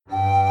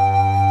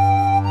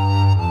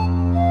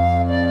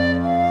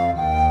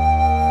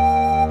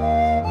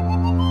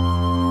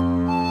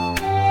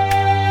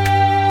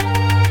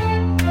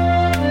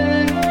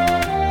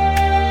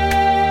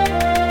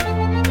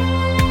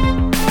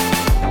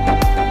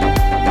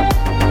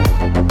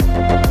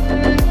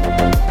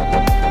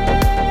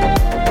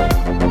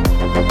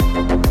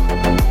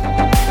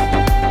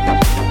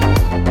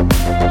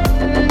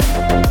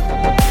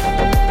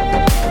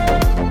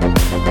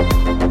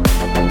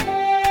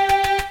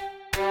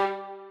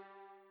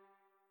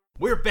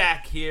We're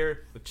back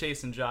here with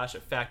Chase and Josh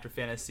at Factor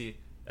Fantasy.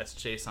 That's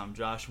Chase, I'm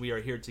Josh. We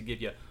are here to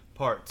give you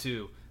part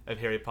 2 of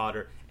Harry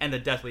Potter and the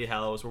Deathly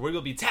Hallows, where we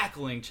will be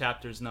tackling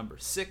chapters number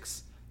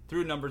 6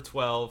 through number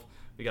 12.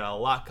 We got a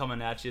lot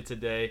coming at you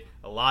today,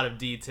 a lot of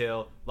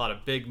detail, a lot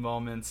of big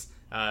moments.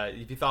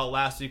 If you thought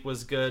last week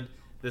was good,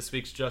 this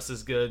week's just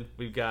as good.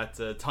 We've got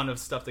a ton of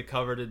stuff to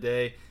cover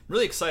today. I'm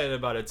really excited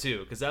about it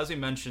too, because as we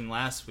mentioned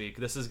last week,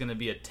 this is going to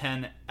be a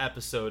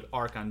 10-episode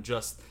arc on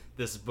just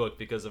this book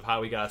because of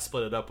how we got to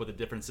split it up with the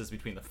differences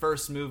between the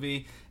first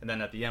movie and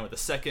then at the end with the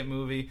second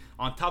movie,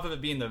 on top of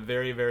it being the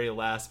very, very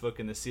last book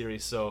in the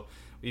series. So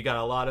we got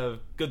a lot of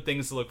good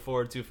things to look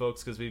forward to,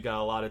 folks, because we've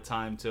got a lot of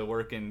time to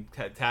work and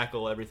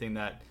tackle everything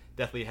that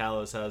Deathly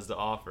Hallows has to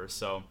offer.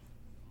 So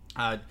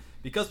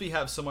because we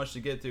have so much to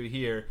get through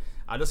here,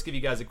 I'll just give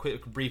you guys a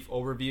quick brief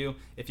overview.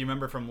 If you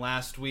remember from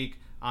last week,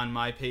 on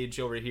my page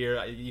over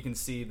here, you can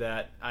see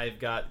that I've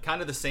got kind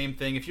of the same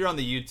thing. If you're on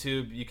the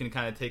YouTube, you can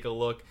kind of take a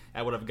look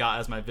at what I've got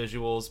as my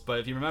visuals. But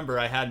if you remember,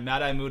 I had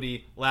Mad-Eye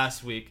Moody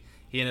last week.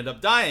 He ended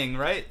up dying,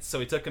 right? So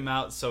we took him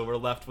out, so we're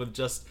left with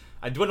just...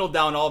 I dwindled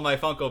down all my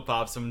Funko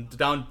Pops. I'm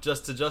down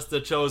just to just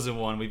the chosen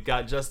one. We've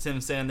got just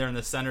him standing there in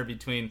the center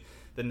between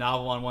the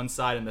novel on one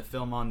side and the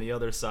film on the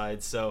other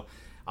side. So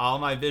all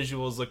my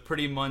visuals look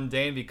pretty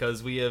mundane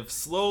because we have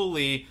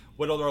slowly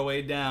whittled our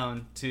way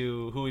down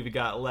to who we've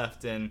got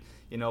left. And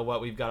you know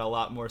what? We've got a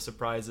lot more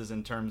surprises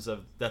in terms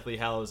of Deathly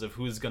Hallows, of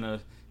who's going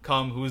to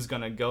come, who's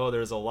going to go.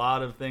 There's a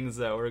lot of things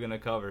that we're going to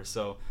cover.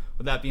 So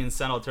with that being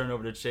said, I'll turn it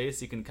over to Chase.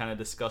 He can kind of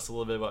discuss a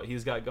little bit about what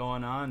he's got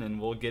going on,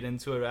 and we'll get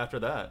into it after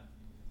that.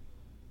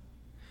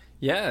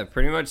 Yeah,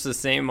 pretty much the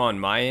same on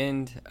my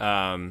end.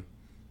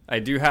 I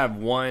do have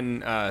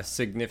one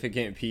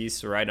significant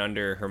piece right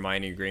under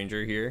Hermione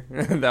Granger here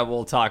that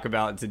we'll talk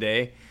about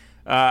today.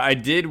 I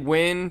did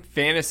win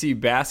fantasy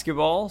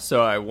basketball,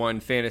 so I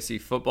won fantasy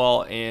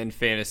football and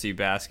fantasy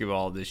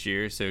basketball this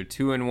year, so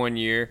 2 in 1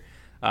 year.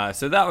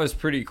 So that was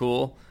pretty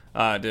cool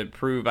to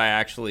prove I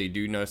actually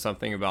do know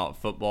something about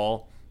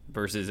football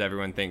versus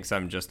everyone thinks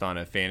I'm just on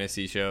a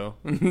fantasy show.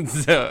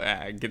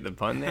 So get the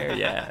pun there?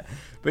 Yeah.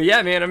 But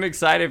yeah, man, I'm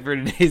excited for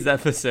today's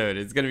episode.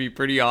 It's going to be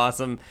pretty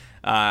awesome.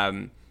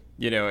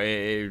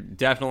 It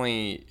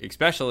definitely,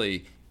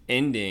 especially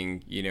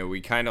ending,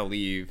 we kind of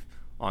leave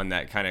on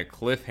that kind of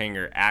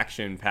cliffhanger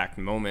action-packed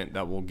moment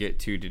that we'll get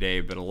to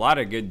today, but a lot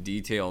of good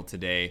detail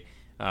today,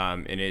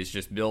 and it's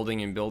just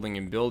building and building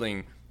and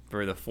building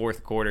for the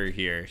fourth quarter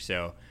here.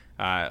 So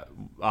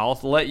I'll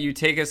let you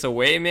take us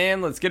away,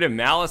 man. Let's get a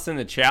Malice in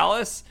the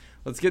Chalice.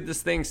 Let's get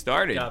this thing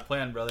started. Got a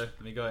plan, brother.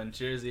 Let me go ahead and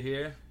cheers you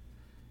here.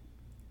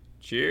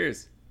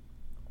 Cheers.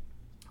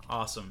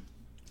 Awesome.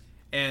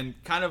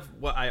 And kind of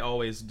what I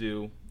always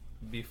do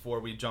before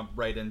we jump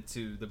right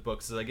into the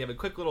books is I give a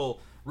quick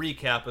little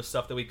recap of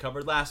stuff that we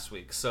covered last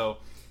week. So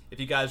if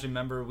you guys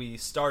remember, we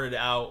started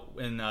out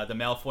in the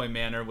Malfoy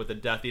Manor with the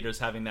Death Eaters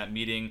having that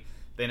meeting.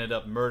 They ended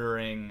up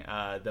murdering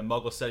the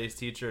Muggle Studies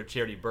teacher,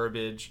 Charity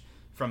Burbage.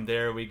 From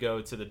there, we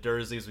go to the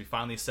Dursleys. We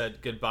finally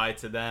said goodbye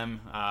to them.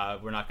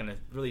 We're not going to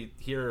really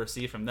hear or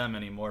see from them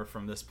anymore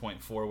from this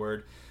point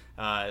forward.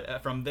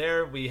 From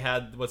there, we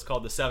had what's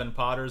called the Seven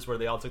Potters, where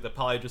they all took the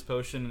Polyjuice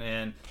Potion,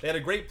 and they had a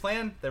great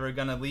plan. They were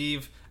going to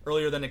leave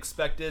earlier than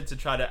expected to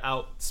try to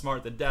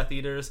outsmart the Death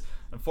Eaters.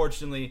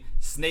 Unfortunately,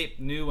 Snape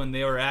knew when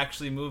they were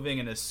actually moving,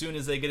 and as soon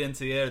as they get into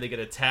the air, they get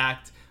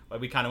attacked.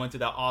 We kind of went through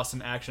that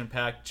awesome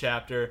action-packed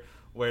chapter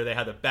where they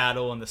had a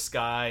battle in the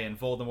sky, and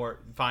Voldemort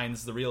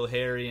finds the real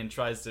Harry and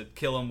tries to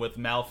kill him with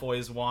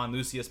Malfoy's wand,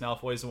 Lucius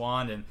Malfoy's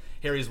wand, and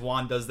Harry's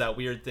wand does that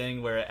weird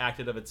thing where it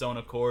acted of its own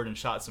accord and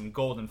shot some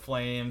golden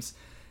flames,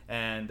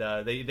 and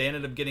they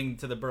ended up getting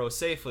to the burrow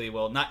safely.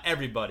 Well, not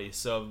everybody,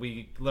 so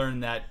we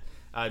learned that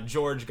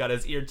George got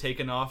his ear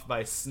taken off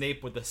by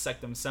Snape with the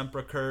Sectum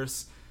Sempra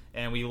curse,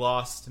 and we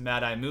lost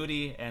Mad-Eye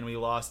Moody, and we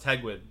lost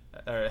Hedwig,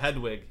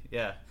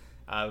 yeah.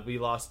 We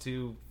lost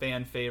 2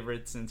 fan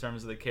favorites in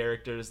terms of the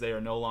characters. They are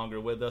no longer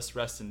with us.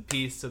 Rest in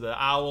peace to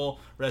the owl.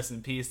 Rest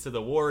in peace to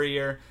the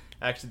warrior.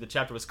 Actually, the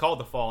chapter was called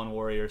The Fallen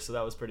Warrior, so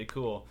that was pretty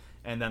cool.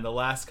 And then the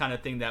last kind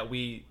of thing that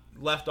we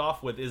left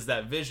off with is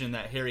that vision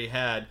that Harry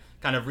had,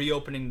 kind of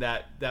reopening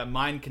that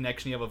mind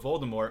connection you have with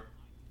Voldemort,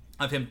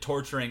 of him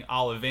torturing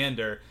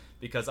Ollivander,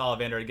 because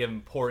Ollivander had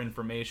given poor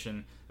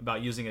information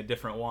about using a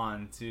different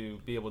wand to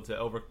be able to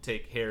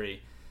overtake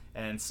Harry.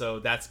 And so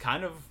that's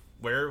kind of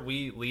where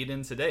we lead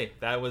in today.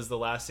 That was the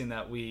last thing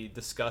that we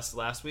discussed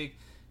last week.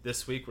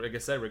 This week, like I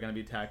said, we're going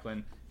to be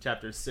tackling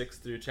chapter 6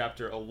 through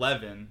chapter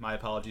 11. My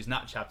apologies,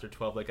 not chapter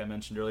 12 like I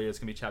mentioned earlier. It's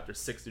going to be chapter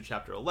 6 through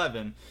chapter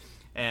 11.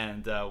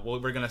 And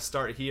we're going to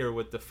start here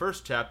with the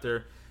first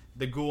chapter,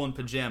 The Ghoul in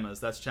Pajamas.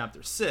 That's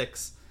chapter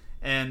 6.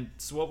 And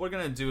so what we're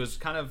going to do is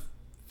kind of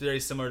very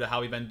similar to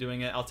how we've been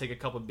doing it. I'll take a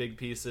couple big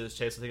pieces.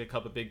 Chase will take a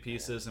couple big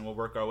pieces, and we'll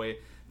work our way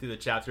through the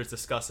chapters,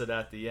 discuss it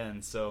at the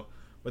end. So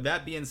with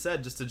that being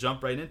said, just to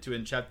jump right into it,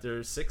 in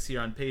chapter 6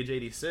 here on page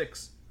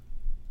 86,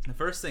 the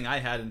first thing I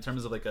had in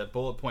terms of like a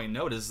bullet point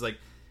note is like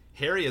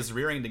Harry is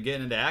rearing to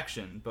get into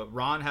action, but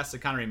Ron has to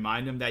kind of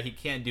remind him that he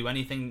can't do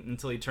anything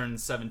until he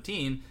turns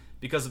 17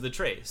 because of the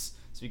trace.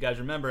 So So you guys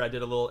remember I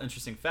did a little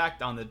interesting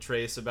fact on the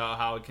trace about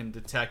how it can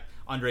detect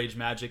underage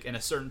magic in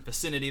a certain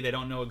vicinity. They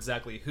don't know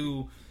exactly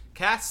who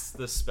casts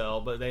the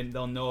spell, but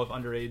they'll know if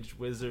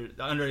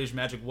underage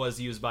magic was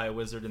used by a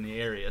wizard in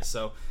the area.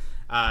 So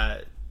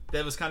that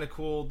was kind of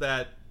cool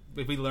that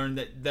we learned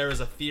that there is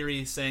a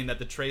theory saying that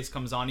the trace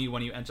comes on you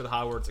when you enter the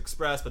Hogwarts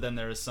Express, but then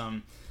there is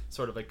some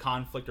sort of a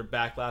conflict or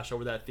backlash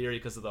over that theory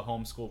because of the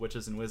homeschool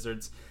witches and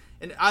wizards.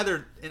 In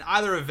either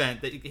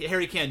event, that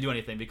Harry can't do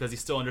anything because he's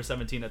still under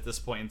 17 at this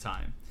point in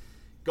time.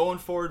 Going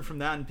forward from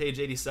that on page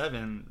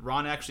 87,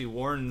 Ron actually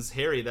warns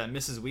Harry that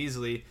Mrs.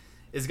 Weasley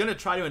is going to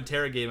try to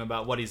interrogate him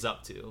about what he's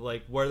up to,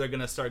 like where they're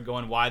going to start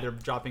going, why they're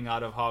dropping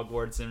out of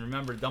Hogwarts. And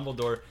remember,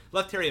 Dumbledore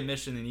left Harry a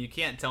mission, and you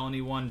can't tell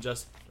anyone.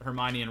 Just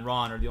Hermione and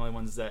Ron are the only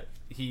ones that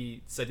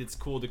he said it's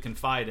cool to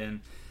confide in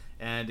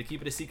and to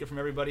keep it a secret from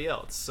everybody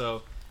else.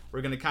 So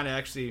we're going to kind of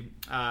actually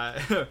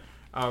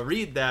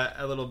read that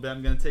a little bit.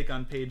 I'm going to take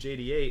on page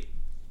 88.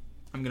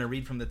 I'm going to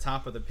read from the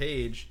top of the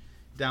page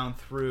down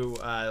through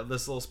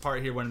this little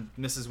part here when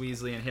Mrs.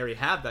 Weasley and Harry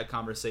have that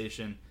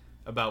conversation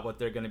about what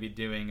they're going to be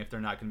doing if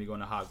they're not going to be going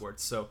to Hogwarts.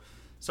 So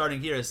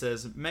starting here, it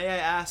says, "May I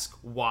ask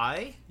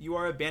why you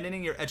are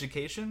abandoning your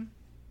education?"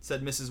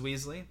 said Mrs.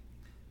 Weasley.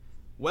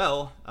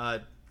 "Well,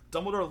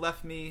 Dumbledore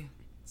left me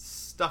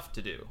stuff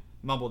to do,"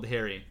 mumbled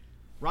Harry.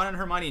 "Ron and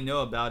Hermione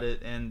know about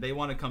it, and they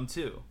want to come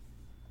too."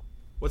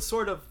 "What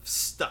sort of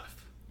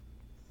stuff?"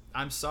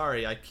 "I'm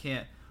sorry, I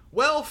can't."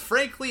 "Well,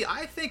 frankly,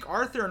 I think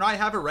Arthur and I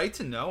have a right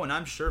to know, and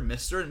I'm sure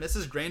Mr. and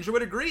Mrs. Granger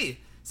would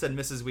agree," said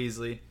Mrs.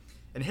 Weasley.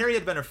 And Harry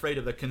had been afraid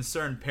of the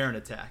concerned parent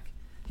attack.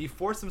 He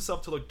forced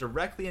himself to look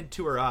directly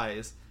into her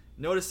eyes,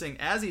 noticing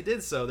as he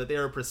did so that they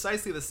were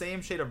precisely the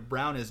same shade of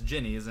brown as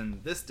Ginny's,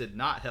 and this did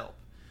not help.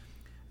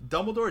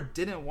 "Dumbledore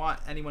didn't want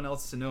anyone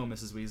else to know,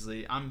 Mrs.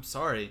 Weasley. I'm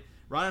sorry.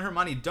 Ron and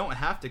Hermione don't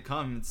have to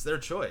come. It's their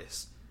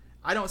choice."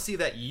 "I don't see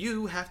that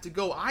you have to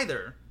go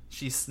either,"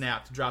 she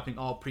snapped, dropping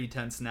all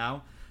pretense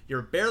now.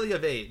 "You're barely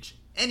of age.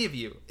 Any of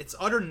you. It's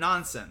utter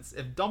nonsense.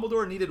 If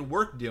Dumbledore needed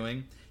work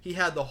doing, he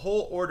had the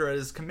whole order at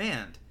his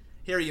command.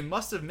 Harry, you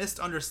must have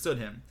misunderstood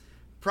him.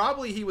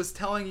 Probably he was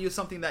telling you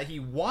something that he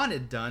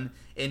wanted done,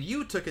 and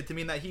you took it to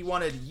mean that he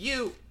wanted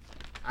you."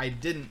 "I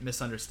didn't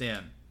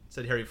misunderstand,"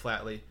 said Harry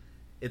flatly.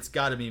 "It's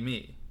gotta be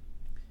me."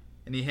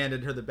 And he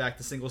handed her the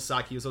single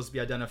sock he was supposed to be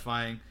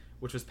identifying,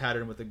 which was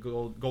patterned with the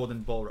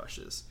golden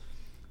bulrushes.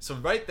 So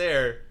right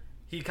there,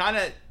 he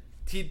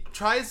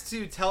tries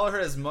to tell her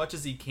as much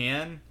as he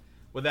can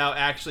without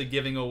actually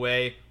giving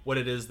away what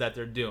it is that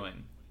they're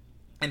doing.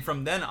 And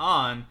from then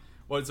on,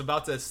 what's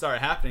about to start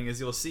happening is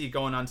you'll see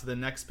going on to the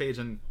next page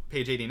on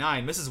page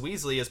 89, Mrs.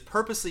 Weasley is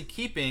purposely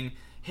keeping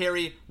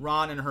Harry,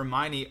 Ron, and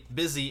Hermione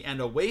busy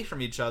and away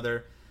from each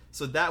other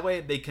so that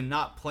way they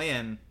cannot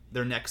plan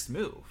their next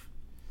move.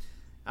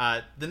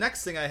 The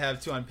next thing I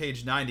have too on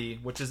page 90,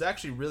 which is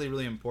actually really,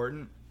 really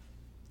important,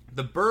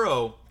 the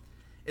Burrow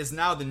is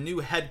now the new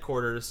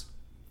headquarters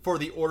for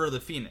the Order of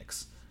the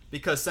Phoenix,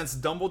 because since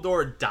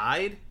Dumbledore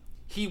died,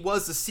 he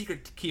was the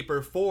secret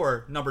keeper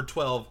for number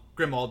 12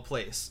 Grimmauld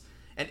Place.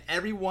 And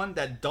everyone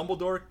that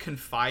Dumbledore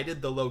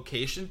confided the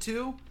location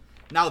to,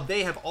 now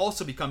they have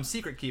also become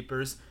secret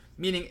keepers,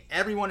 meaning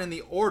everyone in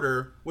the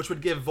Order, which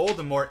would give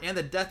Voldemort and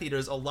the Death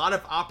Eaters a lot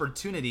of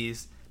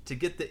opportunities to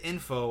get the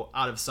info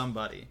out of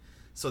somebody.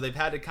 So they've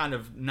had to kind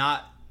of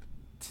not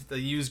to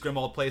use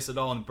Grimmauld Place at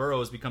all, and Burrow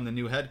has become the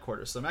new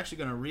headquarters. So I'm actually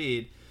going to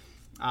read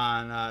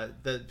on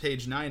the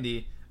page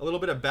 90 a little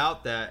bit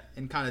about that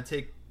and kind of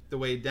take the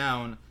way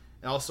down,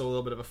 and also a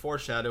little bit of a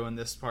foreshadow in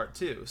this part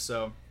too.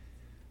 So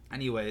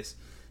anyways,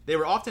 they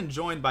were often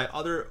joined by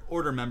other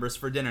Order members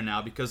for dinner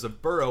now because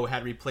of Burrow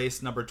had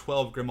replaced number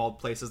 12 Grimmauld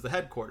Place as the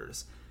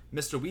headquarters.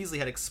 Mr. Weasley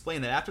had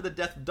explained that after the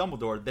death of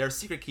Dumbledore, their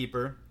secret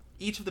keeper,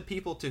 each of the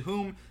people to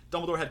whom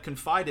Dumbledore had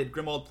confided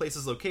Grimmauld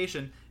Place's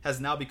location, has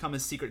now become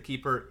his secret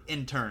keeper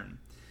in turn.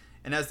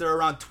 And as there are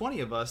around 20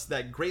 of us,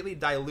 that greatly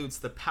dilutes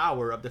the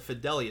power of the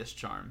Fidelius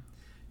charm.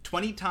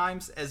 20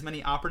 times as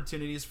many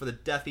opportunities for the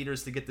Death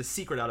Eaters to get the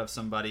secret out of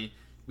somebody.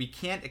 We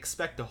can't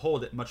expect to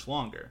hold it much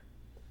longer.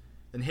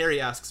 Then Harry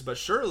asks, but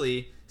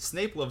surely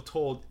Snape will have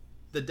told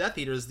the Death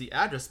Eaters the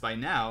address by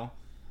now.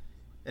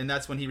 And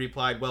that's when he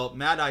replied, well,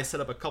 Mad Eye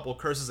set up a couple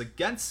curses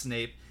against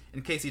Snape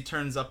in case he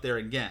turns up there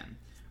again.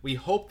 We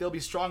hope they'll be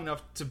strong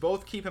enough to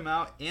both keep him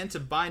out and to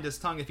bind his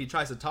tongue if he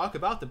tries to talk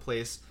about the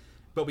place,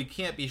 but we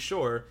can't be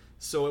sure,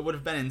 so it would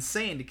have been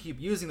insane to keep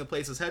using the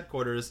place as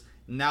headquarters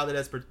now that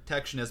its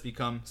protection has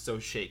become so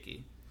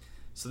shaky.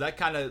 So that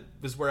kind of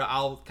is where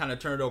I'll kind of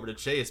turn it over to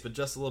Chase, but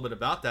just a little bit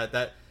about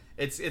that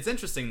it's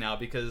interesting now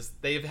because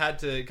they've had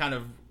to kind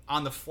of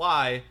on the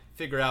fly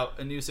figure out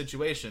a new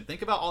situation.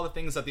 Think about all the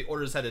things that the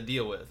Orders had to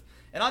deal with.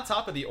 And on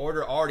top of the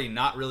Order already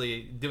not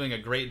really doing a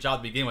great job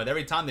to begin with,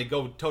 every time they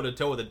go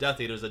toe-to-toe with the Death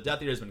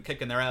Eaters been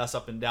kicking their ass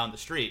up and down the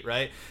street,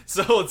 right?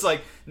 So it's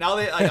like, now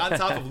they, like, on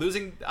top of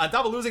losing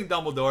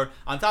Dumbledore,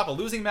 on top of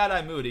losing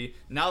Mad-Eye Moody,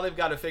 now they've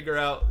got to figure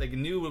out, like,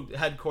 new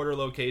headquarter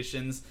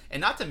locations.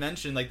 And not to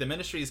mention, like, the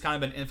Ministry has kind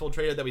of been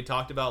infiltrated that we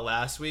talked about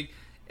last week.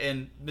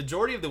 And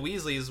majority of the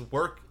Weasleys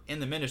work in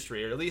the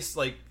Ministry, or at least,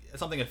 like,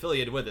 something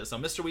affiliated with it. So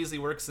Mr. Weasley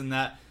works in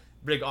that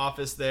big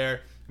office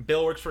there.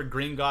 Bill works for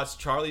Gringotts.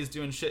 Charlie's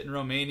doing shit in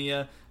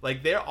Romania.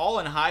 Like, they're all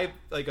in high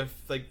like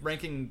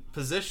ranking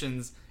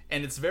positions,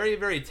 and it's very,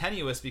 very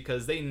tenuous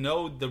because they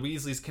know the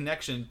Weasleys'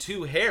 connection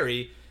to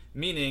Harry,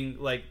 meaning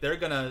like they're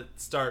gonna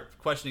start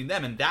questioning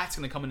them, and that's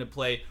gonna come into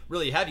play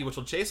really heavy, which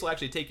Chase will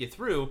actually take you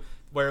through,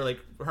 where like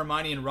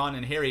Hermione and Ron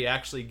and Harry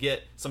actually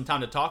get some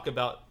time to talk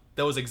about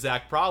those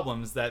exact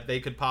problems that they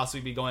could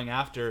possibly be going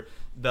after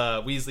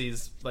the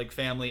Weasleys' like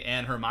family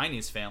and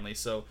Hermione's family.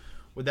 So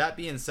with that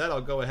being said, I'll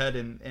go ahead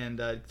and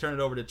turn it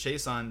over to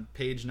Chase on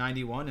page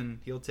 91, and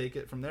he'll take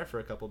it from there for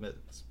a couple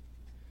minutes.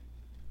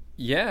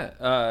 Yeah,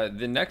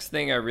 the next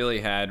thing I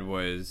really had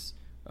was,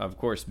 of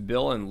course,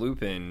 Bill and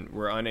Lupin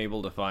were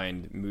unable to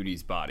find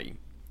Moody's body.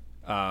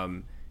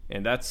 And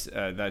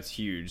that's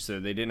huge. So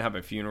they didn't have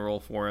a funeral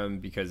for him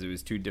because it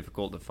was too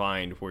difficult to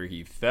find where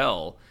he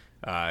fell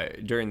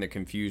during the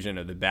confusion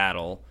of the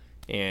battle.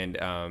 And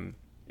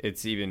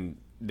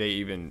they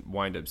even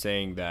wind up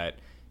saying that,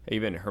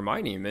 even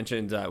Hermione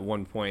mentions at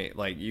one point,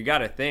 like, you got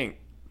to think,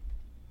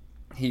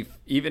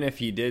 even if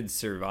he did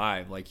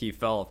survive, like, he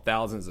fell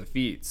thousands of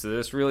feet. So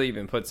this really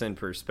even puts in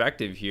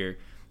perspective here,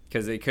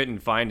 because they couldn't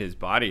find his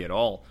body at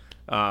all.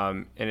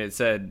 And it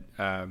said,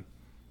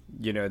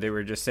 they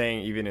were just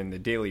saying, even in the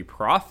Daily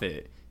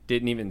Prophet,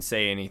 didn't even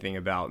say anything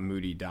about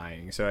Moody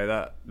dying. So I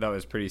thought that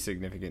was pretty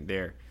significant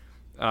there.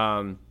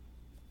 And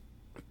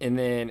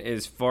then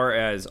as far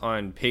as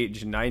on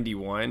page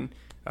 91,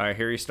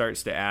 Harry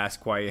starts to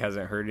ask why he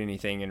hasn't heard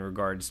anything in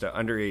regards to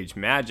underage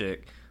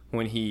magic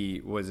when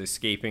he was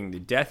escaping the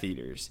Death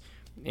Eaters.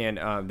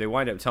 And they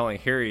wind up telling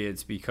Harry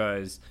it's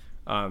because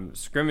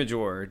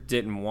Scrimgeour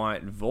didn't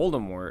want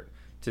Voldemort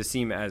to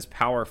seem as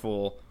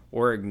powerful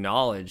or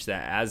acknowledge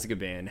that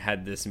Azkaban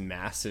had this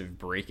massive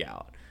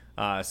breakout.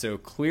 So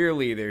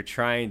clearly they're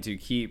trying to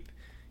keep,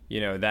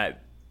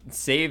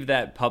 save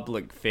that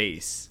public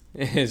face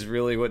is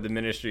really what the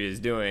Ministry is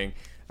doing.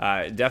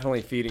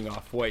 Definitely feeding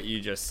off what you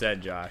just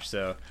said, Josh.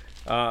 So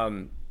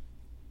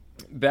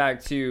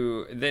back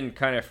to then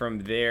kind of from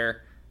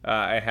there,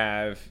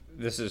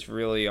 this is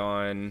really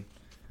on,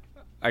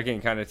 I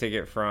can kind of take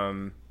it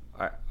from,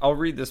 I'll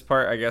read this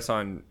part, I guess,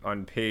 on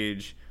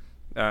page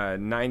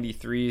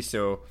 93.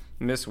 So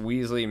Miss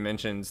Weasley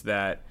mentions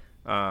that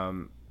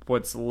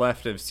what's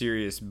left of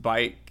Sirius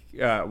bike,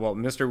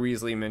 Mr.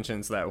 Weasley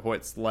mentions that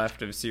what's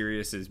left of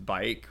Sirius's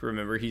bike,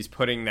 remember, he's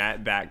putting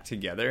that back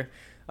together.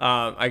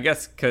 I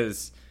guess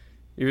because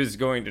he was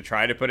going to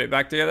try to put it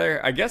back together.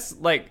 I guess,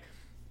 like,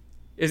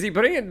 is he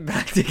putting it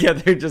back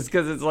together just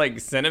because it's, like,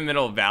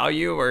 sentimental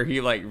value, or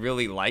he, like,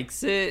 really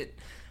likes it?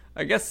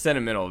 I guess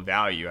sentimental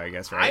value, I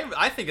guess, right?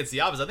 I think it's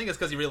the opposite. I think it's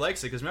because he really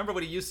likes it. Because remember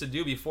what he used to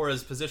do before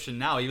his position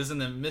now? He was in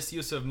the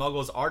misuse of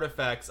Muggles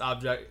artifacts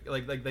object.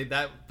 Like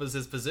that was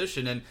his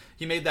position. And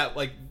he made that,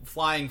 like,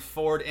 flying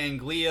Ford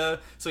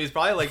Anglia. So he's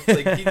probably,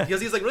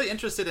 because he's, like, really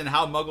interested in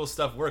how Muggle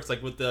stuff works.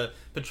 Like, with the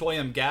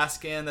petroleum gas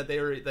can that they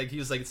were, like, he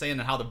was, like, saying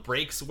how the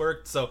brakes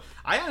worked. So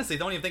I honestly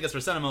don't even think it's for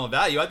sentimental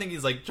value. I think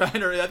he's, like,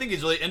 I think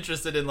he's really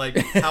interested in, like,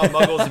 how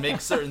Muggles make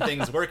certain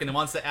things work. And he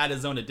wants to add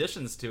his own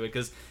additions to it.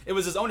 Because it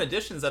was his own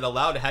additions that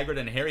allowed Hagrid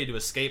and Harry to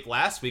escape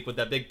last week with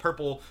that big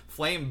purple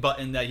flame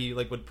button that he,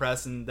 like, would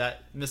press, and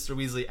that Mr.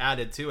 Weasley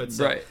added to it.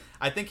 So right.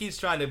 I think he's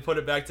trying to put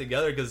it back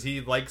together because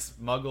he likes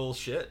Muggle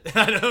shit.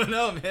 I don't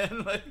know,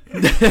 man. Like...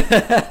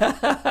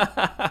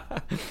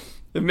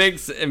 It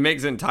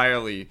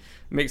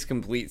makes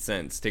complete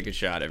sense. Take a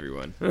shot,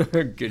 everyone.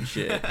 Good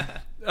shit.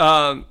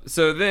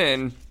 So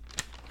then,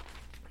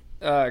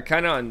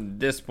 kind of on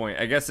this point,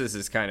 I guess this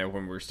is kind of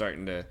when we're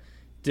starting to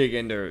dig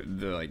into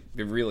the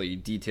really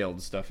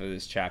detailed stuff of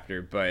this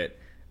chapter. But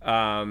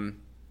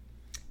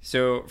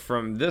so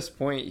from this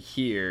point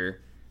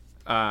here,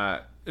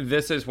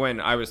 this is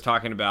when I was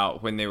talking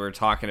about when they were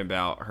talking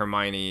about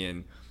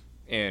Hermione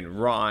and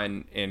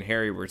Ron and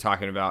Harry were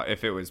talking about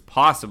if it was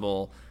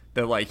possible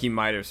that, like, he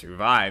might have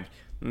survived.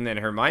 And then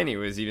Hermione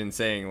was even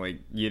saying, like,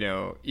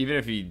 even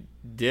if he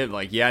did,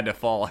 like, he had to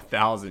fall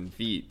 1,000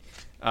 feet.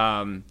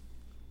 And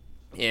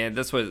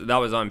that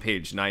was on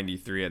page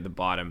 93 at the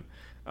bottom.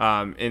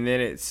 And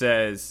then it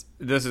says,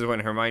 this is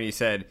when Hermione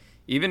said,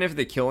 even if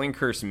the killing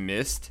curse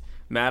missed,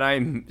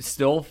 Mad-Eye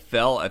still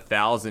fell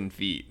 1,000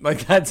 feet.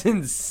 Like, that's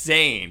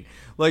insane.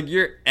 Like,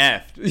 you're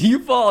effed. You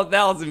fall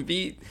 1,000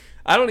 feet.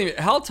 I don't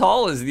even, how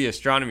tall is the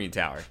astronomy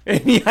tower?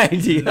 Any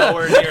idea?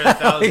 Nowhere near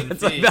 1,000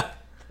 feet.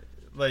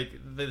 Like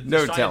the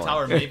no astronomy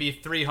tower, maybe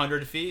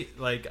 300 feet.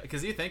 Like,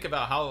 because you think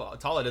about how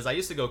tall it is. I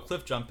used to go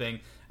cliff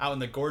jumping out in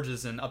the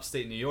gorges in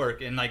upstate New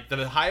York, and, like,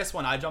 the highest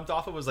one I jumped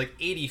off of was, like,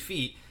 80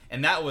 feet,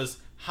 and that was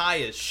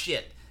high as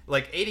shit.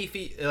 Like, 80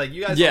 feet, like,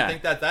 you guys don't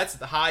think that's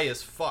the high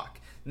as fuck.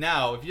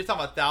 Now, if you're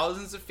talking about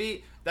thousands of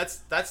feet,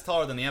 that's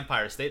taller than the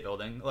Empire State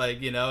Building.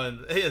 Like,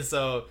 and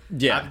so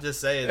yeah. I'm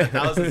just saying,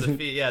 thousands of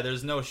feet, yeah,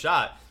 there's no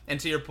shot. And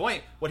to your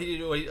point, what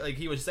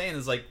he was saying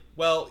is like,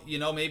 well,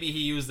 maybe he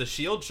used the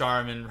shield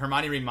charm, and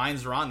Hermione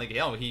reminds Ron like,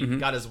 he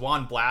got his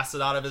wand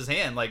blasted out of his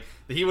hand. Like,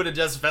 he would have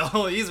just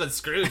fell. He's been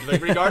screwed.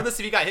 Like, regardless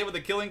if he got hit with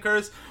the killing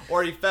curse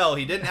or he fell,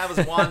 he didn't have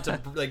his wand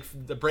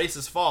to brace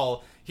his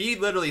fall. He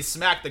literally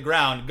smacked the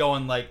ground,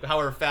 going like,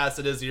 however fast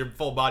it is, your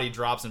full body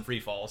drops in free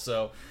fall.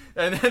 So,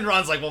 and then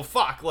Ron's like, well,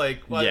 fuck.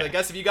 Like, well, I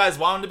guess if you guys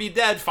want him to be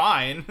dead,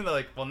 fine. And they're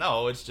like, well,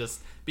 no, it's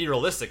just be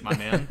realistic, my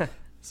man.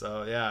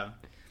 So, yeah.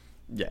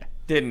 Yeah,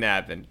 didn't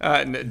happen.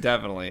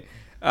 Definitely.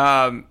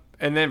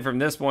 And then from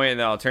this point,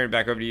 and I'll turn it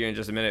back over to you in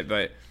just a minute,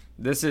 but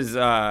this is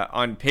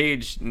on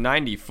page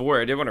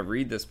 94. I did want to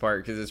read this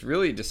part because it's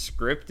really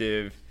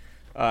descriptive,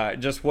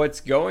 just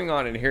what's going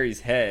on in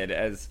Harry's head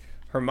as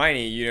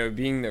Hermione,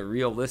 being the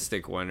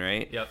realistic one,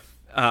 right? Yep.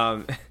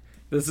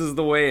 This is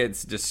the way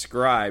it's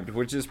described,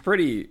 which is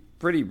pretty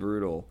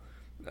brutal.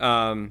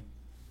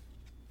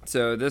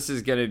 So this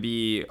is going to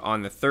be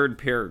on the third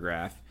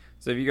paragraph.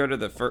 So if you go to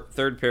the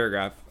third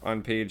paragraph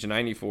on page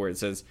 94, it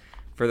says,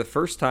 "For the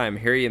first time,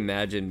 Harry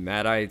imagined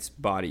Mad Eye's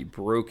body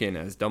broken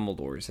as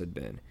Dumbledore's had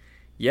been,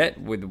 yet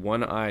with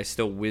one eye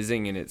still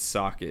whizzing in its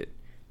socket.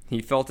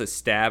 He felt a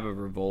stab of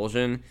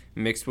revulsion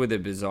mixed with a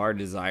bizarre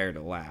desire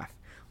to laugh."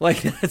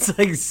 Like, that's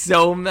like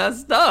so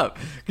messed up.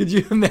 Could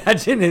you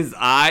imagine his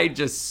eye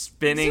just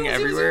spinning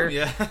everywhere?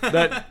 Yeah.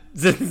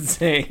 That's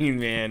insane,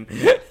 man.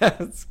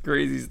 That's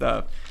crazy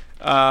stuff.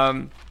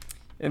 And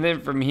then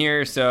from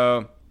here,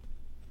 so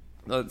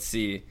let's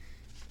see.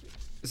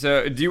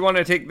 So, do you want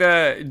to take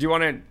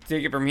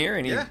it from here?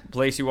 Any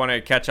place you want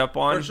to catch up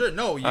on? For sure.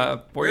 No,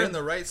 we're in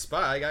the right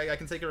spot. I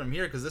can take it from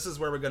here because this is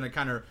where we're going to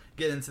kind of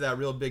get into that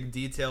real big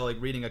detail, like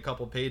reading a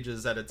couple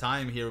pages at a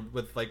time here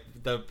with like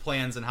the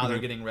plans and how they're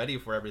getting ready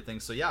for everything.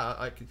 So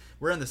yeah,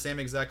 we're in the same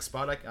exact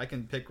spot. I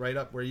can pick right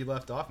up where you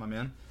left off, my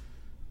man.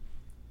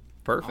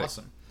 Perfect.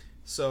 Awesome.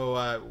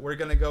 So we're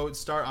going to go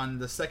start on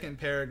the second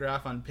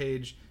paragraph on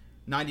page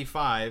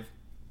 95,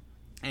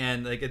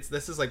 and like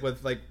this is like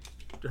with like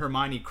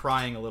Hermione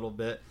crying a little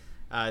bit.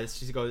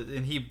 She goes,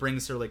 and he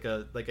brings her like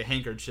a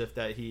handkerchief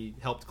that he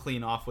helped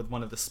clean off with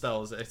one of the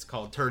spells. It's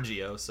called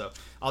Tergio. So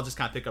I'll just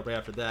kind of pick up right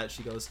after that.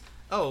 She goes,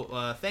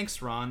 "Oh, thanks,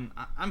 Ron.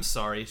 I'm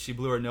sorry." She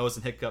blew her nose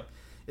and hiccuped.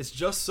 "It's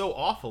just so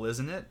awful,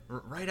 isn't it?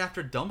 Right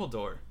after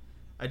Dumbledore.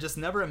 I just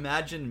never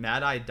imagined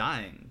Mad Eye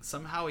dying.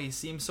 Somehow he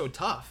seems so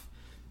tough."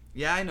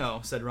 "Yeah, I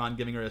know," said Ron,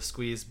 giving her a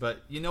squeeze.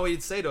 "But you know what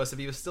he'd say to us if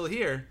he was still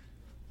here."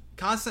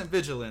 "Constant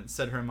vigilance,"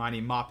 said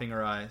Hermione, mopping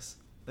her eyes.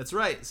 "That's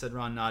right," said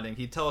Ron, nodding.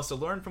 "He'd tell us to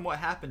learn from what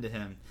happened to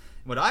him.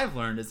 And what I've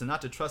learned is to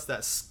not to trust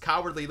that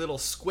cowardly little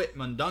squit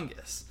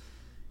Mundungus."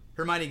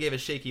 Hermione gave a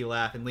shaky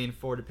laugh and leaned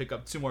forward to pick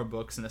up 2 more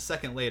books, and a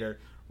second later,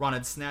 Ron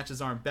had snatched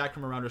his arm back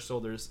from around her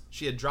shoulders.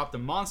 She had dropped the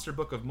monster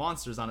book of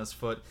monsters on his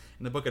foot,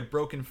 and the book had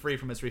broken free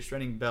from its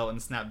restraining belt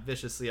and snapped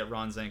viciously at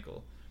Ron's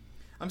ankle.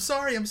 I'm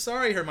sorry,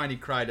 Hermione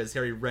cried as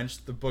Harry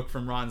wrenched the book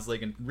from Ron's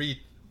leg and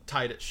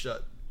re-tied it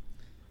shut.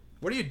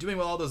 "What are you doing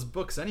with all those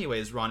books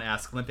anyways?" Ron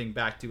asked, limping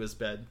back to his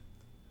bed.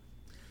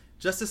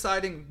 "Just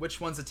deciding which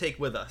ones to take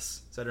with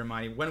us," said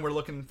Hermione, "when we're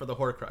looking for the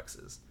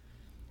Horcruxes."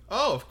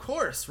 "Oh, of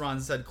course,"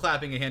 Ron said,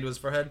 clapping a hand to his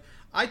forehead.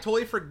 "I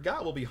totally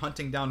forgot we'll be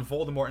hunting down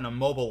Voldemort in a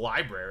mobile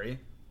library."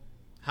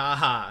 "Ha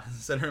ha,"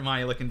 said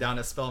Hermione, looking down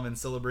at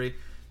Spellman's syllabary.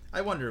 "I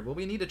wonder, will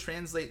we need to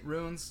translate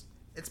runes?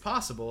 It's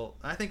possible.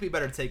 I think we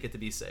better take it to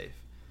be safe."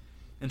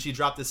 And she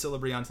dropped the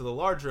syllabary onto the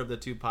larger of the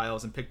 2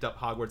 piles and picked up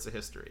Hogwarts of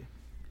History.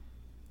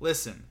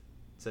 "Listen,"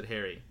 said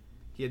Harry.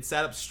 He had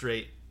sat up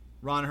straight.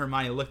 Ron and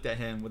Hermione looked at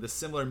him with a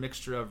similar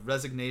mixture of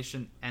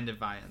resignation and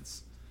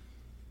defiance.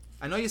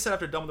 "I know you said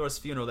after Dumbledore's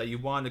funeral that you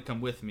wanted to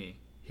come with me,"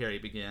 Harry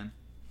began.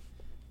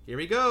 "Here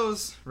he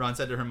goes," Ron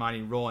said to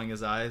Hermione, rolling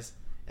his eyes.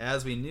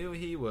 "As we knew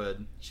he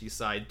would," she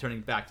sighed,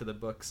 turning back to the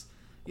books.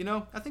 "You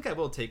know, I think I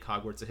will take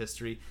Hogwarts of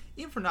History,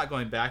 even for not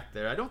going back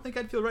there. I don't think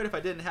I'd feel right if I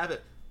didn't have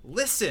it."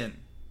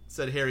 "Listen,"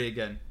 said Harry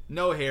again.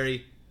 "No,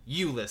 Harry,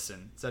 you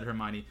listen," said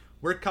Hermione.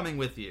 "We're coming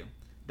with you.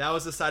 That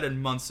was decided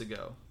months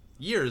ago.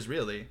 Years,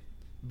 really.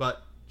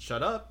 But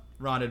shut up,"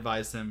 Ron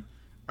advised him.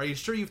 "Are you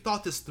sure you've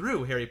thought this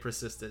through?" Harry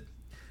persisted.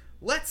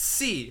 "Let's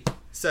see,"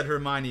 said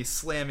Hermione,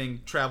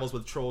 slamming Travels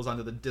with Trolls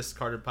onto the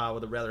discarded pile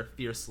with a rather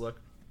fierce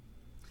look.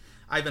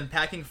 "I've been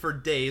packing for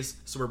days,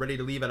 so we're ready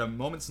to leave at a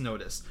moment's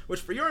notice,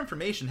 which for your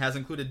information has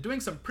included doing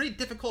some pretty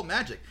difficult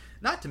magic,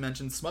 not to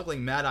mention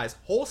smuggling Mad Eye's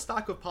whole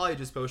stock of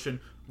Polyjuice Potion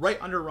right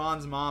under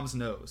Ron's mom's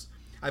nose.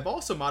 I've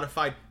also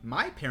modified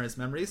my parents'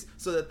 memories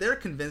so that they're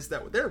convinced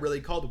that they're really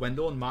called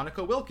Wendell and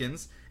Monica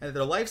Wilkins, and that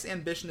their life's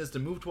ambition is to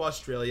move to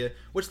Australia,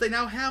 which they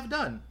now have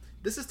done.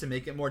 This is to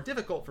make it more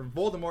difficult for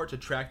Voldemort to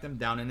track them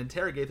down and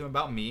interrogate them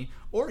about me,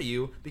 or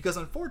you, because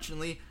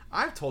unfortunately,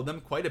 I've told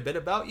them quite a bit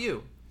about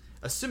you.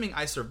 Assuming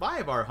I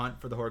survive our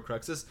hunt for the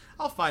Horcruxes,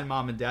 I'll find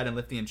Mom and Dad and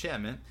lift the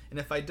enchantment, and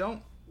if I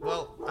don't,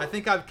 well, I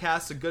think I've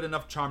cast a good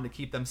enough charm to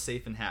keep them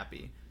safe and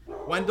happy.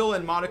 Wendell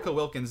and Monica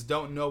Wilkins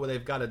don't know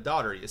they've got a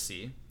daughter, you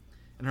see."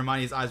 And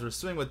Hermione's eyes were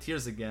swimming with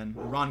tears again.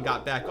 Ron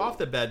got back off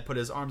the bed, put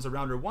his arms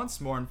around her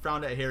once more, and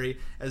frowned at Harry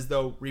as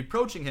though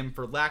reproaching him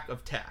for lack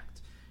of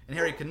tact. and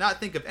Harry could not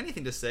think of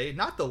anything to say,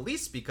 not the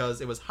least because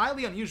it was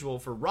highly unusual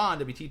for Ron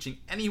to be teaching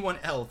anyone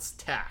else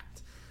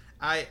tact.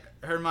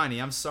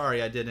 Hermione, I'm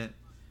sorry I didn't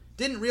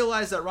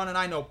realize that Ron and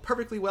I know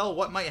perfectly well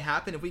what might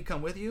happen if we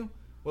come with you?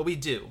 Well, we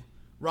do.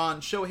 Ron,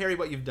 show Harry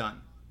what you've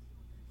done.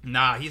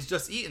 Nah, he's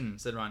just eaten,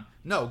 said Ron.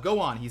 No, go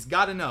on, he's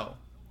gotta know.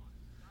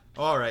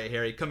 Alright,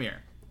 Harry, come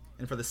here.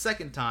 And for the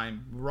second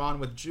time, Ron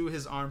withdrew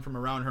his arm from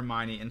around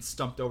Hermione and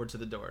stumped over to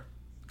the door.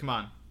 Come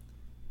on.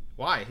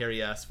 Why?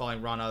 Harry asked,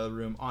 following Ron out of the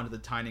room onto the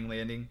tiny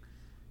landing.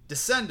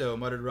 Descendo,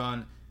 muttered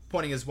Ron,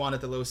 pointing his wand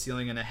at the low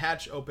ceiling, and a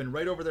hatch opened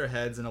right over their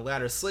heads and a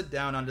ladder slid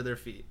down onto their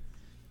feet.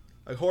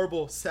 A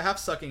horrible,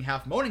 half-sucking,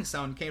 half-moaning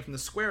sound came from the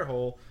square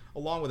hole,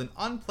 along with an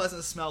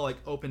unpleasant smell like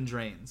open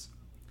drains.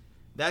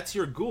 That's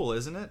your ghoul,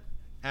 isn't it?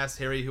 Asked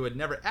Harry, who had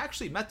never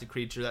actually met the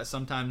creature that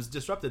sometimes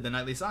disrupted the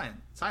nightly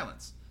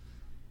silence.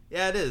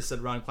 Yeah, it is,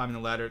 said Ron, climbing the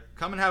ladder.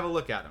 Come and have a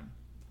look at him.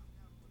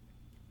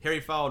 Harry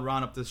followed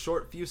Ron up the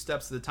short few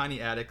steps to the tiny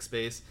attic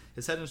space.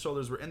 His head and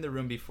shoulders were in the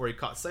room before he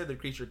caught sight of the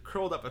creature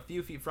curled up a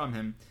few feet from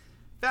him,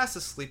 fast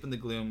asleep in the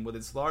gloom, with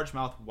its large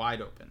mouth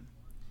wide open.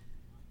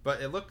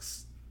 But it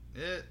looks...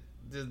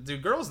 Do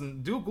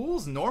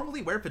ghouls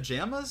normally wear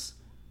pajamas?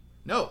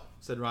 No,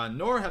 said Ron,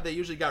 nor have they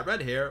usually got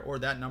red hair or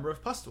that number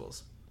of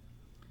pustules.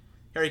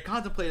 Harry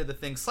contemplated the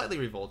thing slightly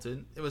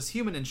revolted. It was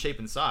human in shape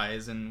and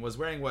size, and was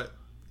wearing what,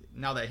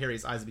 now that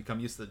Harry's eyes had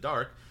become used to the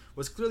dark,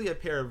 was clearly a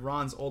pair of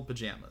Ron's old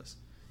pajamas.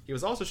 He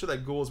was also sure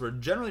that ghouls were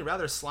generally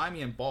rather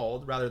slimy and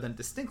bald, rather than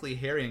distinctly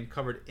hairy and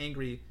covered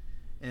angry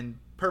in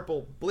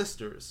purple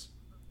blisters.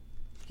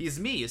 He's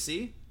me, you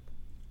see?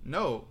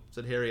 No,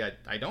 said Harry,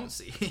 I don't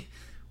see.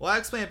 Well, I'll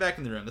explain it back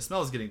in the room. The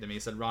smell is getting to me,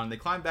 said Ron. They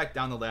climbed back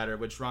down the ladder,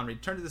 which Ron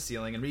returned to the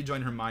ceiling and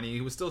rejoined Hermione,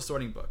 who was still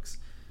sorting books.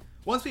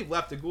 Once we've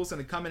left, the ghoul's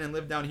going to come in and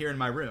live down here in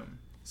my room,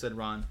 said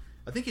Ron.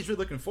 I think he's really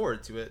looking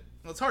forward to it.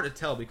 Well, it's hard to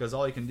tell because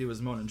all he can do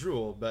is moan and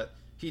drool, but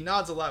he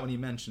nods a lot when you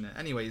mention it.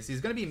 Anyways, he's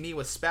going to be me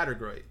with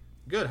Spattergroit.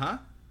 Good, huh?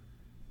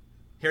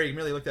 Harry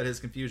merely looked at his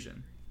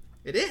confusion.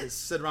 It is,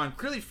 said Ron,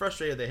 clearly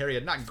frustrated that Harry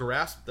had not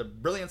grasped the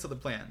brilliance of the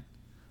plan.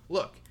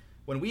 Look,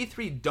 when we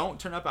three don't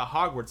turn up at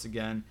Hogwarts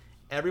again,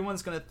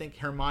 everyone's going to think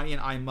Hermione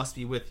and I must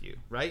be with you,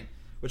 right?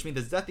 Which means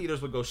the Death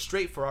Eaters will go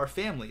straight for our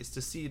families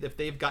to see if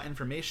they've got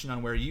information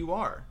on where you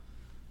are.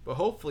 But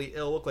hopefully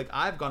it'll look like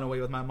I've gone away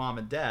with my mom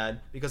and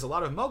dad, because a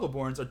lot of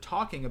Muggleborns are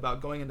talking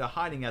about going into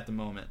hiding at the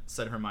moment,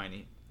 said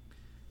Hermione.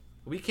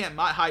 We can't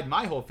hide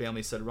my whole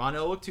family, said Ron.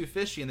 It'll look too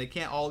fishy and they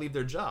can't all leave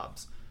their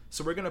jobs.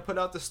 So we're going to put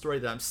out the story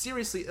that I'm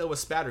seriously ill with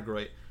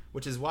Spattergroit,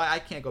 which is why I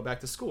can't go back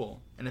to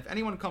school. And if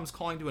anyone comes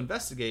calling to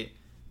investigate,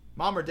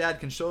 Mom or Dad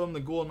can show them the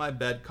ghoul in my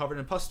bed covered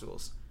in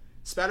pustules.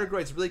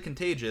 Spattergroit's really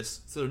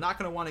contagious, so they're not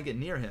going to want to get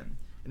near him.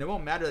 And it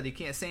won't matter that he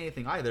can't say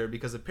anything either,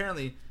 because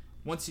apparently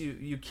once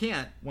you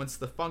can't once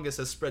the fungus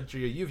has spread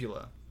through your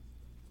uvula.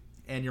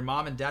 And your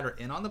mom and dad are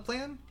in on the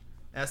plan?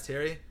 Asked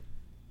Harry.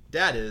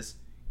 Dad is.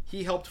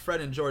 He helped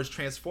Fred and George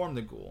transform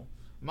the ghoul.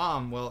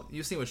 Mom, well,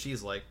 you've seen what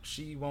she's like.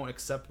 She won't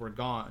accept we're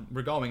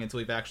going until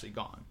we've actually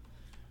gone.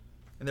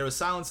 And there was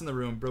silence in the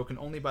room, broken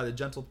only by the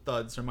gentle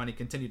thuds Hermione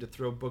continued to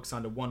throw books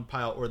onto one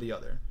pile or the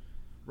other.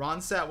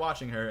 Ron sat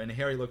watching her, and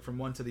Harry looked from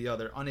one to the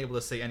other, unable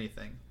to say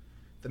anything.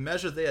 The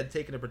measures they had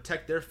taken to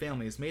protect their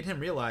families made him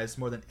realize,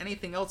 more than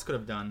anything else could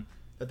have done,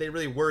 that they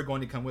really were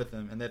going to come with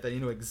him, and that they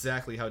knew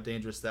exactly how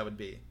dangerous that would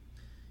be.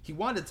 He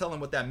wanted to tell him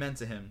what that meant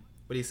to him,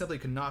 but he simply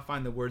could not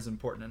find the words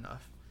important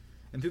enough.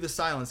 And through the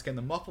silence came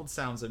the muffled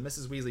sounds of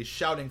Mrs. Weasley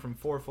shouting from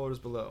 4 floors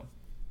below.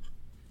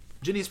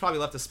 Ginny's probably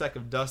left a speck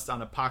of dust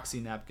on an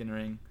epoxy napkin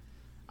ring.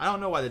 I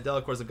don't know why the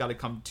Delacours have got to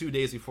come 2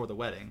 days before the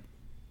wedding.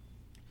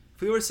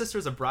 Fleur's sister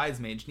is a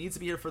bridesmaid. She needs to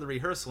be here for the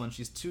rehearsal, and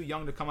she's too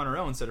young to come on her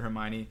own, said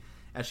Hermione,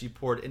 as she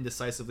pored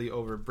indecisively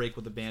over Break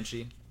with the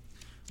Banshee.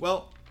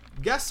 Well,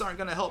 guests aren't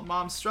going to help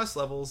Mom's stress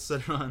levels,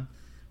 said Ron.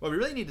 Well, we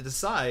really need to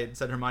decide,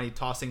 said Hermione,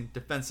 tossing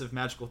defensive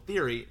magical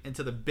theory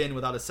into the bin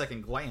without a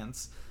second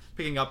glance,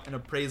 picking up an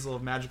appraisal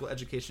of magical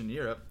education in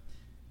Europe.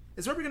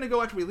 Is where we're going to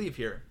go after we leave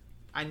here.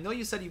 I know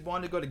you said you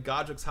wanted to go to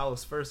Godric's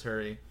Hollows first,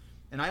 Harry,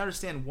 and I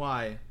understand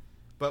why,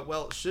 but,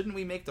 well, shouldn't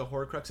we make the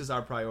Horcruxes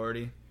our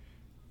priority?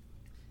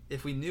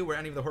 If we knew where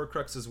any of the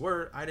Horcruxes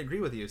were, I'd agree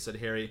with you, said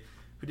Harry,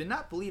 who did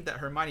not believe that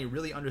Hermione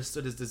really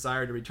understood his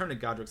desire to return to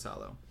Godric's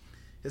Hollow.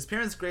 His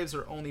parents' graves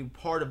were only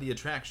part of the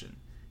attraction.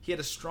 He had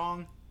a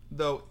strong,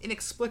 though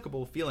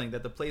inexplicable, feeling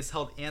that the place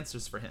held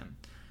answers for him.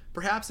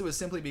 Perhaps it was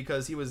simply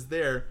because it was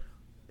there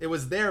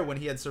when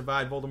he had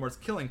survived Voldemort's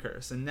killing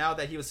curse, and now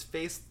that he was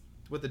faced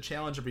with the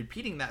challenge of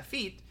repeating that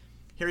feat,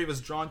 Harry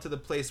was drawn to the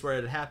place where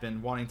it had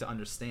happened, wanting to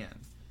understand.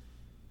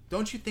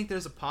 Don't you think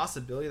there's a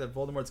possibility that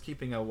Voldemort's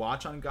keeping a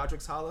watch on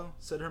Godric's Hollow?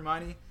 Said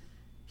Hermione.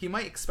 He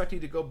might expect you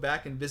to go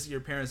back and visit your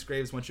parents'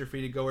 graves once you're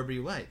free to go wherever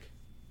you like.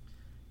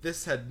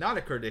 This had not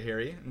occurred to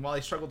Harry, and while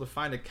he struggled to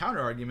find a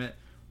counter-argument,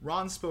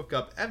 Ron spoke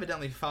up,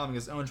 evidently following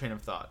his own train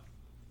of thought.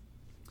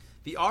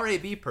 The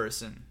RAB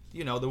person,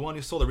 you know, the one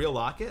who stole the real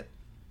locket?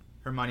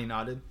 Hermione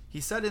nodded. He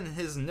said in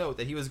his note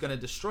that he was going to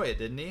destroy it,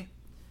 didn't he?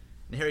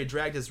 And Harry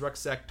dragged his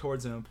rucksack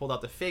towards him and pulled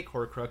out the fake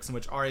Horcrux in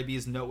which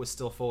RAB's note was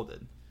still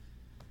folded.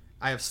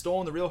 I have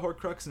stolen the real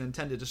Horcrux and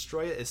intend to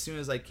destroy it as soon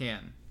as I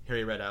can,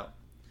 Harry read out.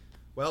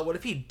 Well, what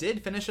if he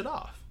did finish it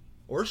off?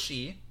 Or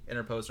she,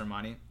 interposed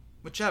Hermione.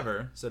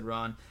 Whichever, said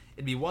Ron.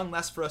 It'd be one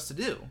less for us to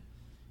do.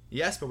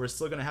 Yes, but we're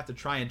still going to have to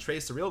try and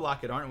trace the real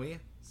locket, aren't we?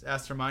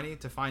 Asked Hermione,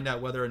 to find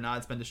out whether or not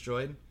it's been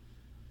destroyed.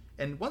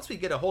 And once we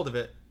get a hold of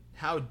it,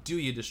 how do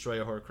you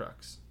destroy a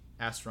Horcrux?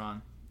 Asked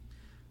Ron.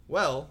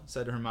 Well,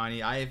 said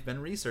Hermione, I have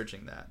been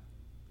researching that.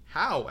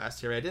 How?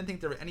 Asked Harry. I didn't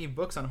think there were any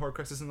books on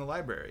Horcruxes in the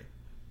library.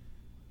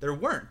 There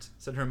weren't,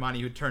 said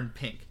Hermione, who turned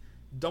pink.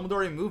 Dumbledore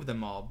removed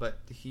them all, but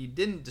he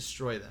didn't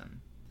destroy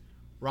them.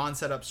 Ron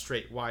sat up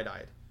straight,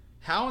 wide-eyed.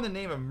 How in the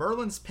name of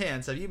Merlin's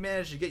pants have you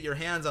managed to get your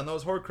hands on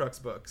those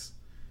Horcrux books?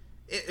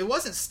 It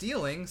wasn't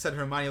stealing, said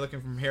Hermione,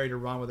 looking from Harry to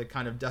Ron with a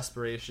kind of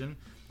desperation.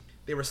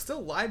 They were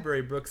still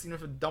library books, even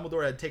if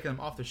Dumbledore had taken them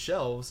off the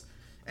shelves.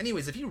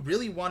 Anyways, if you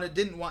really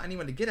didn't want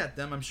anyone to get at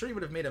them, I'm sure he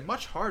would have made it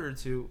much harder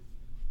to...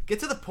 Get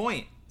to the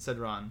point, said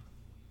Ron.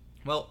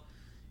 Well,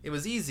 it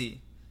was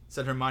easy,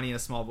 said Hermione in a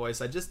small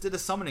voice. I just did a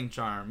summoning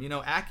charm,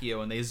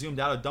 Accio, and they zoomed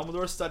out of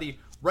Dumbledore's study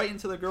right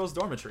into the girls'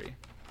 dormitory.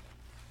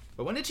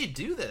 But when did you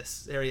do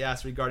this? Harry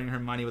asked, regarding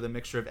Hermione with a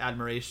mixture of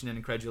admiration and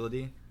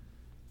incredulity.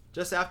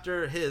 Just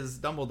after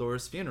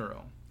Dumbledore's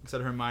funeral,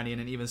 said Hermione in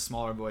an even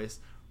smaller voice.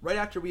 Right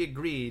after we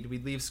agreed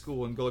we'd leave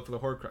school and go look for the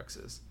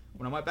Horcruxes.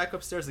 When I went back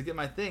upstairs to get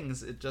my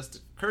things, it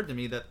just occurred to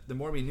me that the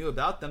more we knew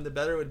about them, the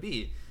better it would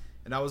be.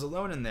 And I was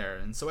alone in there,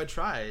 and so I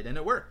tried, and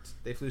it worked.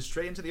 They flew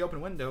straight into the open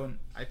window, and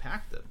I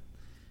packed them.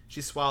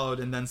 She swallowed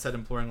and then said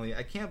imploringly,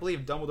 I can't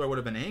believe Dumbledore would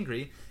have been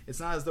angry. It's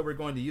not as though we're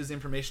going to use the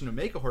information to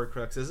make a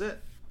Horcrux, is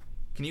it?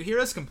 Can you hear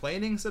us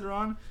complaining? Said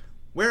Ron.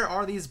 Where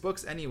are these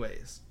books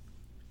anyways?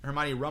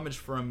 Hermione rummaged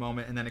for a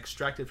moment and then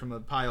extracted from the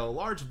pile a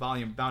large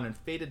volume bound in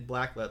faded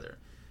black leather.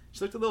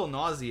 She looked a little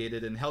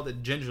nauseated and held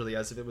it gingerly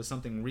as if it was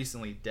something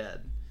recently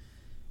dead.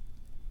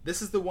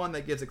 This is the one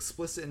that gives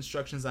explicit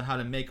instructions on how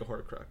to make a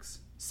Horcrux.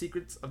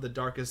 Secrets of the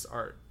Darkest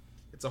Art.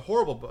 It's a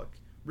horrible book,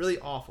 really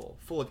awful,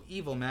 full of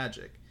evil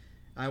magic.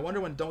 I wonder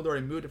when Dumbledore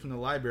removed it from the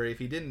library, if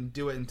he didn't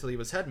do it until he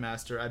was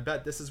headmaster, I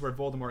bet this is where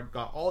Voldemort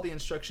got all the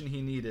instruction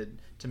he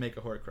needed to make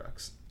a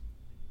Horcrux.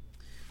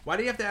 Why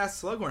do you have to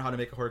ask Slughorn how to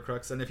make a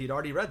Horcrux then if he'd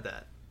already read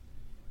that?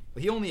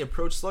 Well, he only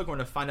approached Slughorn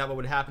to find out what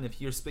would happen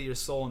if you split your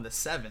soul into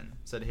 7,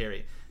 said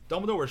Harry.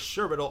 Dumbledore was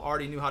sure Riddle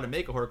already knew how to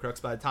make a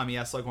Horcrux by the time he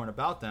asked Slughorn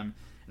about them,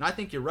 and I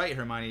think you're right,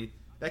 Hermione.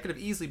 That could have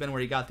easily been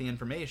where he got the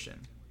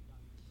information.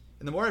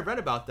 And the more I've read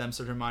about them,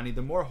 said Hermione,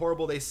 the more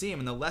horrible they seem,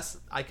 and the less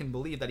I can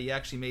believe that he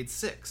actually made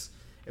 6.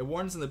 It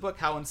warns in the book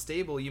how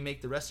unstable you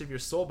make the rest of your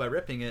soul by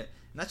ripping it,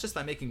 and that's just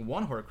by making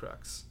one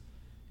Horcrux.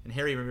 And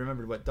Harry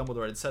remembered what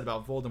Dumbledore had said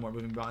about Voldemort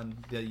moving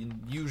beyond the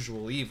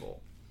usual evil.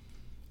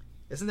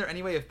 Isn't there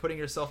any way of putting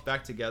yourself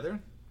back together?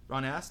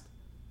 Ron asked.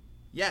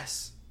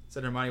 Yes,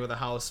 said Hermione with a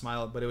hollow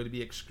smile, but it would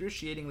be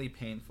excruciatingly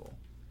painful.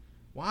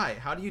 Why?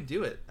 How do you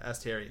do it?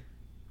 Asked Harry.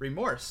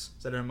 Remorse,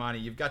 said Hermione.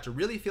 You've got to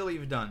really feel what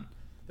you've done.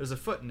 There's a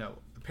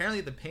footnote. Apparently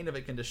the pain of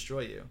it can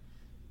destroy you.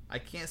 I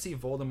can't see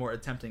Voldemort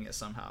attempting it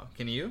somehow.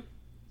 Can you?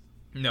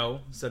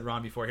 No, said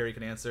Ron before Harry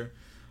could answer.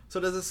 So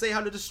does it say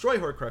how to destroy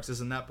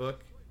Horcruxes in that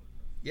book?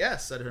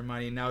 Yes, said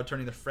Hermione, now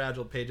turning the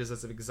fragile pages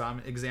as if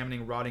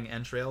examining rotting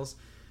entrails,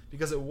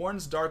 because it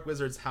warns dark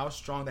wizards how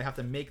strong they have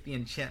to make the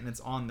enchantments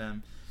on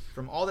them.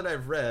 From all that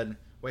I've read,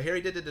 what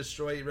Harry did to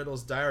destroy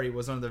Riddle's diary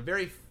was one of the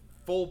very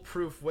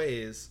foolproof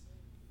ways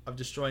of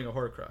destroying a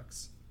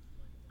Horcrux.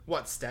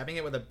 What, stabbing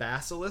it with a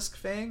basilisk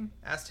fang?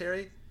 Asked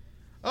Harry.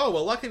 Oh,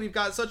 well, luckily we've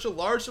got such a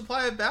large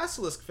supply of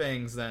basilisk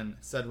fangs then,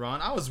 said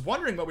Ron. I was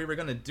wondering what we were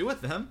going to do with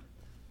them.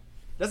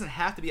 It doesn't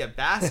have to be a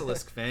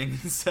basilisk fang,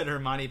 said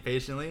Hermione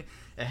patiently.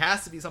 It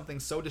has to be something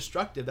so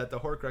destructive that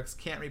the Horcrux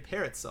can't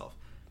repair itself.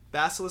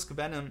 Basilisk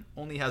venom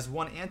only has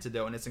one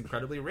antidote, and it's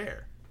incredibly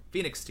rare.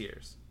 Phoenix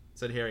tears,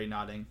 said Harry,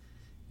 nodding.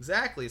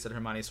 Exactly, said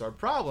Hermione. So our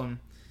problem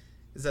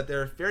is that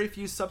there are very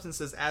few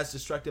substances as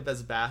destructive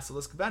as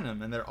basilisk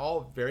venom, and they're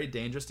all very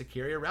dangerous to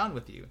carry around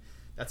with you.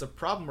 That's a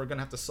problem we're going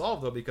to have to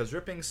solve, though, because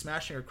ripping,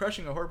 smashing, or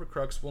crushing a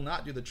Horcrux will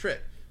not do the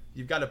trick.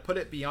 You've got to put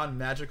it beyond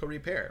magical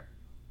repair.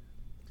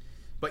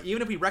 But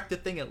even if we wreck the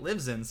thing it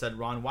lives in, said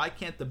Ron, why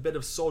can't the bit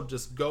of soul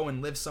just go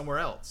and live somewhere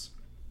else?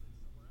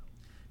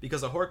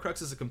 Because a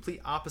Horcrux is a complete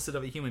opposite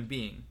of a human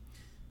being.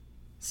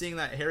 Seeing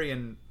that Harry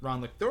and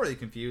Ron looked thoroughly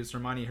confused,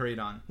 Hermione hurried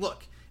on.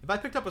 Look, if I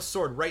picked up a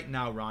sword right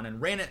now, Ron,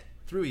 and ran it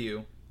through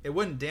you, it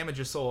wouldn't damage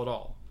your soul at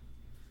all.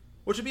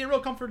 Which would be a real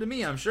comfort to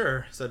me, I'm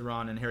sure, said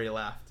Ron, and Harry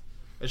laughed.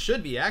 It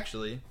should be,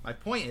 actually. My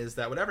point is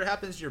that whatever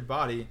happens to your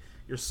body,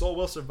 your soul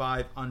will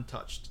survive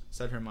untouched,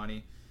 said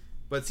Hermione.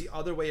 But it's the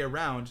other way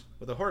around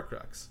with a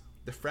Horcrux.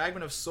 The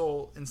fragment of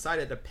soul inside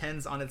it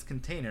depends on its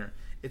container,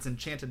 its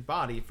enchanted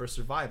body, for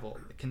survival.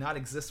 It cannot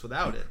exist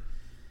without it.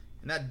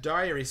 And that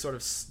diary sort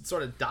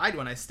of died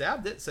when I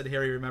stabbed it, said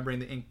Harry, remembering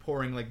the ink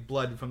pouring like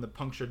blood from the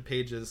punctured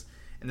pages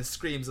and the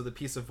screams of the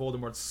piece of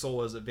Voldemort's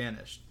soul as it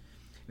vanished.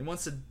 And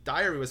once the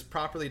diary was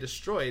properly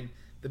destroyed,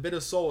 the bit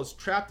of soul was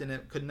trapped in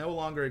it could no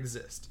longer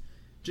exist.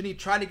 Ginny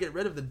tried to get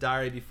rid of the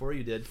diary before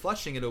you did,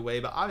 flushing it away,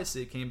 but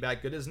obviously it came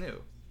back good as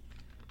new.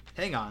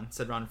 Hang on,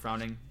 said Ron,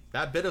 frowning.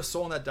 That bit of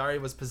soul in that diary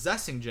was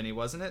possessing Ginny,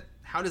 wasn't it?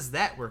 How does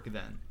that work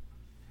then?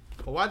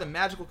 Well, while the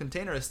magical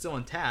container is still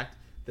intact,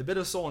 the bit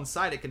of soul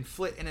inside it can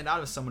flit in and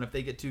out of someone if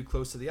they get too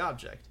close to the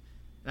object.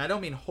 And I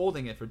don't mean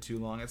holding it for too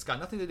long. It's got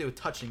nothing to do with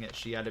touching it,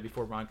 she added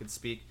before Ron could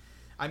speak.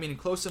 I mean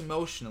close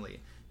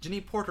emotionally.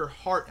 Ginny poured her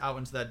heart out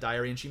into that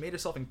diary, and she made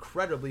herself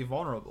incredibly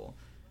vulnerable.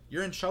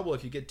 You're in trouble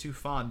if you get too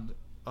fond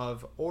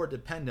of or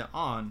dependent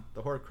on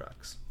the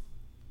Horcrux.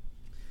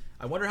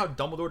 I wonder how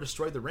Dumbledore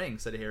destroyed the ring,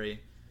 said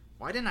Harry.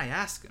 Why didn't I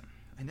ask him?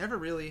 I never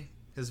really...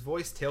 His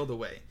voice tailed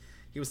away.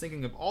 He was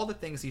thinking of all the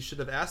things he should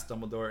have asked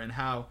Dumbledore, and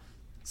how,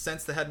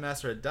 since the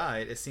headmaster had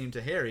died, it seemed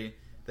to Harry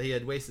that he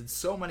had wasted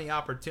so many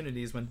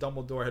opportunities when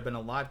Dumbledore had been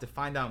alive to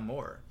find out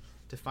more,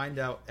 to find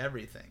out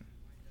everything.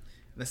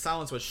 And the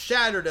silence was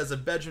shattered as a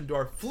bedroom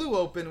door flew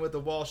open with a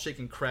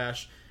wall-shaking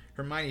crash.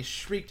 Hermione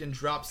shrieked and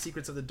dropped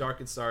Secrets of the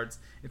Darkest Arts,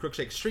 and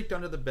Crookshanks shrieked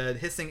under the bed,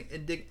 hissing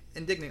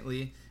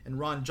indignantly, and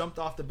Ron jumped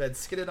off the bed,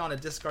 skidded on a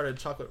discarded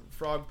chocolate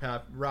frog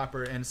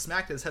wrapper, and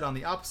smacked his head on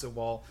the opposite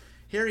wall.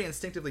 Harry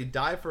instinctively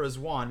dived for his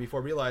wand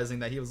before realizing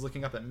that he was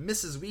looking up at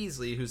Mrs.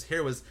 Weasley, whose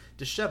hair was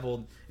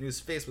disheveled and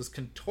whose face was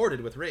contorted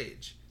with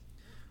rage.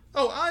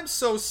 "Oh, I'm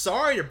so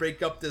sorry to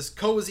break up this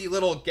cozy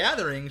little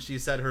gathering," she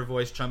said, her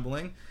voice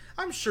trembling.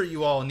 "I'm sure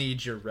you all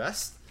need your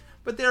rest.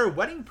 But there are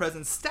wedding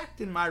presents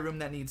stacked in my room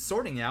that need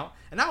sorting out,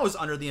 and I was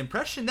under the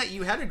impression that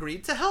you had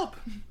agreed to help."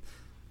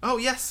 "Oh,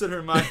 yes," said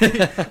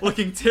Hermione,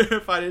 looking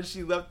terrified as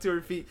she leapt to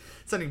her feet,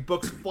 sending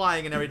books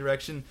flying in every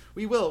direction.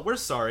 "We will. We're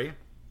sorry."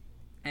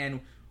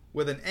 And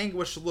with an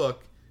anguished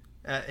look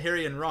at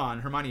Harry and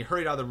Ron, Hermione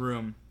hurried out of the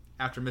room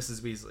after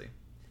Mrs. Weasley.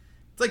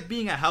 "It's like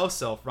being a house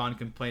elf," Ron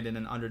complained in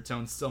an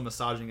undertone, still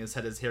massaging his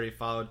head as Harry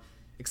followed,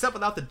 "except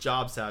without the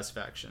job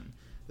satisfaction.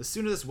 The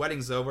sooner this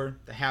wedding's over,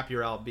 the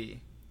happier I'll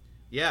be."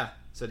 "Yeah,"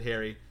 said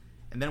Harry,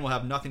 "and then we'll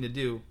have nothing to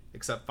do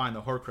except find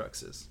the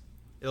Horcruxes.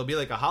 It'll be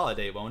like a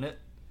holiday, won't it?"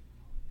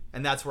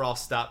 And that's where I'll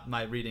stop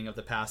my reading of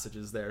the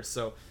passages there.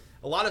 So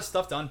a lot of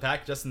stuff to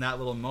unpack just in that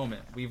little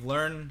moment. We've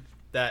learned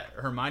that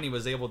Hermione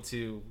was able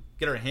to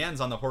get her hands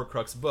on the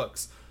Horcrux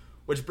books,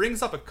 which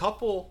brings up a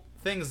couple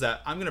things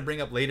that I'm going to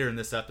bring up later in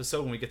this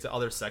episode when we get to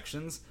other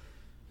sections.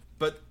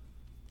 But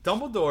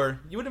Dumbledore,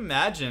 you would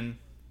imagine,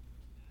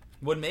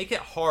 would make it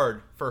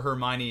hard for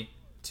Hermione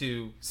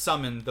to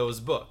summon those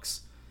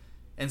books.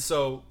 And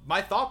so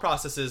my thought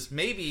process is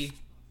maybe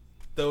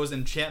those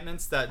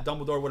enchantments that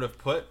Dumbledore would have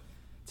put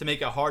to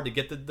make it hard to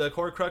get the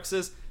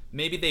Horcruxes,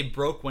 maybe they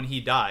broke when he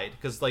died.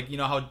 Because, like, you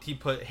know how he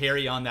put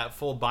Harry on that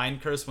full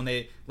bind curse when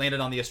they landed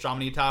on the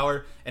Astronomy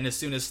Tower, and as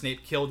soon as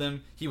Snape killed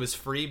him, he was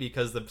free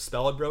because the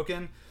spell had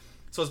broken.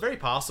 So it's very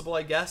possible,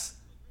 I guess,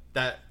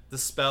 that the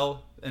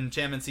spell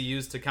enchantments he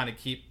used to kind of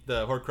keep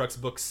the Horcrux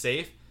books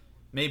safe,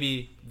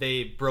 maybe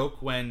they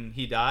broke when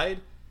he died.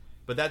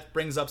 But that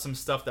brings up some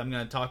stuff that I'm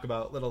going to talk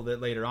about a little bit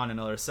later on in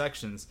other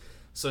sections.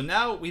 So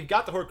now we've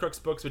got the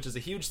Horcrux books, which is a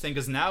huge thing,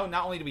 because now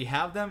not only do we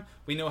have them,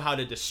 we know how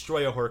to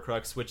destroy a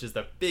Horcrux, which is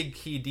the big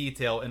key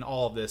detail in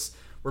all of this.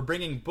 We're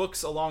bringing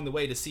books along the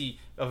way to see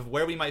of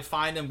where we might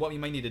find them, what we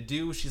might need to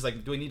do. She's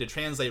like, do we need to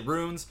translate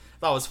runes? I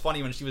thought it was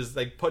funny when she was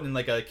like putting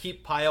like a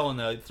keep pile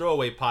and a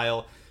throwaway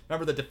pile.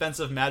 Remember the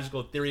defensive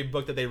magical theory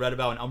book that they read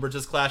about in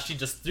Umbridge's class? She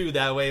just threw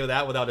that away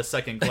without a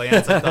second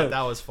glance. I thought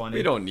that was funny.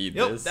 We don't need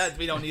this.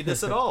 We don't need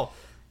this at all.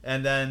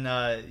 And then,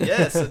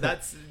 so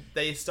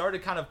they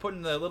started kind of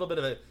putting a little bit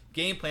of a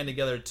game plan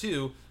together,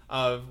 too,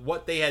 of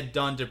what they had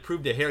done to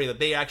prove to Harry that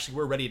they actually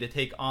were ready to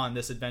take on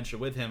this adventure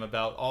with him,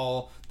 about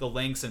all the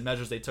lengths and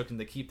measures they took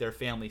to keep their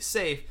family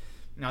safe.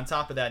 And on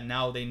top of that,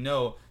 now they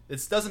know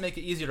this doesn't make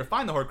it easier to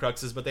find the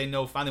Horcruxes, but they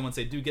know finally once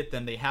they do get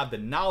them, they have the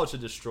knowledge to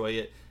destroy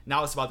it.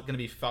 Now it's going to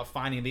be about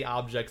finding the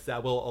objects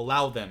that will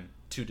allow them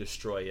to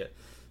destroy it.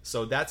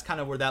 So that's kind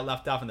of where that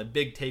left off, and the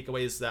big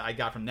takeaways that I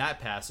got from that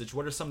passage.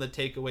 What are some of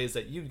the takeaways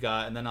that you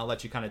got? And then I'll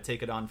let you kind of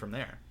take it on from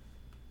there.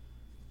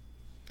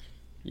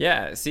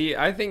 Yeah, see,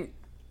 I think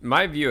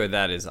my view of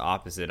that is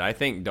opposite. I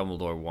think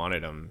Dumbledore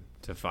wanted him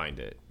to find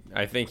it.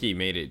 I think he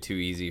made it too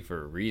easy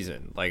for a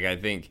reason. Like, I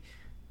think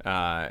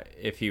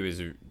if he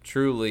was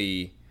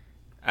truly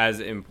as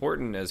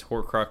important as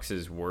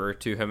Horcruxes were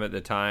to him at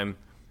the time,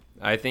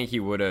 I think he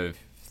would have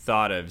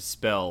thought of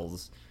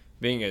spells,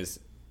 being as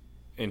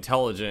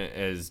intelligent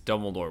as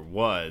Dumbledore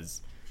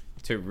was,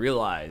 to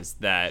realize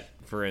that,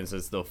 for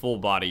instance, the full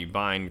body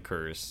bind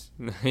curse,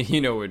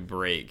 would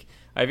break.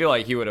 I feel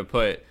like he would have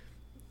put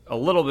a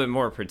little bit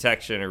more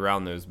protection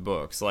around those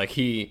books. Like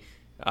he,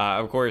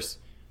 of course,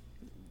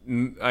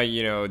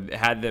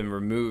 had them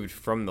removed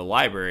from the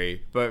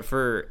library, but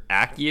for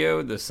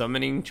Accio, the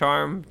summoning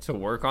charm, to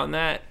work on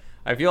that,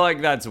 I feel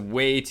like that's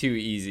way too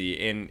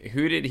easy. And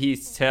who did he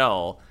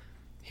tell?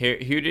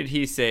 Who did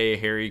he say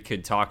Harry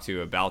could talk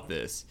to about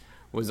this?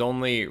 Was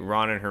only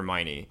Ron and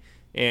Hermione.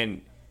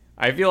 And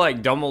I feel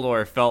like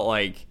Dumbledore felt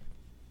like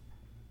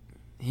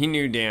he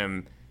knew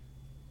damn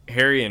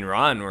Harry and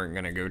Ron weren't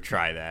going to go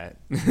try that.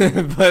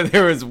 but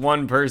there was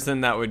one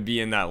person that would be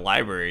in that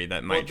library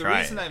that might try.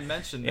 The reason I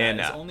mentioned that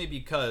is only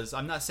because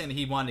I'm not saying that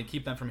he wanted to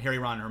keep them from Harry,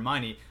 Ron, and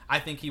Hermione. I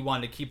think he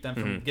wanted to keep them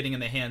from getting in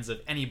the hands of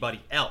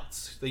anybody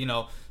else.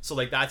 So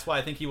like that's why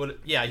I think he would.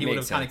 Yeah, he would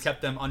have kind of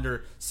kept them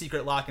under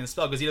secret lock and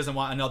spell because he doesn't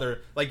want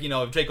another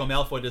if Draco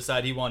Malfoy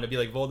decided he wanted to be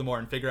like Voldemort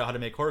and figure out how to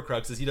make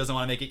Horcruxes, he doesn't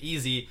want to make it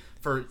easy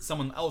for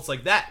someone else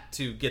like that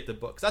to get the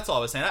books. That's all I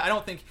was saying. I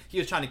don't think he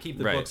was trying to keep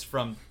the books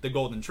from the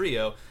Golden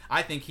Trio.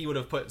 I think he would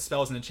have put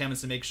spells and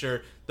enchantments to make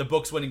sure the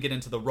books wouldn't get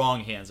into the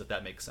wrong hands, if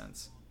that makes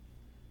sense.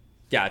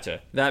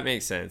 Gotcha. That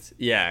makes sense.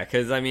 Yeah,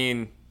 because I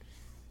mean,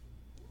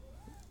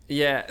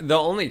 yeah, the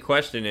only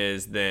question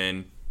is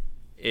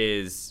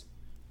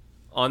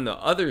on the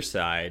other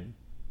side,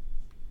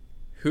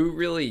 who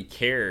really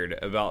cared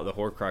about the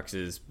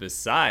Horcruxes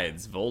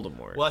besides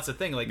Voldemort? Well, that's the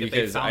thing. Like, if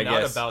they found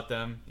out about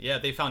them,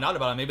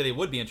 maybe they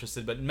would be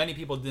interested. But many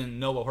people didn't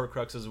know what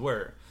Horcruxes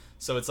were.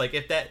 So it's like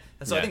I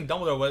think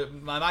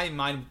Dumbledore, my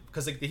mind,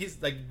 because he's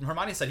like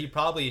Hermione said, he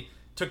probably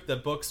took the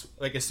books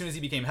like as soon as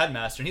he became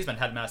headmaster, and he's been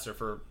headmaster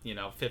for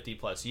 50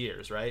 plus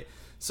years, right?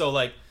 So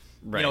like.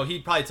 Right. He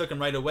probably took them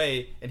right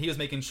away, and he was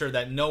making sure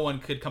that no one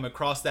could come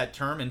across that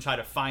term and try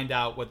to find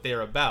out what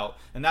they're about.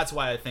 And that's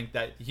why I think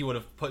that he would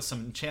have put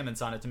some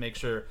enchantments on it to make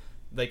sure,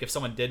 like, if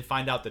someone did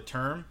find out the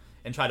term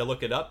and try to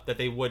look it up, that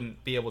they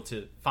wouldn't be able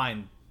to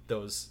find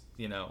those,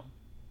 the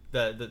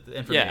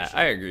information. Yeah,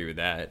 I agree with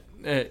that.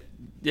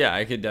 Yeah,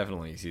 I could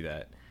definitely see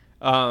that.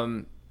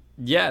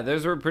 Yeah,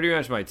 those were pretty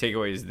much my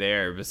takeaways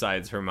there,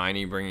 besides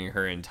Hermione bringing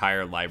her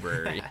entire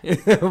library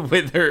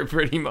with her,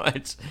 pretty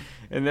much.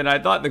 And then I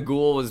thought the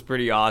ghoul was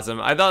pretty awesome.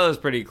 I thought it was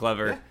pretty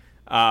clever.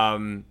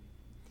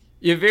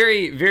 Yeah,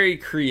 very, very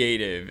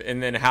creative.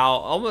 And then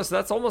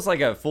that's almost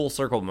like a full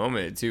circle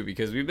moment, too,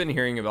 because we've been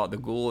hearing about the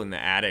ghoul in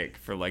the attic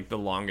for, like, the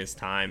longest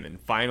time. And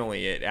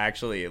finally, it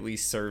actually at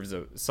least serves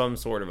some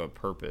sort of a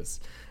purpose,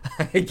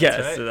 I guess.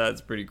 Right. So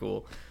that's pretty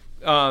cool.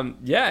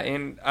 Yeah,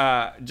 and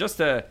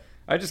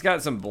I just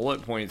got some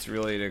bullet points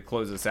really to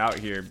close us out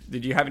here.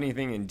 Did you have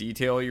anything in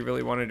detail you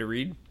really wanted to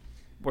read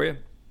for you?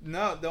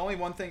 No, the only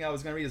one thing I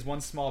was going to read is one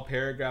small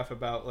paragraph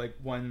about like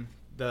when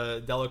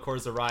the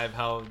Delacours arrived,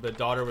 how the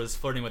daughter was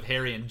flirting with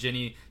Harry and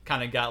Ginny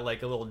kind of got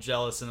like a little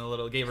jealous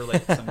and gave her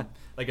like some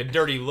like a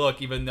dirty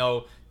look, even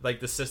though like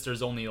the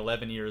sister's only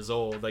 11 years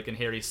old, like, and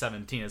Harry's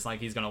 17. It's not like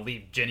he's gonna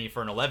leave Ginny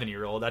for an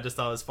 11-year-old. I just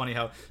thought it was funny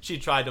how she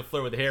tried to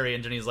flirt with Harry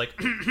and Ginny's like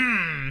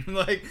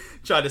like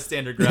tried to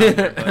stand her ground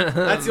there. But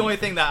that's the only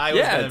thing that I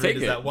was gonna read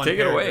is that one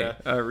paragraph.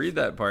 Take it away. Read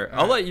that part.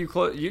 I'll let you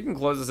you can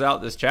close us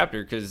out this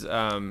chapter because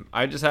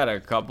I just had a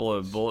couple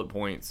of bullet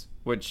points,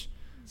 which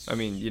I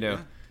mean,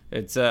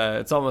 it's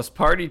almost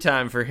party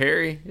time for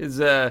Harry.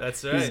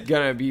 That's right. He's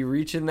gonna be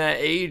reaching that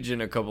age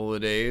in a couple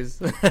of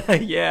days.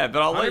 Yeah,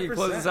 but I'll 100%. Let you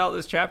close us out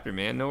this chapter,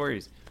 man. No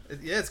worries.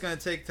 Yeah, it's gonna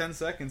take 10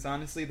 seconds.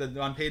 Honestly,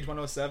 on page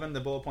 107, the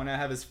bullet point I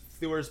have is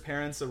Fleur's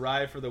parents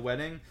arrive for the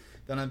wedding.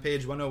 Then on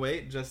page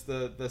 108, just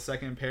the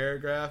second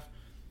paragraph.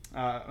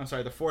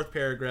 The fourth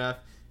paragraph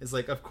is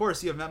like, of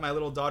course you have met my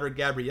little daughter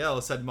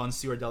Gabrielle, said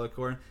Monsieur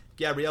Delacour.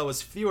 Gabrielle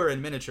was Fleur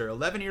in miniature,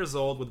 11 years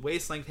old, with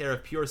waist-length hair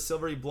of pure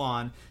silvery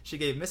blonde. She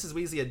gave Mrs.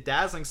 Weasley a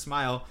dazzling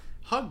smile,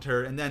 hugged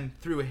her, and then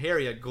threw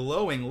Harry a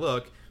glowing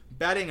look,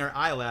 batting her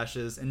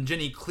eyelashes, and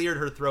Ginny cleared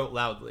her throat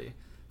loudly.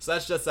 So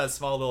that's just that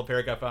small little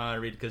paragraph I want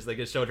to read because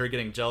it showed her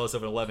getting jealous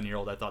of an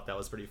 11-year-old. I thought that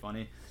was pretty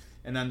funny.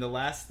 And then the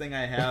last thing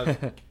I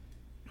have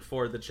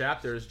for the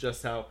chapter is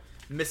just how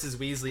Mrs.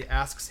 Weasley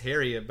asks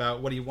Harry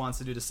about what he wants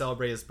to do to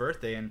celebrate his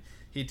birthday, and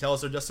he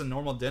tells her just a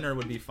normal dinner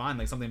would be fine,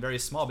 like something very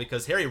small,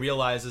 because Harry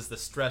realizes the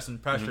stress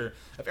and pressure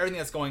of everything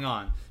that's going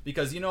on.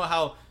 Because you know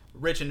how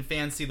rich and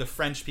fancy the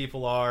French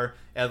people are,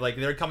 and like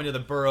they're coming to the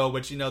borough,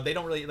 which they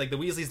don't really like. The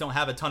Weasleys don't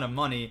have a ton of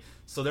money,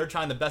 so they're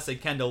trying the best they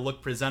can to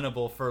look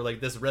presentable for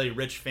like this really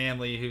rich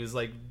family who's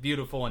like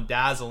beautiful and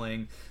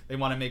dazzling. They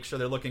want to make sure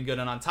they're looking good,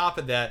 and on top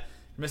of that,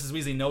 Mrs.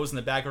 Weasley knows in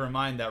the back of her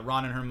mind that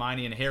Ron and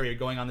Hermione and Harry are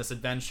going on this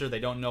adventure.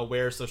 They don't know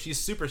where, so she's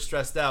super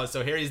stressed out.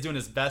 So Harry's doing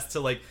his best to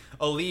like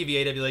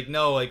alleviate it. Be like,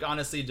 no, like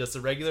honestly, just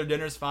a regular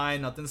dinner's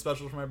fine. Nothing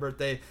special for my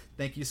birthday.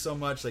 Thank you so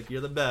much. Like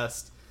you're the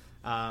best.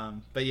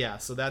 But yeah,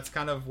 so that's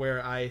kind of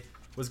where I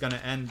was going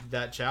to end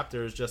that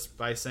chapter, is just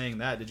by saying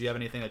that. Did you have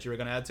anything that you were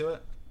going to add to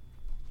it?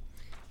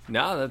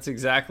 No, that's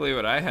exactly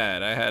what I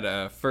had. I had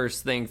a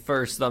first thing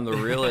first, I'm the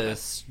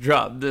realist.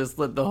 Drop this,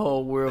 let the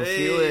whole world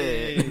feel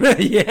it.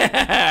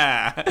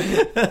 Yeah.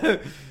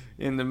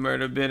 In the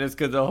murder business,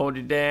 because I hold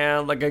you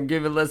down like I'm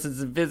giving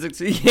lessons in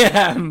physics.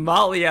 Yeah,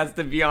 Molly has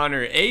to be on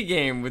her A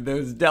game with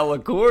those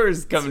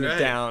Delacours coming to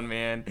town,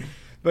 man.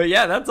 But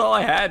yeah, that's all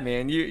I had,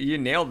 man. You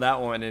nailed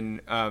that one.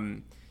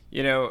 And,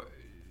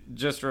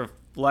 just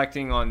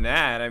reflecting on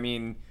that, I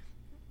mean,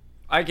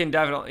 I can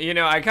definitely,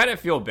 I kind of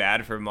feel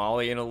bad for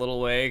Molly in a little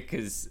way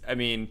because, I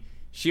mean,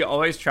 she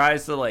always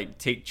tries to like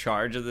take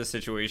charge of the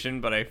situation,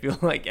 but I feel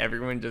like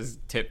everyone just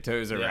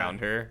tiptoes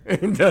around her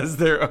and does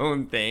their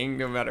own thing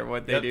no matter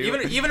what they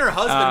do. Even her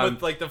husband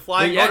with like the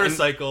flying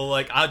motorcycle,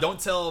 like, don't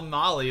tell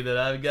Molly that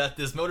I've got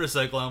this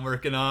motorcycle I'm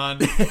working on.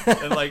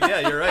 And like,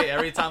 yeah, you're right.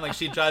 Every time like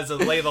she tries to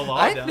lay the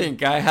law down. I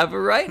think I have a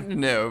right to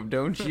know,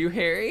 don't you,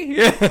 Harry?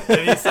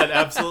 And he said,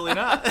 absolutely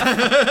not.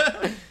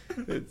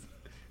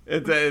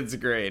 It's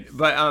great.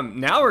 But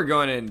now we're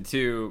going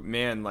into,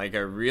 man, like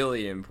a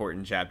really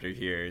important chapter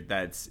here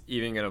that's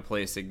even going to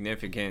play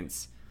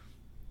significance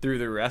through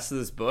the rest of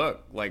this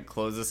book, like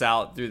close us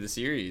out through the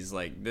series.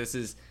 Like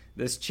this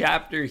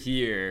chapter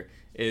here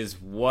is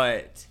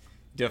what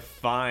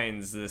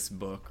defines this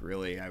book,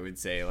 really, I would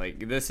say.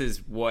 Like this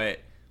is what,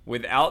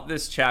 without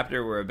this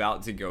chapter we're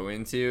about to go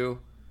into,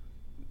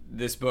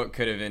 this book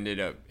could have ended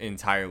up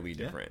entirely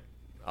different,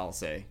 I'll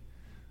say.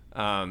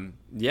 And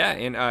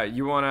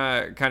you want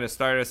to kind of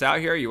start us out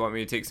here? You want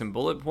me to take some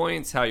bullet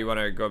points? How you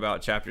want to go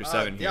about chapter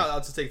 7 here? Yeah, I'll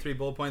just take 3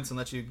 bullet points and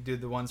let you do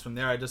the ones from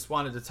there. I just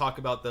wanted to talk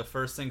about the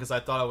first thing because I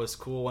thought it was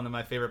cool. One of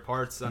my favorite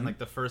parts on like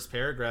the first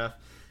paragraph.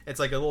 It's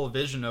like a little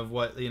vision of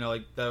what,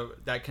 like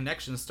that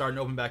connection starting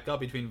to open back up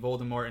between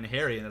Voldemort and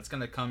Harry, and it's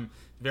going to come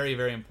very,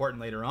 very important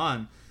later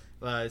on.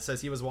 It says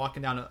he was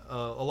walking down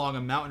along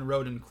a mountain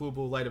road in cool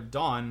blue light of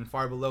dawn, and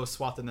far below,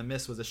 swathed in the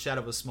mist, was the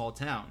shadow of a small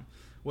town.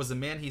 Was the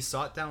man he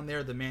sought down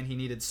there the man he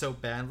needed so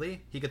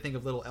badly he could think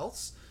of little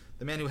else?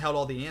 The man who held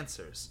all the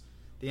answers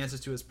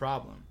to his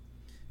problem.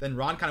 Then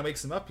Ron kind of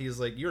wakes him up. He's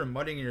like, "You were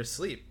muttering in your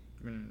sleep."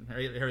 And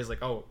Harry's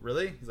like, "Oh,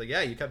 really?" He's like,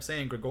 "Yeah, you kept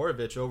saying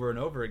Grigorovich over and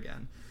over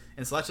again."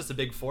 And so that's just a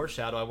big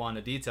foreshadow I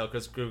wanted to detail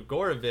because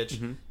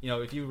Grigorovich,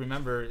 if you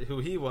remember who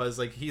he was,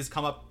 like he's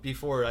come up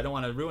before. I don't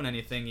want to ruin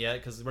anything yet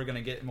because we're going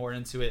to get more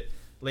into it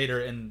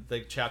later in the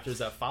chapters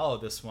that follow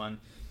this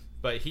one.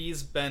 But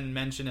he's been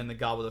mentioned in the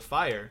Goblet of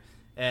Fire.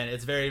 And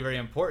it's very, very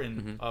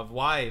important of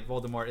why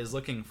Voldemort is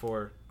looking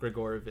for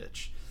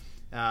Grigorovich.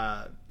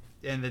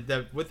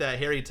 With that,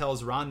 Harry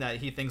tells Ron that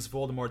he thinks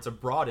Voldemort's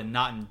abroad and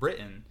not in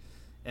Britain.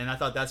 And I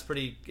thought that's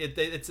pretty...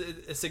 It's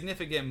a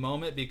significant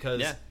moment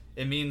because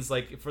it means,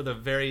 like, for the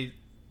very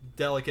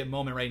delicate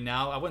moment right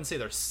now, I wouldn't say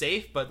they're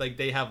safe, but, like,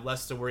 they have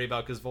less to worry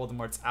about because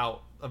Voldemort's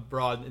out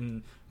abroad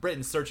in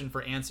Britain searching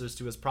for answers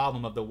to his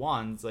problem of the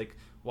wands. Like,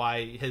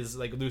 why his,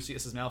 like,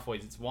 Lucius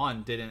Malfoy's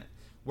wand didn't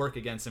work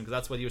against him because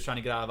that's what he was trying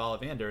to get out of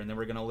Ollivander, and then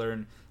we're going to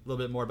learn a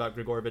little bit more about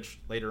Grigorovich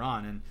later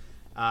on.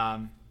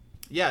 And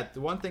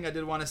the one thing I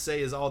did want to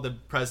say is all the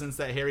presents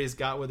that Harry's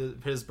got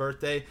with his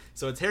birthday.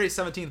 So it's Harry's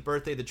 17th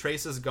birthday. The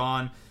trace is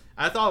gone.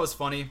 I thought it was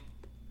funny.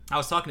 I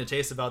was talking to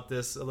Chase about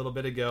this a little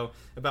bit ago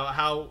about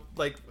how,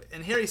 like,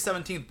 in Harry's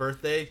 17th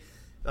birthday,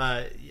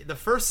 the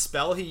first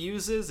spell he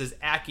uses is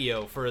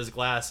Accio for his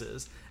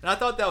glasses, and I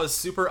thought that was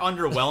super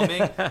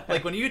underwhelming.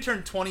 Like when you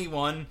turn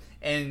 21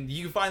 and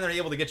you finally are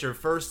able to get your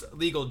first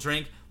legal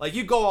drink, like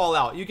you go all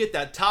out. You get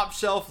that top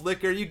shelf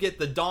liquor, you get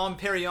the Dom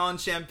Perignon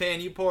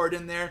champagne, you pour it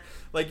in there.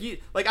 Like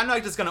I'm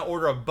not just gonna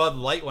order a Bud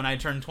Light when I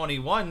turn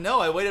 21. No,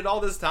 I waited all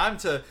this time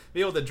to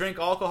be able to drink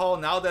alcohol.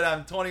 Now that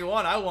I'm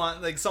 21, I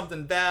want like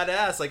something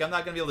badass. Like I'm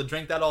not gonna be able to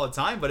drink that all the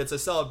time, but it's a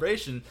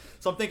celebration.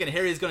 So I'm thinking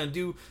Harry's gonna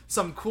do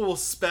some cool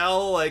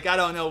spell. Like I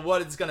don't know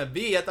what it's gonna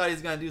be. I thought he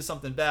was gonna do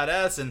something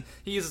badass, and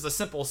he uses a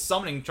simple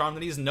summoning charm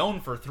that he's known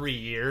for 3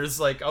 years.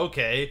 Like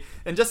okay,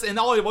 and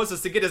all it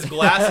was to get his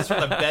glasses from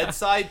the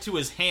bedside to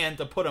his hand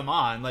to put them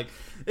on. Like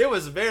it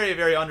was very,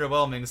 very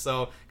underwhelming.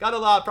 So got a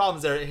lot of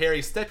problems there.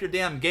 Harry, step your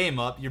damn game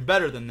up. You're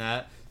better than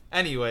that.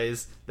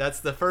 Anyways, that's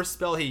the first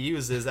spell he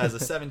uses as a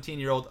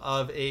 17-year-old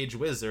of age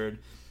wizard.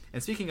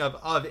 And speaking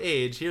of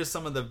age, here's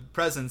some of the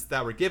presents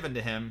that were given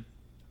to him.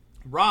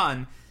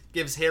 Ron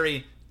gives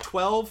Harry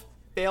 12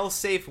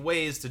 fail-safe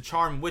ways to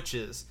charm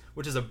witches,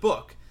 which is a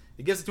book.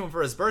 He gives it to him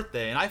for his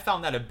birthday, and I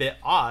found that a bit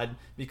odd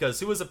because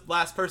who was the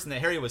last person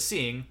that Harry was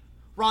seeing?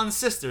 Ron's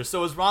sister.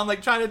 So is Ron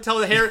like trying to tell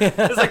Harry?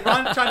 Is like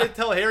Ron trying to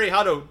tell Harry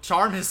how to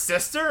charm his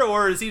sister,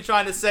 or is he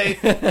trying to say,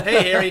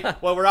 "Hey Harry,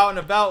 while we're out and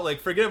about,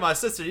 like forget my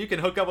sister, you can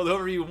hook up with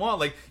whoever you want"?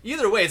 Like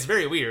either way, it's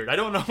very weird. I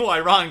don't know why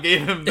Ron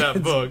gave him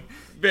that book.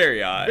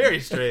 Very odd. Very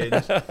strange.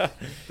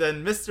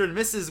 Then Mr. and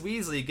Mrs.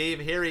 Weasley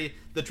gave Harry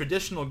the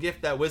traditional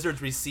gift that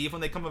wizards receive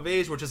when they come of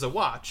age, which is a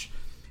watch.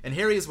 And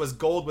Harry's was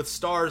gold with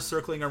stars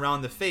circling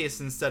around the face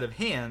instead of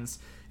hands.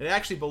 It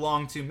actually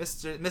belonged to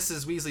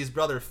Mrs. Weasley's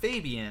brother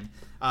Fabian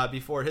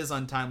before his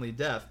untimely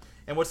death.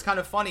 And what's kind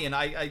of funny, and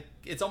I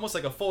it's almost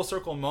like a full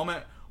circle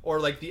moment,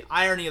 or like the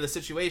irony of the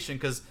situation,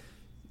 because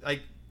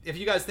like if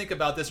you guys think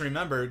about this and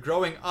remember,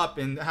 growing up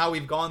and how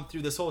we've gone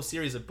through this whole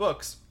series of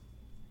books,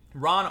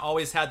 Ron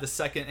always had the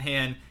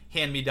second-hand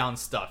hand-me-down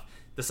stuff.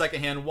 The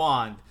second-hand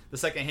wand, the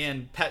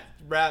second-hand pet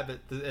rabbit,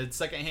 the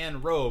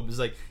second-hand robes.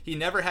 Like, he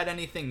never had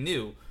anything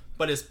new.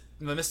 But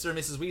Mr. and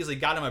Mrs. Weasley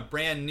got him a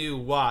brand new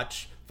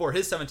watch for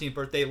his 17th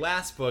birthday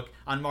last book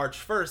on March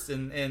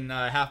 1st in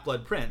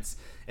Half-Blood Prince.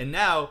 And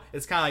now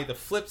it's kind of like the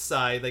flip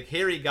side. Like,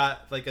 Harry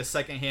got like a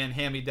second-hand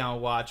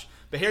hand-me-down watch.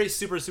 But Harry's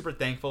super, super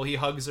thankful. He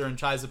hugs her and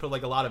tries to put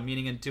like a lot of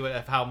meaning into it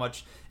of how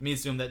much it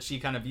means to him that she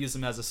kind of views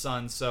him as a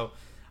son. So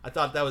I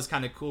thought that was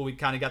kind of cool. We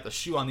kind of got the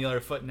shoe on the other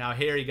foot now.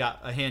 Harry got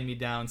a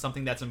hand-me-down,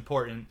 something that's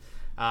important,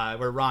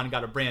 where Ron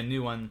got a brand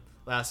new one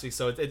last week.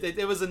 So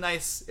it was a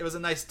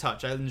nice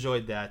touch. I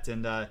enjoyed that.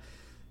 And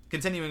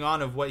continuing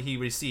on of what he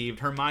received,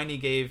 Hermione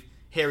gave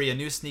Harry a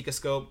new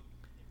sneakoscope.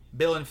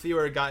 Bill and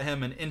Fleur got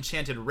him an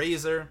enchanted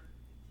razor.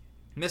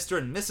 Mr.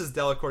 and Mrs.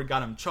 Delacour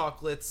got him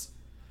chocolates.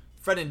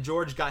 Fred and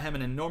George got him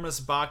an enormous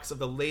box of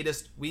the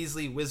latest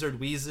Weasley Wizard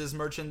Wheezes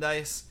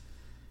merchandise.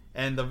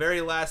 And the very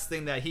last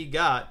thing that he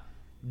got,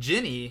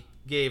 Ginny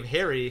gave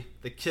Harry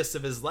the kiss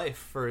of his life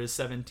for his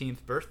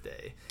 17th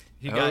birthday.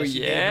 She gave him a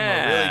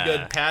really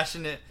good,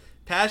 passionate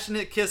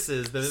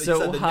kisses. He said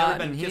there'd never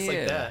been kissed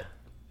like that.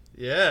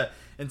 Yeah,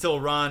 until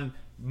Ron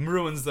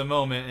ruins the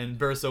moment and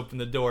bursts open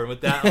the door.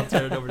 With that, I'll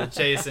turn it over to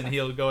Chase, and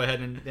he'll go ahead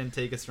and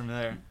take us from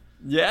there.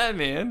 Yeah,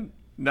 man.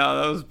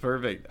 No, that was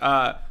perfect.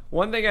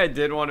 One thing I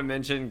did want to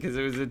mention, because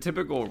it was a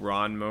typical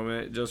Ron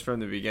moment just from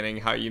the beginning,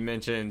 how you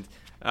mentioned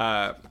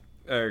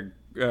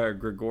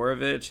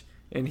Grigorovich,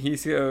 and he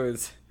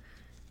goes,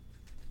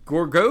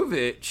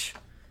 Gorgovich,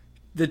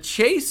 the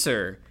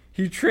chaser.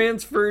 He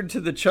transferred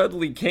to the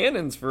Chudley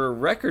Cannons for a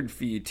record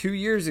fee 2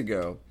 years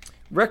ago.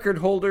 Record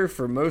holder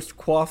for most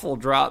quaffle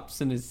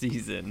drops in a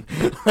season.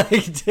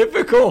 Like,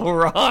 typical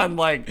Ron.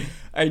 Like,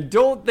 I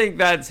don't think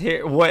that's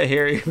what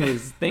Harry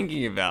was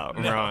thinking about,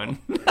 no. Ron.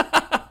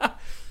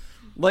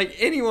 Like,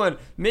 anyone,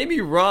 maybe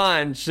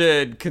Ron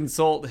should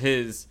consult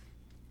his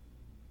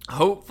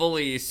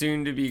hopefully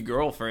soon-to-be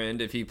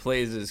girlfriend if he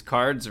plays his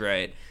cards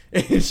right.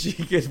 And she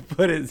could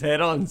put his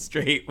head on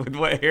straight with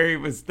what Harry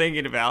was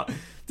thinking about.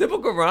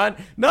 Typical Ron,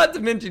 not to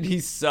mention he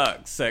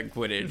sucks at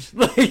Quidditch.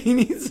 Like, he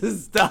needs to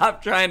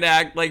stop trying to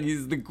act like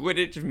he's the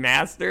Quidditch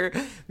master,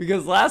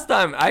 because last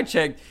time I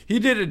checked, he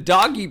did a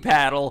doggy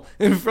paddle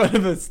in front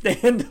of a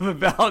stand of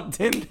about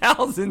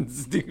 10,000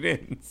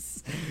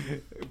 students.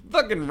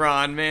 Fucking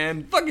Ron,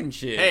 man. Fucking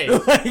shit. Hey,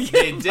 like,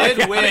 they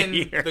did win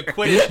the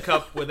Quidditch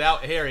Cup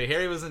without Harry.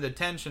 Harry was in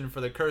detention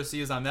for the curse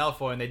used on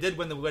Malfoy, and they did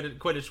win the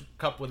Quidditch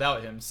Cup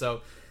without him,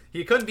 so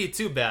he couldn't be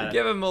too bad.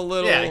 Give him a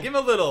little. Yeah, give him a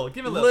little.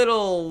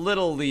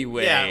 Little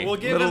leeway. Yeah, we'll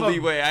give him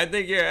leeway. I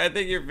think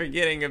you're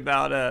forgetting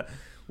about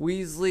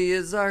Weasley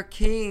is our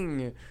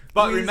king.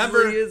 But Weasley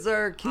remember, is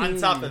our king. On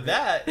top of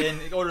that,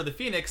 in Order of the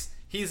Phoenix,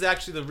 he's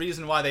actually the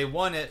reason why they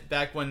won it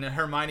back when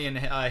Hermione and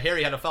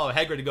Harry had to follow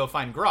Hagrid to go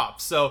find Grawp.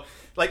 So,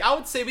 like, I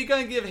would say we're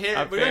gonna give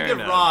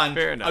Ron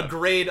a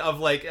grade of,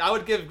 like, I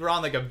would give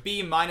Ron like a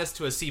B-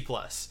 to a C+.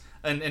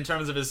 In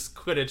terms of his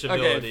Quidditch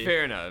ability. Okay,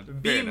 fair enough.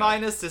 B-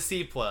 to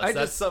C+.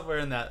 That's somewhere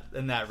in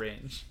that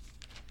range.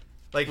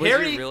 Like, Would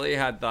Harry you really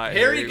had thought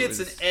Harry gets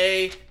an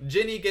A,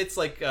 Ginny gets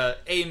like a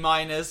A-,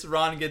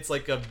 Ron gets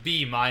like a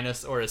B-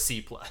 or a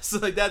C+.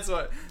 Like, that's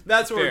what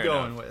we're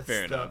going with.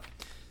 Fair enough.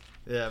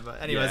 Yeah,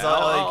 but anyways, yeah,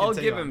 I'll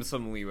give him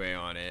some leeway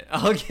on it.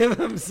 I'll give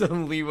him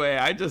some leeway.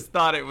 I just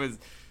thought it was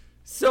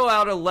so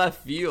out of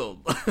left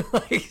field.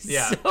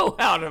 So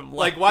out of left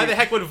like, why the field.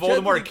 heck would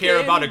Voldemort care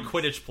about a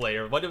Quidditch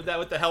player? What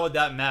the hell would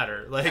that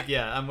matter? Like,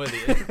 yeah, I'm with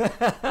you.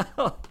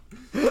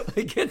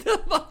 Like, get the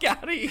fuck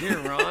out of here,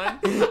 Ron.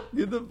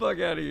 Get the fuck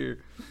out of here.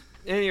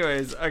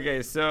 Anyways,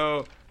 okay,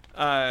 so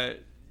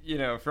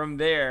from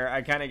there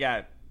I kind of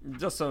got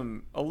just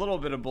a little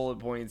bit of bullet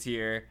points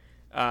here.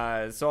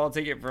 So I'll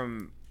take it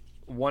from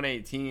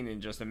 118 in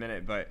just a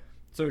minute. But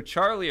so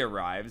Charlie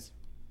arrives,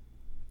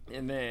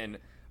 and then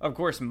of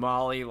course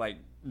Molly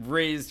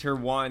raised her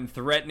wand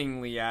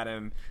threateningly at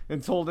him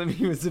and told him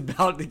he was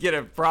about to get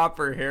a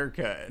proper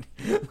haircut.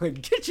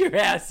 Like, get your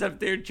ass up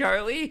there,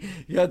 Charlie.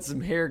 You got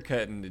some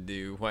haircutting to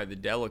do while the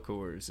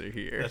Delacours are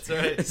here. That's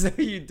right. So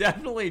you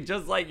definitely,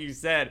 just like you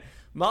said,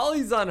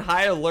 Molly's on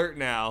high alert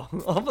now.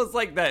 Almost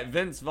like that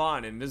Vince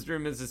Vaughn and Mr.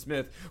 and Mrs.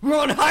 Smith. We're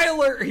on high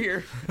alert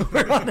here.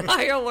 We're on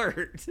high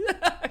alert.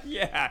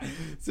 Yeah.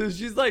 So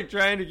she's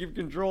trying to keep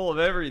control of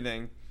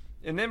everything.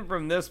 And then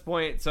from this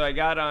point, so I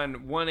got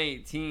on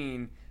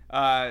 118. So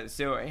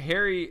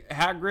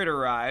Hagrid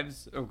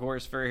arrives, of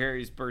course, for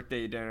Harry's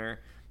birthday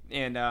dinner.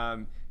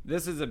 And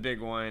this is a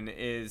big one,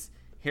 is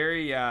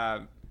Harry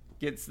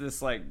gets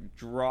this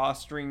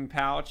drawstring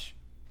pouch,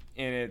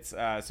 and it's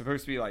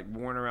supposed to be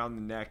worn around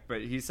the neck,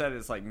 but he said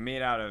it's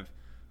made out of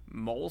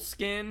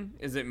moleskin.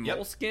 Is it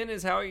moleskin?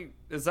 Yep.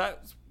 Is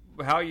that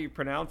how you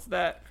pronounce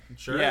that?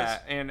 Sure. Yeah.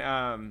 Is.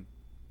 And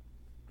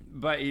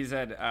but he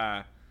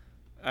said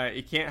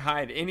you can't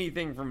hide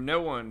anything from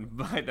no one,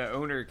 but the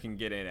owner can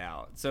get it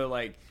out.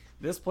 So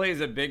this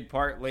plays a big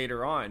part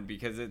later on,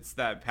 because it's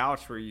that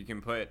pouch where you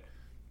can put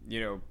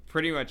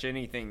pretty much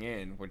anything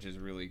in, which is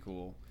really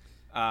cool.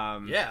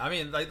 Yeah, I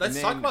mean, let's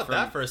talk about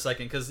that for a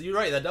second, because you're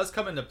right, that does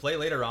come into play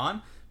later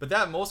on. But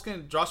that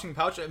moleskin drawstring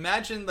pouch,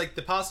 imagine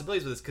the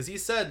possibilities of this, because he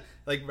said,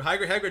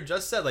 Hagrid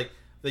just said,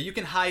 that you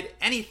can hide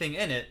anything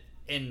in it,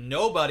 and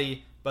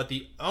nobody but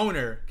the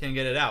owner can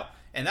get it out.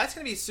 And that's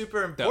going to be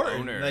super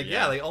important. The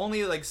owner,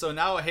 only, so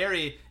now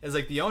Harry is,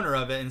 the owner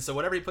of it, and so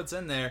whatever he puts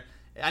in there,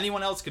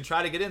 anyone else could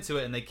try to get into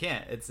it, and they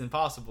can't. It's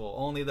impossible.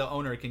 Only the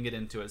owner can get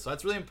into it. So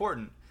that's really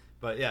important.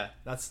 But, yeah,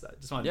 I just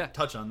wanted to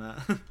touch on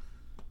that.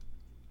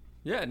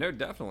 Yeah, no,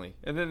 definitely.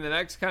 And then the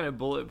next kind of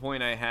bullet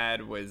point I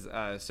had was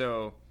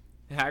so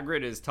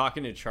Hagrid is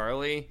talking to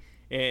Charlie,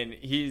 and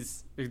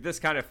he's this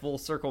kind of full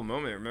circle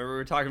moment. Remember, we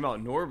were talking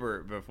about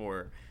Norbert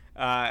before,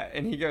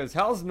 and he goes,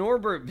 "How's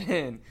Norbert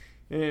been?"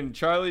 And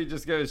Charlie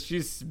just goes,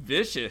 "She's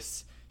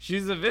vicious.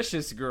 She's a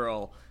vicious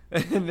girl."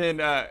 And then,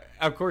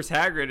 of course,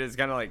 Hagrid is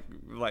kind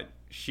of like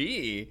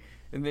she.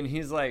 And then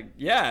he's like,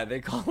 "Yeah, they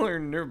call her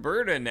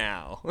Norberta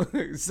now."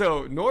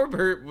 So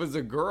Norbert was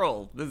a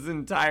girl this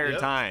entire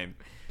time.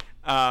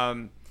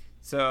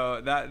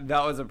 So that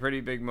was a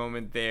pretty big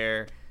moment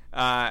there.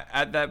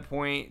 At that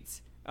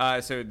point,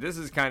 so this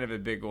is kind of a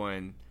big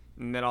one,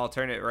 and then I'll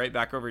turn it right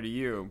back over to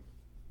you.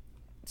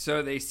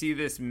 So they see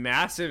this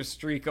massive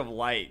streak of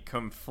light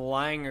come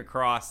flying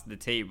across the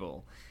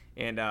table,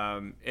 and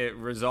it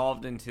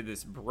resolved into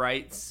this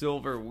bright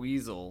silver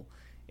weasel,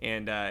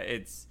 and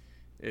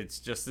it's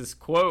just this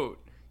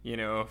quote,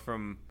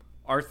 from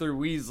Arthur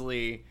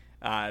Weasley,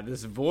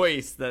 this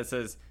voice that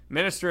says,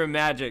 "Minister of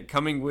Magic,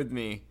 coming with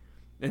me."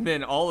 And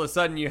then all of a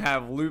sudden you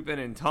have Lupin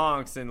and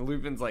Tonks, and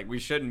Lupin's like, "We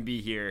shouldn't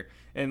be here."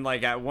 And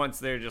like at once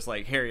they're just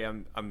like, "Harry,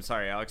 I'm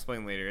sorry, I'll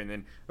explain later." And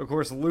then of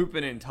course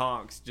Lupin and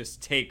Tonks just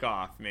take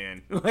off,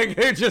 man. Like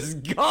they're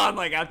just gone,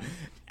 like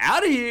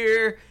out of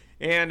here.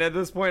 And at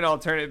this point I'll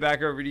turn it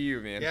back over to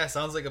you, man. Yeah,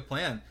 sounds like a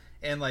plan.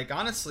 And like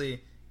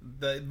honestly,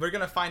 we're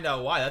gonna find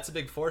out why. That's a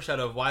big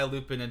foreshadow of why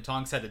Lupin and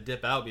Tonks had to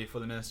dip out before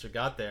the minister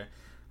got there.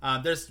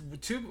 There's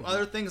two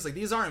other things, like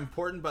these aren't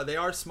important, but they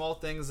are small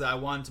things that I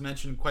wanted to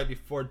mention quite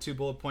before, 2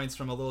 bullet points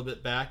from a little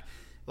bit back,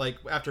 like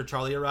after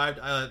Charlie arrived.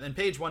 In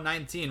page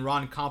 119,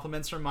 Ron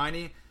compliments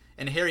Hermione,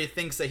 and Harry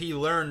thinks that he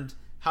learned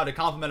how to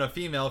compliment a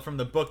female from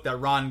the book that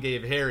Ron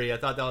gave Harry. I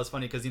thought that was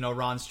funny because,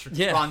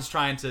 Ron's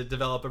trying to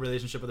develop a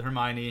relationship with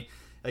Hermione.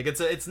 Like it's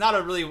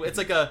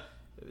like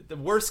the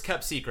worst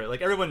kept secret.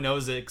 Like everyone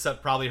knows it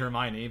except probably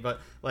Hermione,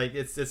 but like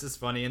it's just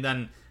funny. And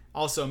then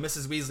also,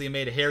 Mrs. Weasley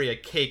made Harry a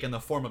cake in the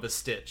form of a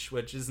Stitch,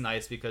 which is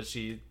nice because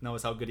she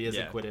knows how good he is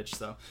at Quidditch.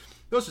 So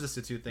those are just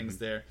the 2 things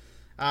there.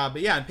 But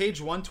yeah, on page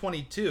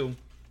 122,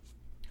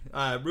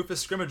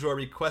 Rufus Scrimgeour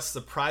requests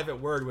a private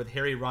word with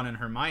Harry, Ron, and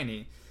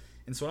Hermione.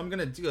 And so what I'm going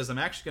to do is I'm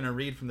actually going to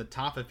read from the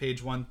top of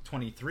page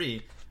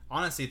 123,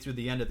 honestly through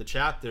the end of the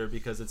chapter,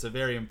 because it's a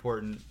very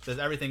important,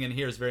 everything in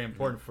here is very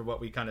important for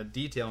what we kind of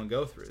detail and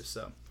go through.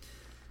 So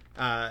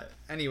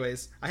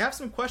anyways, I have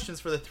some questions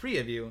for the 3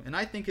 of you, and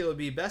I think it would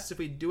be best if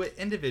we do it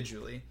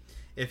individually.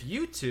 If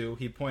you 2,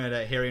 he pointed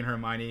at Harry and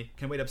Hermione,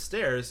 can wait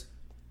upstairs,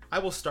 I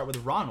will start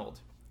with Ronald.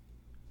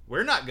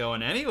 We're not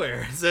going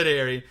anywhere, said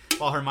Harry,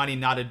 while Hermione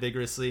nodded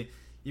vigorously.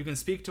 You can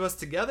speak to us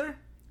together,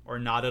 or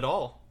not at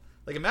all.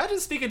 Like, imagine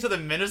speaking to the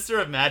Minister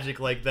of Magic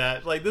like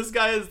that. Like, this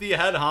guy is the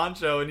head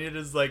honcho, and you're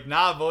just like,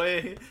 nah,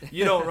 boy,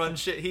 you don't run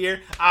shit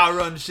here. I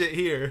run shit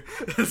here.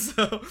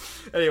 So,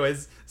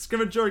 anyways,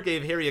 Scrimgeour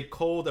gave Harry a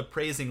cold,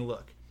 appraising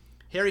look.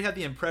 Harry had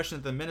the impression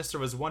that the Minister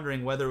was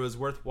wondering whether it was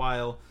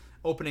worthwhile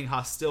opening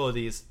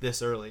hostilities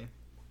this early.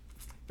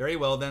 Very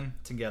well, then,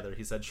 together,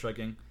 he said,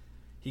 shrugging.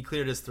 He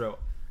cleared his throat.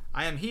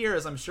 I am here,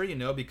 as I'm sure you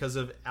know, because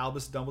of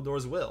Albus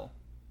Dumbledore's will.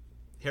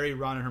 Harry,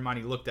 Ron, and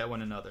Hermione looked at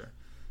one another.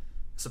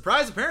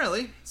 Surprise,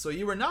 apparently. So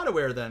you were not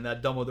aware, then,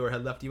 that Dumbledore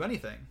had left you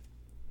anything?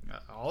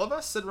 All of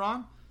us, said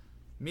Ron.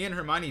 Me and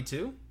Hermione,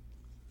 too?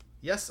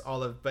 Yes,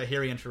 Olive, but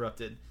Harry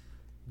interrupted.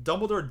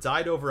 Dumbledore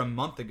died over a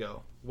month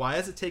ago. Why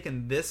has it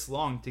taken this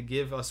long to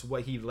give us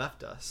what he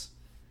left us?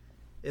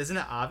 Isn't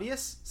it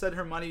obvious? Said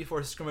Hermione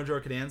before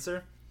Scrimgeour could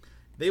answer.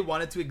 They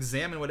wanted to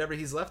examine whatever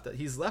he's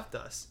left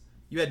us.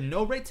 You had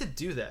no right to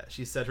do that,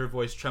 she said. Her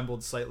voice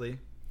trembled slightly.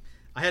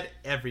 I had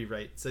every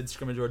right, said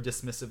Scrimgeour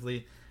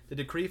dismissively. The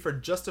decree for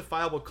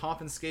justifiable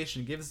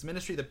confiscation gives the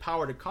Ministry the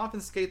power to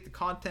confiscate the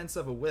contents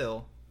of a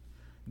will.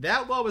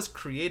 That law was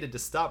created to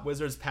stop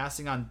wizards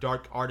passing on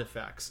dark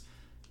artifacts,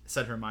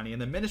 said Hermione,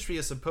 and the Ministry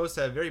is supposed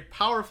to have very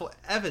powerful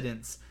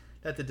evidence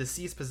that the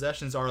deceased's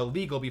possessions are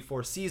illegal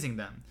before seizing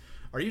them.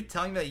 Are you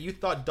telling me that you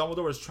thought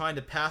Dumbledore was trying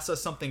to pass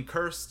us something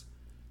cursed?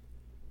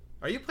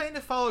 Are you planning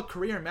to follow a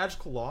career in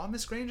magical law,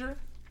 Miss Granger?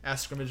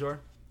 Asked Scrimgeour.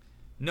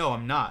 No,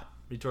 I'm not,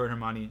 retorted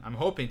Hermione. I'm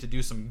hoping to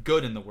do some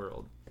good in the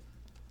world.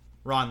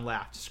 Ron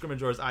laughed.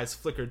 Scrimgeour's eyes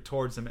flickered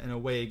towards him and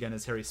away again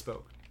as Harry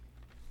spoke.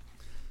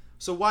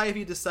 So why have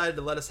you decided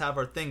to let us have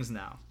our things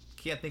now?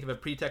 Can't think of a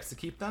pretext to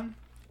keep them?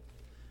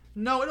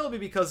 No, it'll be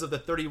because of the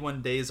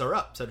 31 days are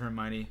up, said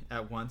Hermione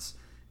at once.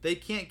 They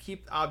can't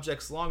keep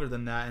objects longer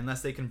than that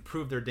unless they can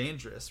prove they're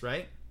dangerous,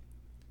 right?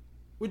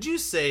 Would you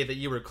say that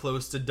you were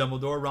close to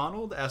Dumbledore,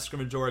 Ronald? Asked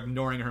Scrimgeour,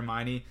 ignoring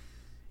Hermione,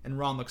 and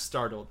Ron looked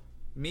startled.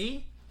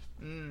 Me?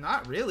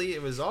 Not really.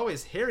 It was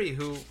always Harry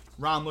who...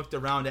 Ron looked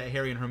around at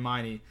Harry and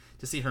Hermione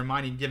to see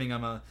Hermione giving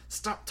him a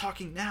stop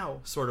talking now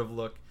sort of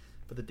look,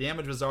 but the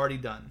damage was already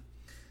done.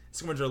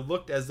 Scrimgeour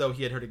looked as though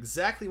he had heard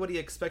exactly what he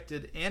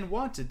expected and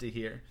wanted to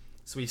hear,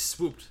 so he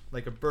swooped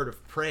like a bird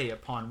of prey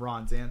upon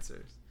Ron's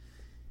answers.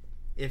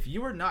 If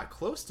you were not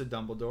close to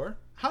Dumbledore,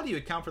 how do you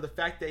account for the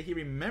fact that he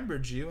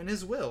remembered you in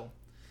his will?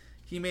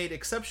 He made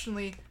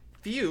exceptionally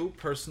few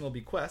personal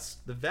bequests,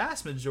 the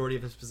vast majority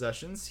of his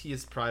possessions,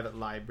 his private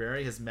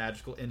library, his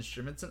magical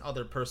instruments, and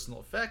other personal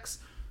effects,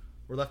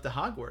 were left to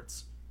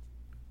Hogwarts.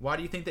 Why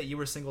do you think that you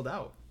were singled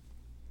out?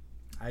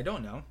 I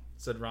don't know,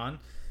 said Ron.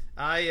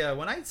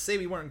 When I say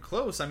we weren't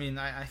close,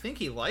 I think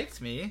he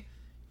liked me.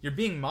 You're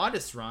being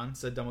modest, Ron,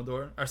 said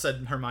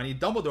Hermione.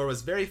 Dumbledore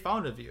was very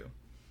fond of you.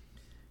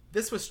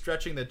 This was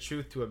stretching the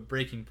truth to a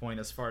breaking point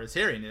as far as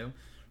Harry knew.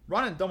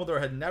 Ron and Dumbledore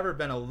had never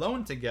been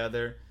alone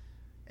together,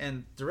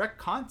 and direct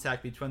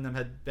contact between them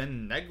had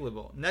been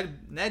negligible.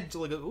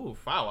 Ooh,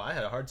 wow, I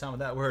had a hard time with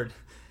that word.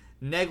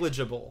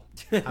 Negligible.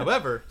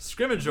 However,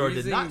 Scrimgeour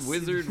did not...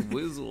 Wizard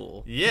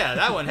Wizzle. Yeah,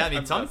 that one had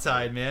me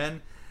tongue-tied,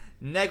 man.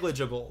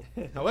 Negligible.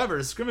 However,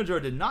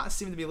 Scrimgeour did not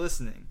seem to be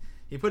listening.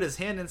 He put his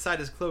hand inside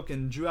his cloak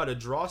and drew out a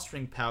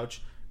drawstring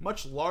pouch,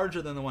 much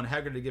larger than the one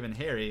Hagrid had given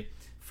Harry.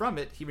 From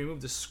it, he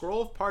removed a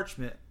scroll of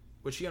parchment,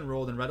 which he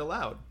unrolled and read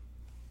aloud.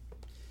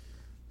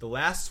 The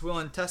last will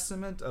and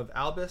testament of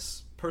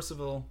Albus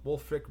Percival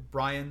Wulfric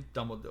Brian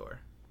Dumbledore.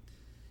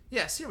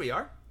 Yes, here we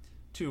are.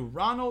 To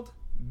Ronald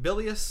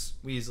Bilious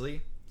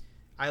Weasley,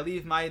 I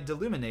leave my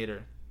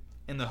Deluminator,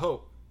 in the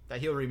hope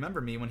that he'll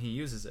remember me when he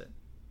uses it.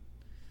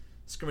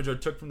 Scrimgeour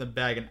took from the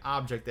bag an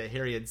object that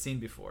Harry had seen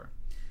before.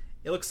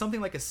 It looked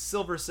something like a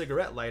silver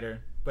cigarette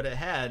lighter, but it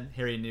had,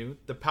 Harry knew,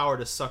 the power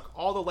to suck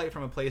all the light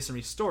from a place and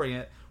restoring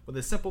it with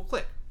a simple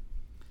click.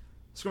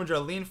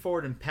 Scrimgeour leaned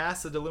forward and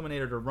passed the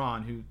Deluminator to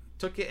Ron, who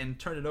took it and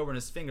turned it over in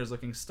his fingers,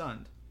 looking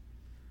stunned.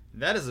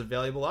 That is a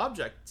valuable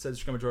object, said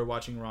Scrimgeour,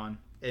 watching Ron.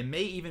 It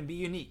may even be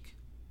unique.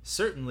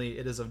 Certainly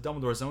it is of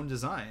Dumbledore's own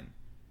design.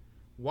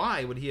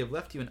 Why would he have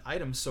left you an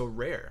item so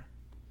rare?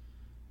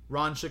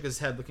 Ron shook his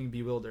head, looking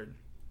bewildered.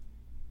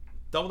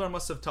 Dumbledore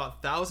must have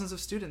taught thousands of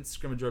students,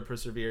 Scrimgeour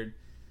persevered.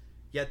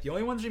 Yet the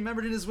only ones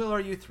remembered in his will are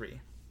you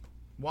three.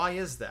 Why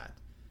is that?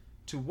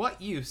 To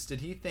what use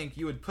did he think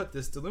you would put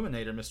this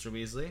Deluminator, Mr.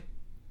 Weasley?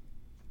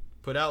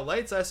 Put out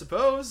lights, I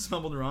suppose,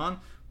 mumbled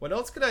Ron. What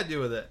else could I do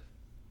with it?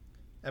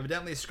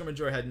 Evidently,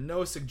 Scrimgeour had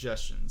no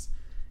suggestions,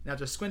 and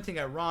after squinting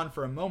at Ron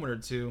for a moment or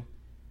two,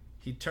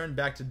 he turned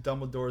back to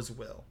Dumbledore's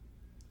will.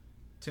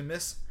 To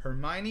Miss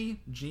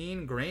Hermione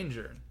Jean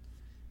Granger,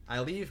 I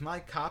leave my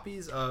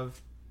copies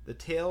of The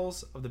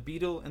Tales of the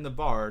Beetle and the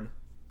Bard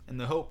in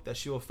the hope that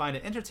she will find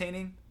it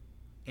entertaining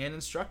and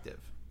instructive.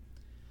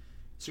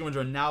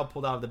 Scrimgeour now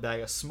pulled out of the bag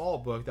a small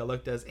book that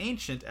looked as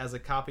ancient as a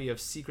copy of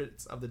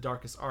Secrets of the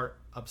Darkest Art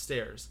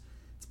upstairs.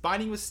 Its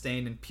binding was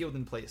stained and peeled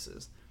in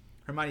places.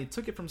 Hermione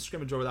took it from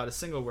Scrimgeour without a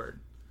single word.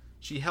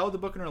 She held the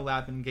book in her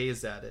lap and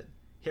gazed at it.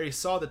 Harry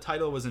saw the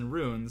title was in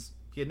runes.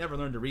 He had never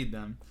learned to read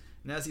them,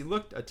 and as he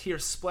looked, a tear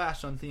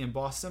splashed onto the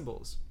embossed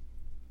symbols.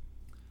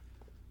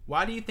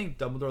 Why do you think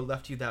Dumbledore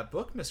left you that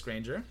book, Miss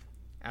Granger?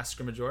 Asked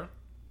Scrimgeour.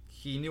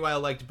 He knew I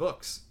liked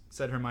books,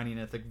 said Hermione in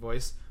a thick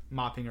voice,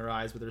 mopping her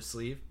eyes with her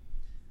sleeve.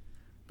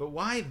 But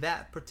why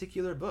that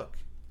particular book?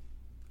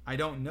 I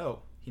don't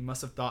know. He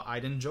must have thought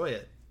I'd enjoy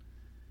it.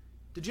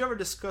 Did you ever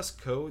discuss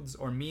codes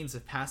or means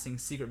of passing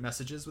secret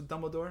messages with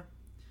Dumbledore?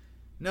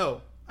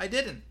 No, I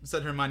didn't,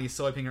 said Hermione,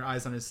 swiping her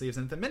eyes on his sleeves,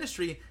 and if the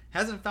Ministry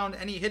hasn't found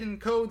any hidden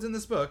codes in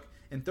this book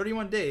in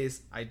 31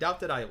 days, I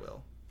doubt that I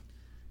will.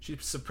 She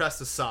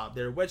suppressed a sob.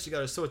 They were wedged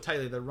together so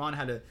tightly that Ron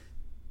had a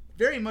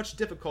very much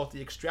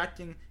difficulty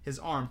extracting his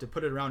arm to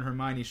put it around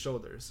Hermione's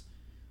shoulders.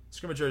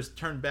 Scrimgeour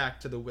turned back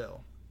to the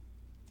will.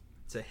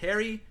 To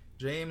Harry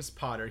James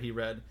Potter, he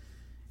read,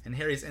 and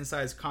Harry's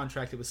insides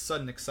contracted with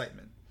sudden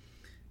excitement.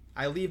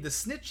 I leave the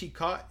snitch he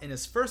caught in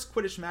his first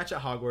Quidditch match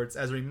at Hogwarts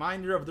as a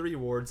reminder of the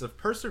rewards of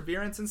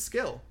perseverance and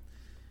skill.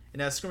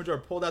 And as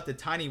Scrimgeour pulled out the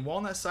tiny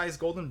walnut-sized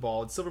golden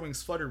ball, its silver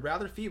wings fluttered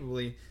rather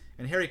feebly,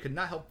 and Harry could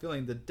not help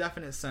feeling the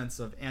definite sense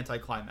of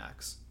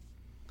anticlimax.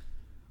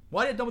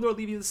 Why did Dumbledore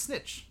leave you the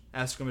snitch?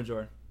 Asked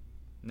Scrimgeour.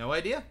 No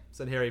idea,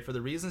 said Harry, for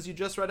the reasons you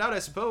just read out, I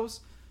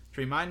suppose.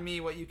 To remind me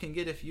what you can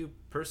get if you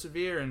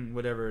persevere in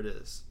whatever it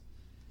is.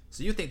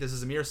 So you think this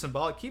is a mere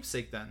symbolic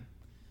keepsake, then?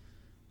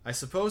 I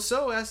suppose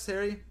so,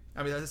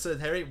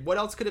 said Harry. What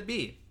else could it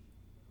be?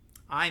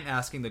 I'm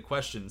asking the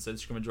question, said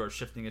Scrimgeour,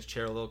 shifting his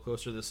chair a little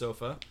closer to the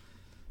sofa.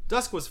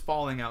 Dusk was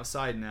falling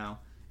outside now,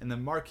 and the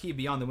marquee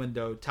beyond the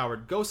window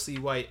towered ghostly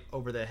white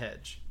over the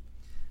hedge.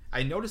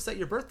 I noticed that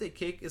your birthday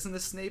cake is in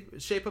the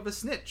shape of a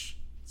snitch,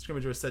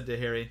 Scrimgeour said to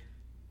Harry.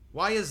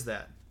 Why is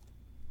that?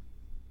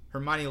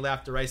 Hermione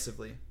laughed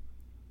derisively.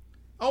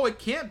 Oh, it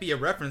can't be a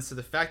reference to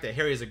the fact that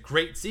Harry is a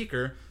great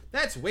seeker.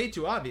 That's way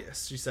too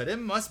obvious, she said. It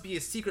must be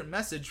a secret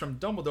message from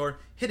Dumbledore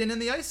hidden in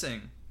the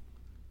icing.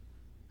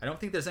 I don't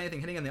think there's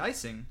anything hidden in the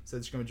icing,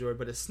 said Scrimgeour,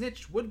 but a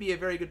snitch would be a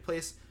very good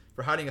place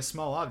for hiding a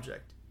small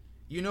object.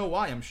 You know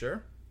why, I'm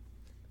sure.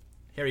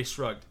 Harry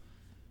shrugged.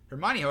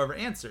 Hermione, however,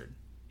 answered.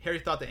 Harry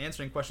thought that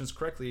answering questions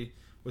correctly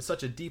was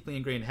such a deeply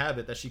ingrained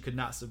habit that she could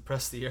not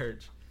suppress the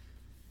urge.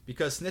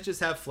 Because snitches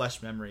have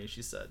flesh memory,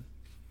 she said.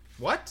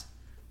 What?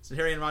 So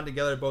Harry and Ron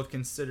together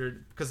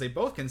because they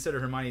both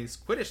considered Hermione's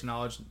Quidditch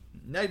knowledge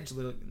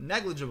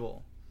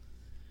negligible.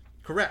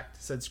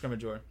 Correct, said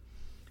Scrimgeour.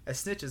 A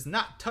snitch is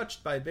not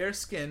touched by bare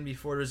skin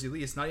before it is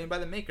released, not even by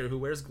the maker who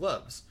wears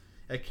gloves.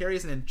 It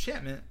carries an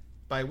enchantment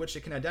by which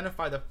it can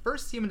identify the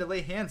first human to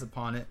lay hands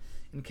upon it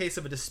in case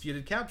of a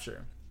disputed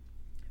capture.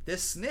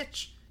 This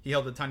snitch, he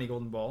held the tiny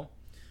golden ball,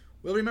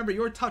 will remember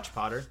your touch,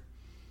 Potter.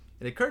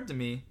 It occurred to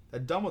me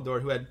that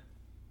Dumbledore, who had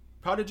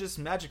prodigious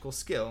magical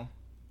skill,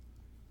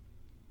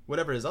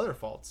 whatever his other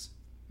faults,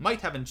 might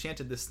have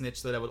enchanted this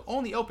snitch so that it would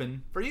only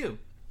open for you.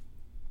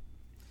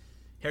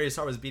 Harry's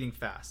heart was beating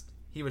fast.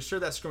 He was sure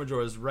that Scrimgeour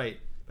was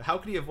right, but how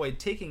could he avoid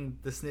taking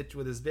the snitch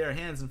with his bare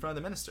hands in front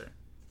of the minister?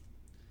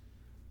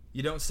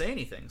 You don't say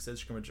anything, said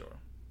Scrimgeour.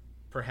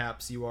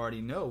 Perhaps you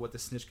already know what the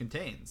snitch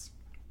contains.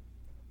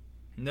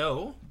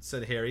 No,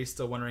 said Harry,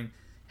 still wondering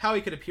how he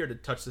could appear to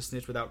touch the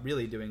snitch without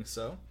really doing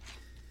so.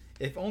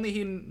 If only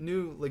he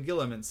knew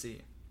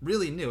legilimency,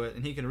 really knew it,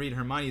 and he could read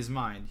Hermione's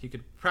mind, he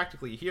could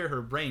practically hear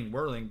her brain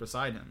whirling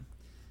beside him.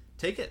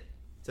 Take it,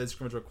 said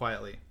Scrimgeour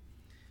quietly.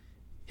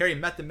 Harry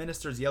met the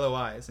minister's yellow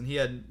eyes, and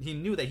he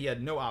knew that he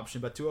had no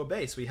option but to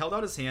obey, so he held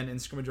out his hand, and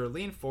Scrimgeour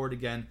leaned forward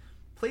again,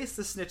 placed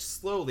the snitch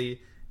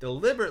slowly,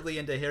 deliberately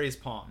into Harry's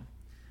palm.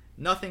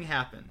 Nothing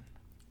happened.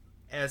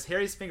 As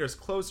Harry's fingers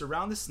closed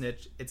around the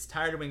snitch, its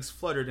tired wings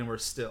fluttered and were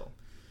still.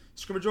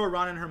 Scrimgeour,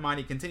 Ron, and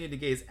Hermione continued to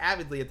gaze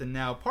avidly at the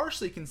now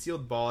partially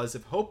concealed ball as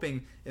if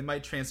hoping it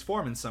might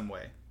transform in some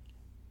way.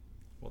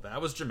 Well,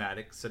 that was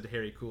dramatic, said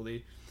Harry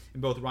coolly,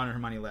 and both Ron and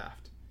Hermione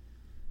laughed.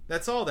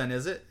 That's all then,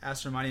 is it?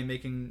 Asked Hermione,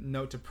 making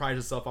note to prise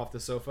herself off the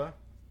sofa.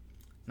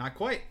 Not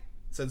quite,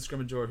 said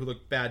Scrimgeour, who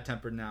looked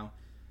bad-tempered now.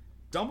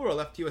 Dumbledore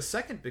left you a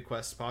second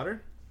bequest,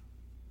 Potter.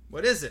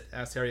 What is it?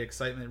 Asked Harry,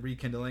 excitement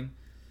rekindling.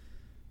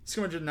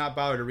 Scrimgeour did not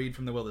bother to read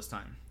from the will this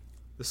time.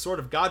 The sword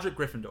of Godric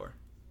Gryffindor.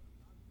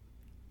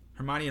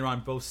 Hermione and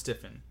Ron both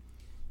stiffened.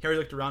 Harry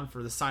looked around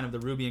for the sign of the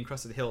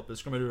ruby-encrusted hilt, but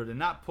Scrimgeour did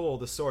not pull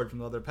the sword from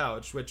the leather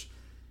pouch, which,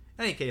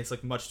 in any case,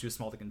 looked much too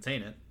small to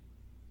contain it.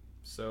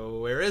 So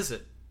where is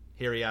it?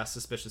 Harry asked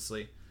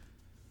suspiciously.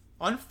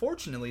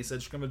 Unfortunately, said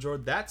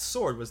Scrimgeour, that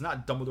sword was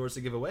not Dumbledore's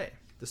to give away.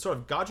 The sword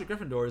of Godric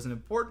Gryffindor is an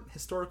important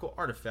historical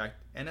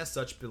artifact, and as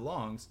such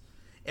belongs...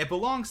 It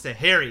belongs to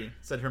Harry,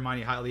 said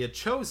Hermione hotly. It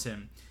chose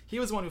him. He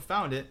was the one who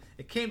found it.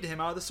 It came to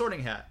him out of the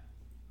Sorting Hat.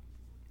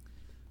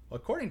 Well,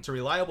 according to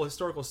reliable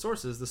historical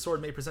sources, the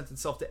sword may present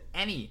itself to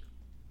any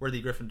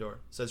worthy Gryffindor,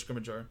 said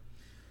Scrimgeour.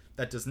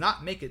 That does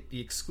not make it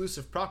the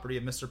exclusive property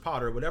of Mr.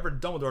 Potter, whatever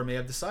Dumbledore may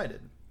have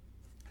decided.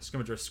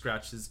 Scrimgeour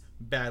scratched his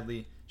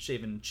badly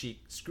shaven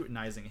cheek,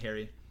 scrutinizing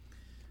Harry.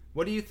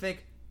 What do you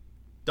think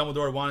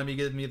Dumbledore wanted me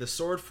to give me the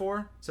sword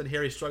for? Said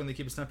Harry, struggling to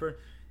keep his temper.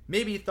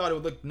 Maybe he thought it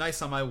would look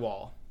nice on my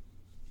wall.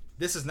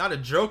 This is not a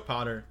joke,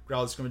 Potter,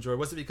 growled Scrimgeour.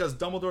 Was it because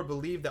Dumbledore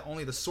believed that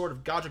only the sword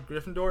of Godric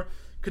Gryffindor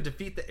could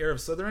defeat the heir of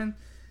Slytherin?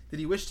 Did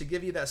he wish to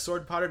give you that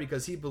sword, Potter,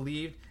 because he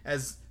believed,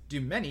 as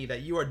do many,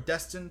 that you are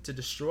destined to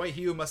destroy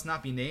he who must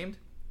not be named?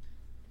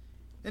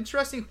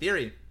 Interesting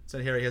theory,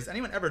 said Harry. Has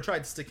anyone ever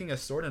tried sticking a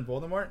sword in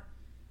Voldemort?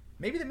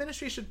 Maybe the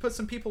Ministry should put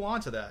some people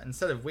onto that,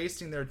 instead of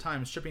wasting their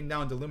time stripping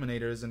down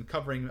Deluminators and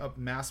covering up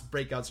mass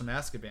breakouts from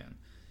Azkaban.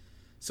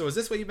 So is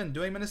this what you've been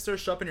doing, Minister?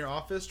 Shut up in your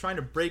office, trying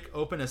to break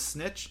open a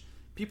snitch?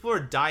 People are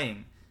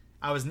dying.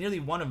 I was nearly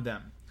one of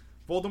them.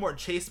 Voldemort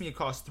chased me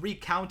across 3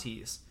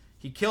 counties.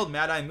 He killed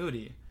Mad-Eye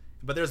Moody.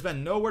 But there's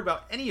been no word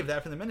about any of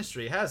that from the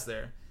Ministry, has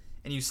there?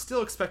 And you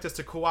still expect us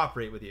to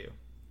cooperate with you.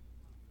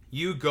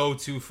 You go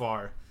too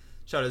far,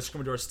 shouted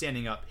Scrimgeour,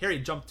 standing up. Harry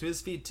jumped to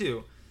his feet,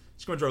 too.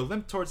 Scrimgeour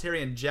limped towards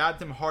Harry and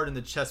jabbed him hard in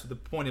the chest with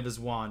the point of his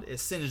wand. It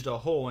singed a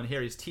hole in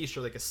Harry's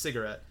t-shirt like a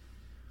cigarette.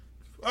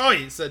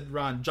 Oi, said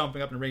Ron,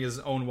 jumping up and ringing his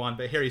own wand,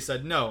 but Harry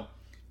said no.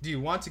 Do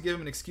you want to give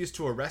him an excuse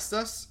to arrest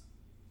us?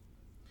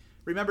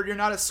 Remember, you're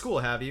not at school,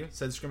 have you?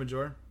 Said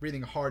Scrimgeour,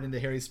 breathing hard into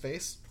Harry's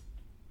face.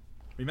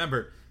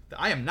 Remember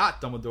that I am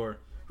not Dumbledore,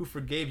 who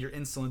forgave your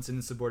insolence and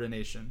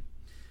insubordination.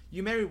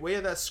 You may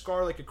wear that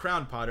scar like a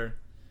crown, Potter,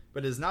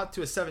 but it is not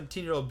to a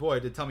 17-year-old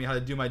boy to tell me how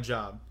to do my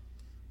job.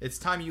 It's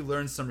time you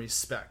learned some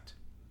respect.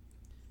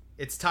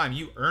 It's time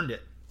you earned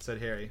it,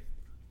 said Harry.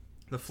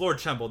 The floor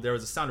trembled. There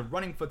was a sound of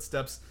running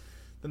footsteps.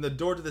 Then the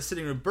door to the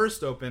sitting room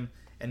burst open,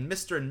 and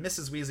Mr. and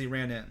Mrs. Weasley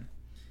ran in.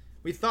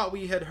 We thought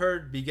we had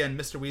heard, began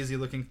Mr. Weasley,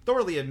 looking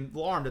thoroughly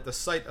alarmed at the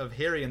sight of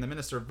Harry and the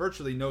minister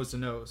virtually nose to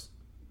nose.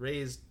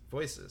 Raised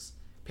voices,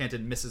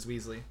 panted Mrs.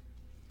 Weasley.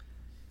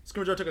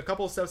 Scrimgeour took a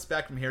couple of steps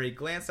back from Harry,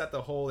 glanced at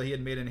the hole that he had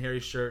made in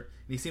Harry's shirt,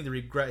 and he seemed to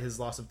regret his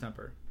loss of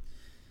temper.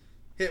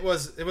 It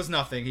was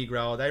nothing, he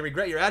growled. I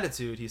regret your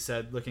attitude, he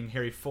said, looking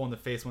Harry full in the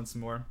face once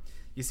more.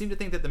 You seem to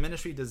think that the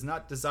Ministry does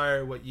not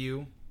desire what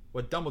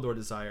Dumbledore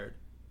desired.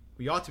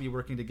 We ought to be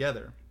working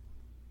together.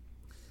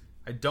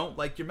 I don't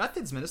like your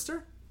methods,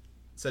 Minister,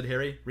 said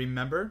Harry.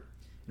 Remember?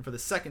 And for the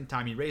second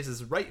time he raised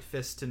his right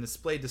fist to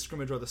display to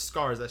Scrimgeour the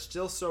scars that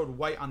still showed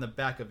white on the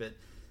back of it,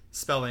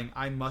 spelling,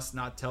 I must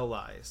not tell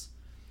lies.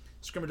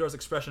 Scrimgeour's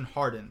expression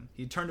hardened.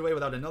 He turned away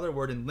without another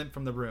word and limped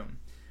from the room.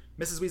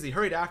 Mrs. Weasley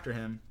hurried after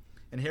him,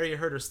 and Harry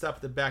heard her step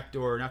at the back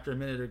door, and after a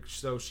minute or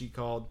so she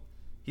called,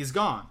 He's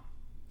gone.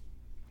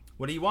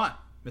 What do you want?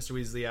 Mr.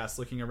 Weasley asked,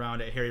 looking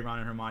around at Harry, Ron,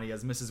 and Hermione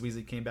as Mrs.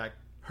 Weasley came back,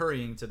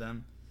 hurrying to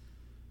them.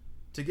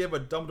 To give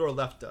what Dumbledore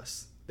left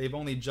us. They've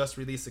only just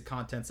released the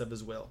contents of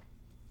his will.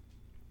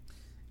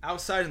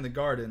 Outside in the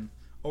garden,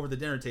 over the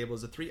dinner table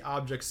as the 3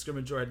 objects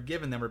Scrimgeour had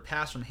given them were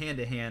passed from hand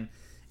to hand.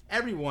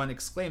 Everyone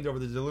exclaimed over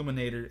the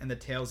Deluminator and the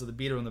tales of the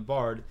Beetle and the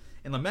Bard,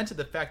 and lamented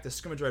the fact that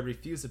Scrimgeour had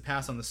refused to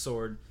pass on the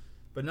sword,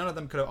 but none of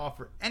them could have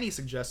offered any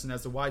suggestion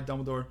as to why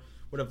Dumbledore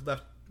would have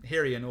left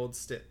Harry an old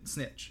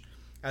snitch.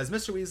 As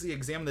Mr. Weasley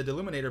examined the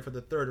Deluminator for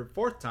the 3rd or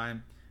 4th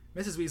time,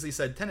 Mrs. Weasley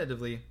said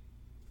tentatively,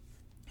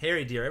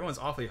 "Harry, dear, everyone's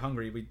awfully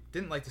hungry. We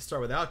didn't like to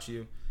start without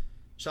you.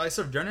 Shall I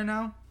serve dinner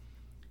now?"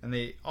 And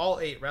they all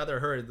ate rather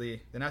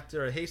hurriedly. Then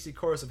after a hasty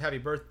chorus of happy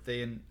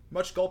birthday and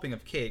much gulping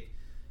of cake,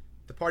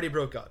 the party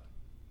broke up.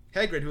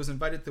 Hagrid, who was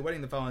invited to the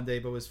wedding the following day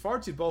but was far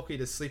too bulky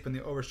to sleep in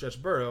the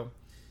overstretched burrow,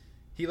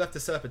 he left to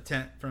set up a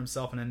tent for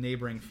himself in a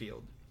neighboring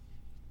field.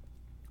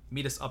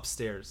 "Meet us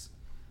upstairs,"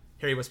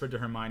 Harry whispered to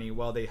Hermione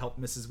while they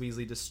helped Mrs.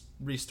 Weasley to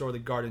restore the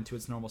garden to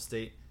its normal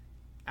state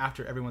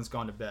after everyone's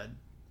gone to bed.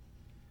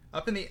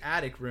 Up in the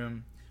attic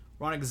room,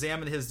 Ron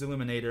examined his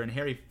Deluminator, and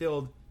Harry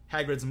filled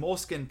Hagrid's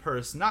moleskin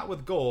purse not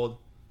with gold,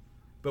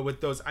 but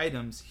with those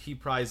items he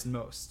prized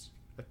most.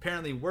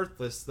 Apparently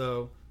worthless,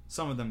 though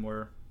some of them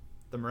were: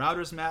 the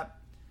Marauder's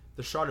map,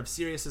 the shard of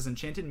Sirius's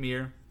enchanted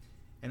mirror,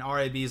 and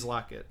R.A.B.'s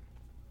locket.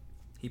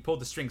 He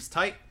pulled the strings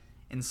tight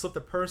and slipped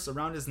the purse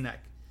around his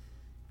neck.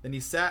 Then he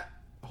sat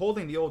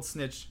holding the old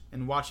snitch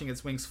and watching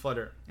its wings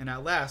flutter, and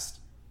at last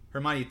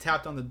Hermione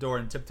tapped on the door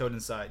and tiptoed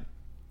inside.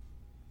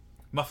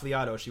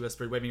 "Muffliato," she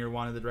whispered, waving her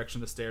wand in the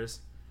direction of the stairs.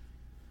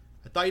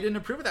 "I thought you didn't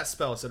approve of that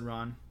spell," said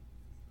Ron.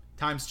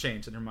 "Times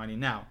change," said Hermione.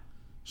 "Now,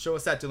 show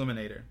us that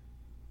Deluminator."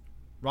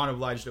 Ron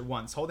obliged at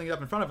once. Holding it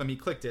up in front of him, he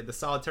clicked it. The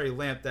solitary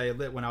lamp that he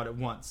lit went out at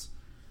once.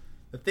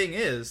 "The thing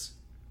is,"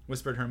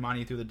 whispered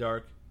Hermione through the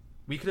dark,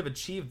 "we could have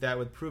achieved that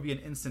with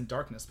Pruvian instant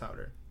darkness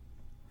powder."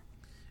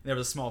 And there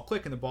was a small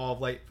click, and the ball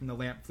of light from the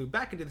lamp flew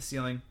back into the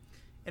ceiling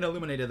and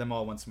illuminated them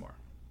all once more.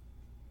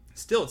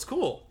 "Still, it's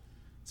cool,"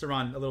 said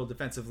Ron a little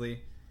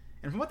defensively.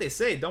 "And from what they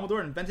say,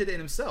 Dumbledore invented it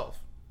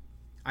himself."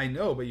 "I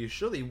know, but you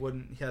surely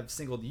wouldn't have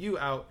singled you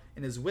out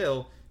in his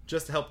will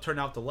just to help turn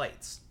out the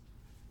lights."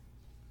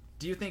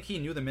 "Do you think he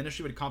knew the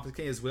Ministry would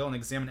complicate his will and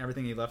examine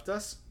everything he left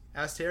us?"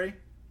 asked Harry.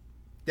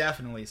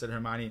 "Definitely," said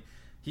Hermione.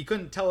 "He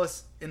couldn't tell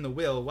us in the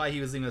will why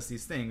he was leaving us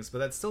these things, but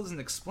that still doesn't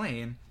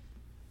explain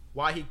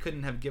why he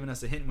couldn't have given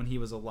us a hint when he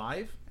was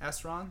alive,"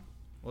 asked Ron.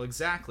 "Well,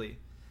 exactly,"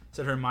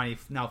 said Hermione,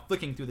 now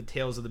flicking through the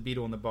tales of the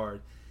Beetle and the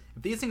Bard.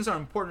 "If these things are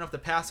important enough to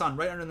pass on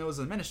right under the nose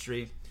of the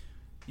Ministry,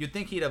 you'd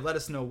think he'd have let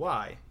us know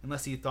why,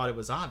 unless he thought it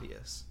was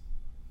obvious."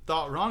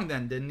 "Thought wrong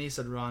then, didn't he?"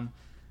 said Ron.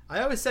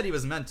 "I always said he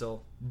was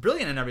mental.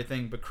 Brilliant and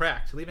everything, but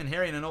cracked. Leaving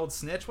Harry and an old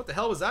snitch? What the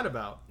hell was that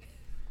about?"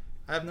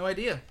 "I have no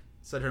idea,"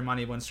 said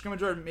Hermione. "When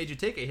Scrimgeour made you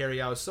take it,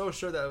 Harry, I was so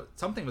sure that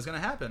something was going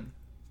to happen."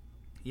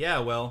 "Yeah,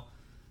 well,"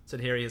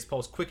 said Harry, his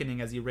pulse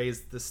quickening as he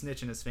raised the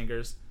snitch in his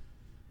fingers,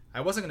 "I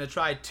wasn't going to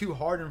try too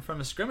hard in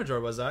front of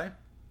Scrimgeour, was I?"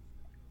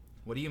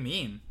 "What do you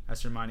mean?"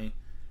 asked Hermione.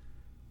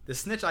 "The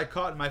snitch I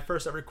caught in my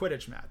first ever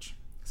Quidditch match,"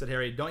 said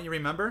Harry. "Don't you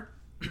remember?"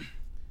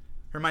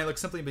 Hermione looked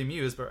simply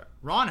bemused, but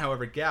Ron,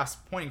 however,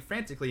 gasped, pointing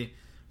frantically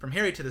from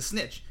Harry to the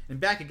snitch and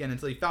back again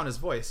until he found his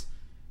voice.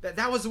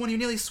 That was the one you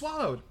nearly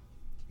swallowed."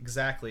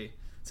 "Exactly,"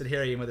 said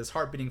Harry, and with his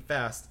heart beating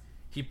fast,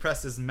 he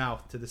pressed his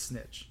mouth to the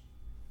snitch.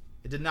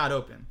 It did not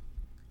open.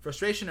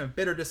 Frustration and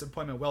bitter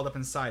disappointment welled up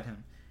inside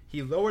him.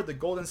 He lowered the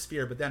golden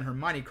sphere, but then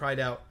Hermione cried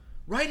out,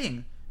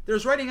 "Writing!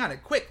 There's writing on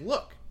it! Quick,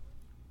 look!"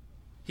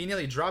 He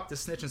nearly dropped the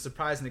snitch in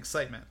surprise and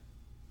excitement.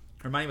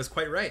 Hermione was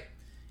quite right.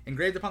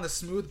 Engraved upon the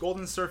smooth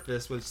golden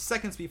surface, which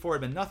seconds before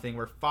had been nothing,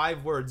 were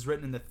 5 words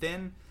written in the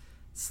thin,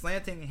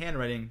 slanting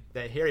handwriting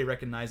that Harry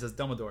recognized as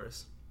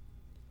Dumbledore's.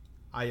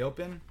 "I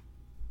open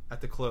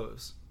at the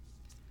close."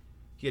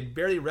 He had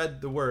barely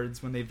read the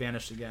words when they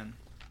vanished again.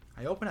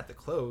 "I open at the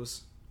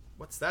close?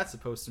 What's that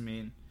supposed to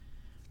mean?"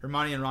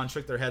 Hermione and Ron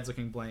shook their heads,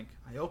 looking blank.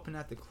 "I open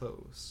at the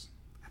close.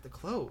 At the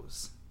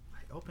close.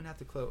 I open at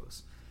the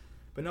close."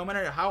 But no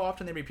matter how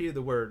often they repeated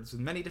the words,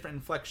 with many different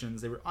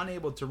inflections, they were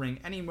unable to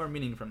wring any more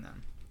meaning from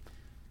them.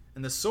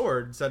 "And the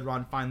sword," said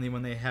Ron finally,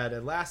 when they had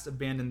at last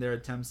abandoned their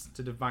attempts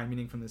to divine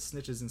meaning from the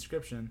snitch's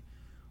inscription.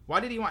 "Why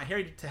did he want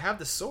Harry to have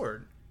the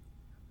sword?"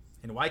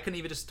 "And why couldn't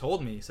he have just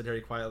told me?" said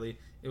Harry quietly.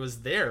 "It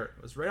was there.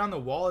 It was right on the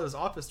wall of his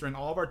office during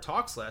all of our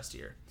talks last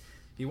year.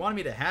 If he wanted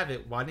me to have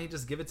it, why didn't he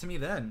just give it to me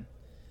then?"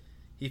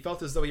 He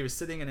felt as though he was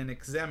sitting in an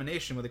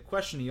examination with a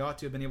question he ought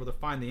to have been able to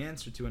find the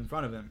answer to in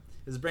front of him.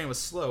 His brain was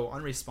slow,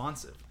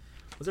 unresponsive.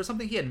 Was there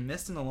something he had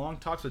missed in the long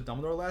talks with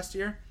Dumbledore last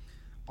year?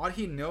 Ought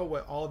he know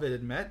what all of it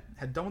had meant?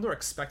 Had Dumbledore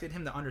expected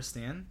him to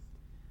understand?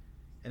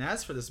 "And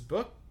as for this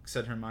book,"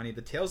 said Hermione,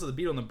 "the Tales of the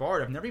Beetle and the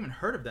Bard, I've never even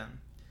heard of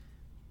them."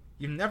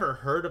 "You've never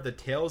heard of the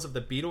Tales of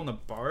the Beetle and the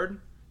Bard?"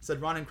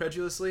 said Ron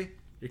incredulously.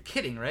 "You're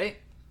kidding,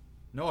 right?"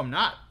 "No, I'm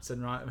not," said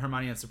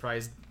Hermione in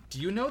surprise. "Do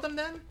you know them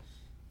then?"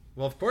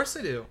 "Well, of course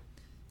I do."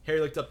 Harry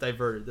looked up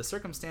diverted. The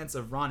circumstance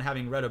of Ron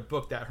having read a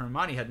book that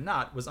Hermione had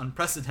not was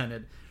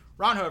unprecedented.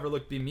 Ron, however,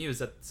 looked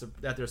bemused at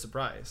their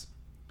surprise.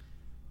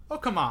 "Oh,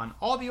 come on.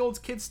 All the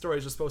old kids'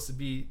 stories are supposed to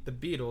be the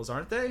Beatles,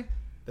 aren't they?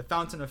 The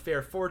Fountain of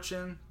Fair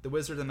Fortune, The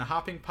Wizard and the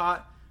Hopping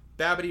Pot,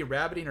 Babbity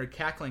Rabbity and her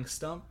cackling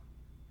stump."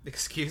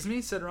 "Excuse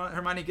me?" said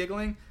Hermione,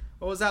 giggling.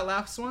 What was that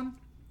last one?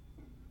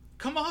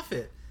 Come off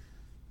it,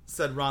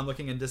 said Ron,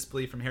 looking in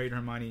disbelief from Harry to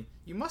Hermione.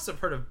 You must have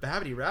heard of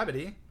Babbity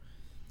Rabbity.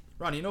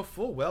 Ron, you know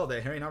full well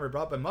that Harry and I were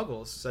brought up by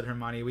muggles, said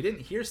Hermione. We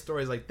didn't hear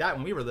stories like that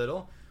when we were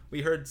little.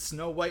 We heard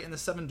Snow White and the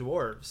Seven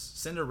Dwarfs,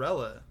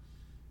 Cinderella.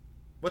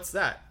 What's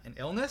that, an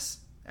illness?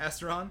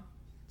 Asked Ron.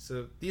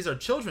 So these are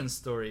children's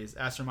stories,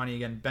 asked Hermione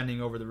again,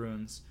 bending over the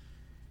runes.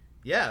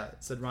 Yeah,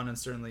 said Ron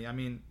uncertainly. I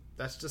mean,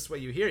 that's just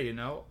what you hear, you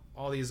know.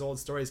 All these old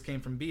stories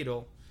came from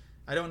Beedle.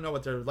 I don't know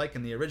what they're like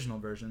in the original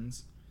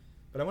versions.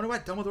 But I wonder why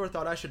Dumbledore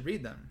thought I should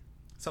read them.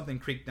 Something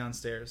creaked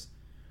downstairs.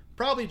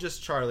 Probably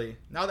just Charlie.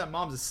 Now that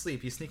Mom's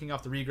asleep, he's sneaking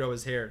off to regrow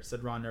his hair,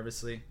 said Ron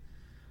nervously.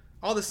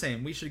 All the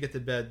same, we should get to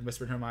bed,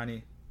 whispered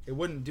Hermione. It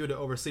wouldn't do to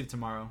oversleep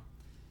tomorrow.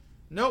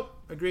 Nope,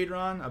 agreed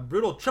Ron. A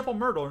brutal triple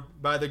murder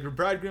by the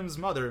bridegroom's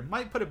mother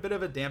might put a bit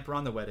of a damper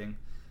on the wedding.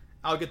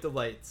 I'll get the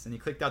lights, and he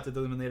clicked out the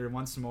illuminator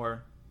once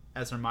more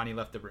as Hermione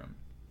left the room.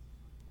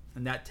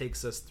 And that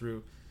takes us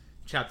through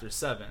chapter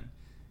 7.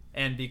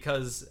 And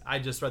because I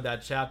just read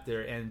that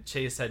chapter, and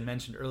Chase had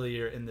mentioned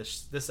earlier in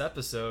this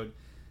episode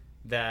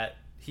that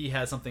he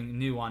has something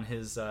new on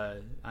his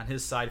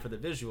side for the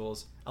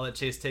visuals, I'll let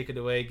Chase take it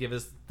away, give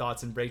his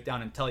thoughts and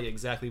breakdown, and tell you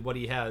exactly what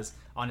he has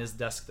on his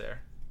desk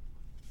there.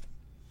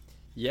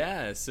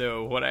 Yeah,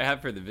 so what I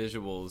have for the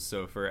visuals,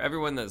 so for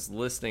everyone that's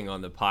listening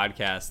on the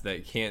podcast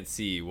that can't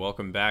see,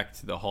 welcome back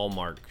to the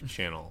Hallmark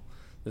channel.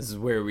 This is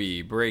where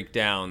we break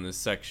down this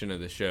section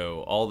of the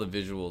show, all the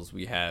visuals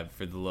we have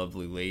for the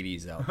lovely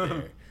ladies out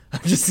there.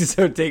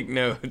 So take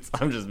notes.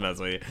 I'm just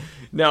messing with you.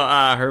 No,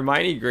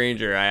 Hermione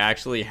Granger, I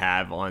actually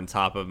have on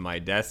top of my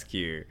desk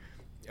here,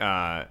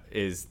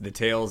 is The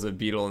Tales of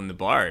Beedle and the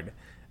Bard,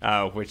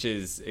 which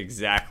is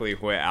exactly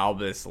what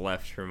Albus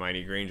left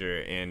Hermione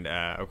Granger. And,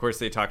 of course,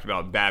 they talked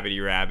about Babbity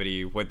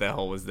Rabbity. What the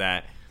hell was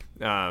that?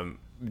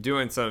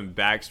 Doing some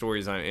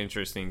backstories on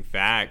interesting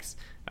facts.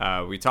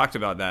 We talked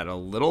about that a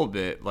little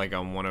bit, like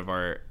on one of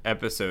our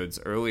episodes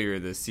earlier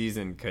this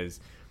season, because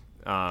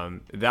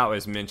that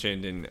was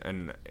mentioned in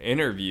an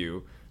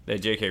interview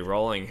that J.K.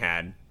 Rowling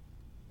had.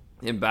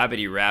 In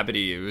Babbity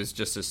Rabbity, it was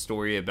just a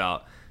story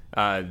about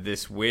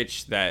this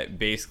witch that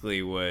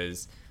basically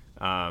was,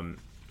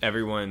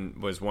 everyone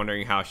was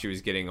wondering how she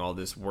was getting all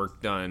this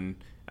work done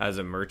as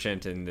a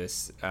merchant, and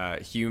this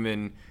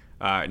human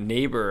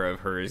neighbor of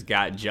hers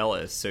got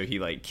jealous, so he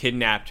like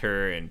kidnapped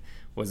her and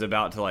was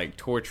about to like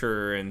torture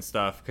her and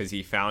stuff because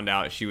he found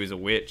out she was a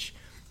witch,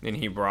 and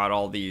he brought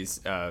all these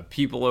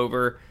people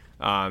over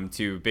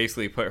to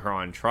basically put her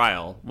on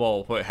trial.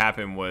 Well, what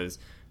happened was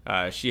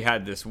she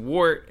had this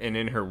wart, and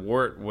in her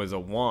wart was a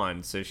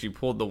wand, so she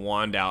pulled the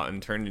wand out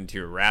and turned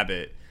into a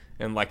rabbit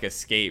and like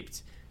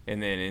escaped.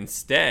 And then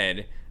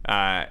instead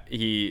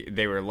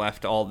they were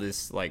left all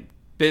this like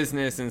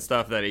business and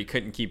stuff that he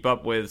couldn't keep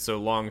up with. So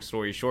long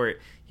story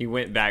short, he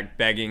went back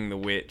begging the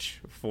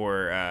witch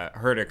for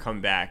her to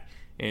come back,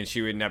 and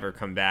she would never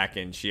come back.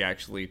 And she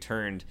actually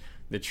turned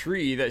the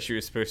tree that she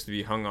was supposed to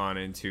be hung on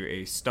into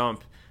a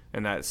stump,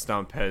 and that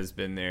stump has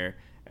been there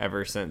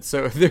ever since.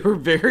 So there were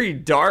very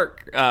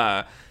dark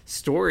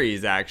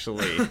stories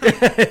actually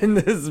in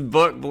this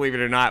book, believe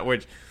it or not,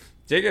 which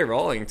J.K.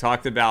 Rowling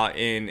talked about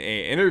in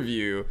a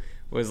interview.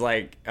 Was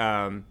like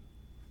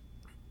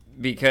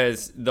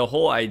because the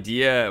whole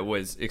idea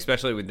was,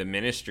 especially with the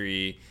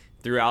Ministry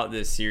throughout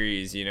this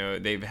series, you know,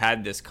 they've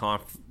had this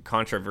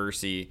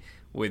controversy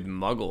with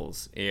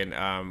muggles,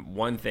 and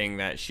one thing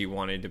that she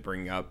wanted to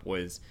bring up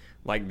was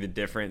like the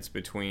difference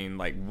between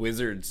like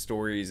wizard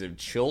stories of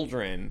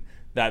children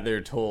that they're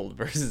told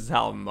versus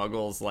how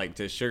muggles like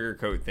to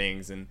sugarcoat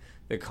things, and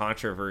the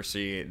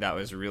controversy that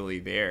was really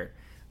there.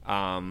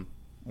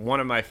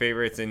 One of my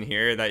favorites in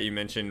here that you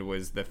mentioned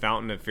was the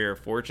Fountain of Fair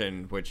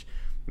Fortune, which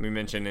we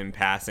mentioned in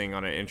passing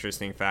on an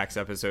Interesting Facts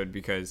episode,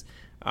 because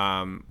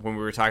when we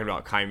were talking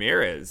about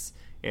chimeras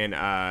and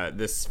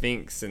the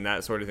Sphinx and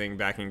that sort of thing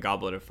back in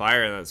Goblet of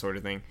Fire and that sort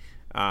of thing,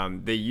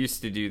 they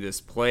used to do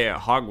this play at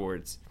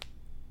Hogwarts,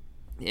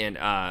 and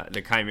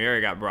the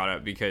chimera got brought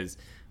up because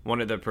one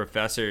of the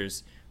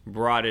professors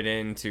brought it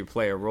in to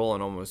play a role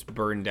and almost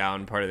burned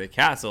down part of the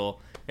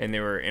castle, and they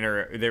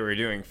were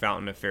doing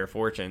Fountain of Fair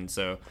Fortune.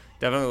 So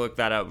definitely look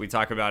that up. We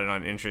talk about it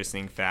on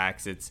Interesting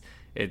Facts. It's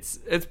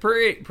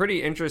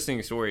pretty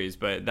interesting stories,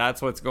 but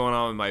that's what's going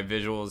on with my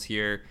visuals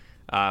here.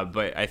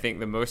 But I think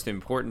the most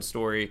important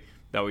story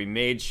that we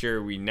made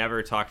sure we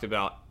never talked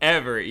about,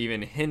 ever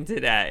even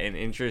hinted at in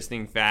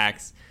Interesting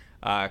Facts,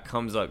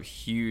 comes up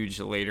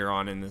huge later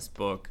on in this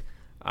book,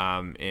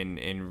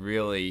 and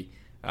really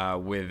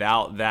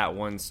without that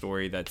one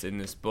story that's in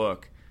this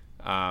book,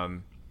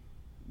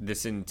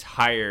 this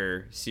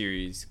entire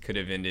series could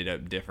have ended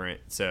up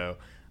different. So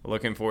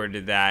looking forward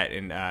to that.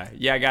 And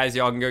yeah, guys,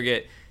 y'all can go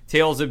get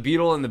Tales of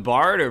Beedle and the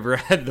Bard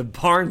over at the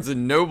Barnes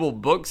and Noble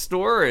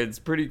bookstore. It's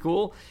pretty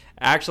cool.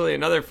 Actually,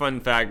 another fun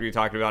fact we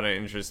talked about, an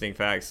Interesting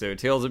Fact. So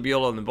Tales of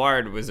Beedle and the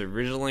Bard was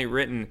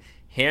originally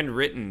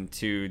handwritten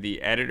to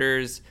the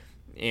editors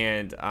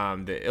and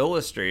the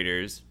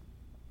illustrators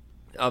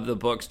of the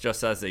books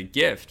just as a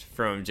gift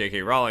from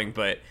J.K. Rowling,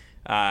 but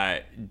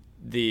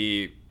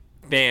the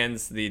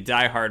fans, the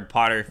diehard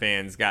Potter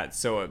fans, got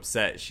so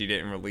upset she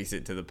didn't release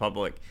it to the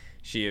public.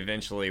 She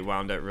eventually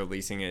wound up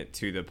releasing it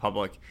to the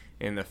public,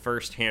 and the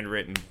first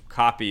handwritten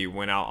copy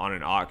went out on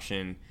an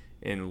auction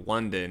in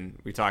London.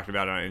 We talked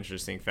about it on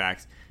Interesting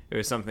Facts. It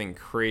was something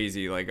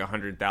crazy, like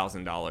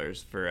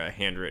 $100,000 for a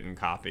handwritten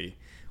copy,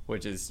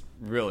 which is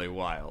really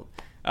wild.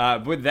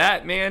 With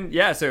that, man,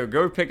 yeah, so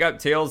go pick up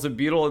Tales of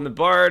Beetle and the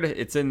Bard.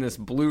 It's in this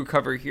blue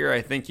cover here.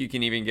 I think you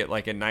can even get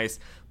like a nice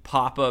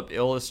pop-up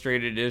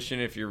illustrated edition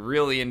if you're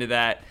really into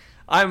that.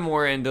 I'm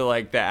more into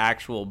like the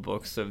actual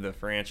books of the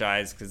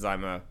franchise because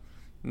I'm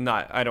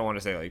I don't want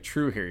to say like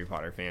true Harry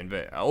Potter fan,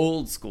 but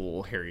old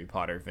school Harry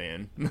Potter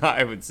fan,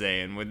 I would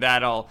say. And with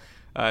that, I'll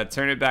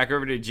turn it back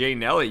over to Jay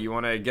Nelly. You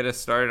want to get us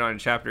started on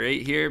chapter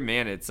 8 here?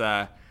 Man, it's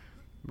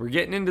we're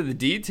getting into the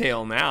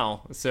detail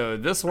now. So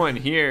this one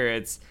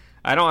here,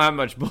 I don't have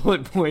much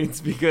bullet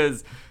points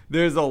because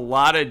there's a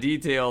lot of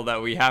detail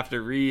that we have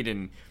to read,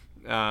 and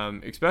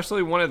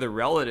especially one of the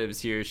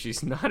relatives here,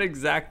 she's not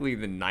exactly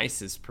the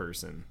nicest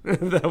person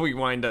that we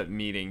wind up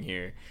meeting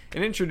here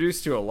and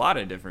introduced to a lot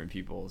of different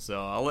people. So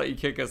I'll let you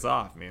kick us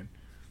off, man.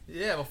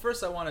 Yeah, well,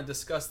 first I want to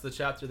discuss the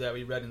chapter that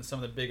we read and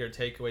some of the bigger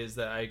takeaways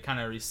that I kind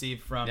of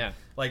received from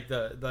like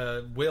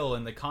the will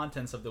and the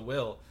contents of the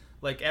will.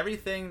 Like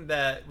everything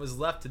that was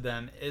left to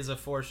them is a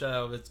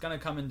foreshadow. It's going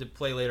to come into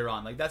play later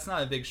on. Like that's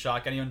not a big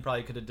shock. Anyone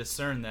probably could have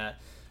discerned that.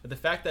 But the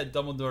fact that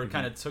Dumbledore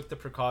kind of took the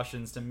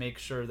precautions to make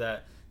sure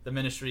that the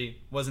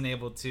Ministry wasn't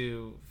able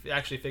to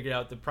actually figure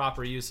out the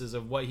proper uses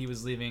of what he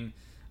was leaving,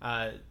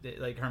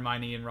 like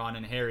Hermione and Ron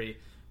and Harry,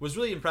 was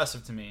really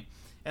impressive to me.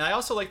 And I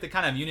also like the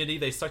kind of unity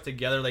they stuck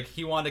together. Like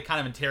he wanted to kind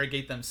of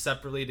interrogate them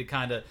separately to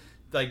kind of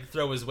like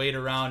throw his weight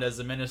around as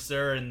a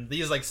minister, and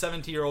these like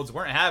 17-year-olds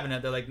weren't having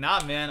it. They're like,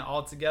 nah, man,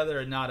 all together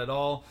and not at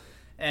all.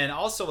 And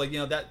also, like, you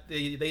know, that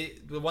the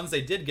ones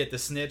they did get, the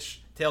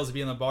Snitch, Tales of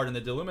Beetle and the Bard, and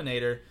the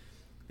Deluminator,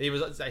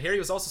 Harry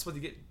was also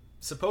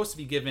supposed to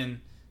be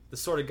given the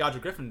Sword of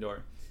Godric Gryffindor.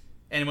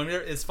 And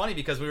it's funny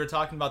because we were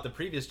talking about the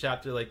previous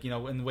chapter, like, you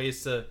know, in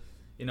ways to,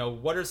 you know,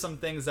 what are some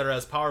things that are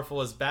as powerful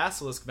as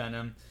basilisk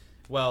venom?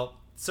 Well,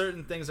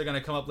 certain things are going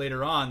to come up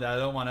later on that I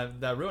don't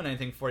want to ruin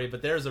anything for you,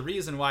 but there's a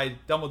reason why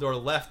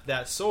Dumbledore left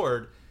that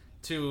sword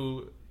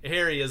to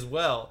Harry as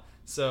well.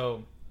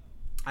 So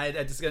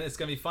it's going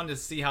to be fun to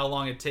see how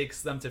long it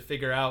takes them to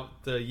figure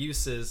out the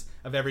uses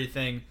of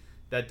everything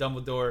that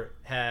Dumbledore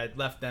had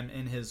left them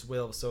in his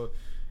will. So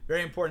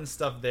very important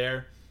stuff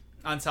there.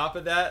 On top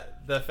of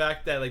that, the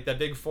fact that like that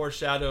big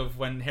foreshadow of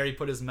when Harry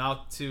put his mouth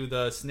to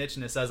the Snitch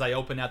and it says, "I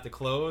open at the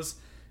close."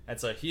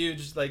 That's a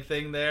huge like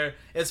thing there.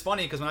 It's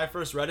funny because when I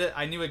first read it,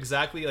 I knew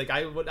exactly like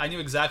I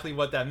knew exactly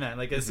what that meant.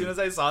 Like as soon as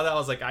I saw that, I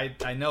was like,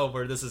 I know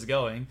where this is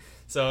going.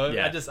 So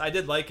yeah, I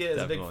did like it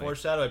as a big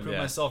foreshadow. I proved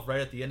myself right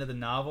at the end of the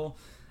novel.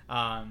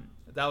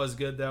 That was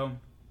good though.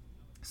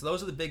 So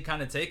those are the big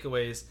kind of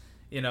takeaways.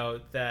 You know,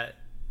 that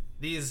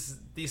these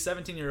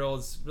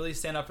 17-year-olds really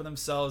stand up for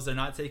themselves. They're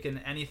not taking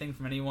anything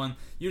from anyone.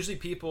 Usually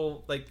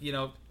people, like, you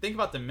know, think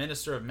about the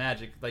Minister of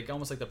Magic, like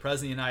almost like the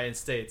President of the United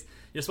States.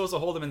 You're supposed to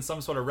hold him in some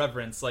sort of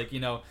reverence. Like,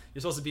 you know,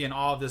 you're supposed to be in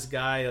awe of this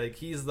guy. Like,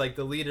 he's like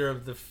the leader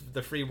of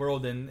the free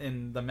world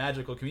in the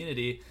magical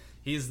community.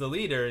 He's the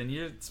leader, and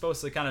you're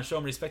supposed to kind of show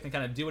him respect and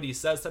kind of do what he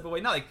says type of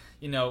way. Not like,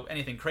 you know,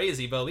 anything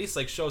crazy, but at least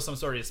like show some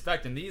sort of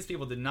respect. And these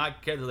people did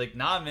not care. They're like,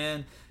 nah,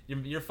 man,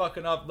 you're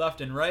fucking up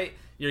left and right.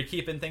 You're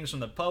keeping things from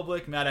the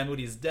public. Mad Eye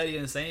Moody's dead. You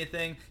didn't say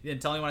anything. You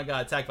didn't tell anyone I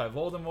got attacked by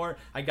Voldemort.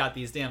 I got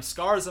these damn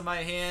scars on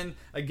my hand.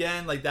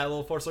 Again, like that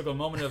little four circle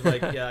moment of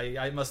like, yeah,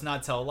 I must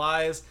not tell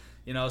lies.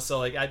 You know, so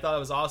like I thought it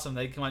was awesome.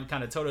 They went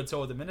kind of toe to toe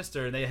with the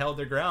Minister, and they held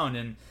their ground,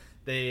 and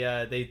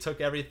they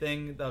took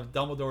everything of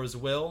Dumbledore's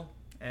will,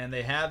 and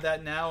they have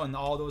that now, and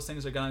all those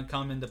things are going to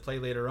come into play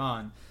later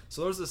on.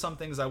 So those are some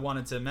things I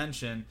wanted to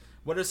mention.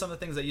 What are some of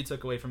the things that you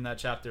took away from that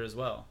chapter as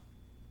well?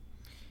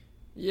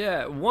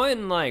 Yeah,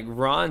 one, like,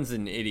 Ron's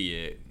an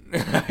idiot.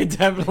 I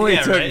definitely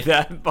took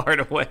that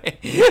part away.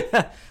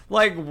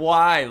 Like,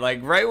 why?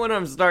 Like, right when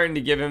I'm starting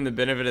to give him the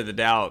benefit of the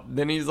doubt,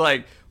 then he's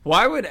like,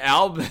 why would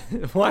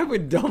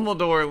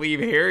Dumbledore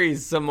leave Harry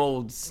some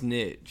old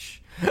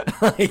snitch?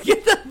 Like,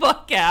 get the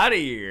fuck out of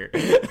here.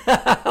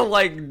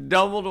 Like,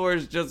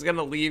 Dumbledore's just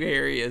gonna leave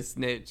Harry a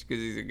snitch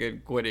because he's a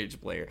good Quidditch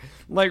player.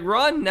 Like,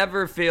 Ron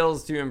never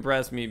fails to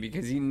impress me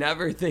because he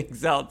never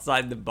thinks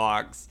outside the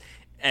box,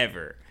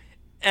 ever.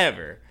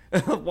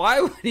 Why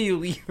would he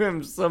leave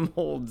him some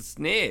old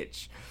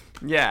snitch?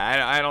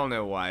 Yeah, I don't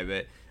know why,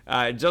 but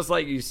just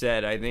like you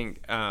said, I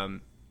think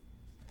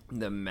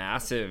the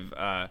massive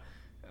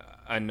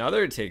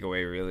another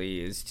takeaway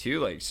really is too,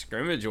 like,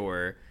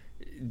 Scrimgeour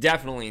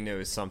definitely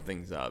knows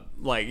something's up.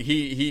 Like,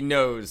 he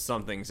knows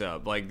something's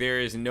up. Like, there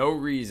is no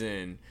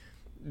reason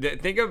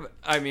think of,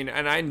 I mean,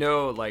 and I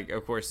know, like,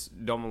 of course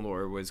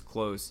Dumbledore was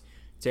close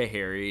to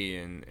Harry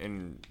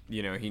and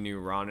you know, he knew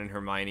Ron and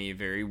Hermione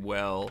very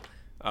well.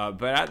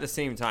 But at the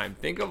same time,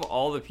 think of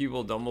all the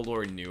people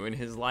Dumbledore knew in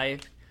his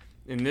life,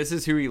 and this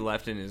is who he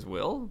left in his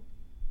will.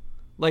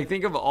 Like,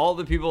 think of all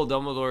the people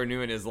Dumbledore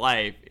knew in his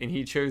life, and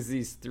he chose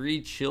these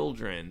 3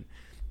 children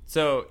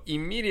So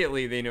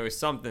immediately they know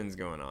something's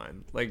going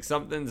on. Like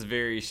something's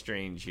very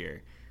strange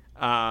here.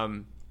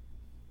 On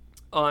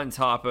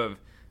top of,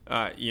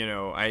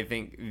 I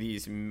think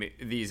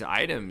these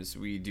items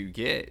we do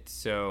get.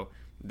 So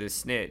the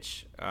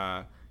snitch,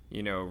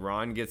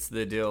 Ron gets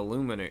the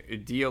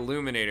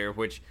de-illuminator,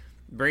 which,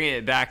 bringing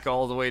it back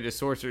all the way to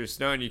Sorcerer's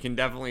Stone, you can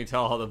definitely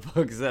tell how the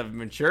books have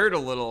matured a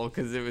little,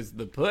 because it was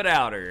the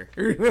put-outer.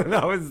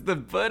 That was the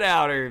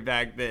put-outer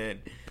back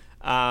then.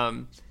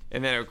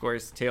 And then, of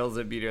course, Tales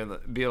of Beetle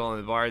and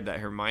the Bard that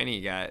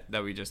Hermione got,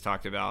 that we just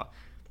talked about.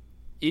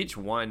 Each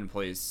one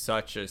plays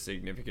such a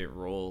significant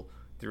role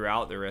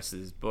throughout the rest of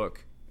this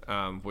book,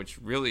 which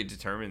really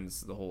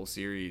determines the whole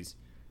series.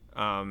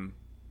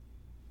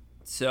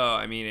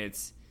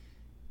 It's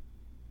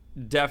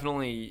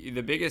definitely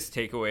the biggest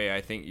takeaway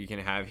I think you can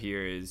have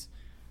here is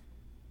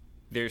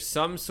there's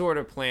some sort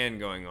of plan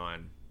going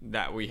on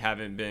that we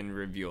haven't been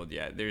revealed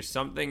yet. There's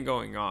something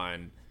going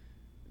on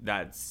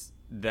that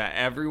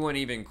everyone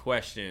even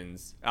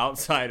questions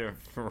outside of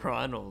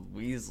Ronald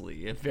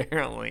Weasley,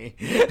 apparently.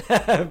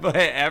 But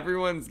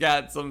everyone's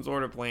got some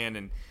sort of plan,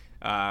 and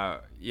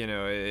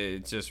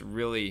it's just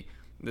really,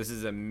 this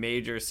is a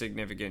major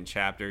significant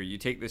chapter. You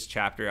take this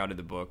chapter out of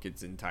the book,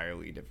 it's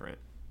entirely different.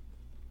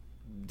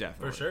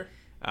 Definitely. For sure.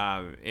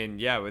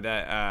 With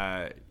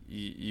that,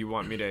 you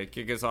want me to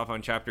kick us off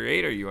on chapter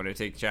 8, or you want to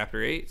take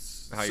chapter 8?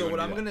 So what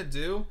I'm going to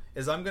do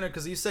is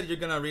because you said you're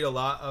going to read a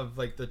lot of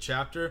like the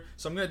chapter.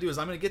 So I'm going to do is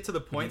I'm going to get to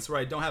the points where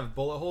I don't have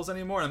bullet holes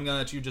anymore. And I'm going to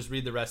let you just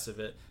read the rest of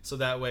it. So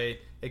that way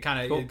it kind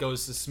of it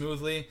goes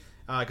smoothly.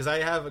 Because I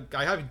have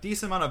a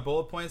decent amount of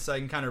bullet points that I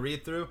can kind of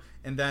read through.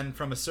 And then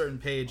from a certain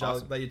page,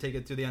 awesome, I'll let you take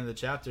it to the end of the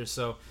chapter.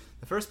 So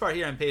the first part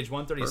here on page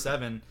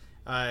 137,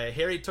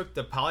 Harry took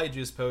the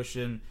Polyjuice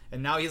potion,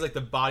 and now he's like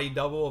the body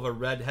double of a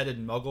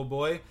red-headed Muggle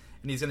boy,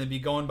 and he's going to be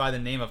going by the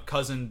name of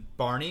Cousin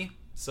Barney.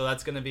 So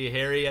that's going to be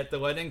Harry at the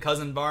wedding,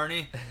 Cousin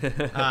Barney.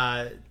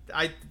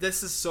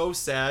 This is so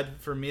sad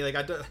for me. Like,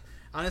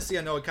 honestly,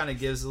 I know it kind of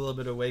gives a little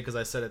bit away because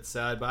I said it's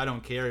sad, but I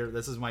don't care.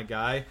 This is my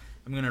guy.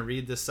 I'm going to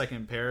read this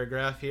second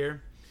paragraph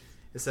here.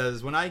 It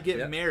says, "When I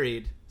get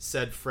married,"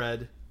 said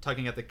Fred,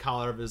 tugging at the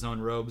collar of his own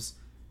robes,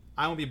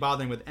 "I won't be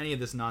bothering with any of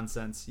this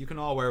nonsense. You can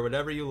all wear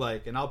whatever you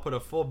like, and I'll put a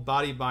full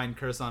body bind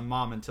curse on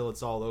Mom until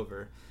it's all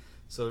over."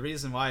 So the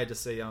reason why I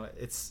just say,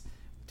 it's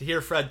to hear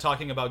Fred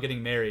talking about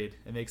getting married.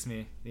 It makes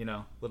me,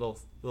 little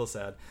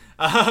sad.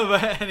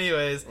 But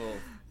anyways,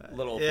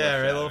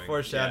 little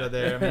foreshadow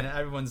there. I mean,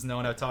 everyone's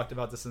known. I've talked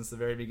about this since the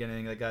very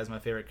beginning. That guy's my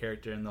favorite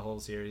character in the whole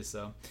series.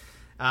 So,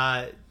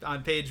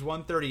 on page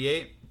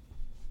 138.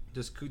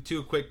 Just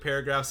 2 quick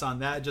paragraphs on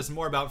that. Just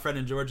more about Fred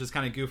and George just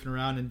kind of goofing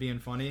around and being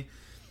funny.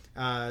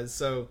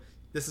 So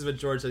this is what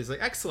George said. He's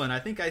like, "Excellent. I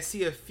think I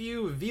see a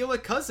few Viola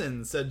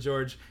cousins," said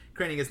George,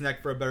 craning his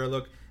neck for a better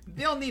look.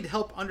 "They'll need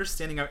help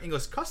understanding our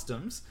English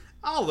customs.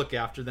 I'll look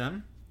after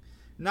them."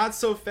 "Not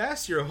so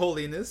fast, your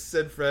holiness,"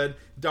 said Fred,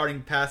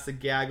 darting past the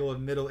gaggle of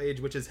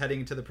middle-aged witches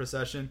heading into the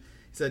procession.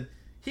 He said,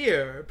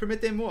 "Here,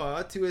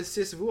 permettez-moi to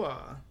assist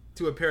vous,"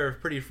 to a pair of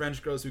pretty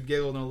French girls who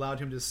giggled and allowed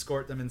him to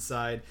escort them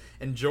inside.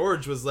 And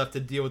George was left to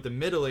deal with the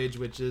middle-aged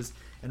witches,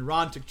 and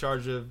Ron took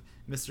charge of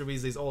Mr.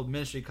 Weasley's old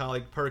ministry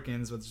colleague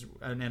Perkins,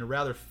 and a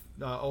rather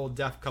old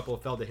deaf couple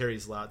fell to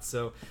Harry's lot.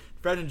 So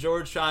Fred and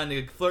George trying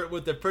to flirt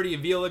with the pretty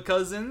Viola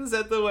cousins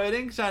at the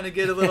wedding, trying to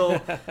get a little,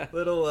 have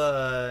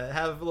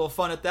a little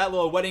fun at that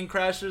little wedding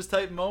crashers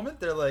type moment.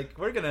 They're like,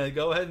 we're gonna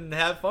go ahead and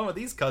have fun with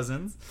these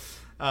cousins.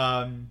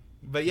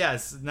 But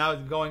yes, now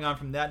going on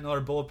from that, another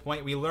bullet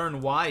point, we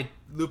learn why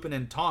Lupin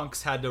and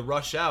Tonks had to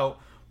rush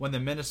out when the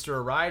minister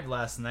arrived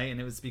last night,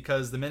 and it was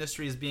because the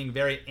ministry is being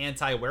very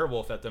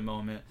anti-werewolf at the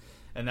moment.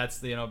 And that's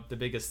the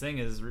biggest thing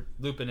is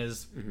Lupin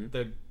is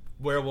the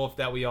werewolf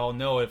that we all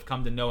have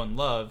come to know and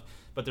love,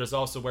 but there's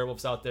also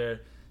werewolves out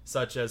there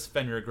such as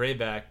Fenrir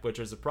Greyback, which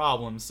is a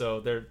problem.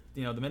 So they're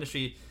the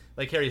ministry,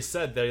 like Harry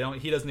said,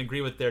 he doesn't agree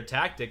with their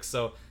tactics.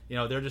 So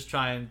they're just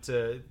trying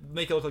to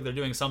make it look like they're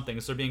doing something.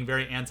 So they're being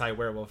very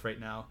anti-werewolf right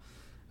now.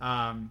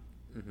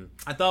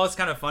 I thought it was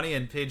kind of funny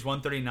in page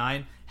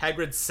 139.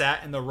 Hagrid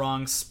sat in the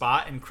wrong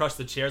spot and crushed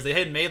the chairs. They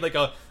had made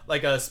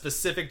like a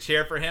specific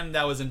chair for him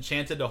that was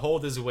enchanted to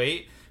hold his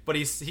weight, but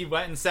he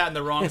went and sat in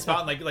the wrong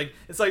spot. And like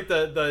it's like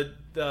the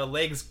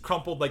legs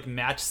crumpled like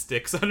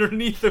matchsticks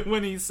underneath him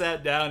when he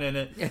sat down in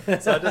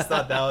it. So I just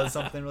thought that was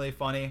something really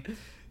funny.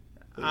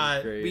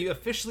 We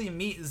officially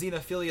meet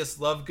Xenophilius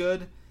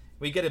Lovegood.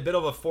 We get a bit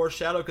of a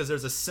foreshadow because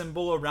there's a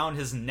symbol around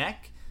his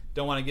neck.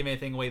 Don't want to give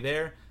anything away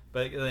there.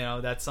 But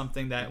that's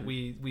something that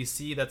we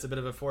see. That's a bit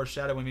of a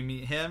foreshadow when we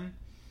meet him.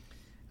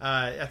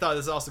 I thought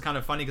this was also kind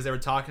of funny because they were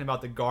talking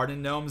about the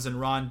garden gnomes, and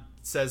Ron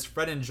says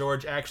Fred and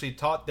George actually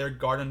taught their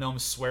garden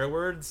gnomes swear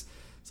words.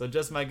 So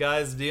just my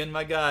guys being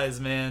my guys,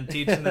 man,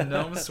 teaching the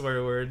gnomes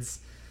swear words.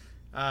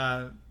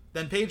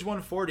 Then page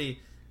 140.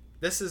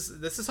 This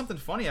is something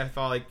funny. I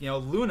thought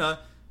Luna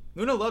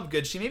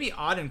Lovegood. She may be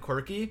odd and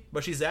quirky,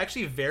 but she's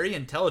actually very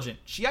intelligent.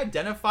 She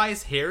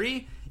identifies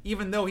Harry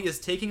even though he is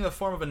taking the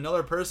form of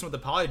another person with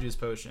the Polyjuice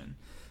potion.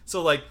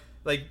 So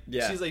Like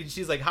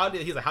she's like how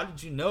did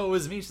you know it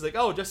was me? She's like,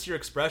 oh, just your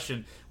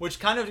expression, which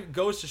kind of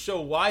goes to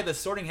show why the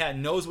Sorting Hat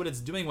knows what it's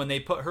doing when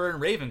they put her in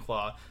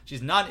Ravenclaw.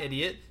 She's not an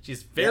idiot.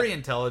 She's very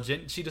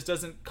intelligent. She just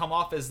doesn't come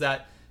off as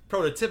that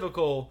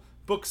prototypical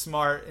book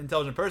smart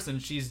intelligent person.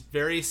 She's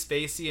very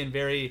spacey and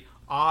very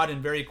odd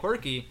and very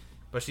quirky,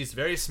 but she's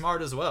very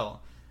smart as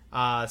well. So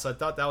I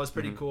thought that was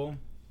pretty cool.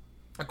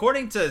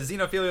 According to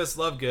Xenophilius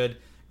Lovegood,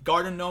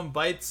 garden gnome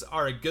bites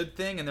are a good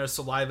thing and their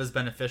saliva is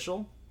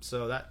beneficial.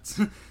 So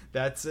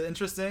that's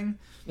interesting.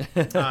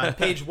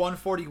 Page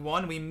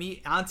 141, we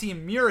meet Auntie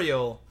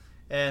Muriel.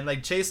 And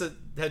like Chase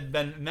had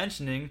been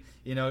mentioning,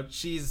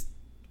 she's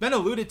been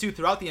alluded to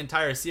throughout the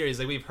entire series.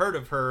 Like we've heard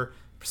of her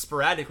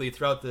sporadically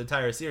throughout the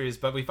entire series,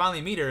 but we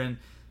finally meet her and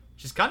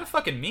she's kind of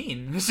fucking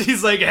mean.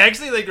 She's like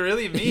actually like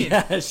really mean.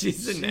 Yeah,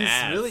 she's an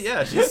ass. Really,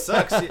 she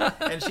sucks.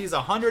 And she's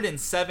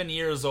 107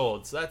 years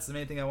old. So that's the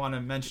main thing I want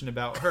to mention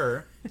about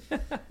her.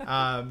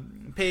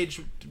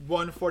 Page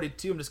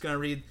 142, I'm just going to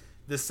read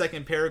the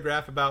second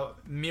paragraph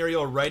about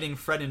Muriel writing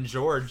Fred and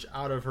George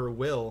out of her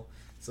will.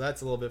 So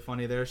that's a little bit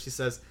funny there. She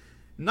says,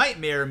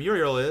 "Nightmare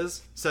Muriel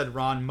is," said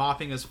Ron,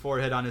 mopping his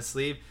forehead on his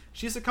sleeve.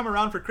 "She used to come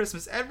around for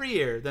Christmas every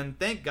year. Then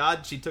thank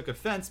God she took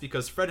offense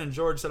because Fred and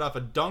George set off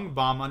a dung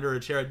bomb under her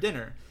chair at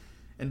dinner.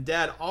 And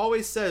Dad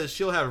always says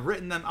she'll have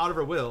written them out of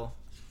her will.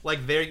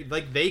 Like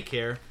they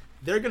care.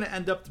 They're going to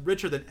end up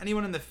richer than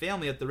anyone in the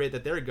family at the rate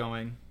that they're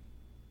going."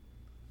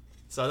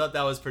 So I thought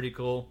that was pretty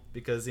cool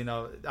because,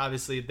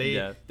 obviously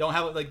they don't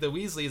have, like the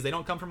Weasleys, they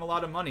don't come from a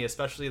lot of money,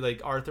 especially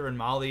like Arthur and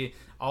Molly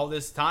all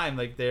this time.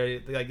 Like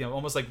they're like,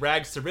 almost like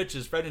rags to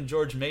riches. Fred and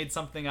George made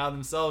something out of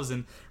themselves.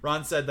 And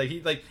Ron said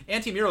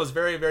Auntie Muriel is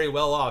very, very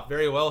well off,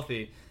 very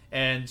wealthy.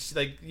 And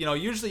she,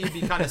 usually you'd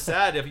be kind of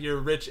sad if your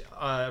rich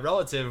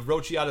relative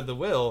wrote you out of the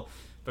will.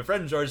 But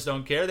Fred and George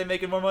don't care. They're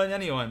making more money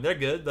than anyone. They're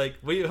good.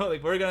 We're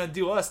going to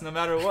do us no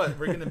matter what.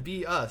 We're going to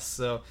be us.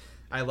 So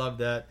I love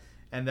that.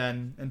 And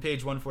then in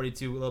page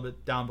 142, a little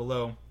bit down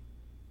below,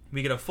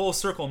 we get a full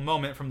circle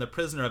moment from the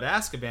Prisoner of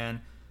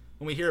Azkaban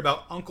when we hear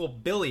about Uncle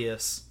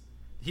Bilious.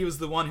 He was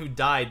the one who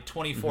died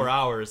 24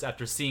 hours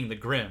after seeing the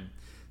Grim.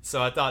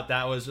 So I thought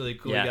that was really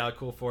cool. Yeah. We got a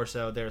cool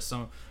foreshadow there.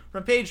 So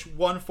from page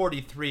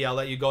 143, I'll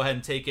let you go ahead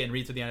and take it and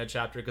read through the end of the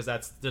chapter because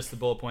that's just the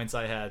bullet points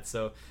I had.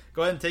 So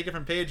go ahead and take it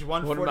from page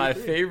 143. One of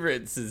my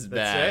favorites is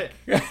back.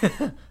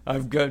 Right.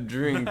 I've got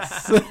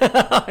drinks.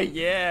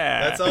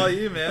 Yeah. That's all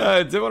you, man.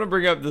 I did want to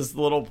bring up this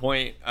little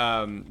point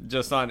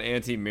just on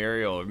Auntie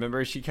Muriel.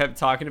 Remember, she kept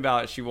talking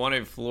about she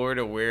wanted Fleur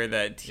to wear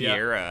that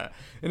tiara. Yeah.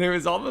 And it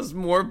was almost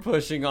more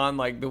pushing on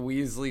like the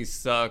Weasleys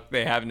suck.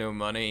 They have no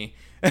money.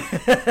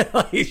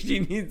 She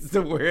needs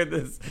to wear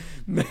this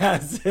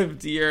massive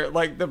tiara.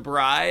 Like the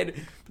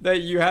bride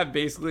that you have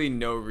basically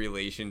no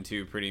relation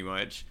to pretty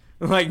much.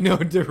 Like no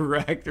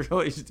direct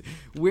relation.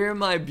 Wear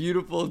my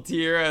beautiful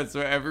tiara so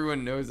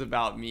everyone knows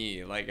about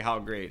me. Like how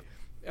great.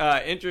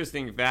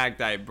 Interesting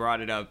fact, I brought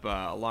it up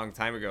a long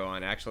time ago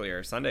on actually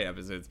our Sunday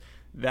episodes.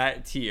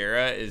 That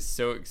tiara is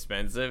so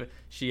expensive.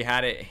 She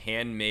had it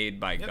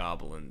handmade by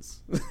goblins.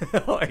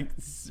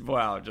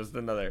 Wow, just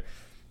another,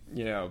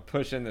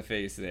 push in the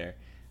face there.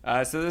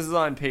 So this is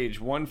on page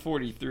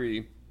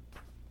 143.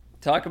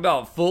 Talk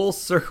about full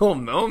circle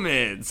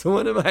moments.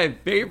 One of my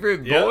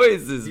favorite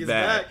boys is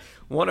back.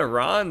 One of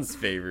Ron's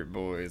favorite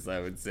boys,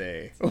 I would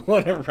say.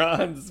 One of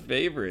Ron's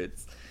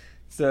favorites.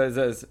 So it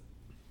says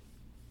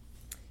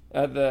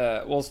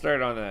we'll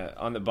start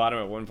on the bottom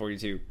at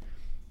 142.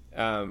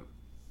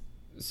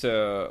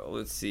 So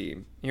let's see.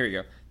 Here we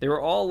go. They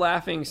were all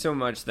laughing so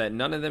much that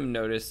none of them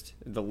noticed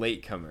the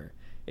latecomer.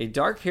 A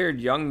dark-haired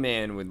young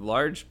man with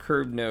large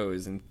curved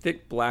nose and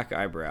thick black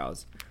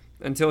eyebrows,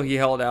 until he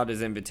held out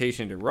his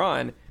invitation to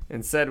Ron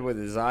and said with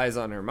his eyes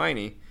on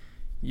Hermione,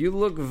 "You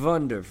look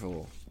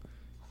wonderful."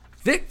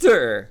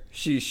 "Victor!"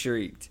 she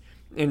shrieked,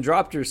 and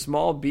dropped her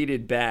small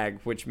beaded bag,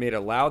 which made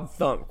a loud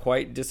thump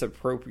quite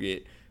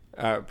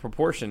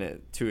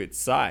proportionate to its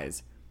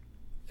size.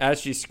 As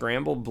she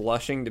scrambled,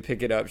 blushing, to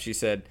pick it up, she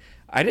said,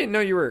 "I didn't know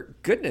you were...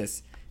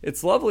 Goodness,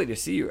 it's lovely to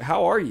see you.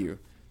 How are you?"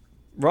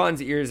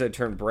 Ron's ears had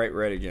turned bright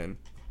red again.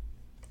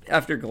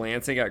 After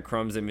glancing at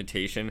Crumb's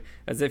invitation,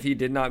 as if he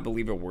did not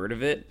believe a word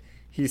of it,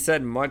 he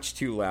said much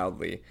too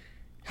loudly,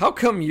 "How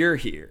come you're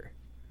here?"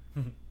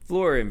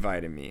 "Fleur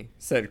invited me,"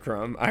 said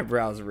Crumb,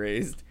 eyebrows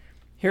raised.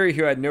 Harry,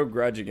 who had no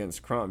grudge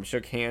against Crumb,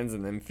 shook hands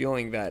and then,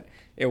 feeling that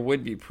it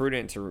would be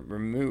prudent to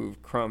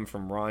remove Crumb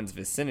from Ron's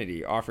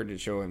vicinity, offered to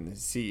show him the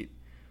seat.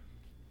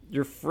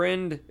 "Your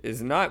friend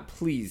is not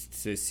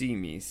pleased to see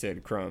me,"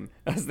 said Crumb,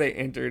 as they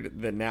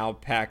entered the now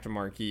packed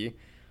marquee.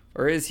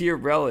 "Or is he a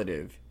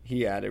relative?"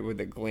 he added with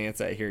a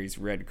glance at Harry's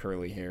red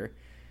curly hair.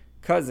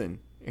 "Cousin,"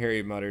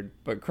 Harry muttered,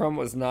 but Crumb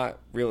was not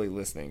really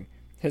listening.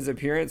 His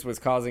appearance was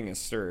causing a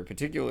stir,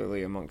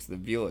 particularly amongst the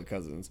Vila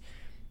cousins.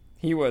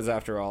 He was,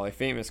 after all, a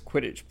famous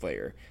Quidditch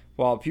player.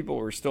 While people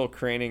were still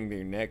craning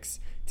their necks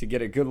to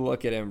get a good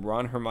look at him,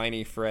 Ron,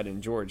 Hermione, Fred,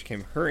 and George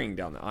came hurrying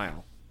down the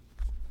aisle.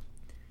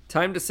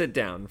 "Time to sit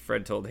down,"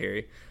 Fred told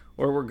Harry,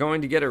 "or we're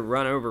going to get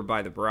run over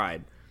by the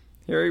bride."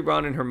 Harry,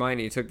 Ron, and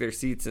Hermione took their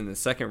seats in the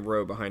second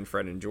row behind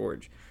Fred and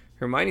George.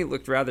 Hermione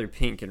looked rather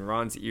pink, and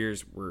Ron's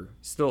ears were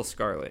still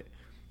scarlet.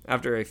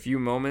 After a few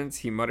moments,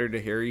 he muttered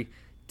to Harry,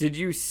 "Did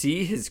you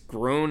see his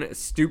grown,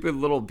 stupid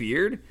little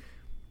beard?"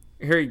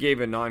 Harry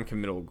gave a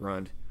non-committal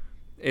grunt.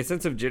 A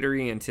sense of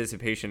jittery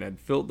anticipation had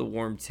filled the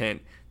warm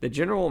tent, the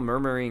general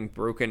murmuring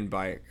broken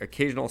by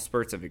occasional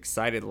spurts of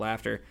excited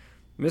laughter.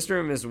 Mr.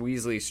 and Miss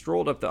Weasley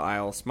strolled up the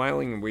aisle,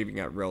 smiling and waving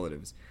at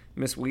relatives.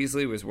 Miss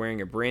Weasley was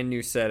wearing a brand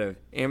new set of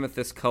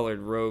amethyst-colored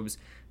robes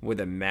with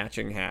a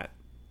matching hat.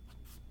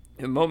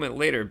 A moment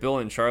later, Bill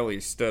and Charlie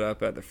stood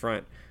up at the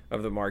front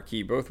of the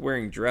marquee, both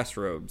wearing dress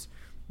robes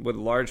with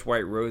large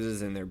white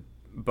roses in their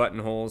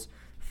buttonholes.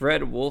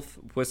 Fred Wolf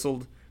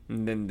whistled,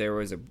 and then there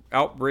was an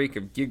outbreak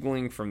of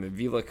giggling from the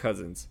Vila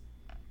cousins.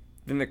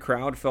 Then the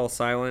crowd fell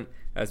silent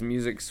as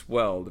music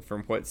swelled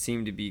from what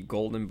seemed to be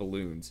golden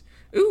balloons.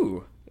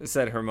 "Ooh,"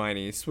 said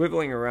Hermione,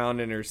 swiveling around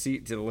in her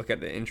seat to look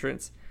at the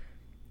entrance.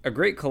 A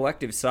great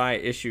collective sigh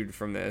issued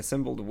from the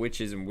assembled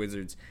witches and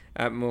wizards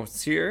as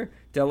Monsieur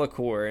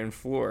Delacour and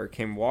Fleur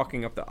came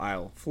walking up the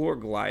aisle, Fleur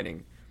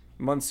gliding.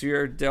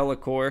 Monsieur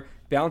Delacour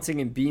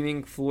bouncing and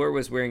beaming, Fleur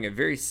was wearing a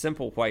very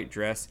simple white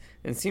dress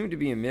and seemed to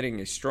be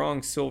emitting a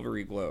strong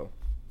silvery glow.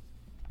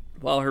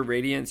 While her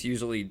radiance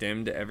usually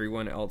dimmed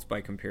everyone else by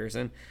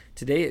comparison,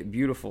 today it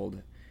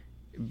beautified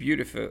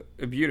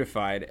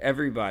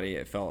everybody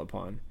it fell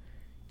upon.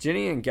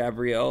 Ginny and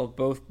Gabrielle,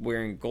 both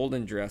wearing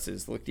golden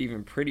dresses, looked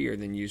even prettier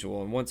than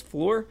usual, and once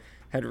Fleur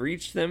had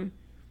reached them,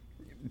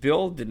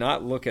 Bill did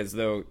not look as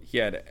though he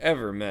had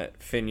ever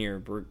met Fenrir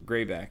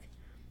Greyback.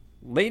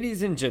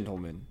 "Ladies and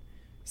gentlemen,"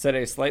 said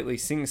a slightly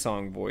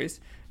sing-song voice,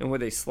 and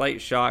with a slight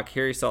shock,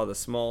 Harry saw the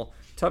small,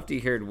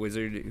 tufty-haired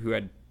wizard who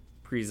had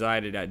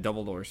presided at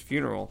Dumbledore's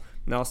funeral,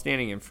 now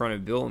standing in front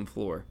of Bill and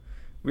Fleur.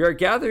 "We are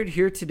gathered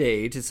here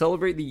today to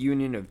celebrate the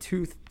union of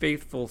two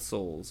faithful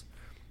souls."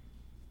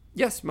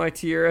 "Yes, my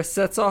tiara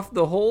sets off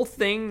the whole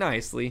thing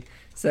nicely,"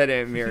 said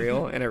Aunt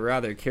Muriel in a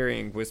rather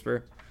carrying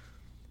whisper.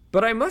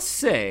 "But I must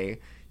say,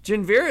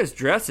 Genevera's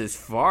dress is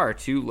far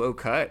too low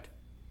cut."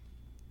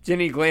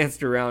 Ginny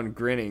glanced around,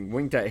 grinning,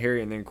 winked at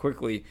Harry, and then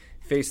quickly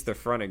faced the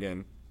front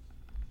again.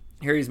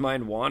 Harry's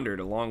mind wandered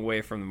a long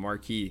way from the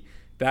marquee,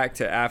 back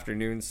to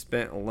afternoons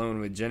spent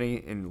alone with Ginny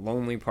in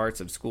lonely parts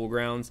of school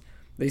grounds.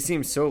 They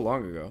seemed so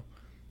long ago.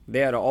 They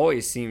had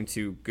always seemed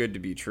too good to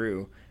be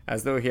true,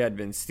 as though he had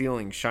been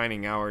stealing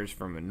shining hours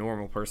from a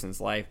normal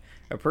person's life,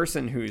 a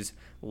person whose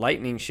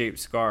lightning-shaped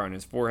scar on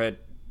his forehead.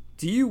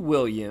 "Do you,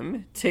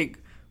 William, take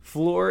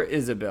Fleur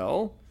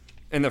Isabel?"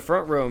 In the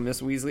front row,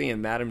 Miss Weasley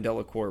and Madame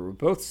Delacour were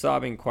both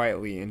sobbing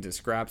quietly into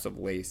scraps of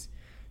lace.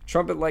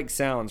 Trumpet-like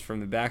sounds from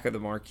the back of the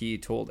marquee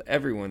told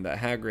everyone that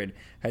Hagrid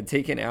had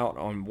taken out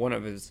on one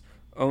of his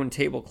own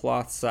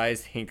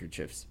tablecloth-sized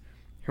handkerchiefs.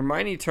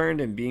 Hermione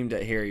turned and beamed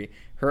at Harry.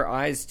 Her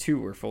eyes, too,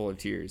 were full of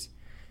tears.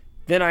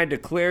 "Then I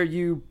declare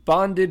you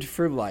bonded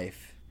for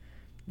life."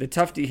 The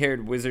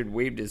tufty-haired wizard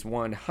waved his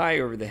wand high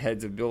over the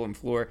heads of Bill and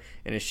Fleur,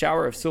 and a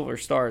shower of silver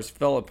stars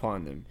fell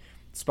upon them,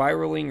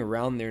 spiraling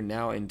around their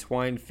now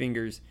entwined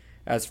fingers.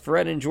 As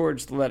Fred and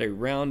George led a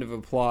round of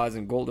applause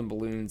and golden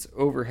balloons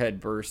overhead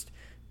burst,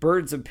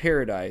 birds of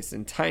paradise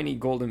and tiny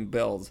golden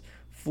bells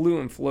flew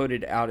and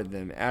floated out of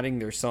them, adding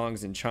their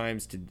songs and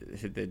chimes to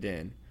the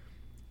din.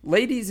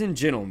 "Ladies and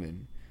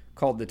gentlemen,"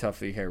 called the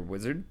tufty-haired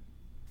wizard,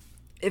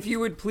 "if you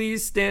would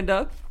please stand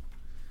up."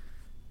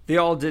 They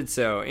all did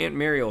so, Aunt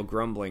Muriel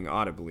grumbling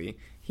audibly.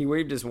 He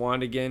waved his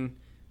wand again.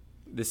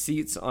 The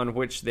seats on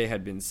which they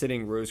had been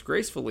sitting rose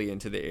gracefully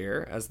into the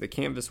air as the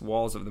canvas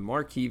walls of the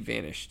marquee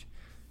vanished,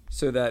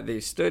 so that they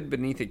stood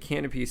beneath a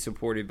canopy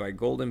supported by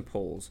golden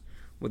poles,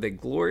 with a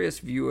glorious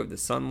view of the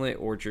sunlit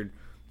orchard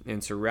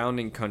and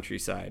surrounding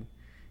countryside.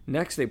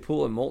 Next, they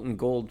pull a molten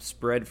gold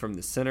spread from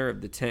the center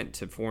of the tent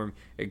to form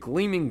a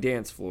gleaming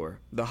dance floor.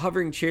 The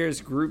hovering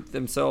chairs grouped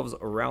themselves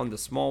around the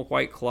small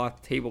white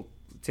cloth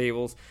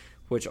tables,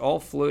 which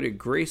all floated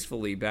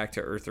gracefully back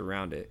to earth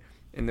around it,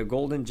 and the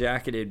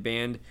golden-jacketed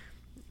band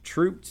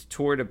trooped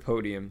toward a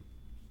podium.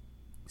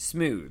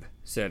 "Smooth,"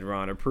 said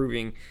Ron,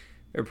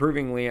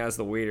 approvingly as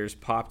the waiters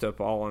popped up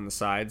all on the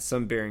sides,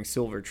 some bearing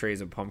silver trays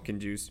of pumpkin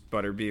juice,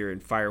 butterbeer,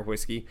 and fire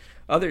whiskey,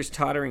 others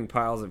tottering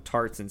piles of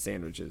tarts and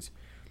sandwiches.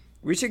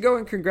 "We should go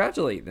and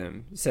congratulate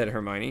them," said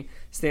Hermione,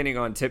 standing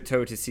on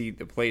tiptoe to see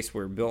the place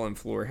where Bill and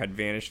Fleur had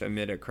vanished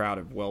amid a crowd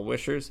of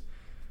well-wishers.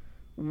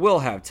 "We'll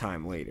have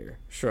time later,"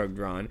 shrugged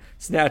Ron,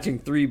 snatching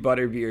 3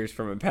 butterbeers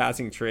from a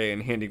passing tray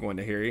and handing one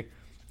to Harry.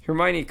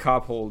 Hermione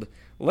copholed,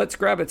 "Let's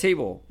grab a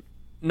table."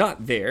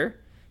 "Not there.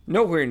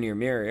 Nowhere near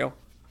Muriel."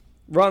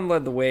 Ron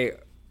led the way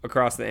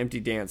across the empty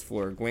dance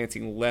floor,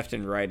 glancing left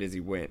and right as he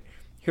went.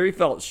 Harry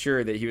felt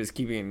sure that he was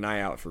keeping an eye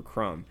out for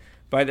Crumb.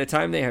 By the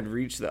time they had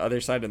reached the other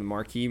side of the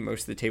marquee,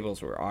 most of the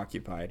tables were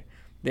occupied.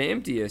 The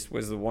emptiest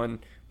was the one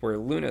where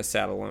Luna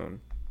sat alone.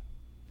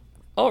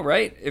 "All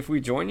right, if we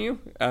join you?"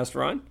 asked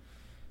Ron.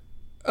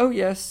 "Oh,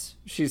 yes,"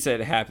 she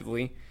said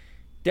happily.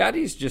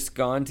 "Daddy's just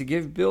gone to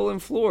give Bill and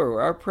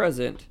Fleur our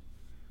present."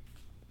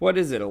 "What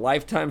is it, a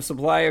lifetime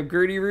supply of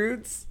Gertie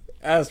Roots?"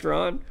 asked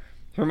Ron.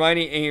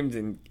 Hermione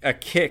aimed a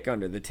kick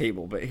under the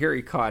table, but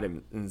Harry caught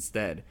him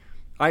instead.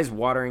 Eyes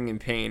watering in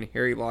pain,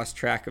 Harry lost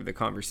track of the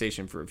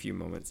conversation for a few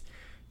moments.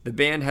 The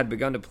band had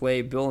begun to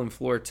play. Bill and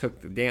Fleur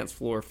took the dance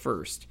floor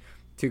first.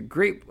 To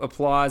great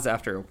applause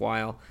after a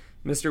while,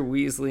 Mr.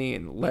 Weasley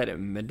led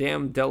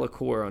Madame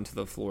Delacour onto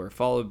the floor,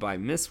 followed by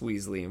Miss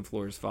Weasley and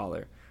Fleur's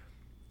father.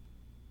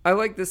 "I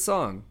like this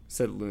song,"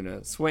 said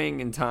Luna, swaying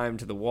in time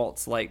to the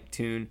waltz-like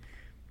tune.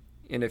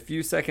 And a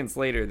few seconds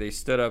later, they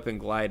stood up and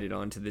glided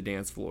onto the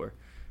dance floor,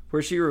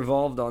 where she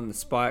revolved on the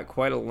spot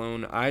quite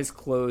alone, eyes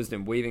closed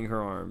and waving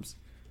her arms.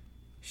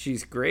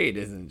 "She's great,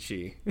 isn't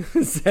she?"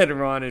 said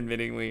Ron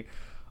admittingly.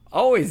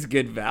 "Always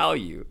good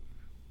value."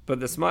 But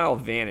the smile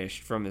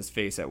vanished from his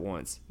face at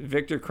once.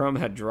 Victor Crumb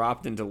had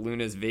dropped into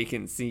Luna's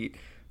vacant seat.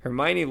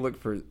 Hermione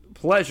looked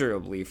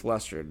pleasurably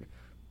flustered,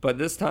 but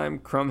this time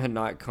Crumb had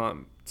not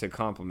come to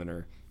compliment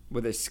her.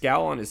 With a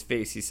scowl on his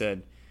face, he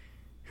said,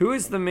 "Who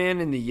is the man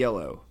in the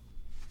yellow?"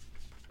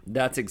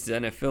 "That's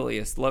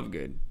Xenophilius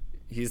Lovegood.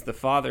 He's the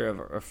father of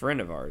a friend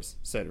of ours,"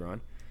 said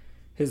Ron.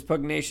 His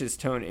pugnacious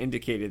tone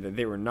indicated that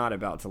they were not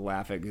about to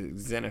laugh at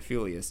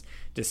Xenophilius,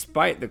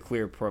 despite the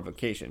clear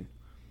provocation.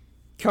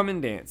 "Come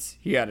and dance,"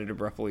 he added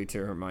abruptly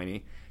to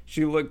Hermione.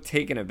 She looked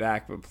taken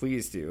aback but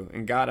pleased to,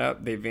 and got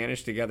up. They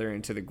vanished together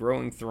into the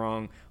growing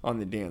throng on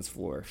the dance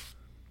floor.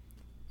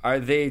 "Are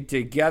they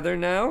together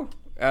now?"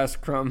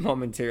 asked Crumb,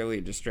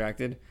 momentarily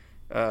distracted.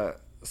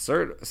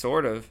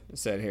 Sort of,"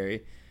 said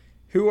Harry.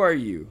 "Who are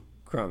you?"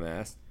 Crumb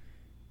asked.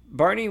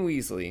 "Barney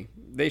Weasley."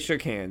 They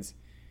shook hands.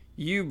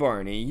 "You,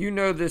 Barney, you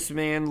know this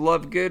man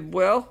Lovegood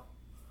well?"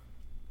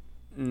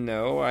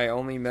 "No, I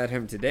only met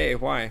him today.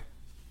 Why?"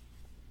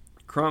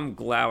 Crumb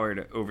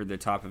glowered over the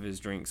top of his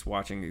drinks,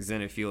 watching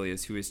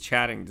Xenophilius, who was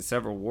chatting to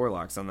several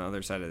warlocks on the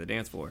other side of the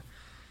dance floor.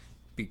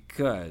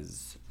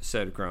 "Because,"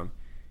 said Crumb,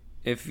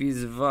 "if he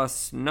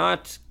was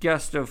not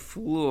guest of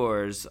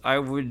Fleur's, I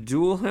would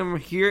duel him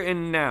here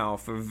and now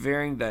for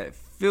wearing that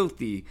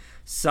filthy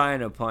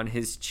sign upon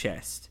his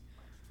chest."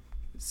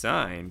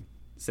 "Sign?"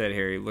 said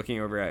Harry, looking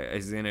over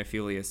at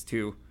Xenophilius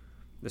too.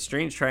 The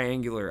strange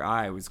triangular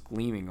eye was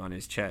gleaming on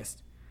his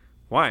chest.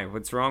 "Why?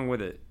 What's wrong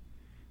with it?"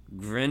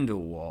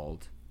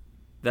 "Grindelwald.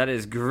 That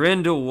is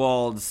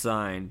Grindelwald's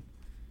sign."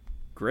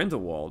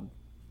 "Grindelwald?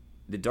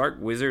 The dark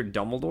wizard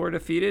Dumbledore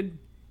defeated?"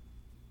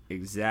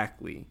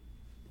 "Exactly."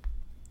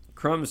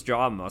 Crumb's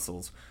jaw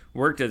muscles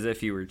worked as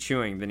if he were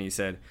chewing. Then he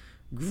said,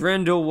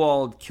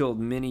 "Grindelwald killed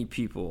many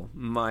people.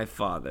 My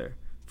father,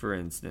 for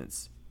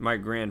instance. My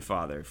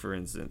grandfather, for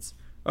instance.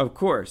 Of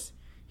course,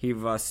 he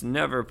was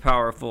never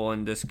powerful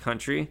in this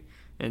country,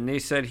 and they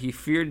said he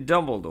feared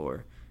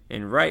Dumbledore,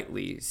 and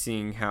rightly,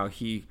 seeing how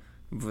he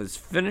was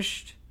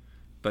finished.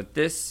 But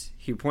this,"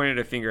 he pointed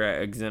a finger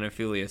at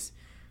Xenophilius,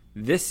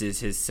 "this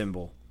is his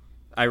symbol.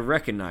 I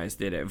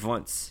recognized it at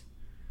once.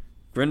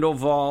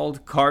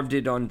 Grindelwald carved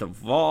it on the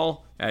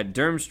wall at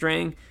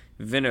Durmstrang,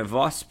 when a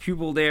was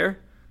pupil there.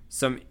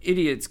 Some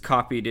idiots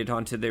copied it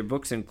onto their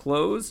books and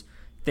clothes,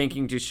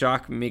 thinking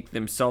to make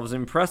themselves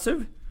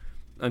impressive,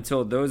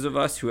 until those of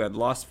us who had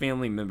lost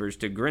family members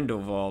to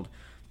Grindelwald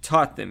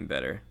taught them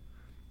better."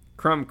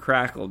 Crumb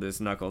crackled his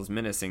knuckles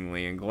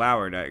menacingly and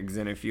glowered at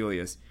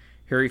Xenophilius.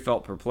 Harry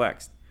felt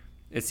perplexed.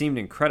 It seemed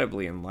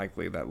incredibly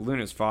unlikely that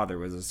Luna's father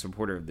was a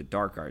supporter of the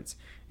dark arts,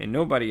 and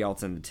nobody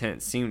else in the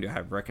tent seemed to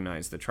have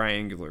recognized the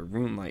triangular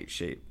rune-like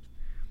shape.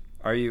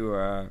 "Are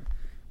you,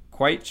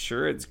 quite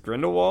sure it's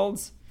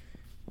Grindelwald's?"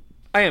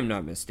 "I am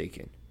not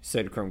mistaken,"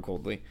 said Crumb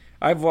coldly.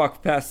 "I've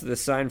walked past the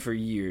sign for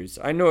years.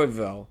 I know it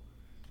well."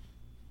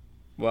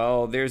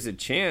 "Well, there's a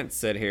chance,"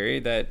 said Harry,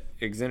 "that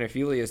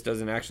Xenophilius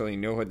doesn't actually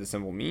know what the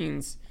symbol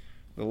means.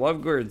 The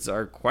Lovegoods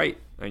are quite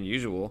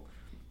unusual.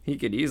 He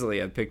could easily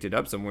have picked it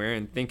up somewhere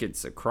and think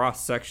it's a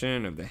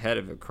cross-section of the head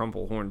of a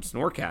crumple-horned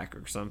Snorkack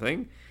or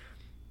something."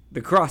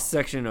 "The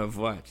cross-section of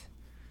what?"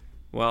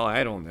 "Well,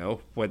 I don't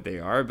know what they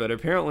are, but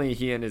apparently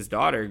he and his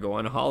daughter go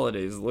on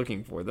holidays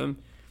looking for them."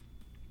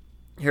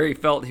 Harry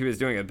felt he was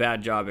doing a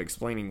bad job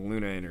explaining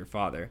Luna and her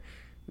father.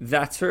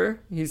 "That's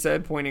her," he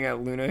said, pointing at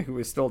Luna, who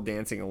was still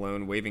dancing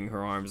alone, waving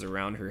her arms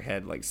around her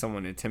head like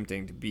someone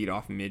attempting to beat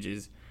off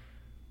midges.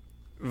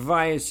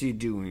 "Why is she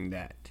doing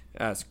that?"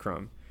 asked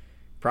Crumb.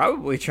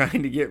 "Probably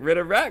trying to get rid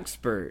of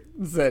Rackspurt,"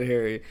 said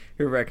Harry,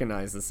 who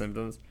recognized the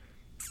symptoms.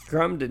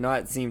 Crumb did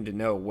not seem to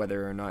know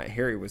whether or not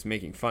Harry was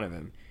making fun of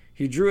him.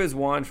 He drew his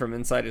wand from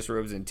inside his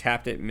robes and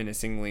tapped it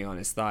menacingly on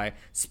his thigh.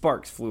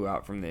 Sparks flew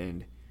out from the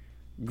end.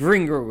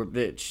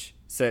 "Gringotts,"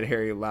 said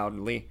Harry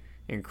loudly,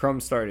 and Crumb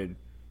started.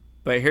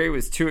 But Harry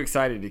was too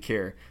excited to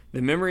care.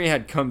 The memory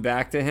had come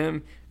back to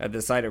him at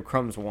the sight of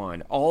Crumb's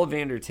wand,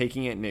 Ollivander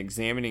taking it and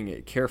examining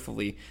it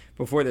carefully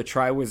before the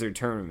Triwizard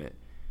Tournament.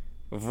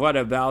 "What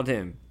about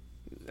him?"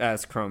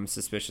 asked Crumb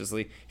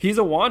suspiciously. "He's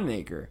a wand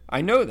maker.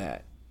 I know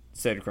that,"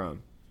 said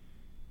Crumb.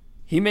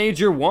 "He made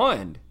your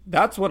wand.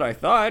 That's what I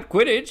thought.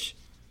 Quidditch."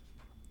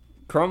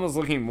 Crumb was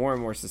looking more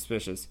and more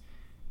suspicious.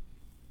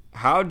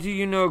 "How do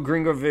you know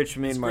Gringovich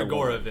made my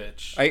wand?"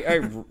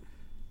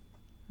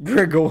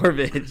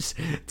 Grigorovich.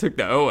 Took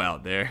the O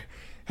out there.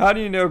 How do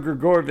you know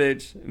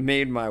Grigorovich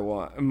made my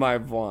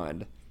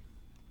wand?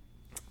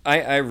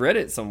 I read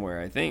it somewhere,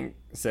 I think,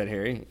 said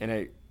Harry.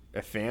 In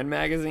a fan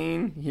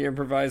magazine? He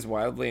improvised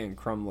wildly, and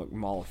Crumb looked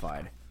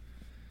mollified.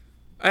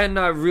 I had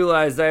not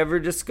realized I ever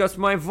discussed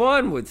my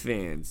wand with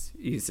fans,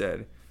 he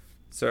said.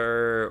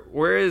 Sir,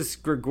 where is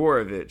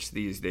Grigorovich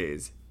these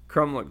days?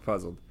 Crumb looked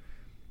puzzled.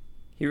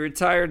 He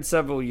retired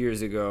several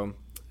years ago.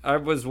 I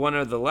was one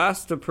of the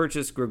last to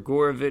purchase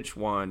Grigorovich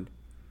wand.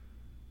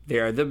 They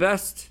are the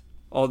best,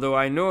 although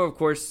I know, of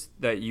course,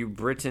 that you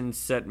Britons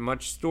set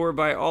much store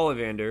by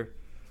Ollivander.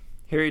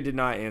 Harry did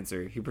not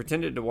answer. He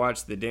pretended to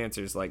watch the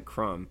dancers like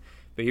Crumb,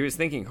 but he was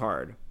thinking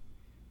hard.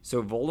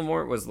 So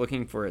Voldemort was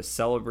looking for a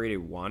celebrated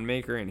wand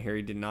maker, and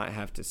Harry did not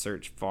have to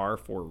search far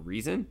for a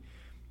reason?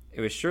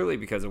 It was surely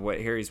because of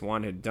what Harry's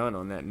wand had done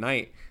on that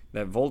night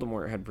that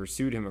Voldemort had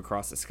pursued him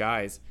across the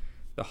skies.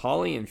 The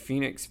holly and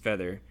phoenix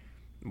feather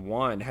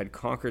wand had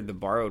conquered the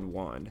borrowed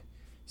wand,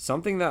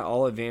 something that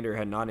Ollivander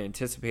had not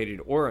anticipated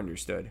or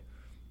understood.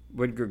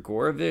 Would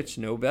Grigorovich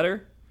know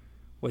better?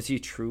 Was he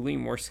truly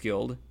more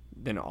skilled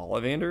than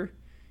Ollivander?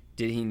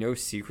 Did he know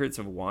secrets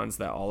of wands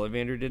that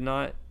Ollivander did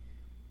not?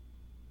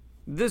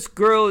 This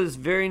girl is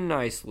very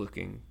nice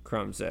looking,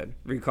 Crumb said,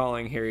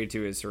 recalling Harry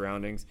to his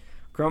surroundings.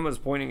 Crumb was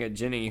pointing at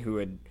Ginny, who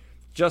had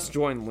just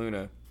joined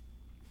Luna.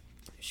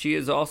 She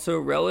is also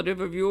a relative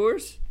of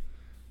yours?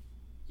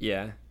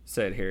 Yeah,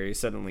 said Harry,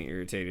 suddenly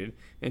irritated.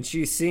 And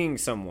she's seeing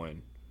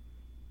someone.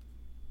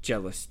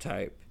 Jealous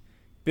type.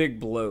 Big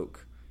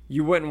bloke.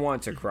 You wouldn't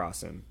want to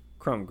cross him,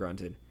 Crumb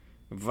grunted.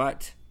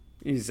 What?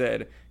 He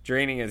said,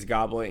 draining his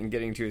goblet and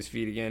getting to his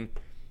feet again.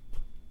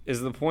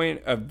 Is the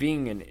point of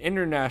being an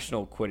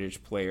international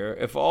Quidditch player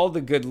if all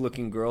the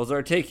good-looking girls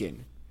are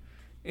taken?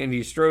 And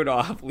he strode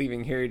off,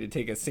 leaving Harry to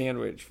take a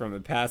sandwich from a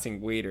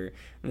passing waiter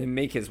and then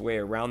make his way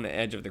around the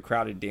edge of the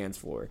crowded dance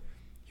floor.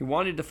 He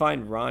wanted to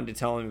find Ron to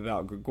tell him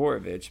about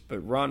Grigorovich,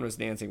 but Ron was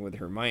dancing with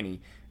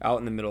Hermione out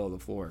in the middle of the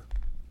floor.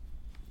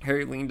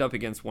 Harry leaned up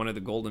against one of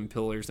the golden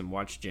pillars and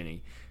watched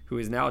Ginny, who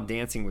was now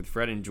dancing with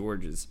Fred and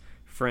George's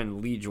friend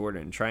Lee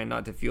Jordan, trying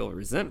not to feel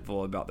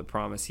resentful about the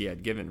promise he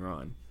had given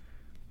Ron.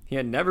 He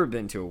had never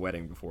been to a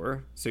wedding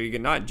before, so he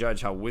could not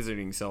judge how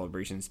wizarding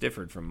celebrations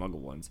differed from Muggle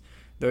ones,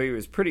 though he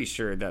was pretty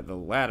sure that the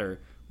latter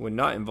would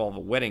not involve a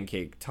wedding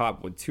cake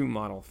topped with 2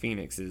 model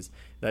phoenixes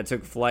that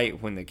took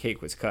flight when the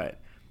cake was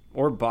cut,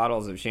 or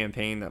bottles of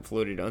champagne that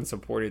floated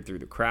unsupported through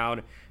the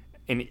crowd.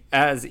 And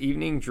as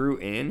evening drew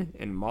in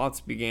and moths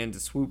began to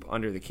swoop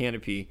under the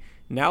canopy,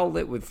 now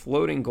lit with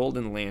floating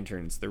golden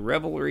lanterns, the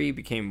revelry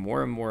became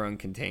more and more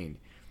uncontained.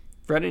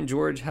 Fred and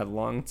George had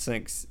long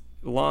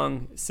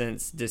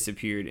since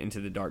disappeared into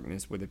the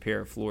darkness with a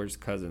pair of Fleur's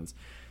cousins.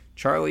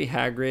 Charlie,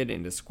 Hagrid,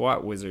 and a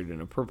squat wizard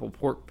in a purple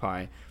pork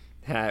pie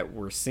hat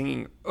were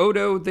singing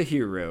Odo the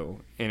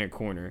Hero in a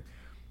corner.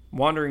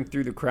 Wandering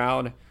through the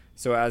crowd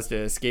so as to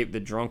escape the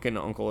drunken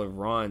uncle of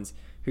Ron's,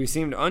 who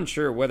seemed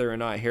unsure whether or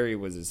not Harry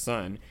was his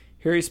son,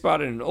 Harry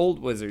spotted an old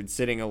wizard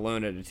sitting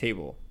alone at a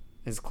table.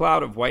 His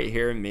cloud of white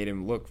hair made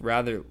him look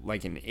rather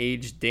like an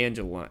aged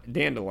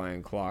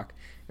dandelion clock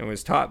and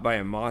was topped by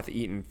a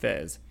moth-eaten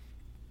fez.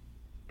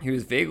 He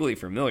was vaguely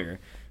familiar.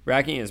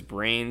 Racking his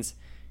brains,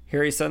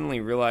 Harry suddenly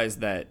realized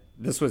that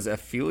this was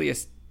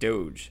Aphelios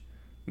Doge,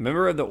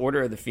 member of the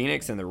Order of the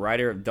Phoenix and the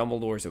writer of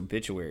Dumbledore's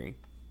obituary.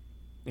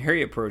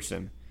 Harry approached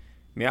him.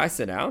 May I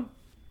sit down?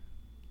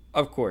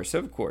 Of course,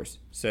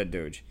 said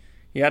Doge.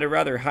 He had a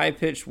rather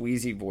high-pitched,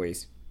 wheezy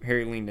voice.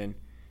 Harry leaned in.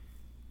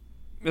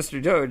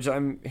 Mr. Doge,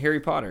 I'm Harry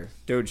Potter,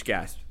 Doge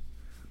gasped.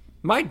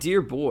 My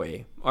dear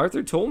boy,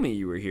 Arthur told me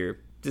you were here,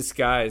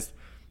 disguised.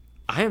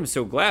 I am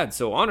so glad,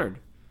 so honored.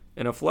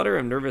 In a flutter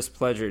of nervous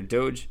pleasure,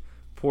 Doge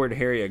poured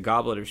Harry a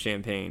goblet of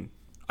champagne.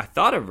 I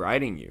thought of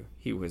writing you,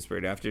 he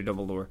whispered after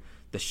Dumbledore.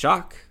 The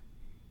shock.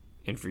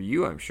 And for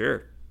you, I'm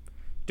sure.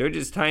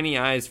 Doge's tiny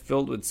eyes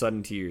filled with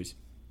sudden tears.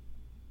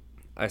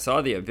 I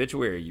saw the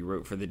obituary you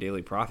wrote for the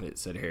Daily Prophet,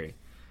 said Harry.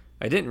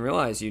 I didn't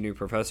realize you knew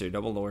Professor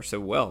Dumbledore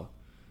so well.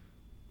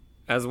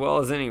 As well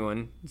as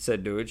anyone,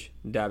 said Doge,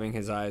 dabbing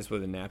his eyes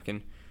with a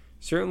napkin.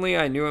 Certainly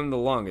I knew him the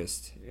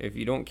longest, if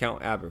you don't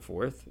count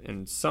Aberforth,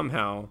 and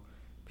somehow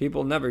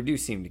people never do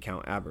seem to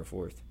count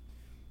Aberforth.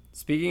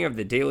 Speaking of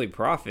the Daily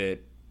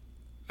Prophet,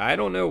 I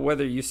don't know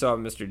whether you saw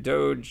Mr.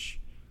 Doge...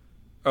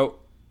 Oh,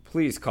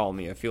 please call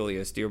me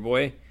Aphelios, dear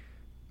boy.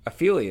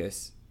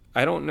 Aphelios,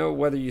 I don't know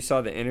whether you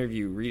saw the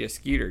interview Rita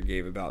Skeeter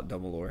gave about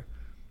Dumbledore.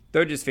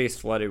 Doge's face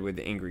flooded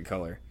with angry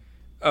color.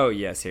 Oh,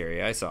 yes,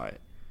 Harry, I saw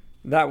it.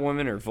 That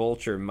woman, or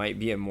vulture, might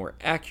be a more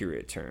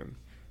accurate term.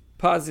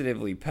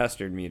 Positively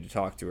pestered me to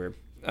talk to her.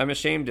 I'm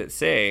ashamed to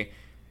say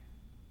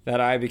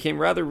that I became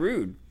rather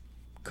rude.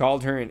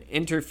 Called her an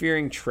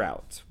interfering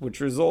trout, which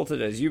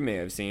resulted, as you may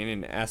have seen,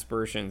 in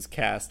aspersions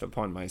cast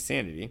upon my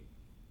sanity.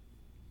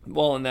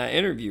 Well, in that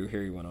interview,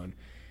 Harry went on,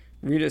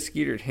 Rita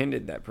Skeeter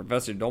hinted that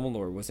Professor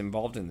Dumbledore was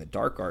involved in the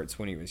dark arts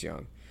when he was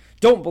young.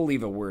 Don't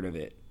believe a word of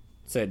it,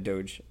 said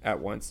Doge at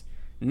once.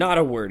 Not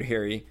a word,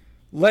 Harry.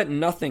 Let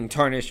nothing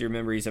tarnish your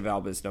memories of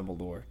Albus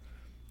Dumbledore.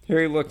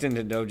 Harry looked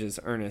into Doge's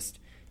earnest,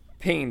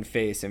 pained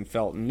face and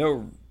felt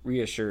no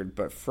reassured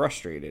but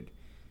frustrated.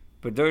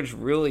 But Doge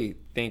really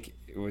think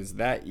it was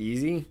that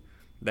easy?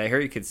 That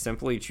Harry could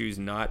simply choose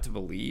not to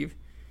believe?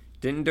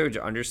 Didn't Doge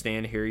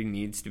understand Harry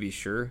needs to be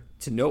sure,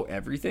 to know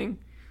everything?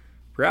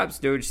 Perhaps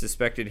Doge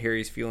suspected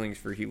Harry's feelings,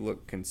 for he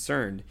looked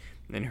concerned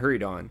and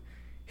hurried on.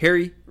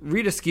 Harry,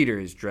 Rita Skeeter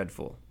is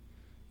dreadful.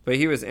 But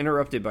he was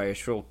interrupted by a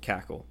shrill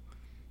cackle.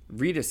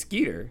 Rita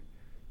Skeeter?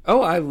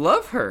 Oh, I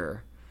love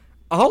her.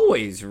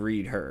 Always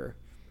read her.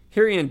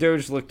 Harry and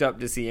Doge looked up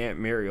to see Aunt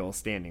Mariel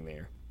standing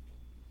there.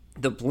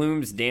 The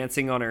plumes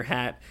dancing on her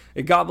hat,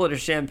 a goblet of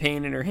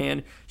champagne in her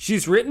hand.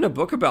 She's written a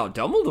book about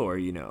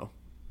Dumbledore, you know.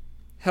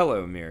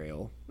 Hello,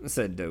 Mariel,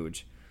 said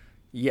Doge.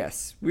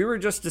 Yes, we were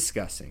just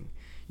discussing.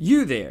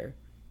 You there.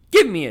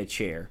 Give me a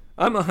chair.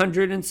 I'm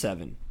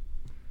 107.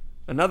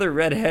 Another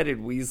red-headed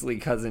Weasley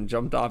cousin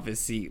jumped off his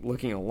seat,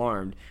 looking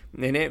alarmed,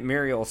 and Aunt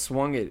Mariel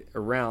swung it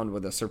around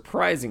with a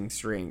surprising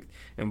strength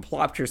and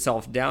plopped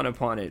herself down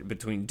upon it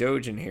between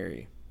Doge and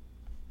Harry.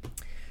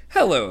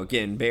 Hello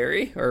again,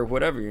 Barry, or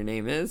whatever your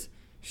name is,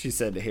 she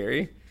said to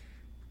Harry.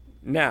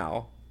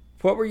 Now,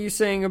 what were you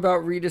saying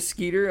about Rita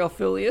Skeeter,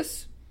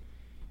 Elphilius?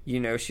 You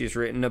know she's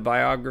written a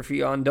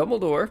biography on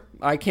Dumbledore.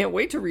 I can't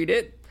wait to read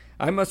it.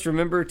 I must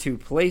remember to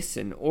place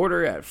an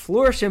order at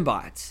Flourish and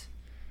Bots.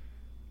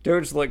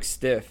 Doge looked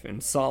stiff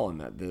and solemn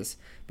at this,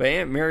 but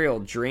Aunt Mariel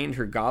drained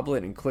her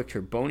goblet and clicked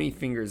her bony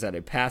fingers at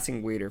a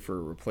passing waiter for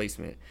a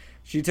replacement.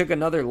 She took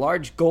another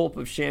large gulp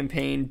of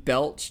champagne,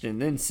 belched,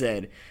 and then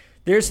said,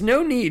 There's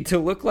no need to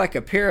look like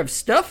a pair of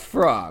stuffed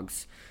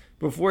frogs.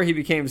 Before he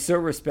became so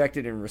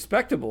respected and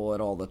respectable at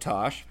all the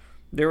tosh,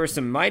 there were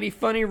some mighty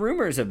funny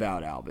rumors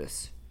about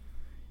Albus.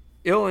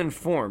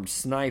 Ill-informed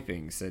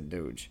sniping, said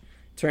Doge,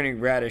 turning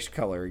radish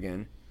color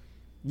again.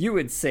 You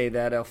would say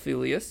that,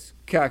 Elphilius,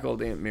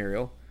 cackled Aunt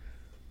Mariel.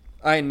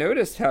 I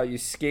noticed how you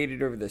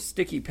skated over the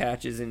sticky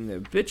patches in the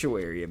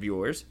obituary of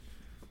yours.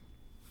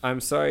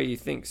 I'm sorry you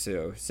think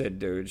so, said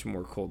Doge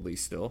more coldly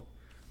still.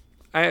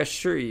 I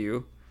assure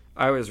you,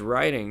 I was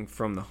writing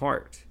from the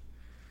heart.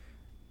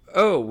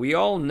 Oh, we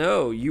all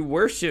know you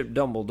worship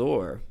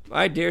Dumbledore.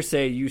 I dare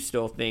say you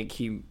still think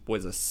he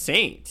was a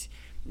saint,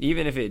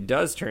 even if it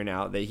does turn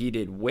out that he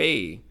did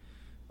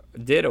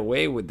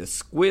away with the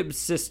Squib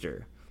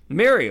sister.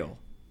 Mariel,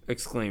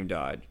 exclaimed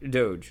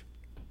Doge.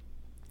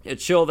 A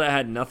chill that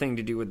had nothing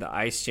to do with the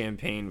iced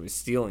champagne was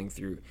stealing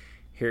through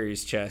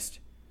Harry's chest.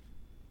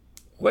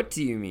 What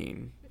do you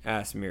mean?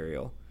 Asked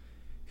Mariel.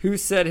 Who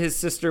said his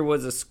sister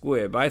was a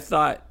squib? I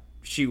thought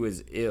she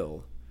was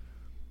ill.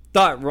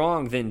 Thought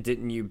wrong then,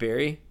 didn't you,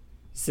 Barry?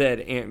 Said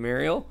Aunt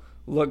Mariel,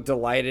 looked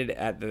delighted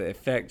at the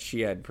effect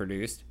she had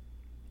produced.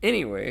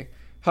 Anyway,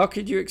 how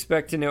could you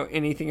expect to know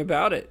anything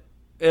about it?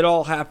 It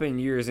all happened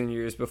years and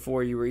years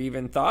before you were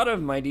even thought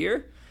of, my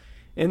dear.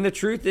 And the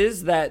truth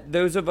is that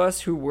those of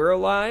us who were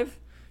alive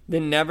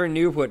then never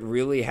knew what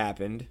really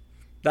happened.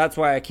 That's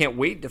why I can't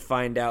wait to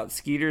find out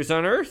Skeeter's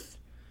unearthed.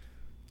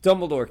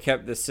 Dumbledore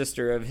kept the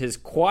sister of his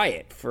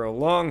quiet for a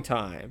long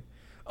time.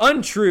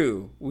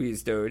 Untrue,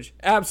 wheezed Doge.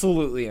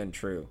 Absolutely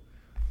untrue.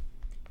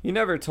 He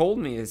never told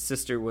me his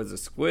sister was a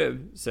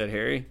squib, said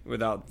Harry,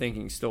 without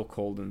thinking, still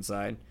cold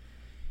inside.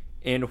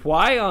 And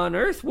why on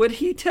earth would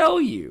he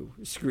tell you?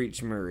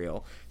 Screeched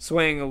Muriel,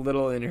 swaying a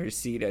little in her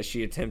seat as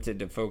she attempted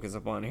to focus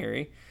upon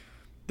Harry.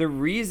 The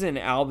reason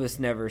Albus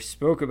never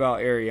spoke about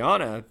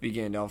Ariana,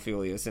 began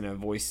Elphilius in a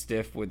voice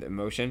stiff with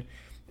emotion,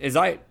 is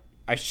I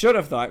should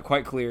have thought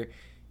quite clear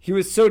he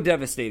was so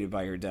devastated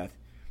by her death.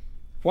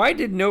 Why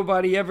did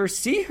nobody ever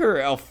see her,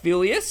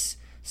 Elphilius?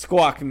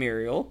 Squawked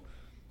Muriel.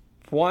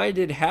 Why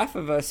did half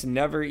of us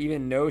never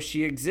even know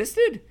she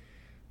existed?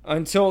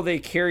 Until they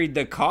carried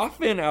the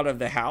coffin out of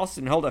the house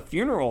and held a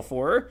funeral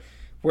for her.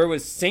 Where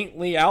was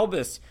saintly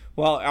Albus,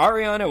 while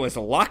Ariana was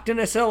locked in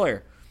a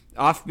cellar,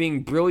 off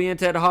being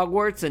brilliant at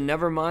Hogwarts and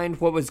never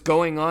mind what was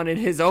going on in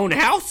his own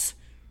house?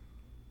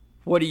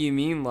 What do you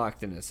mean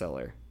locked in a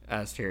cellar?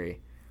 Asked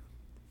Harry.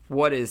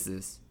 What is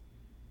this?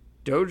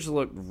 Doge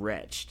looked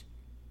wretched.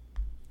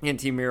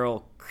 Auntie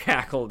Mariel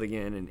cackled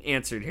again and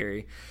answered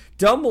Harry.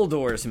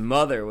 Dumbledore's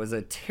mother was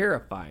a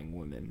terrifying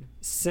woman.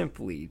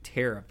 Simply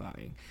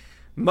terrifying.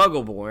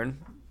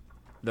 Muggle-born,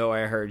 though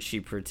I heard she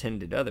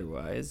pretended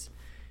otherwise.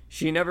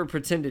 She never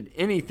pretended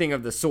anything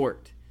of the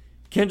sort.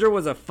 Kendra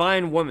was a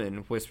fine woman,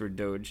 whispered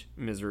Doge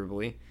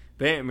miserably,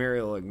 but Aunt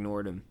Mariel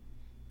ignored him.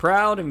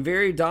 Proud and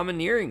very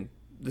domineering,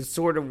 the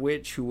sort of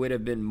witch who would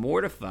have been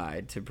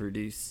mortified to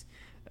produce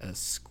a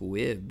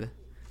squib.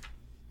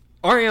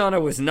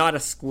 Ariana was not a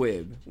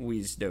squib,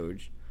 wheezed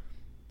Doge.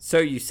 So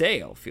you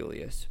say,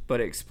 Elphilius, but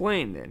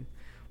explain then,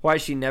 why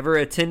she never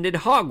attended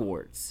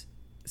Hogwarts,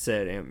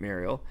 said Aunt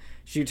Mariel.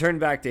 She turned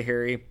back to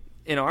Harry.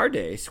 In our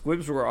day,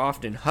 squibs were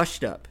often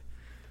hushed up,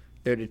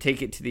 though to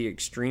take it to the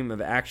extreme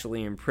of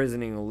actually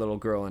imprisoning a little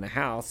girl in a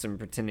house and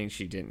pretending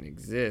she didn't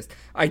exist.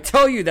 I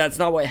tell you that's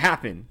not what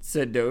happened,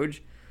 said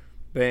Doge.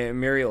 But Aunt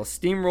Mariel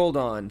steamrolled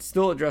on,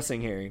 still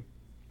addressing Harry.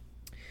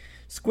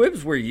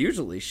 Squibs were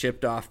usually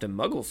shipped off to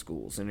Muggle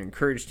schools and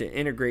encouraged to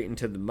integrate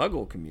into the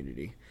Muggle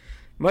community.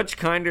 Much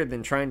kinder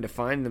than trying to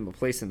find them a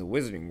place in the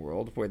wizarding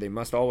world, where they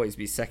must always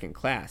be second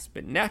class.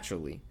 But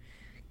naturally,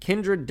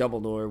 Kindred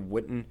Dumbledore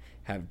wouldn't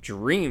have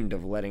dreamed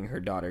of letting her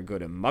daughter go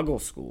to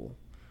Muggle school.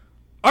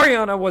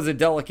 Ariana was a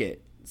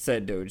delicate,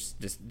 said Doge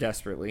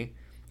desperately.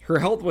 Her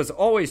health was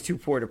always too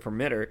poor to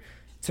permit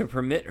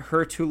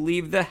her to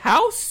leave the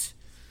house,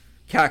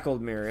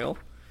 cackled Muriel.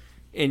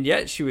 And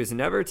yet she was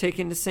never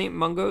taken to St.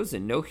 Mungo's,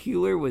 and no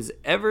healer was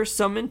ever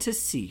summoned to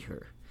see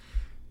her.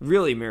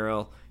 Really,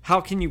 Muriel,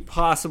 how can you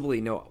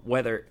possibly know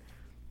whether...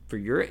 For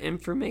your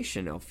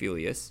information,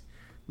 Elphelius,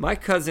 my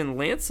cousin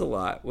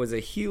Lancelot was a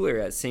healer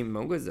at St.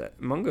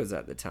 Mungo's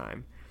at the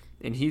time,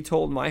 and he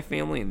told my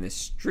family in the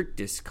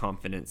strictest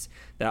confidence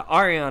that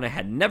Ariana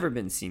had never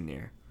been seen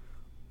there.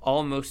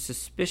 Almost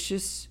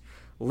suspicious,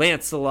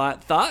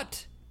 Lancelot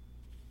thought.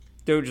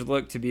 Doge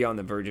looked to be on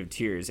the verge of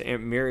tears.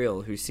 Aunt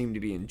Muriel, who seemed to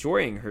be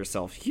enjoying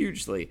herself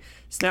hugely,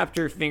 snapped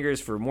her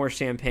fingers for more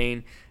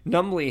champagne.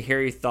 Numbly,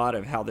 Harry thought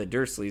of how the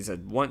Dursleys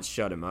had once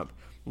shut him up,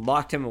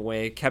 locked him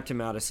away, kept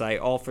him out of sight,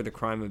 all for the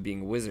crime of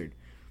being a wizard.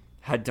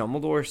 Had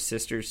Dumbledore's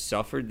sisters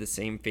suffered the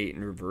same fate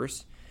in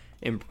reverse,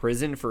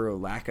 imprisoned for a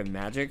lack of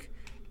magic?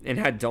 And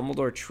had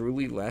Dumbledore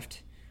truly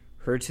left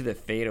her to the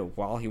fate of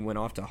while he went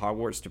off to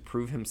Hogwarts to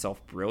prove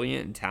himself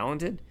brilliant and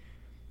talented?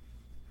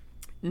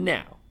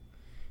 Now,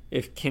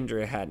 if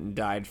Kendra hadn't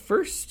died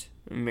first,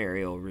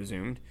 Muriel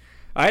resumed,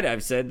 I'd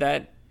have said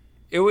that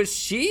it was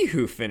she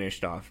who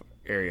finished off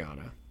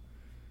Ariana.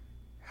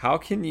 How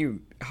can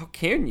you,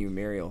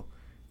 Muriel?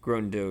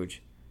 Groaned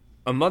Doge.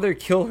 A mother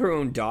kill her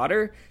own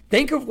daughter?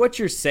 Think of what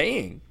you're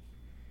saying.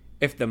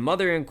 If the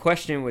mother in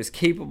question was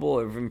capable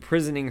of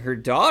imprisoning her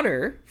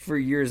daughter for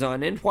years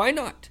on end, why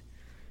not?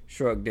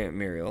 Shrugged Aunt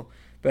Muriel.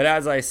 But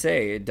as I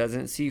say, it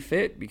doesn't see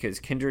fit because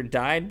Kendra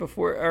died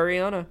before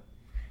Ariana.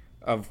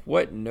 Of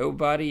what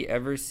nobody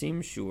ever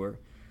seems sure.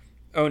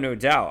 Oh, no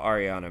doubt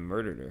Ariana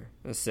murdered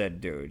her,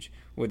 said Doge,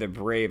 with a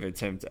brave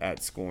attempt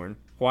at scorn.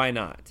 Why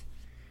not?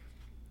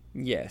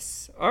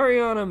 Yes,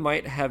 Ariana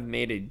might have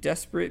made a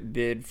desperate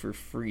bid for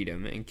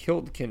freedom and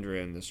killed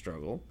Kendra in the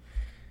struggle,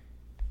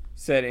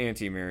 said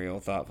Auntie Muriel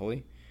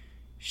thoughtfully.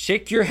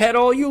 Shake your head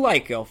all you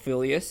like,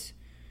 Elphelius.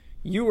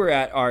 You were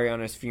at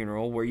Ariana's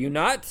funeral, were you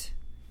not?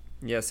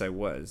 Yes, I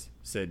was,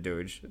 said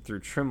Doge,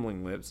 through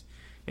trembling lips,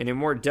 and in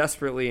more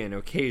desperately an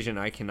occasion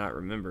I cannot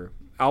remember.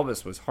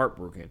 Albus was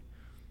heartbroken.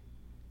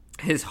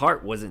 His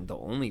heart wasn't the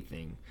only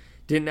thing.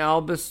 Didn't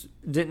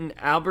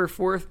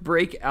Aberforth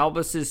break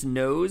Albus's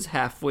nose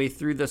halfway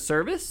through the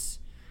service?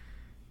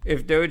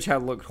 If Doge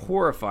had looked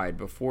horrified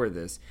before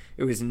this,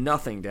 it was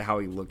nothing to how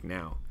he looked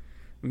now.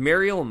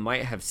 Muriel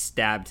might have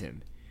stabbed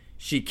him.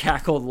 She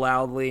cackled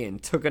loudly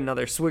and took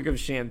another swig of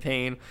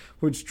champagne,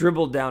 which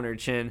dribbled down her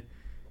chin.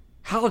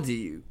 How do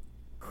you?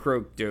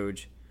 Croaked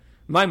Doge.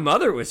 My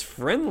mother was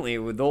friendly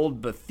with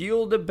old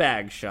Bathilda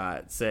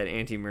Bagshot, said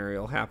Auntie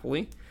Muriel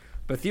happily.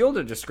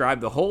 Bathilda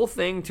described the whole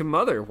thing to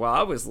Mother while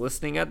I was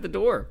listening at the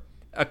door.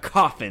 A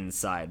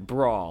coffin-side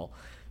brawl.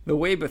 The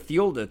way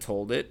Bathilda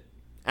told it,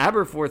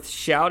 Aberforth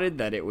shouted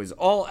that it was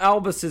all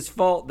Albus's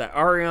fault that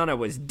Ariana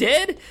was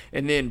dead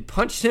and then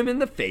punched him in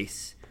the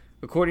face.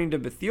 According to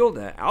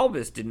Bathilda,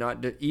 Albus did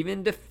not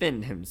even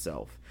defend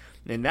himself.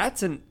 And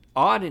that's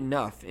odd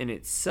enough in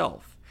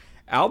itself.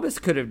 Albus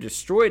could have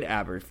destroyed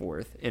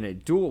Aberforth in a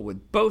duel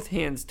with both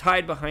hands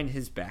tied behind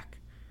his back.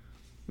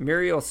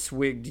 Muriel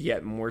swigged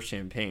yet more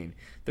champagne.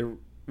 The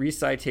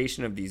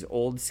recitation of these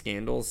old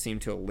scandals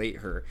seemed to elate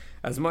her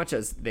as much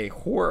as they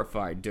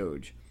horrified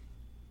Doge.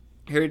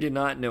 Harry did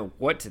not know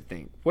what to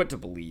think, what to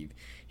believe.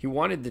 He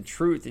wanted the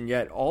truth, and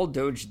yet all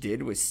Doge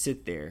did was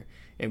sit there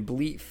and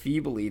bleat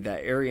feebly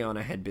that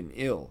Ariana had been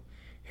ill.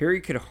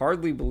 Harry could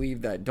hardly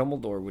believe that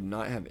Dumbledore would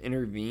not have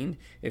intervened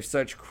if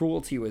such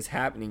cruelty was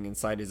happening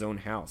inside his own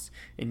house,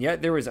 and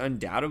yet there was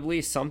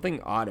undoubtedly something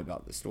odd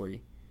about the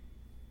story.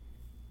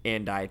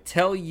 And I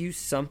tell you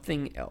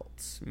something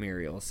else,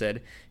 Muriel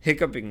said,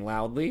 hiccuping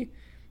loudly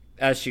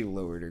as she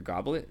lowered her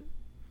goblet.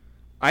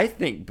 I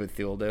think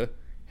Bathilda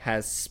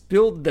has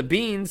spilled the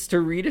beans to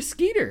Rita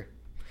Skeeter.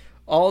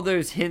 All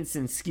those hints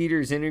in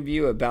Skeeter's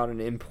interview about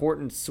an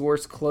important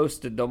source close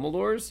to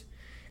Dumbledore's?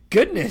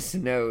 Goodness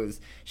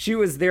knows, she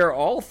was there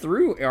all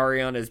through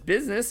Ariana's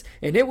business,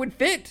 and it would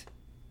fit.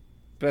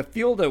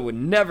 Bathilda would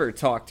never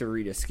talk to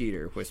Rita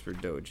Skeeter,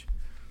 whispered Doge.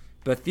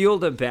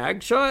 Bathilda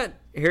Bagshot?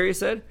 Harry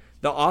said.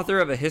 The author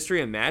of A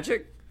History of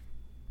Magic?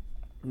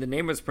 The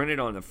name was printed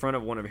on the front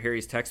of one of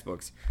Harry's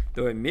textbooks,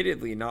 though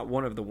admittedly not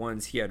one of the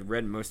ones he had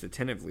read most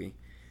attentively.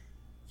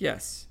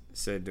 Yes,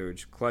 said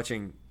Doge,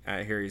 clutching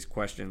at Harry's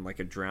question like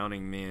a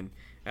drowning man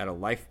at a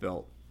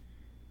lifebelt.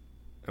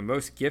 A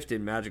most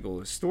gifted magical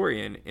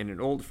historian and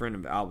an old friend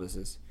of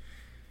Albus's.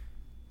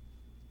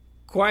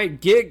 Quite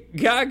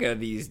gaga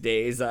these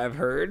days, I've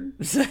heard,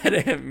 said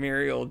Aunt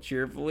Muriel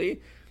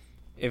cheerfully.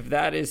 If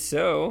that is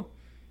so,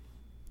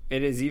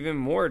 it is even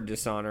more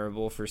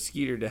dishonorable for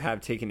Skeeter to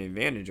have taken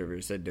advantage of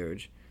her, said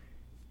Doge.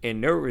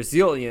 And no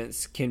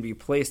resilience can be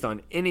placed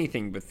on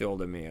anything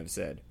Bathilda may have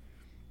said.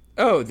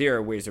 Oh, there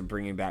are ways of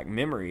bringing back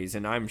memories,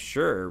 and I'm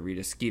sure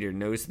Rita Skeeter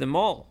knows them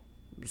all,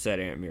 said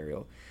Aunt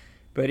Muriel.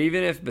 But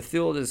even if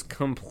Bathilda's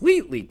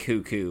completely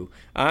cuckoo,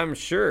 I'm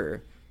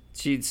sure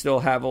she'd still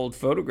have old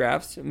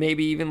photographs,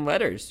 maybe even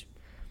letters.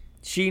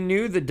 She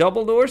knew the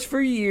Dumbledores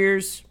for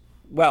years.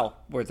 Well,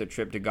 worth a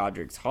trip to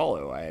Godric's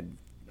Hollow,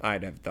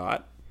 I'd have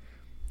thought.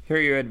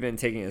 Harry, who had been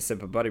taking a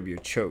sip of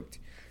butterbeer, choked.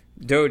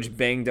 Doge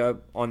banged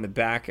up on the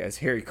back as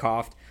Harry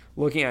coughed,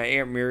 looking at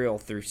Aunt Muriel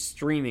through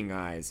streaming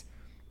eyes.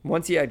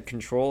 Once he had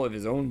control of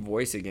his own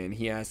voice again,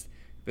 he asked,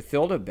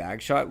 Bathilda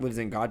Bagshot lives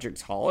in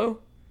Godric's Hollow?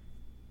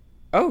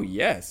 Oh,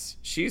 yes.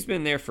 She's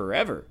been there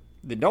forever.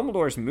 The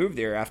Dumbledores moved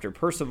there after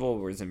Percival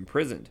was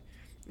imprisoned,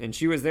 and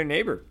she was their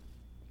neighbor.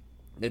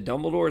 The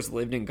Dumbledores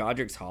lived in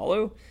Godric's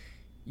Hollow?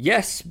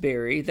 Yes,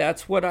 Barry,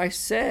 that's what I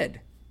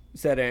said,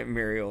 said Aunt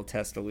Muriel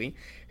testily.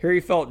 Harry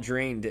felt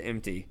drained to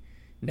empty.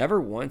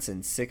 Never once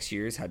in 6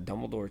 years had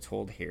Dumbledore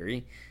told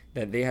Harry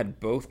that they had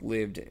both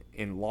lived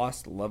and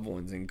lost loved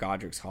ones in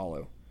Godric's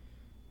Hollow.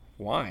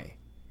 Why?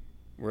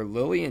 Were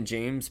Lily and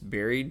James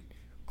buried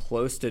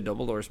close to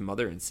Dumbledore's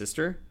mother and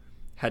sister?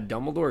 Had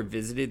Dumbledore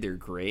visited their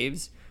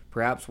graves,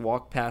 perhaps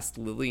walked past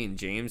Lily and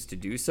James to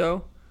do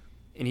so?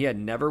 And he had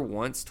never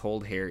once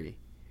told Harry.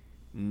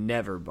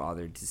 Never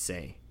bothered to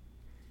say.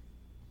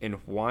 And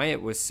why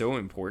it was so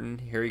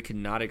important, Harry could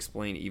not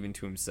explain even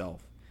to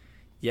himself.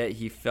 Yet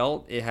he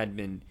felt it had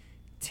been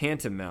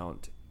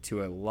tantamount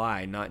to a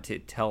lie not to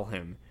tell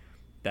him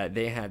that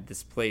they had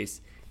this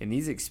place and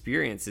these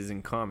experiences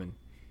in common.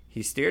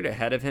 He stared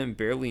ahead of him,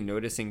 barely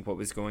noticing what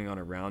was going on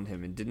around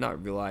him, and did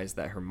not realize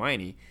that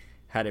Hermione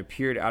had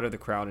appeared out of the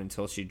crowd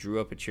until she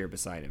drew up a chair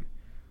beside him.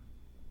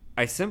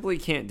 I simply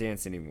can't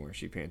dance anymore,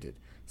 she panted,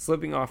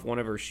 slipping off one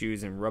of her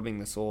shoes and rubbing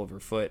the sole of her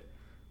foot.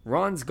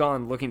 Ron's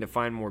gone looking to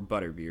find more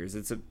butterbeers.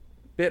 It's a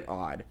bit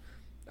odd.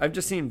 I've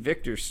just seen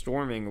Victor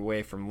storming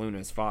away from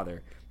Luna's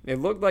father. It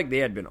looked like they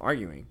had been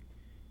arguing.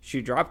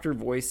 She dropped her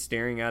voice,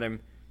 staring at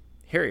him.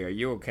 Harry, are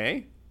you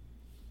okay?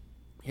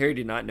 Harry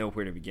did not know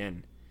where to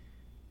begin.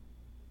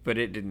 But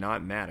it did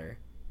not matter.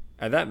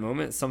 At that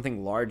moment,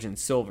 something large and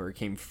silver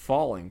came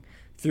falling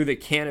through the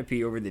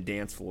canopy over the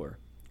dance floor.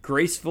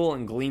 Graceful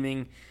and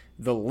gleaming,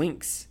 the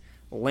lynx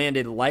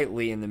landed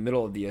lightly in the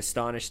middle of the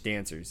astonished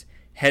dancers.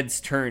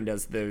 Heads turned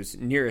as those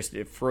nearest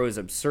it froze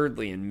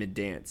absurdly in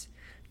mid-dance.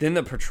 Then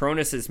the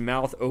Patronus's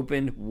mouth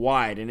opened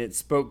wide, and it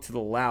spoke to the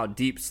loud,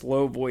 deep,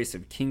 slow voice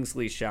of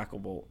Kingsley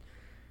Shacklebolt.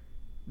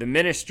 The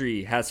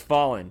Ministry has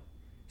fallen.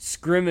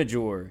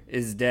 Scrimgeour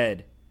is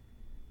dead.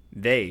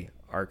 They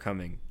are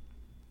coming.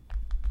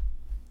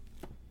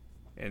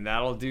 And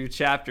that'll do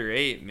chapter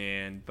 8,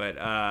 man.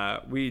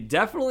 But we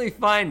definitely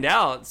find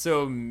out.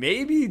 So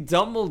maybe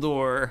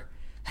Dumbledore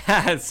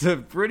has a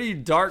pretty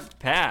dark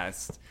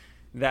past.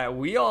 That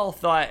we all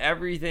thought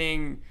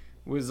everything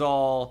was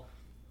all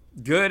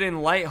good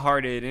and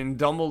lighthearted in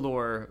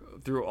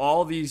Dumbledore through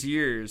all these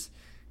years.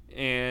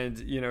 And,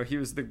 you know, he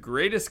was the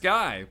greatest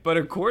guy. But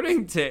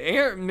according to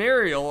Aunt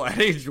Muriel at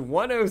age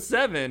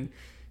 107,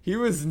 he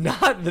was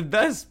not the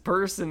best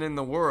person in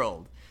the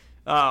world.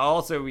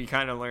 Also, we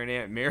kind of learn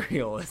Aunt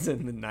Muriel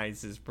isn't the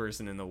nicest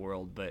person in the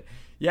world. But,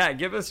 yeah,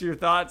 give us your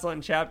thoughts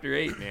on Chapter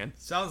 8, man.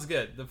 Sounds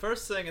good. The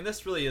first thing, and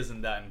this really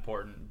isn't that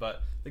important,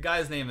 but the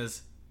guy's name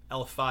is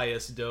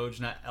Elphias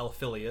Doge, not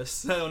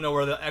Elphilius. I don't know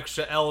where the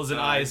extra L's and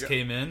I's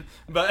came in.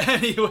 But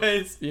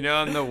anyways. You know,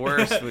 I'm the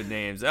worst with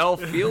names.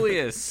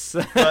 Elphilius.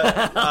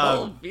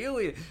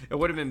 Elphilius. It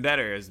would have been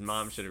better. His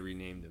mom should have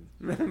renamed him.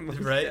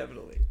 Right?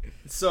 Definitely.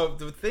 So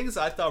the things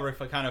I thought were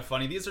kind of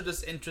funny, these are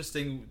just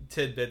interesting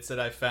tidbits that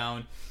I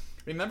found.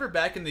 Remember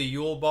back in the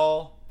Yule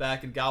Ball,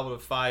 back in Goblet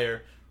of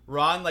Fire,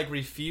 Ron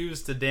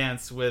refused to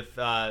dance with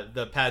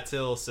the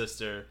Patil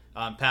sister,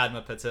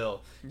 Padma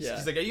Patil. Yeah.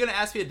 She's like, "Are you gonna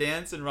ask me to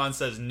dance?" And Ron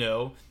says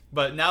no.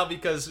 But now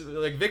because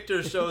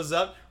Victor shows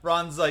up,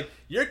 Ron's like,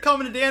 "You're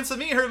coming to dance with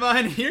me,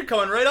 Hermione. You're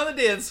coming right on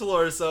the dance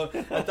floor." So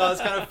I thought it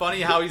was kind of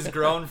funny how he's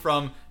grown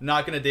from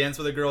not gonna dance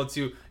with a girl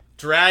to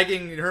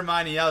dragging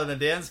Hermione out on the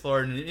dance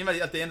floor. And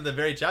even at the end of the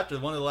very chapter,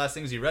 one of the last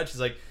things you read, she's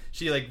like,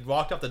 she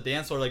walked off the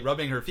dance floor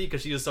rubbing her feet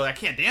because she was so, I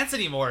can't dance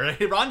anymore.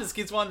 Ron just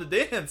keeps wanting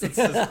to dance. It's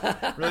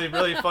just really,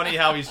 really funny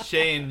how he's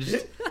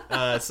changed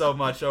so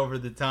much over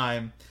the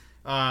time.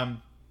 I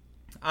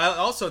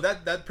also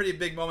that pretty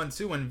big moment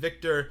too when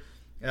Victor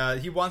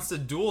he wants to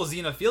duel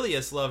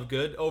Xenophilius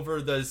Lovegood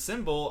over the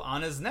symbol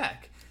on his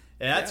neck,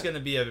 and that's going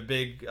to be a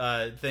big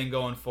thing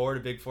going forward, a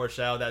big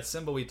foreshadow. That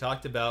symbol we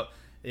talked about.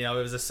 You know,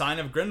 it was a sign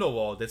of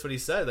Grindelwald. That's what he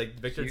said.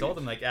 Victor told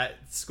him, at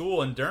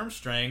school in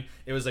Durmstrang,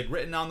 it was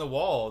written on the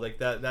wall,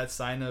 that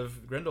sign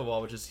of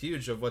Grindelwald, which is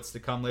huge of what's to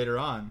come later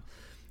on.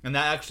 And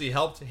that actually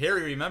helped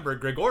Harry remember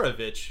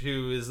Grigorovich,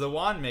 who is the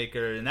wand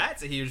maker, and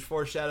that's a huge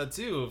foreshadow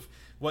too of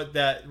what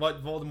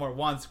Voldemort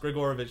wants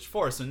Grigorovich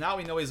for. So now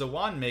we know he's a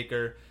wand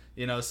maker.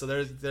 You know, so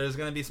there's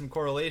going to be some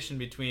correlation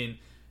between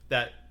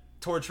that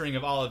torturing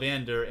of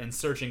Ollivander and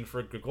searching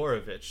for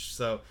Grigorovich.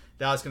 So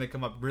that was going to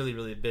come up really,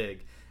 really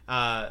big.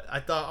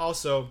 I thought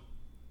also,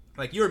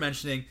 like you were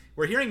mentioning,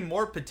 we're hearing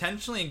more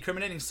potentially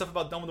incriminating stuff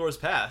about Dumbledore's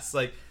past.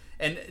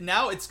 And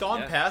now it's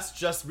gone past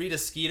just Rita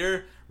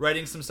Skeeter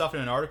writing some stuff in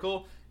an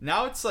article.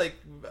 Now it's like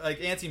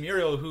Auntie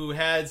Muriel, who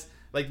has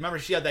like, remember,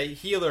 she had that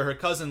healer. Her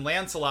cousin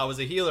Lancelot was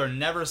a healer,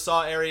 never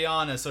saw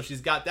Ariana, so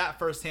she's got that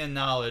firsthand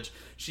knowledge.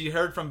 She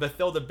heard from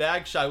Bathilda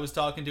Bagshot, who was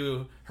talking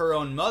to her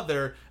own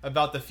mother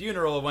about the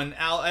funeral when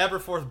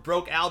Aberforth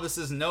broke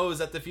Albus's nose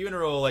at the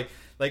funeral.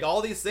 Like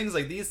all these things,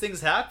 like, these things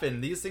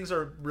happen. These things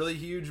are really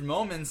huge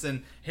moments,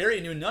 and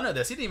Harry knew none of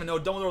this. He didn't even know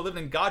Dumbledore lived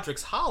in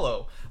Godric's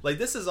Hollow. Like,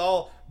 this is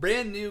all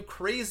brand new,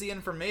 crazy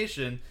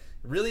information.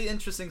 Really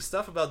interesting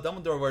stuff about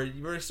Dumbledore, where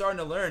you were starting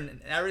to learn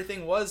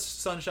everything was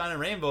sunshine and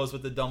rainbows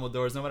with the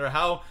Dumbledores, no matter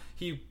how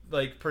he,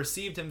 like,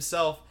 perceived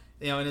himself,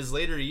 you know, in his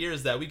later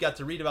years that we got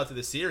to read about through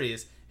the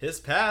series. His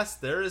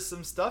past, there is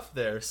some stuff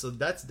there, so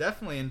that's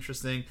definitely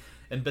interesting.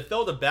 And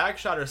Bathilda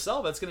Bagshot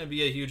herself, that's going to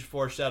be a huge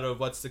foreshadow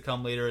of what's to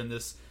come later in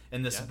this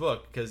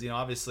book, because, you know,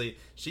 obviously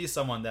she's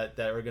someone that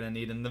we're going to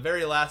need. And the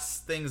very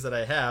last things that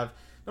I have,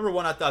 number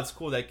one, I thought it's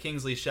cool that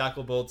Kingsley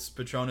Shacklebolt's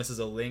Patronus is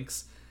a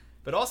lynx,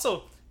 but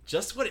also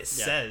just what it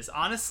says.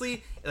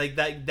 Honestly, like,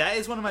 that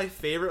is one of my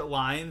favorite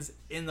lines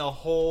in the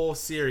whole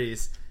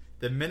series.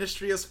 The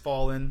Ministry has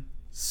fallen,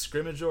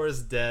 Scrimgeour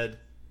is dead,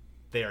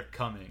 they are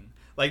coming.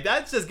 Like,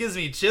 that just gives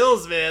me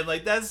chills, man.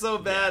 Like, that's so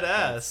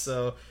badass.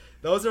 So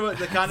those are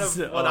the kind of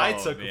what I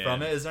took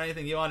from it. Is there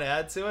anything you want to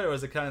add to it, or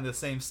was it kind of the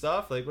same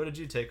stuff? Like, what did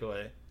you take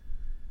away?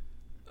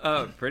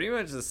 Pretty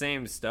much the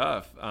same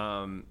stuff.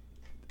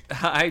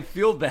 I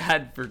feel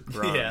bad for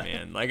Crumb,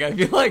 man. Like, I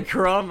feel like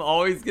Crumb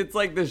always gets,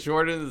 like, the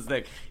short end of the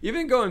stick.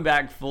 Even going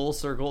back full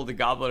circle to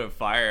Goblet of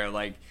Fire,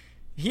 like,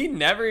 he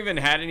never even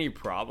had any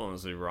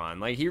problems with Ron.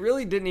 Like, he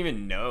really didn't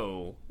even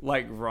know,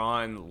 like,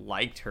 Ron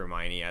liked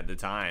Hermione at the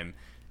time.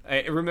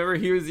 I remember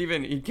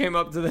he came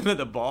up to them at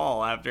the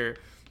ball after,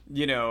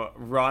 you know,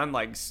 Ron,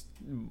 like,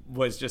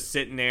 was just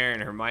sitting there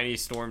and Hermione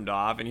stormed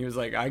off, and he was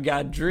like, I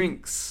got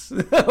drinks.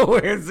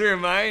 Where's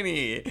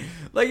Hermione?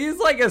 Like, he's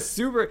like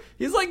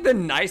the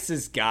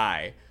nicest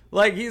guy.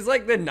 Like, he's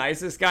like the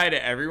nicest guy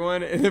to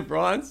everyone, and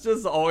Ron's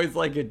just always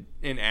like an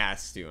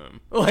ass to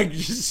him. Like,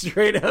 just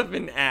straight up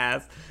an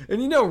ass.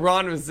 And, you know,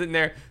 Ron was sitting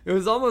there. It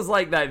was almost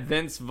like that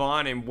Vince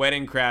Vaughn in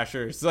Wedding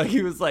Crashers. Like,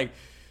 he was like,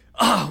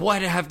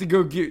 why'd I have to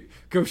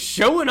go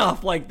showing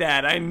off like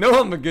that? I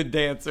know I'm a good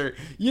dancer.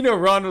 You know,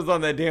 Ron was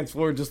on that dance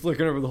floor just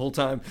looking over the whole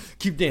time.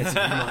 Keep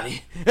dancing,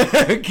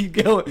 Hermione. Keep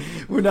going.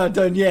 We're not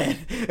done yet.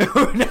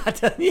 We're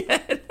not done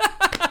yet.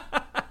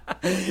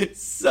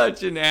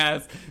 Such an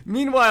ass.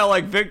 Meanwhile,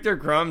 like, Victor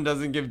Crumb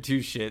doesn't give two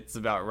shits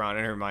about Ron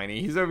and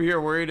Hermione. He's over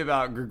here worried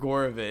about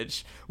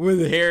Grigorovich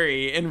with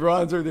Harry, and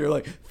Ron's over there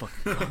like, fuck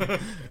you, Crumb.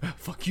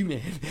 Fuck you,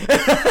 man.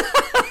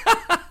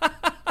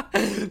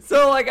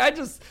 So, like,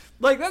 that's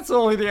the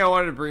only thing I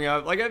wanted to bring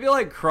up. Like, I feel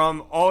like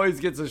Crumb always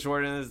gets a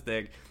short end of the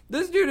stick.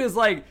 This dude is,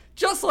 like,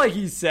 just like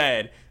he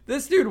said,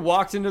 this dude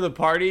walks into the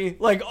party,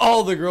 like,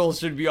 all the girls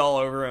should be all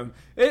over him.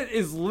 It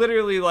is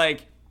literally,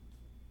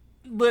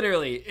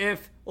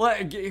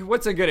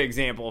 what's a good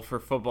example for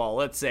football?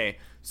 Let's say,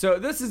 so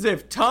this is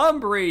if Tom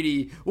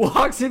Brady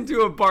walks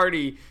into a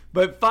party,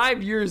 but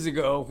 5 years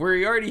ago, where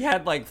he already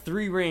had, like,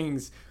 3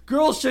 rings,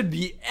 girls should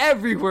be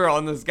everywhere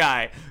on this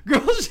guy.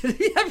 Girls should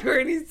be everywhere,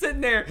 and he's sitting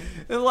there,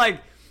 and,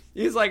 like,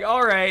 he's like,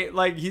 all right,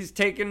 like, he's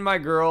taking my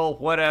girl,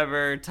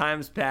 whatever,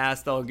 time's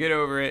passed, I'll get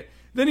over it.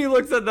 Then he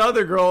looks at the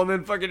other girl, and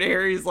then fucking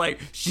Harry's like,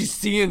 she's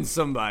seeing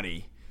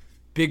somebody.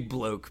 Big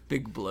bloke,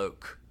 big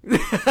bloke.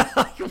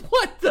 Like,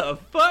 what the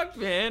fuck,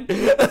 man?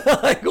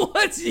 Like,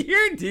 what's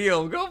your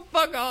deal? Go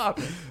fuck off.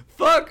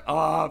 Fuck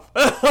off.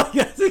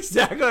 That's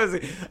exactly what I was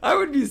saying. I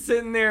would be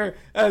sitting there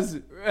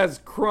as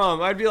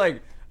Crumb. I'd be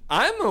like,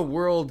 I'm a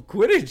world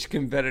Quidditch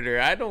competitor.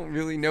 I don't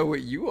really know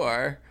what you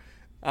are.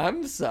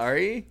 I'm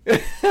sorry.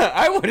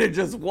 I would have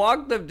just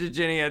walked up to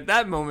Jenny at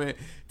that moment,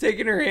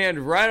 taken her hand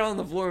right on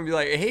the floor and be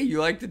like, hey, you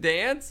like to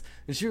dance?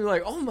 And she was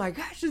like, oh my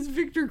gosh, it's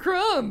Victor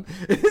Crumb.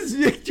 It's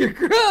Victor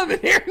Crumb.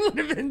 And Harry would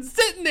have been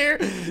sitting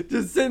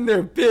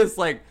there pissed,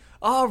 like,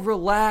 oh,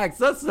 relax.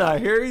 That's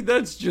not Harry.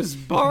 That's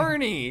just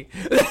Barney.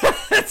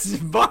 That's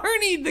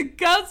Barney, the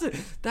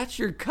cousin. That's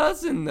your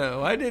cousin,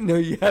 though. I didn't know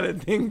you had a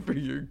thing for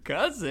your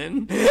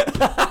cousin.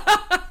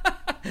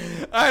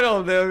 I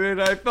don't know, man.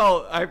 I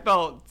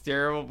felt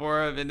terrible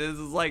for him, and this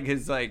is like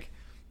his, like,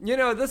 you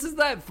know, this is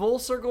that full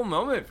circle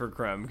moment for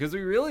Crumb, because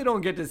we really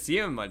don't get to see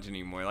him much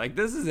anymore. Like,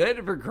 this is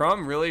it for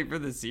Crumb, really, for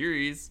the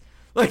series.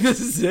 Like, this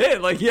is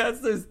it. Like, he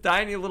has those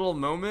tiny little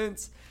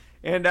moments,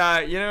 and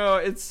you know,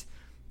 it's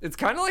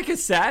kind of like a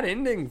sad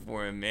ending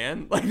for him,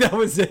 man. Like, that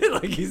was it.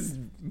 Like, he's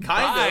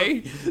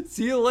bye.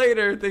 See you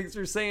later. Thanks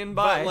for saying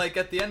bye. But, like,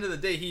 at the end of the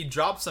day, he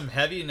dropped some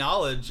heavy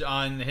knowledge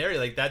on Harry.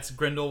 Like, that's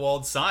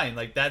Grindelwald's sign.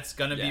 Like, that's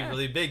gonna be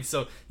really big.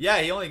 So, yeah,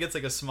 he only gets,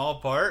 like, a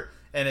small part,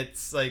 and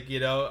it's like, you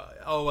know,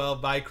 oh, well,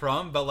 bye,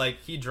 Crumb. But,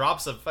 like, he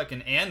drops a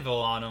fucking anvil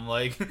on him.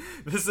 Like,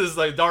 this is,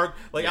 like, dark.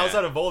 Like,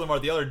 outside of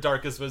Voldemort, the other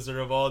darkest wizard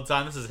of all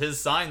time, this is his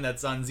sign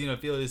that's on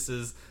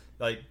Xenophilius's,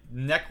 like,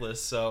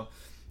 necklace. So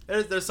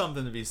there's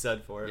something to be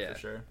said for it, for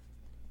sure.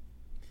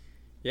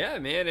 Yeah,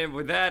 man, and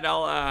with that,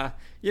 I'll,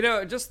 you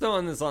know, just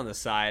throwing this on the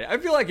side, I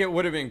feel like it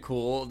would have been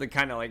cool to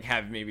kind of, like,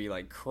 have maybe,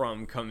 like,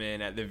 Crumb come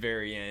in at the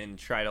very end,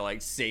 try to,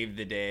 like, save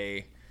the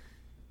day.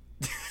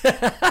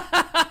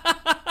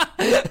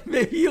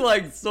 he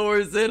like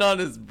soars in on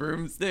his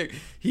broomstick.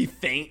 He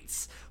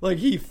faints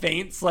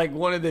like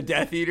one of the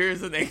Death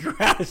Eaters, and they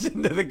crash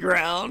into the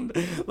ground.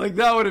 Like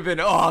that would have been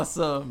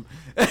awesome.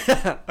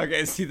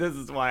 Okay, see, this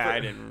is why I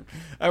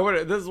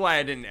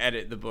didn't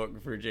edit the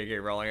book for J.K.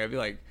 Rowling. I'd be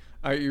like,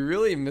 are you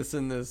really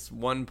missing this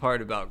one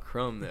part about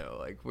Crumb though?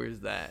 Like, where's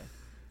that?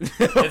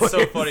 It's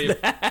so funny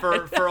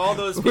for all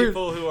those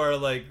people who are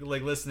like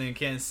listening and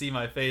can't see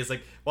my face.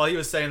 Like while he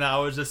was saying that, I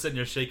was just sitting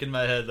here shaking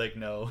my head like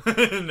no,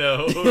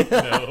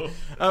 no.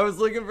 I was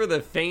looking for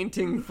the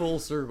fainting full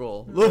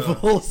circle, the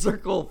full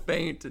circle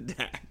faint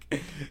attack.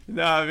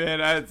 No,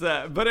 man,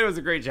 but it was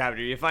a great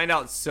chapter. You find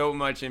out so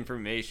much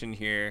information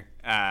here,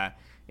 and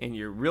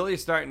you're really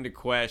starting to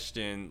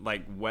question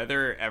like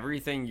whether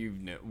everything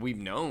we've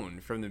known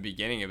from the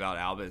beginning about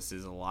Albus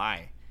is a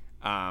lie,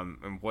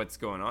 and what's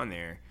going on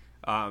there.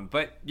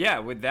 But yeah,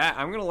 with that,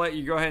 I'm going to let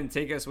you go ahead and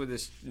take us with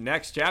this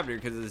next chapter,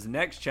 because this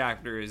next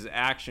chapter is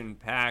action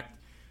packed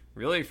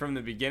really from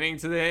the beginning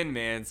to the end,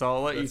 man. So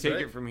I'll let you take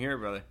it from here,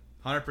 brother.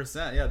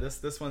 100%. Yeah,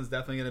 this one's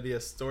definitely going to be a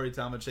story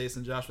time with Chase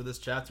and Josh for this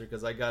chapter,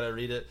 because I got to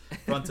read it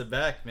front to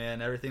back,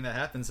 man, everything that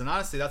happens. And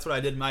honestly, that's what I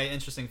did my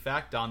interesting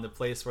fact on, the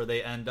place where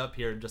they end up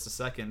here in just a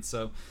second.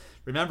 So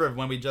remember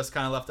when we just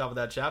kind of left off with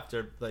that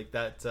chapter, like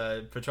that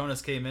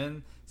Patronus came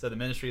in, said the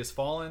ministry has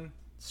fallen,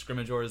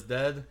 Scrimgeour is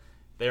dead.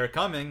 They are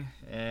coming,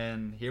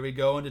 and here we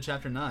go into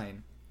chapter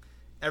 9.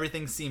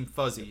 Everything seemed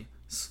fuzzy,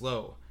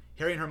 slow.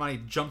 Harry and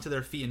Hermione jumped to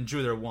their feet and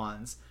drew their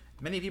wands.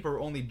 Many people were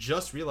only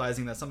just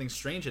realizing that something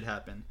strange had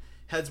happened.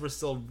 Heads were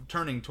still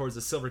turning towards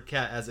the silver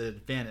cat as it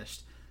had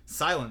vanished.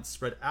 Silence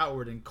spread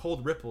outward in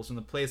cold ripples from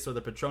the place where the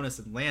Patronus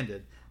had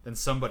landed. Then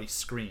somebody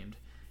screamed.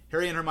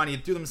 Harry and Hermione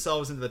threw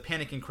themselves into the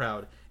panicking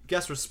crowd.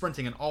 Guests were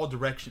sprinting in all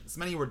directions.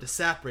 Many were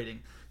disapparating.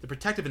 The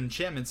protective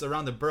enchantments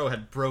around the burrow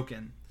had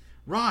broken.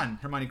 "Ron!"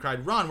 Hermione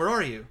cried. "Ron, where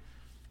are you?"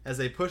 As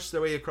they pushed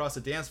their way across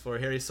the dance floor,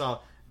 Harry saw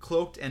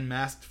cloaked and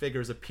masked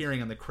figures appearing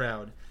in the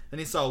crowd. Then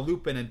he saw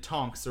Lupin and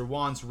Tonks, their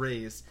wands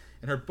raised,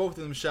 and heard both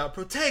of them shout,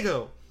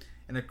 "Protego!"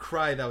 in a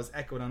cry that was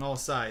echoed on all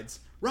sides.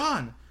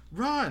 "Ron!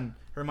 Ron!"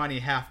 Hermione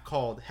half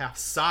called, half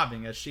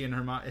sobbing, as she and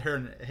her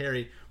and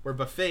Harry were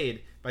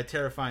buffeted by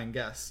terrifying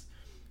guests.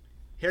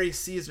 Harry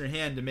seized her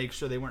hand to make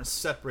sure they weren't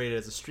separated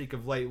as a streak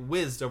of light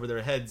whizzed over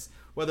their heads.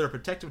 Whether a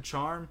protective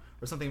charm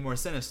or something more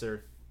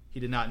sinister, he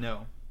did not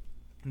know.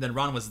 And then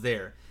Ron was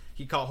there.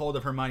 He caught hold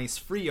of Hermione's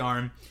free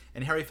arm,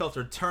 and Harry felt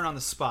her turn on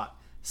the spot.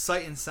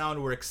 Sight and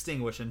sound were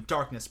extinguished, and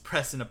darkness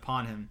pressed in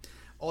upon him.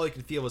 All he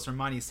could feel was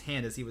Hermione's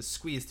hand as he was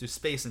squeezed through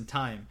space and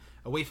time,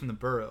 away from the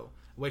burrow,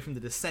 away from the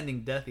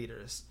descending Death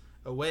Eaters,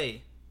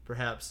 away,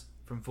 perhaps,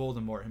 from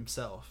Voldemort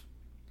himself.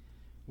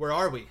 "Where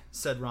are we?"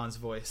 said Ron's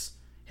voice.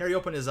 Harry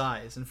opened his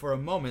eyes, and for a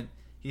moment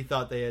he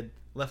thought they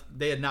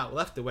had not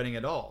left the wedding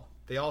at all.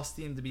 They all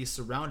seemed to be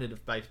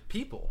surrounded by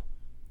people.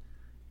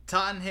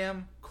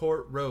 "Tottenham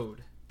Court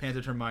Road,"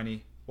 panted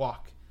Hermione.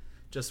 "Walk.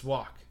 Just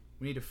walk.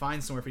 We need to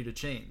find somewhere for you to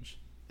change."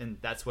 And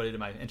that's what I did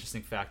my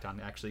interesting fact on,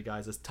 actually,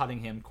 guys, is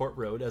Tottenham Court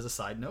Road, as a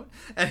side note.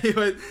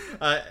 Anyway,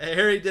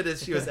 Harry did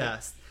as she was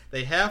asked.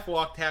 They half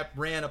walked, half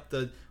ran up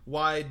the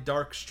wide,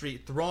 dark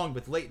street, thronged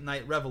with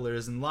late-night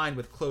revelers and lined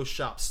with closed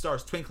shops,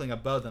 stars twinkling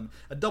above them.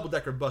 A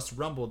double-decker bus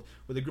rumbled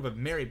with a group of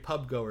merry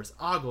pub-goers,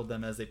 ogled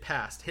them as they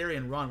passed. Harry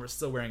and Ron were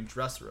still wearing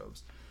dress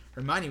robes.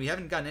 "Hermione, we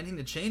haven't gotten anything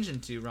to change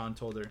into," Ron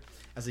told her,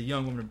 as a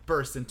young woman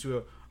burst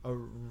into a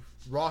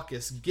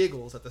raucous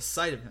giggles at the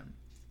sight of him.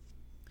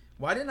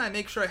 "Why didn't I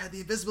make sure I had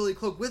the invisibility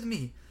cloak with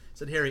me?"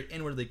 said Harry,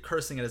 inwardly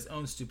cursing at his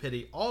own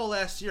stupidity. "All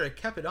last year I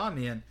kept it on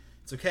me, and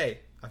it's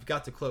okay. I've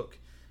got the cloak.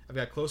 I've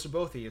got close to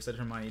both of you," said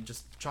Hermione.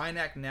 "Just try and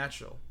act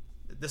natural.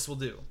 This will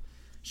do."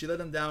 She led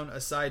him down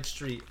a side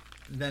street,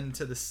 then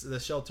to the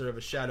shelter of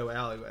a shadow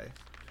alleyway.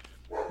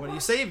 "When you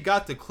say you've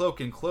got the cloak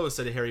and clothes,"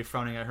 said Harry,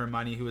 frowning at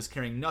Hermione, who was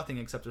carrying nothing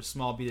except her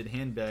small beaded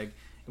handbag,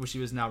 in which she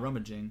was now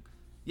rummaging.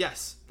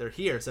 "Yes, they're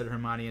here," said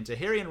Hermione, and to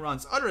Harry and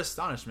Ron's utter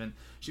astonishment,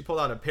 she pulled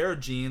out a pair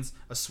of jeans,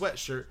 a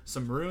sweatshirt,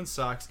 some maroon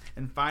socks,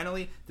 and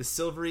finally the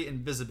silvery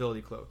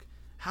invisibility cloak.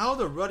 "How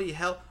the ruddy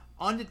hell—"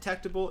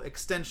 "Undetectable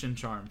extension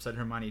charm," said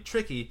Hermione.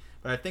 "Tricky,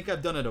 but I think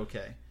I've done it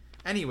okay.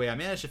 Anyway, I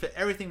managed to fit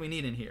everything we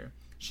need in here."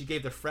 She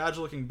gave the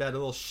fragile-looking bed a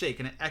little shake,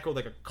 and it echoed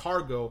like a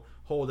cargo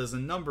hold as a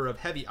number of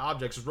heavy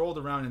objects rolled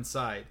around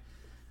inside.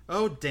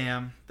 "Oh,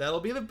 damn, that'll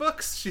be the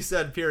books," she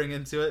said, peering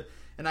into it,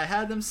 "and I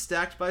had them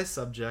stacked by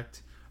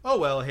subject. Oh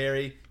well,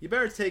 Harry, you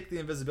better take the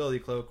invisibility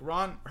cloak.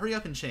 Ron, hurry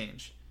up and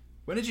change."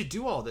 "When did you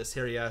do all this?"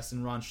 Harry asked,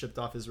 and Ron stripped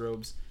off his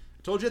robes.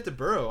 "I told you at the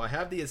burrow. I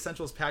have the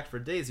essentials packed for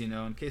days, you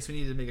know, in case we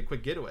need to make a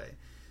quick getaway.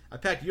 I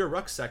packed your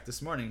rucksack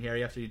this morning,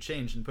 Harry, after you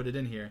changed, and put it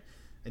in here.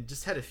 I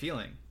just had a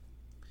feeling."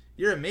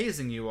 "You're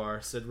amazing, you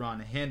are," said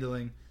Ron,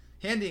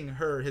 handing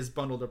her his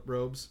bundled up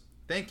robes.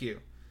 "Thank you,"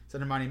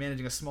 said Hermione,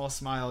 managing a small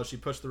smile as she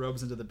pushed the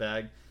robes into the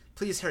bag.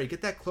 "Please, Harry,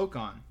 get that cloak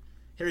on."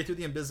 Harry threw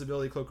the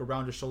invisibility cloak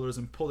around his shoulders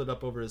and pulled it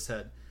up over his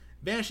head,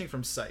 vanishing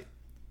from sight.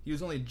 He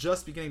was only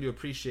just beginning to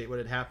appreciate what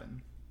had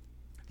happened.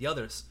 "The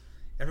others,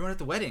 everyone at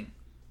the wedding."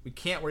 "We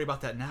can't worry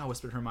about that now,"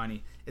 whispered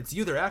Hermione. "It's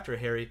you they're after,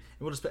 Harry, and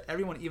we'll just put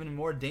everyone even in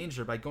more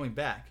danger by going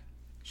back."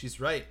 "She's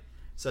right,"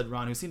 said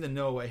Ron, who seemed to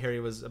know what Harry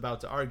was about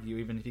to argue,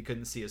 even if he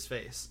couldn't see his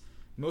face.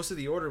 Most of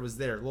the order was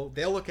there.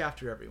 They'll look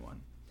after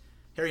everyone.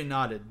 Harry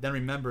nodded, then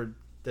remembered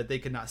that they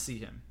could not see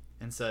him,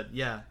 and said,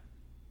 yeah,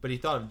 but he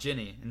thought of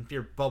Ginny, and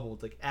fear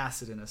bubbled like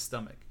acid in his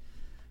stomach.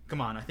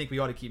 Come on, I think we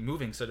ought to keep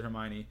moving, said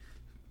Hermione.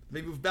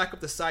 They moved back up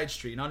the side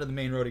street and onto the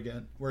main road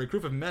again, where a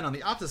group of men on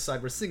the opposite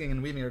side were singing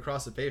and weaving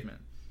across the pavement.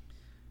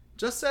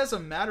 Just as a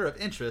matter of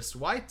interest,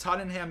 why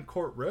Tottenham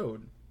Court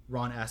Road?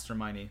 Ron asked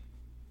Hermione.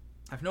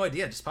 I've no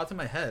idea, it just popped in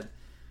my head,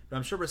 but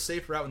I'm sure we're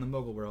safer out in the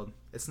Muggle world.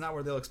 It's not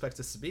where they'll expect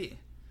us to be.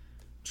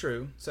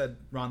 True, said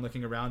Ron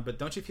looking around, but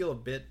don't you feel a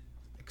bit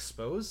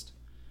exposed?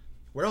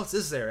 Where else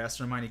is there? Asked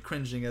Hermione,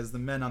 cringing as the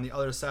men on the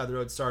other side of the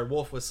road started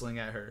wolf whistling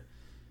at her.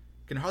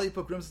 Can hardly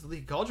book rooms at the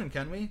Leaky Cauldron,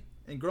 can we?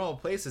 And grow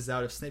places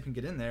out if Snape can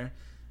get in there.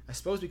 I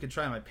suppose we could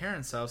try my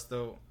parents' house,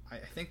 though I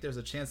think there's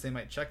a chance they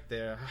might check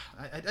there.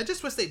 I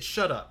just wish they'd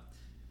shut up.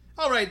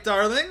 All right,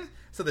 darling,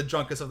 said the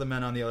drunkest of the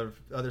men on the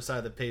other side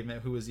of the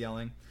pavement, who was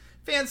yelling.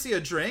 Fancy a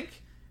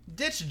drink?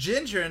 Ditch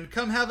Ginger and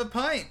come have a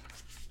pint.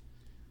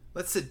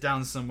 Let's sit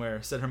down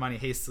somewhere, said Hermione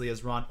hastily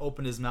as Ron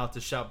opened his mouth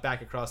to shout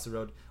back across the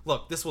road.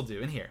 Look, this will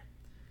do, in here.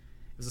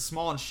 It was a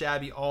small and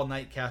shabby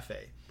all-night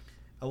cafe.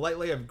 A light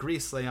layer of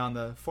grease lay on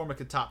the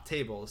formica-topped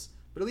tables,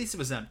 but at least it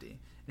was empty,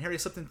 and Harry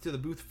slipped into the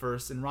booth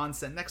first, and Ron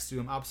sat next to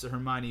him opposite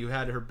Hermione, who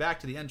had her back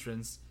to the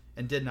entrance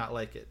and did not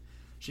like it.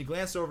 She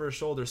glanced over her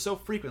shoulder so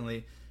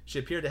frequently she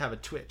appeared to have a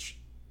twitch.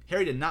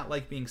 Harry did not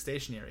like being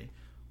stationary.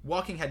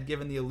 Walking had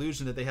given the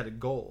illusion that they had a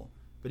goal.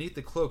 Beneath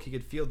the cloak he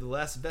could feel the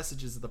last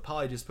vestiges of the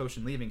Polyjuice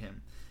potion leaving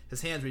him,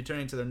 his hands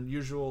returning to their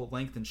usual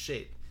length and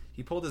shape.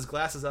 He pulled his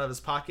glasses out of his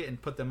pocket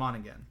and put them on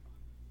again.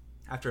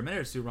 After a minute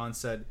or two, Ron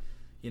said,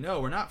 You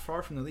know, we're not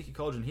far from the Leaky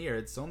Cauldron here.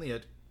 It's only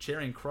at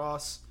Charing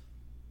Cross.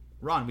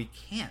 Ron, we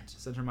can't,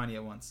 said Hermione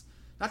at once.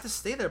 Not to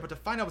stay there, but to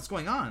find out what's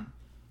going on.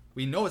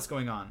 We know what's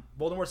going on.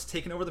 Voldemort's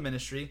taken over the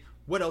Ministry.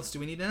 What else do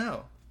we need to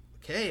know?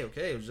 Okay,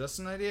 it was just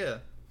an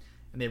idea.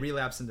 And they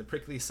relapsed into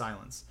prickly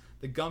silence.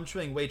 The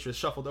gum-chewing waitress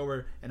shuffled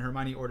over, and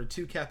Hermione ordered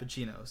 2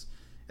 cappuccinos.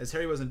 As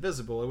Harry was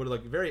invisible, it would have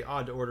looked very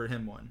odd to order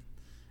him one.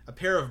 A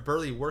pair of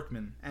burly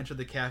workmen entered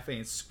the cafe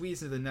and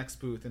squeezed into the next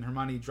booth, and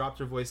Hermione dropped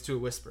her voice to a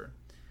whisper.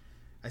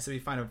 I said we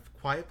find a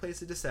quiet place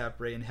to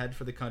disapparate and head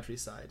for the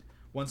countryside.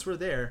 Once we're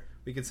there,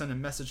 we can send a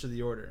message to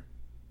the Order.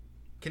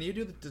 Can you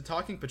do the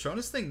talking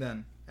Patronus thing,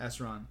 then?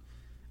 Asked Ron.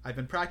 I've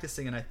been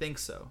practicing, and I think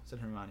so, said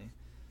Hermione.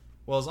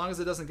 Well, as long as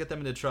it doesn't get them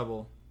into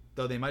trouble,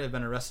 though they might have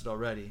been arrested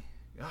already.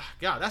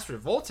 God, that's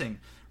revolting,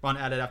 Ron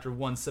added after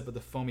one sip of the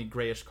foamy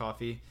grayish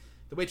coffee.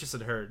 The waitress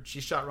had heard. She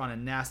shot Ron a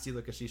nasty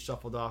look as she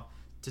shuffled off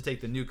to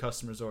take the new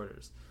customer's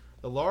orders.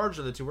 The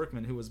larger of the 2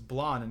 workmen, who was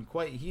blonde and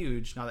quite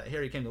huge now that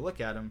Harry came to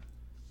look at him,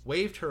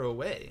 waved her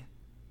away.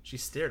 She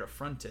stared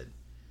affronted.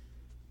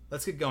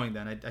 Let's get going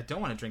then. I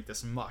don't want to drink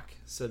this muck,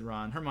 said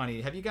Ron.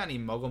 Hermione, have you got any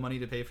Muggle money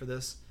to pay for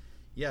this?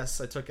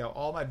 Yes, I took out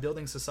all my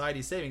building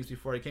society savings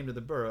before I came to the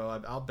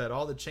Burrow. I'll bet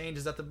all the change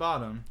is at the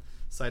bottom,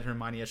 sighed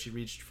Hermione as she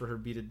reached for her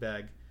beaded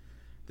bag.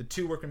 The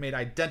 2 workmen made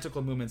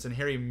identical movements, and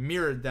Harry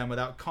mirrored them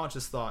without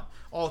conscious thought.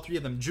 All 3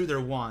 of them drew their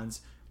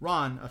wands.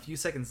 Ron, a few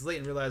seconds late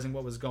in realizing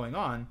what was going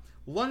on,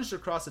 lunged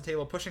across the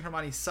table, pushing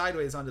Hermione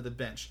sideways onto the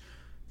bench.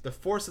 The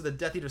force of the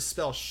Death Eater's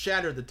spell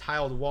shattered the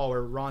tiled wall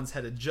where Ron's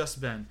head had just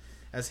been,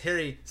 as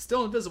Harry,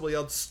 still invisible,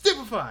 yelled,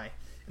 Stupefy!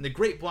 And the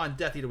great blonde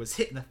Death Eater was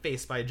hit in the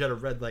face by a jet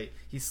of red light.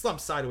 He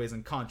slumped sideways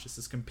unconscious.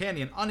 His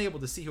companion, unable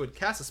to see who had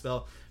cast the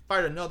spell,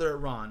 fired another at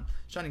Ron.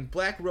 Shining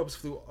black ropes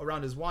flew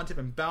around his wand tip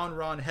and bound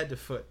Ron head to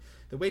foot.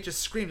 The waitress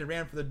screamed and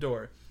ran for the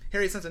door.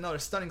 Harry sent another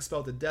stunning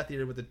spell to Death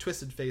Eater with the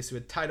twisted face who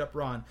had tied up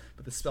Ron,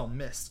 but the spell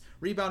missed,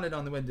 rebounded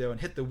on the window,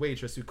 and hit the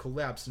waitress who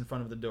collapsed in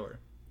front of the door.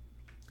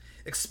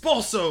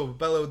 Expulso!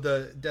 Bellowed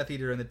the Death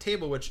Eater, and the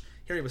table which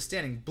Harry was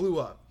standing blew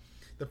up.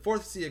 The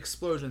fourth sea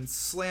explosion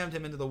slammed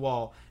him into the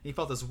wall, and he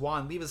felt his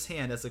wand leave his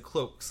hand as the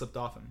cloak slipped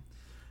off him.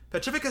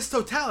 Petrificus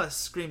Totalis!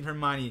 Screamed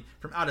Hermione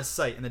from out of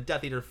sight, and the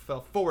Death Eater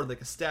fell forward like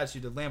a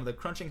statue to land with a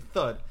crunching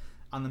thud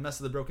on the mess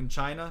of the broken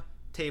china,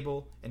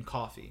 table, and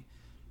coffee.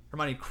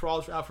 Hermione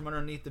crawled out from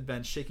underneath the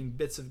bench, shaking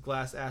bits of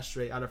glass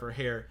ashtray out of her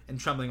hair and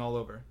trembling all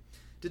over.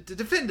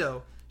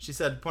 Diffindo! She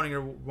said, pointing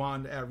her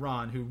wand at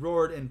Ron, who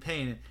roared in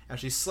pain as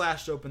she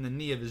slashed open the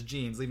knee of his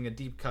jeans, leaving a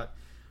deep cut.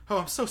 Oh,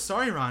 I'm so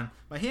sorry, Ron.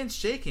 My hand's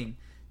shaking.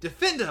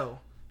 Diffindo!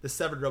 The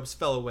severed ropes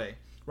fell away.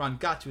 Ron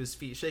got to his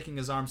feet, shaking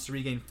his arms to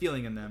regain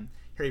feeling in them.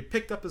 Harry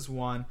picked up his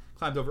wand,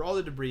 climbed over all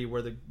the debris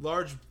where the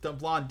large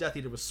blonde Death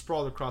Eater was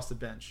sprawled across the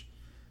bench.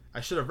 I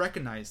should have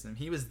recognized him.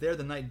 He was there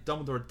the night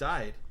Dumbledore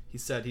died, he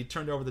said. He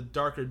turned over the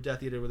darker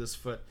Death Eater with his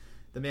foot.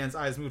 The man's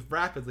eyes moved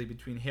rapidly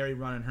between Harry,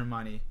 Ron, and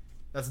Hermione.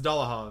 That's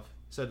Dolohov,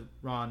 said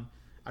Ron.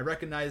 I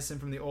recognize him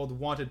from the old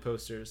wanted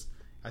posters.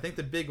 I think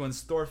the big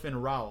one's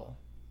Thorfinn Rowell.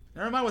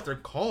 Never mind what they're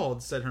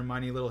called, said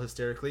Hermione a little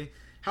hysterically.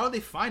 How did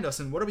they find us,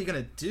 and what are we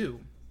going to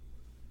do?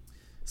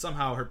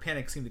 Somehow, her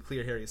panic seemed to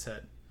clear Harry's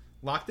head.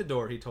 Lock the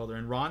door, he told her,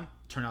 and Ron,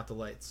 turn out the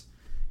lights.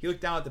 He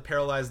looked down at the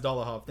paralyzed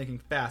Dolohov, thinking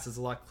fast as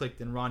the lock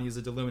clicked and Ron used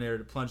a deluminator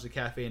to plunge the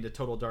cafe into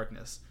total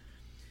darkness.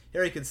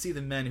 Harry could see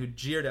the men who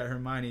jeered at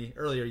Hermione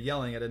earlier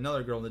yelling at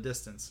another girl in the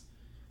distance.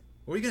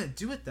 What are we going to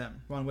do with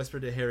them? Ron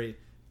whispered to Harry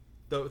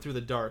through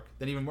the dark.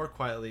 Then even more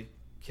quietly,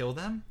 kill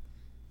them?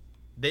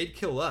 They'd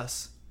kill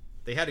us.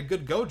 They had a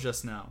good go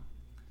just now.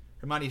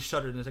 Hermione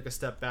shuddered and took a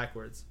step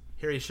backwards.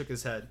 Harry shook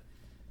his head.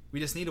 We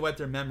just need to wipe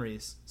their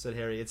memories, said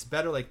Harry. It's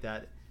better like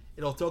that.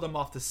 It'll throw them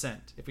off the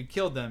scent. If we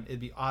killed them, it'd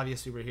be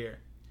obvious we were here.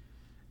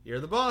 You're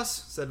the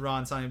boss, said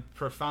Ron, sounding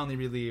profoundly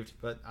relieved,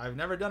 but I've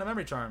never done a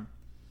memory charm.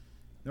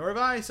 Nor have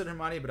I, said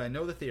Hermione, but I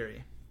know the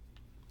theory.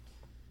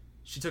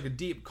 She took a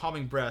deep,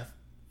 calming breath,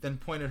 then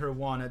pointed her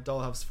wand at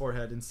Dolohov's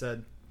forehead and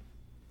said,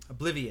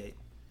 Obliviate.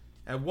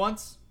 At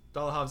once,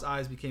 Dolohov's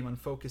eyes became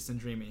unfocused and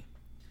dreamy.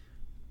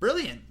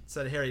 Brilliant,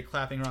 said Harry,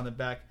 clapping her on the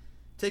back.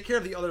 Take care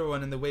of the other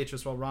one and the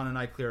waitress while Ron and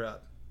I clear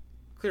up.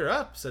 Clear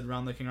up, said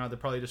Ron, looking around the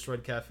probably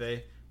destroyed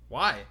cafe.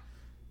 Why?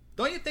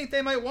 Don't you think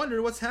they might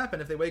wonder what's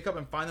happened if they wake up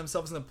and find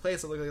themselves in a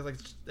place that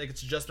looks like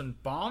it's just been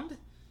bombed?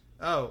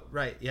 Oh,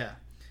 right, yeah.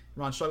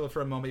 Ron struggled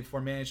for a moment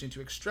before managing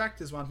to extract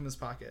his wand from his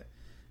pocket.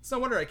 It's no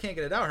wonder I can't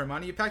get it out,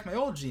 Hermione. You packed my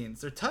old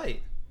jeans. They're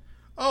tight.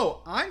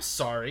 Oh, I'm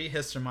sorry,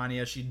 hissed Hermione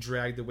as she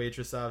dragged the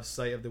waitress out of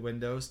sight of the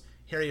windows.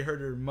 Harry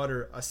heard her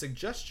mutter a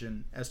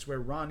suggestion as to where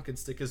Ron could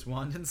stick his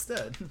wand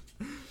instead.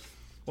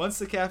 Once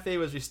the cafe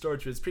was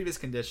restored to its previous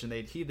condition,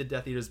 they'd heaved the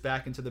Death Eaters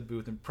back into the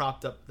booth and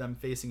propped up them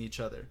facing each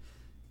other.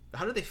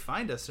 How did they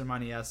find us?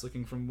 Hermione asked,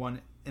 looking from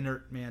one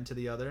inert man to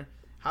the other.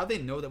 How'd they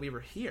know that we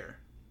were here?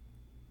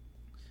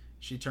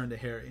 She turned to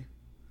Harry.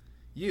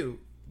 You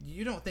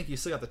don't think you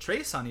still got the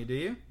trace on you, do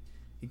you?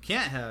 You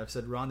can't have,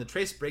 said Ron. The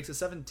trace breaks at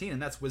 17,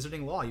 and that's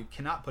wizarding law. You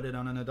cannot put it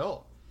on an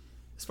adult.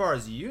 As far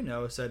as you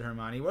know, said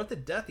Hermione, what if the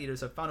Death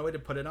Eaters have found a way to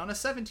put it on a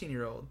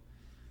 17-year-old?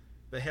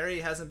 But Harry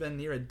hasn't been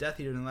near a Death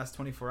Eater in the last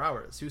 24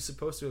 hours. Who's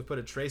supposed to have put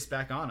a trace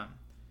back on him?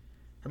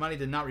 Hermione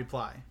did not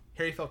reply.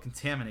 Harry felt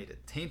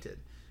contaminated, tainted.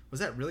 Was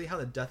that really how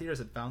the Death Eaters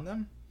had found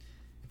them?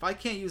 If I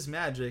can't use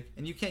magic,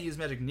 and you can't use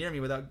magic near me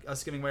without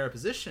us giving away our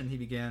position, he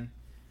began.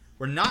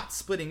 We're not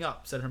splitting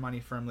up, said Hermione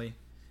firmly.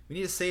 We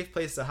need a safe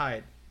place to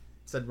hide,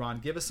 said Ron.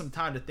 Give us some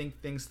time to think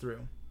things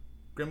through.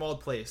 Grimmauld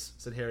Place,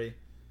 said Harry.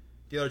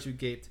 The other two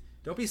gaped.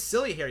 Don't be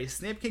silly, Harry.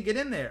 Snape can get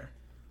in there.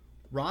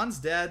 Ron's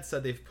dad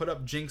said they've put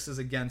up jinxes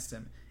against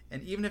him,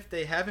 and even if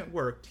they haven't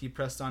worked, he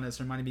pressed on as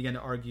Hermione began to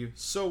argue,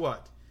 so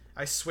what?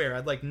 I swear,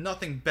 I'd like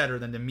nothing better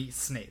than to meet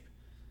Snape.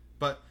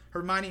 But,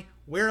 Hermione,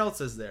 where else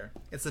is there?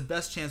 It's the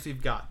best chance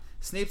we've got.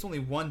 Snape's only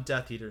one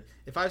Death Eater.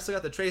 If I've still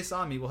got the trace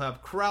on me, we'll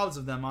have crowds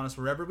of them on us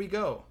wherever we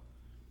go.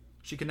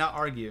 She could not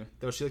argue,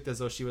 though she looked as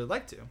though she would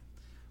like to.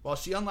 While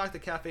she unlocked the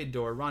cafe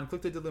door, Ron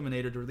clicked the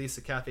deluminator to release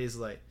the cafe's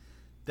light.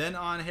 Then,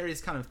 on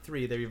Harry's count of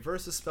 3, they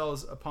reversed the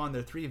spells upon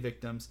their 3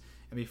 victims,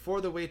 and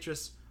before the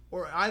waitress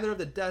or either of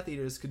the Death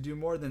Eaters could do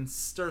more than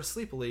stir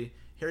sleepily,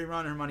 Harry,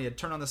 Ron, and Hermione had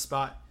turned on the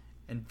spot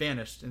and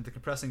vanished into the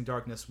compressing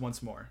darkness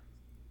once more.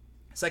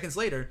 Seconds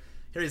later,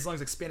 Harry's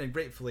lungs expanded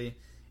gratefully,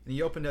 and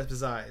he opened up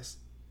his eyes.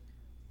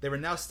 They were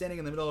now standing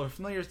in the middle of a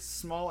familiar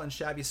small and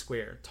shabby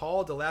square.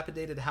 Tall,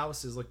 dilapidated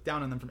houses looked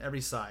down on them from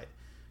every side.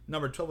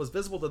 Number 12 was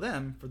visible to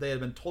them, for they had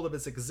been told of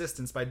its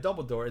existence by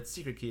Dumbledore, its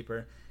secret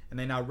keeper, and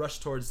they now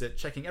rushed towards it,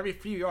 checking every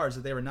few yards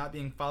that they were not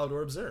being followed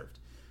or observed.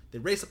 They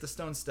raced up the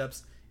stone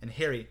steps, and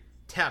Harry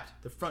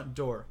tapped the front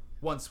door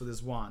once with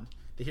his wand.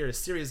 They heard a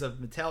series of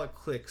metallic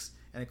clicks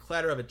and a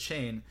clatter of a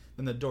chain,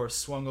 then the door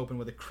swung open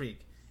with a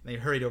creak, and they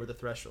hurried over the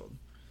threshold.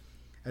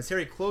 As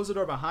Harry closed the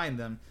door behind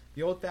them,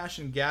 the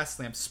old-fashioned gas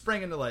lamp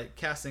sprang into light,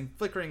 casting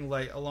flickering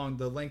light along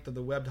the length of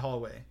the webbed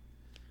hallway.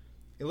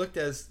 It looked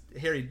as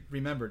Harry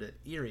remembered it,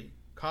 eerie,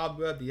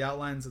 cobwebbed, the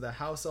outlines of the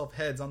house elf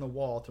heads on the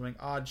wall throwing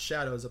odd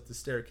shadows up the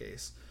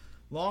staircase.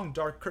 Long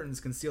dark curtains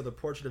concealed the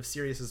portrait of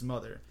Sirius's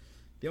mother.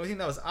 The only thing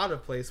that was out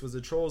of place was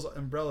the troll's leg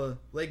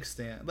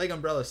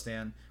umbrella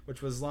stand,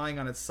 which was lying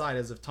on its side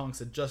as if Tonks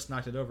had just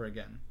knocked it over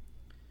again.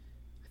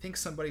 I think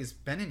somebody's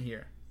been in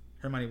here,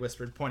 Hermione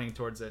whispered, pointing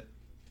towards it.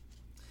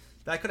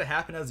 That could have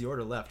happened as the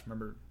Order left,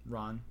 remembered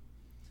Ron.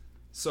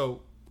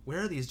 So,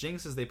 where are these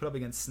jinxes they put up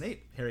against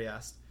Snape? Harry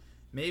asked.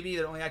 Maybe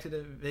they're only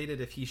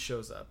activated if he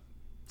shows up,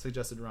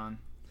 suggested Ron.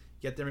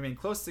 Yet they remained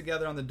close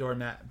together on the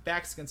doormat,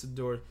 backs against the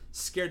door,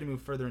 scared to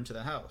move further into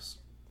the house.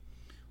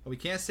 Well, we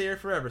can't stay here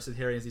forever, said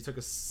Harry as he took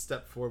a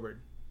step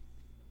forward.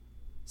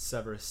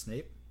 Severus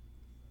Snape?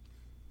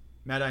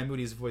 Mad-Eye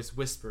Moody's voice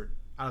whispered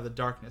out of the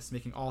darkness,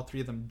 making all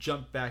 3 of them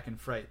jump back in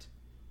fright.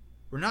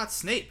 We're not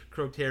Snape,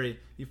 croaked Harry,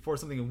 before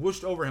something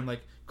whooshed over him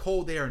like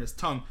cold air and his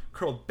tongue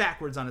curled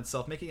backwards on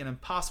itself, making it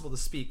impossible to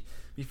speak.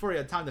 Before he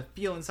had time to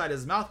feel inside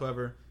his mouth,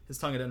 however, his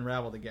tongue had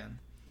unraveled again.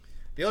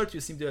 The other 2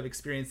 seemed to have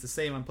experienced the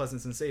same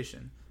unpleasant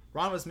sensation.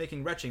 Ron was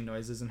making retching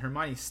noises, and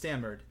Hermione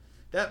stammered.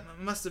 That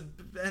must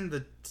have been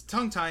the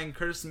tongue-tying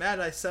curse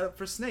Mad-Eye set up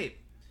for Snape.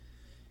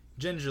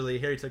 Gingerly,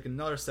 Harry took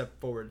another step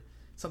forward.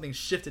 Something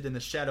shifted in the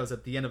shadows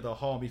at the end of the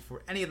hall.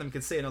 Before any of them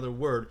could say another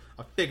word,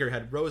 a figure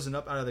had risen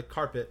up out of the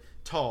carpet,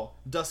 tall,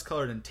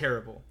 dust-colored, and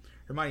terrible.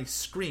 Hermione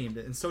screamed,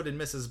 and so did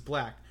Mrs.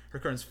 Black, her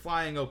curtains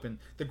flying open.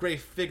 The gray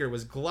figure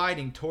was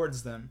gliding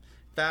towards them,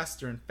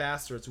 faster and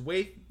faster, its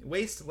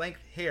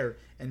waist-length hair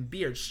and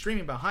beard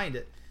streaming behind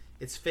it,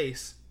 its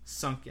face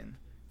sunken,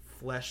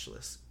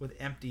 fleshless, with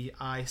empty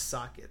eye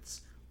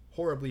sockets.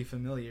 horribly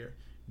familiar,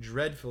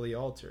 dreadfully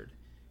altered.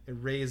 It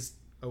raised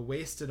a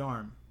wasted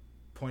arm,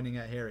 pointing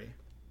at Harry.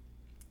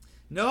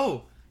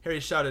 "No!" Harry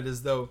shouted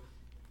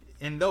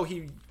and though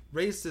he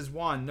raised his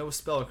wand, no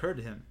spell occurred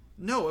to him.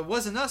 "No, it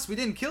wasn't us. We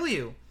didn't kill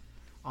you."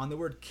 On the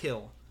word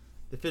kill,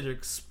 the fidget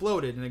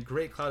exploded in a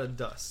great cloud of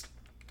dust.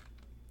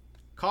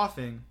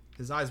 Coughing,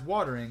 his eyes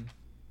watering,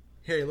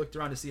 Harry looked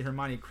around to see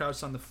Hermione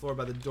crouched on the floor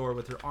by the door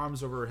with her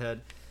arms over her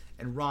head,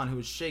 and Ron, who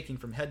was shaking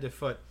from head to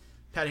foot,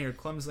 patting her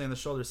clumsily on the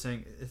shoulder,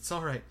 saying, "It's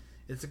all right.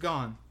 It's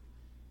gone."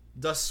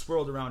 Dust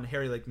swirled around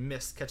Harry like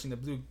mist, catching the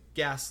blue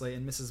gaslight,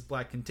 and Mrs.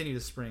 Black continued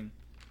to spring.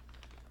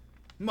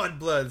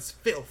 "Mudbloods,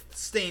 filth,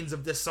 stains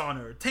of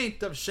dishonor,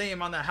 taint of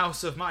shame on the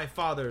house of my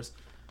fathers."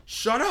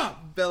 "Shut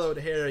up!" bellowed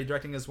Harry,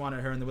 directing his wand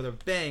at her, and with a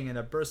bang and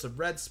a burst of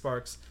red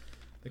sparks,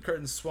 the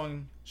curtain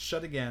swung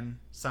shut again,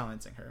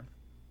 silencing her.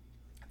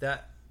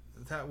 That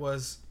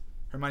was...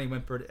 Hermione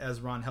whimpered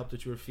as Ron helped her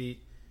to her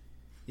feet.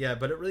 "Yeah,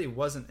 but it really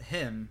wasn't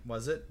him,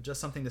 was it?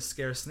 Just something to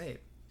scare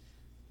Snape."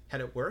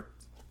 Had it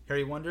worked?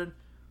 Harry wondered.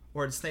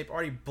 Or had Snape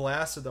already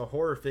blasted the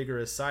horror figure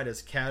aside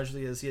as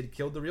casually as he had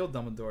killed the real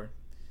Dumbledore?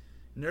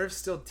 Nerves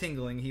still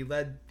tingling, he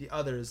led the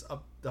others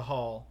up the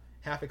hall,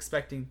 half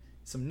expecting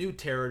some new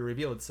terror to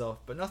reveal itself,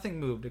 but nothing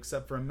moved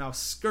except for a mouse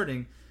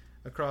skirting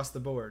across the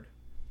board.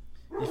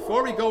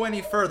 "Before we go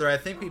any further, I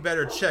think we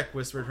better check,"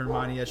 whispered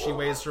Hermione as she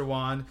waved her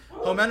wand.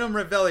 "Homenum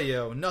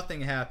revelio."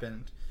 Nothing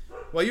happened.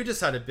 "Well, you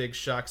just had a big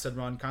shock," said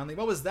Ron kindly.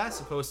 "What was that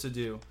supposed to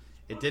do?"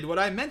 "It did what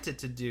I meant it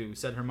to do,"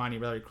 said Hermione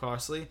rather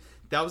crossly.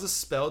 "That was a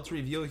spell to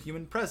reveal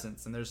human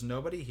presence, and there's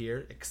nobody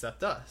here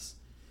except us."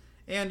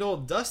 "And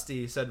old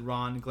Dusty," said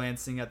Ron,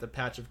 glancing at the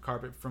patch of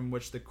carpet from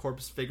which the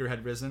corpse figure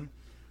had risen.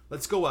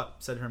 "Let's go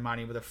up," said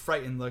Hermione with a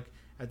frightened look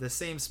at the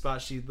same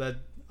spot she led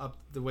up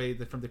the way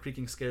from the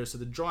creaking stairs to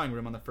the drawing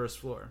room on the first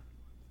floor.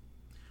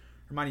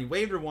 Hermione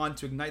waved her wand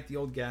to ignite the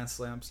old gas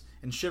lamps,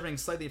 and shivering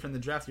slightly from the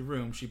drafty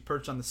room, she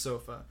perched on the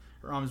sofa,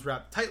 her arms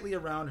wrapped tightly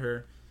around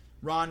her.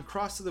 Ron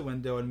crossed to the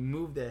window and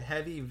moved the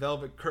heavy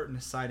velvet curtain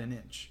aside an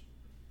inch.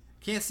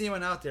 "Can't see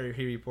anyone out there,"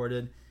 he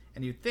reported,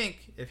 "and you'd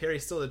think, if Harry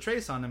still had a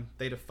trace on him,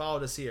 they'd have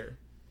followed us here.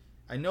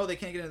 I know they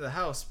can't get into the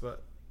house,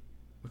 but...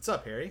 What's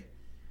up, Harry?"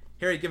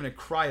 Harry had given a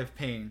cry of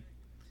pain.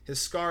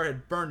 His scar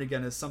had burned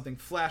again as something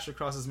flashed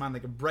across his mind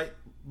like a bright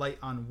light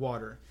on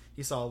water.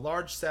 He saw a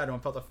large shadow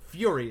and felt a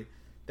fury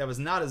that was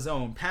not his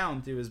own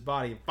pound through his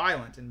body,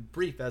 violent and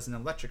brief as an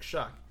electric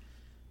shock.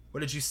 "What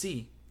did you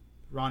see?"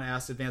 Ron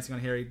asked, advancing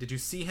on Harry. "Did you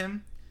see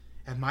him?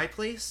 At my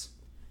place?"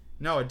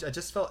 "No, I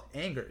just felt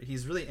anger.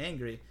 He's really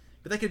angry."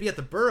 "But that could be at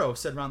the Burrow,"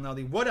 said Ron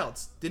loudly. "What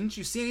else? Didn't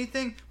you see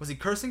anything? Was he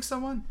cursing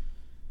someone?"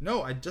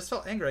 "No, I just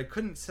felt anger. I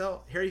couldn't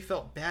tell." Harry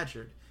felt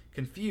badgered,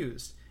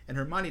 confused, and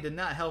Hermione did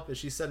not help as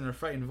she said in a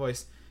frightened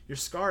voice, "Your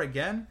scar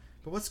again?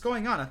 But what's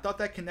going on? I thought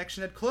that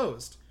connection had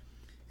closed."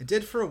 "It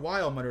did for a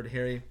while," muttered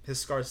Harry, his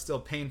scar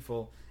still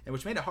painful, and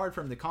which made it hard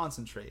for him to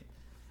concentrate.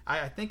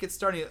 I think it's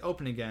starting to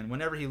open again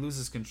whenever he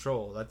loses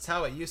control. That's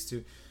how it used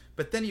to.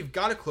 "But then you've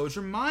got to close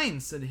your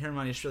mind," said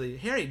Hermione shrilly.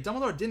 "Harry,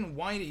 Dumbledore didn't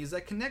want you to use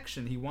that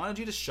connection. He wanted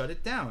you to shut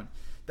it down.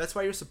 That's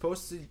why you're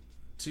supposed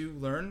to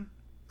learn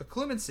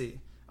occlumency.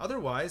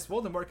 Otherwise,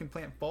 Voldemort can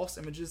plant false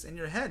images in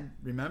your head,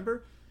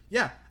 remember?"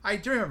 "Yeah, I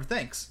do remember,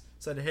 thanks,"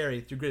 said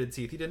Harry through gritted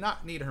teeth. He did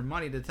not need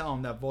Hermione to tell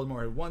him that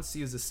Voldemort had once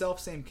used the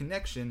self-same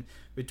connection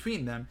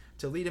between them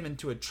to lead him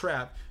into a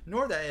trap,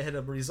 nor that it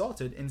had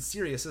resulted in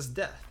Sirius's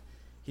death.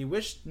 He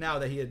wished now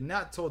that he had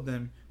not told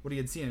them what he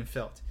had seen and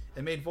felt.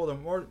 It made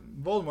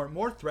Voldemort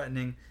more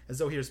threatening, as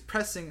though he was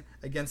pressing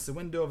against the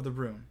window of the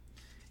room.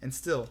 And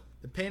still,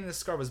 the pain in his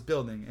scar was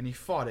building, and he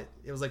fought it.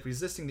 It was like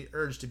resisting the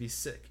urge to be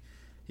sick.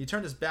 He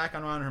turned his back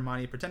on Ron and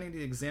Hermione, pretending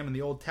to examine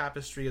the old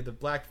tapestry of the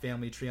Black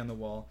family tree on the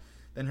wall.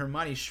 Then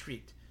Hermione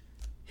shrieked.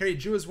 Harry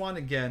drew his wand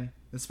again,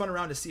 then spun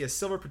around to see a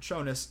silver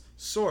Patronus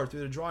soar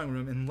through the drawing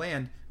room and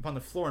land upon the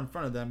floor in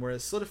front of them, where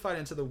it solidified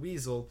into the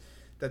weasel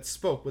that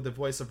spoke with the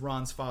voice of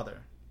Ron's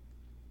father.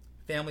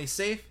 "Family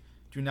safe?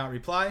 Do not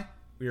reply.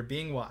 We are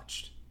being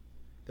watched."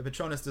 The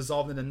Patronus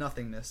dissolved into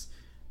nothingness.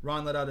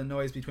 Ron let out a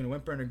noise between a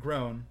whimper and a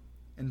groan,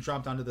 and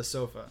dropped onto the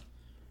sofa.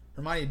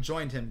 Hermione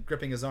joined him,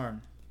 gripping his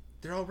arm.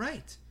 They're all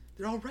right,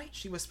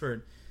 she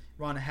whispered.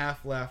 Ron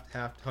half laughed,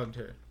 half hugged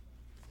her.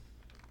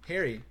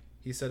 "Harry,"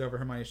 he said over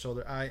Hermione's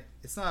shoulder,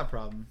 it's not a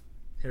problem,"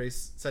 Harry,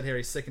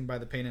 sickened by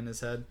the pain in his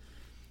head.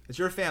 "It's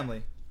your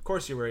family. Of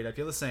course you're worried. I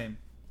feel the same."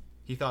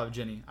 He thought of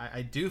Ginny.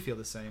 I do feel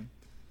the same."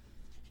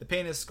 The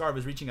pain in his scar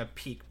was reaching a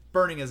peak,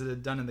 burning as it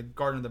had done in the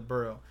Garden of the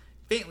Burrow.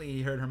 Faintly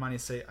he heard Hermione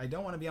say, "I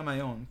don't want to be on my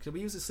own. Could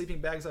we use the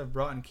sleeping bags I've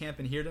brought in camp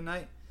in here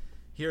tonight?"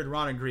 He heard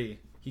Ron agree.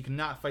 He could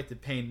not fight the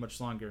pain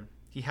much longer.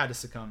 He had to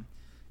succumb.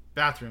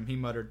 "Bathroom," he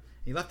muttered,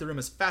 and he left the room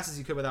as fast as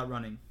he could without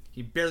running.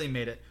 He barely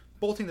made it.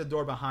 Bolting the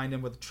door behind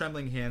him with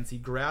trembling hands, he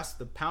grasped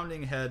his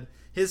pounding head,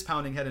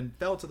 and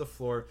fell to the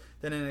floor.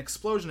 Then in an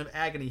explosion of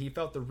agony, he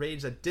felt the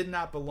rage that did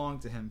not belong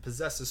to him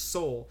possess his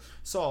soul,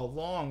 saw a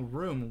long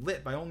room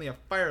lit by only a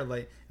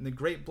firelight, and the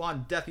great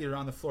blonde Death Eater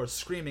on the floor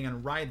screaming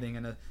and writhing,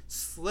 and a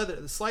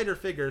slighter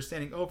figure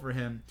standing over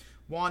him,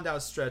 wand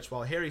outstretched,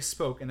 while Harry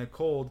spoke in a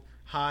cold,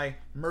 high,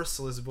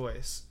 merciless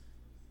voice.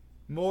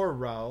 More,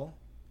 Raoul,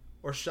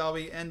 or shall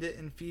we end it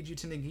and feed you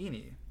to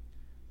Nagini?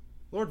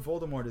 Lord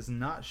Voldemort is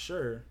not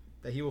sure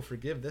that he will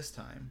forgive this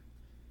time.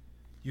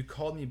 You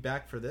called me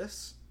back for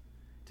this?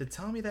 To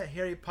tell me that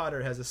Harry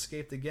Potter has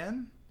escaped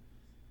again?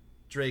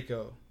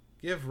 Draco,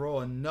 give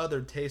Raoul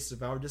another taste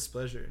of our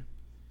displeasure.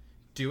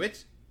 Do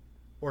it,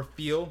 or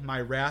feel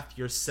my wrath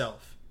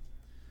yourself.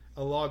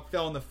 A log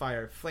fell in the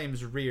fire,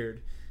 flames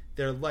reared,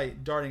 their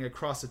light darting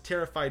across a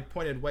terrified,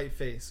 pointed white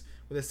face.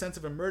 With a sense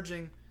of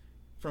emerging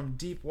from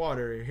deep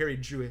water, Harry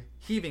drew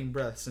heaving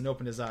breaths and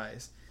opened his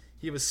eyes.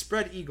 He was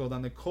spread-eagled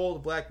on the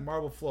cold black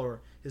marble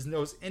floor, his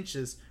nose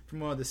inches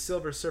from one of the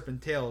silver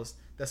serpent tails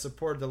that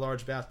supported the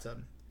large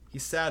bathtub. He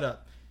sat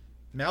up.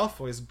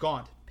 Malfoy's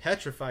gaunt,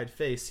 petrified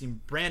face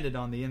seemed branded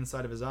on the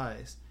inside of his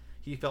eyes.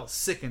 He felt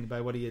sickened by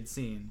what he had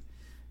seen,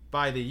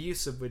 by the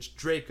use of which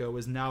Draco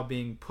was now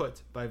being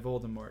put by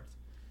Voldemort.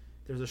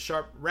 There was a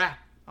sharp rap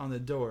on the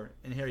door,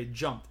 and Harry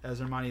jumped as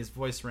Hermione's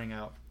voice rang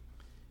out.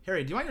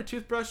 Harry, do you want your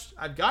toothbrush?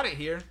 I've got it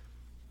here.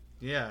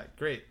 Yeah,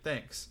 great,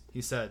 thanks, he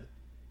said,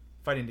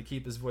 fighting to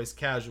keep his voice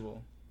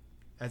casual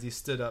as he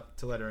stood up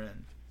to let her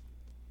in.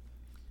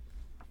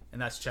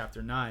 And that's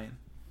chapter 9.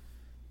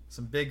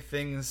 Some big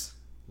things,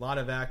 a lot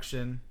of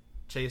action.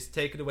 Chase,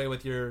 take it away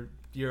with your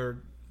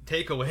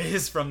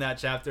takeaways from that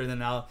chapter, and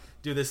then I'll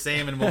do the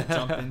same and we'll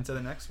jump into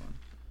the next one.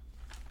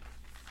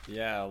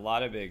 Yeah, a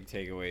lot of big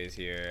takeaways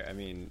here. I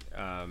mean,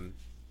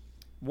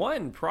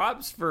 one,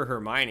 props for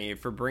Hermione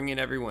for bringing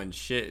everyone's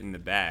shit in the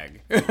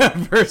bag.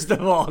 First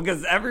of all,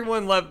 because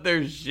everyone left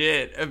their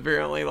shit,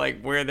 apparently,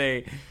 like,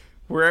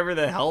 wherever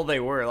the hell they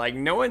were. Like,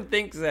 no one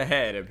thinks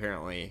ahead,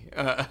 apparently,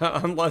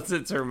 unless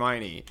it's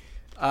Hermione.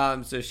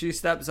 So she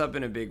steps up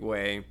in a big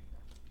way,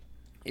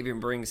 even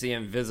brings the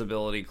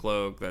invisibility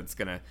cloak that's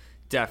going to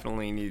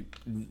definitely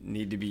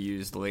need to be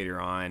used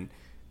later on.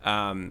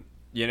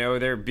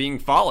 They're being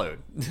followed.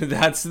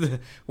 That's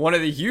one of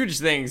the huge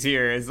things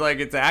here. Is like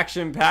it's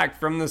action-packed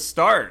from the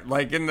start,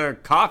 like in the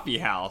coffee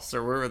house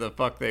or wherever the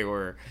fuck they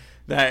were.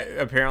 That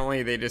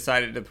apparently they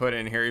decided to put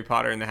in Harry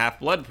Potter and the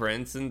Half-Blood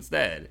Prince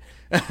instead.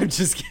 I'm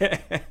just kidding.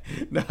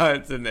 No,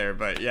 it's in there,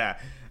 but yeah.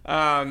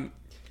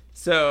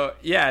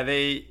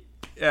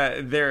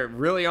 They're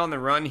really on the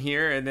run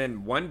here. And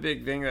then one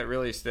big thing that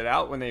really stood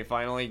out when they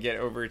finally get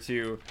over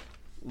to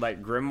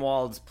like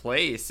Grimwald's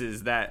place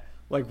is that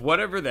like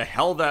whatever the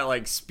hell that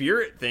like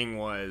spirit thing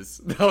was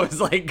that was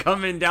like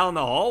coming down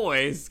the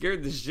hallway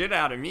scared the shit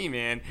out of me,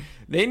 man.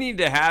 They need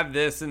to have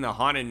this in the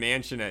Haunted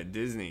Mansion at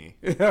Disney.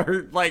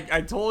 Like I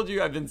told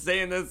you, I've been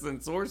saying this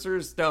since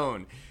Sorcerer's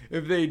Stone.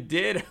 If they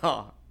did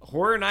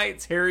Horror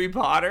Nights Harry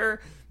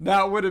Potter,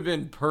 that would have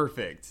been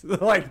perfect.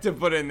 Like to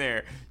put in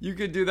there. You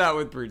could do that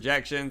with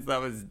projections.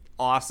 That was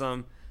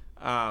awesome.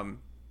 And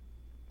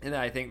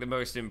I think the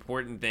most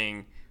important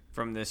thing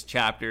from this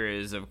chapter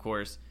is, of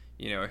course,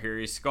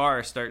 Harry's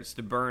scar starts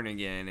to burn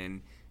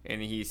again,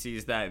 and he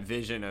sees that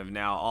vision of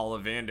now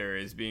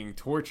Ollivander is being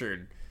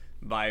tortured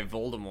by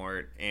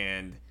Voldemort,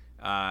 and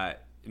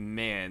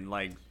man,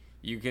 like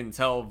you can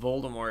tell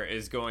Voldemort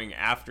is going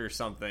after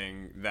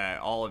something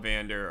that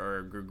Ollivander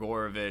or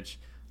Grigorovich,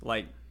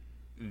 like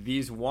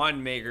these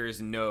wand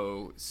makers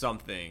know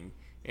something,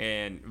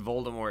 and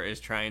Voldemort is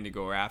trying to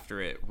go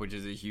after it, which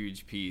is a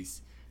huge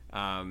piece.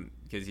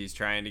 Because he's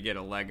trying to get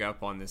a leg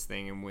up on this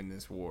thing and win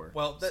this war.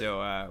 Well,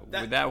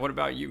 what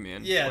about you,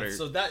 man? Yeah,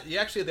 so that you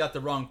actually got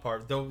the wrong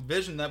part. The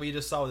vision that we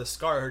just saw with the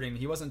scar hurting,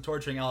 he wasn't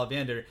torturing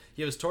Ollivander.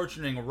 He was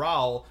torturing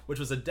Raoul, which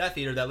was a Death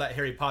Eater that let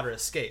Harry Potter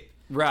escape.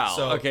 Raoul,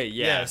 so, okay,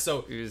 yeah.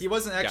 So he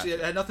wasn't actually,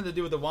 it had nothing to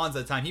do with the wands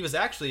at the time. He was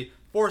actually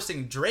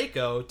forcing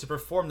Draco to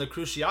perform the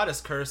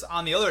Cruciatus Curse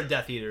on the other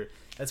Death Eater.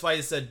 That's why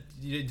he said,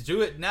 "You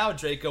do it now,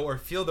 Draco, or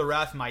feel the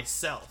wrath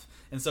myself."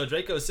 And so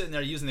Draco was sitting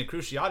there using the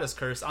Cruciatus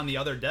Curse on the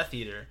other Death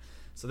Eater.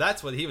 So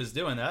that's what he was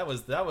doing. That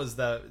was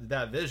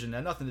that vision. It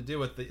had nothing to do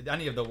with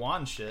any of the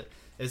wand shit.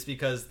 It's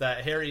because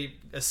that Harry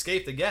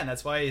escaped again.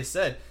 That's why he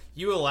said,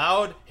 "You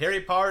allowed Harry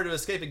Potter to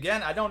escape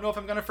again. I don't know if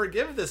I'm going to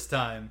forgive this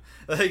time."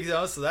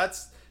 So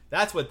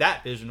that's what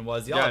that vision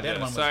was. The Ollivander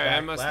one was Sorry, back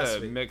I must last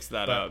have week. mixed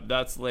that up.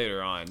 That's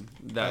later on.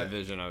 That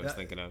vision I was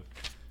thinking of.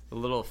 A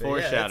little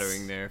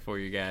foreshadowing there for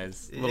you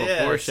guys. A little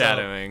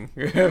foreshadowing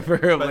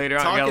for later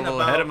on. I got a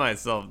little ahead of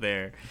myself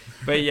there.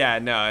 But yeah,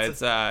 no, it's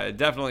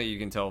definitely, you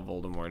can tell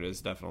Voldemort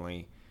is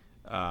definitely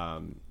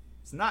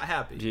it's not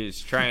happy. He's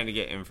trying to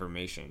get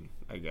information,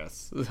 I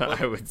guess.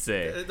 I would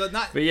say.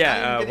 But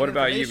yeah, what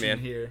about you, man?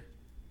 Here.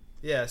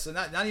 Yeah, so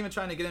not even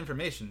trying to get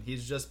information.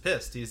 He's just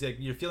pissed. He's like,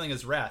 you're feeling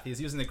his wrath. He's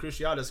using the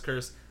Cruciatus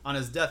Curse on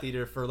his Death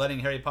Eater for letting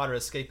Harry Potter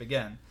escape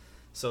again.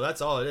 So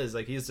that's all it is.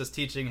 Like, he's just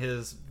teaching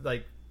his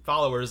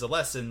followers a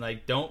lesson,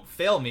 like, don't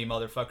fail me,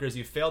 motherfuckers.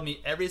 You failed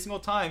me every single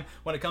time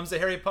when it comes to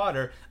Harry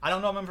Potter. I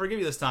don't know if I'm gonna forgive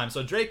you this time.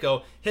 So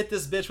Draco, hit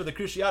this bitch with a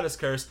Cruciatus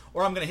Curse,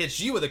 or I'm gonna hit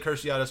you with a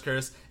Cruciatus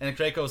Curse. And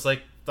Draco's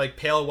like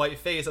pale white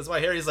face. That's why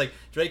Harry's like,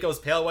 Draco's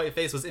pale white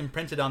face was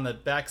imprinted on the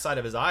backside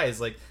of his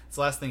eyes. Like, it's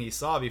the last thing he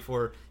saw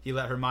before he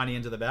let Hermione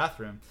into the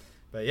bathroom.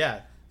 But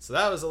yeah, so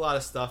that was a lot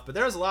of stuff. But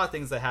there was a lot of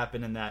things that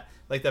happened in that,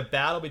 like the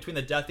battle between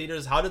the Death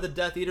Eaters. How did the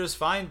Death Eaters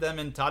find them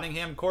in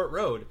Tottenham Court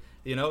Road?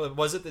 You know,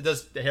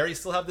 does Harry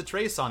still have the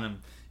trace on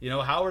him? You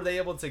know, how are they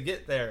able to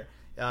get there?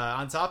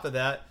 On top of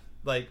that,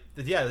 like,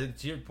 yeah,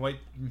 to your point,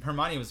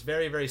 Hermione was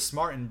very, very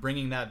smart in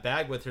bringing that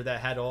bag with her that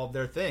had all of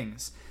their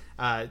things.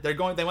 They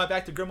went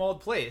back to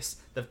Grimmauld Place,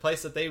 the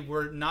place that they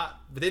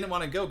didn't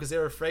want to go because they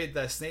were afraid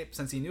that Snape,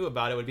 since he knew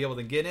about it, would be able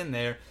to get in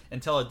there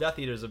and tell the Death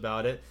Eaters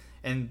about it.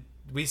 And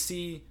we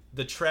see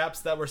the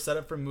traps that were set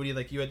up for Moody,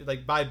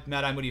 by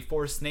Mad-Eye Moody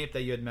for Snape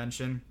that you had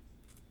mentioned.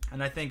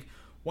 And I think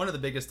one of the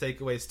biggest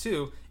takeaways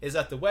too is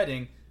at the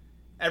wedding,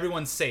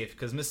 everyone's safe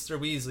because Mr.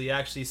 Weasley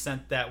actually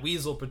sent that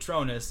Weasel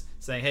Patronus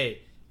saying,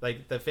 "Hey,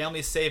 like, the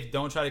family's safe.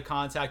 Don't try to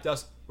contact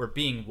us. We're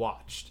being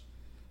watched."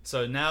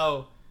 So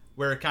now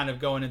we're kind of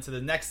going into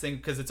the next thing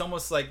because it's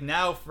almost like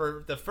now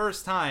for the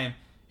first time,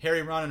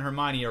 Harry, Ron, and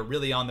Hermione are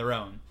really on their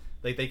own.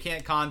 Like, they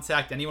can't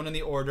contact anyone in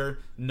the Order.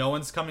 No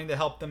one's coming to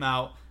help them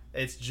out.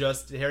 It's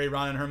just Harry,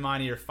 Ron, and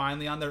Hermione are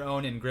finally on their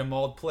own in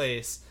Grimmauld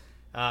Place.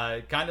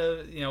 Kind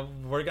of, you know,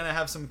 we're going to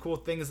have some cool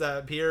things that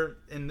appear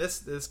in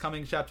this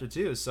coming chapter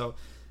too. So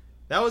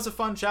that was a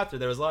fun chapter.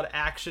 There was a lot of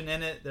action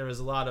in it. There was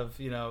a lot of,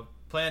 you know,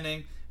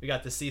 planning. We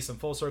got to see some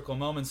full circle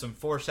moments, some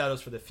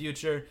foreshadows for the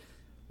future.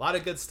 A lot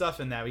of good stuff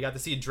in that. We got to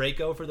see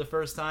Draco for the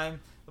first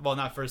time. Well,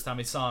 not first time.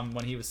 We saw him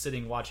when he was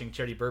sitting watching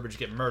Charity Burbage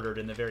get murdered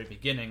in the very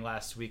beginning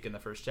last week in the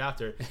first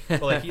chapter.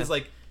 But he's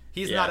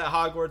not at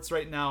Hogwarts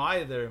right now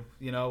either.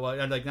 You know,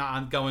 like,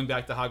 not going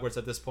back to Hogwarts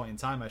at this point in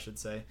time, I should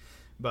say.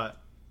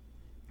 But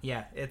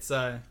yeah, it's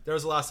there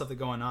was a lot of stuff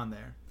going on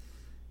there.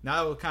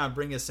 Now that will kind of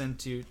bring us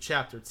into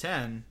chapter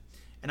 10.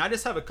 And I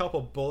just have a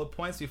couple bullet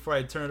points before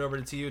I turn it over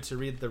to you to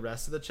read the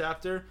rest of the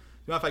chapter. Do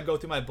you mind if I go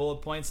through my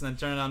bullet points and then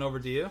turn it on over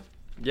to you?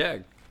 Yeah,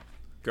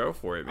 go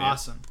for it, man.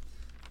 Awesome.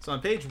 So on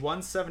page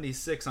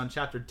 176 on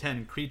chapter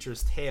 10,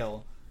 Creature's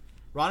Tale,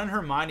 Ron and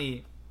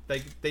Hermione,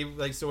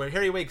 so where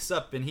Harry wakes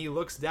up and he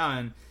looks down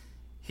and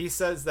he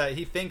says that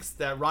he thinks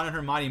that Ron and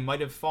Hermione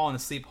might have fallen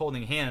asleep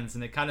holding hands,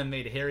 and it kind of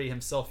made Harry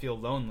himself feel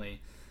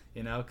lonely,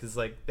 you know, because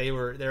like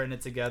they're in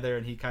it together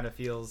and he kind of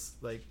feels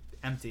like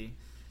empty.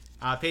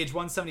 Page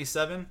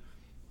 177,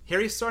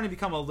 Harry's starting to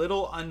become a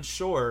little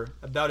unsure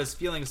about his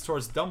feelings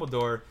towards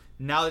Dumbledore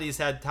now that he's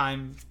had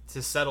time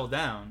to settle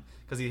down,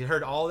 because he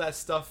heard all that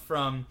stuff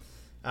from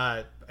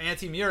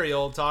Auntie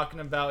Muriel talking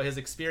about his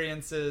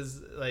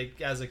experiences like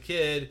as a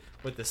kid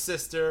with the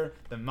sister,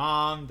 the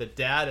mom, the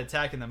dad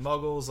attacking the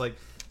Muggles. Like,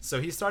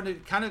 so he's starting to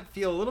kind of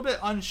feel a little bit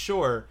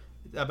unsure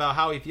about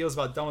how he feels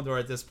about Dumbledore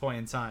at this point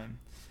in time,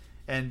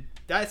 and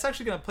that's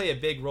actually going to play a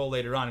big role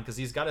later on because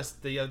he's got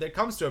to. There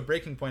comes to a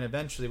breaking point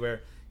eventually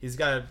where he's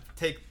got to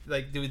take,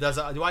 like,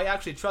 do I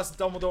actually trust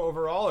Dumbledore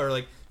overall, or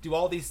like do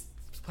all these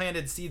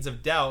planted seeds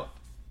of doubt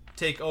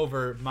take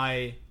over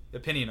my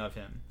opinion of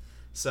him?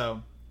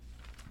 So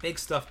big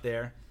stuff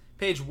there.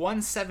 Page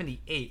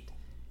 178,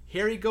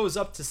 Harry goes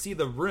up to see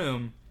the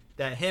room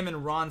that him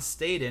and Ron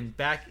stayed in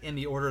back in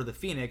the Order of the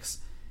Phoenix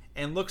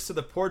and looks to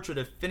the portrait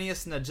of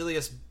Phineas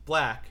Nagilius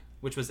Black,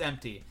 which was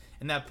empty.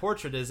 And that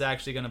portrait is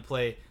actually going to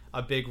play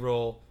a big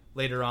role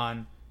later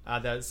on.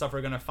 That stuff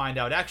we're going to find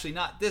out. Actually,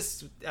 not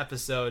this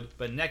episode,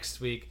 but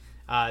next week.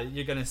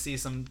 You're going to see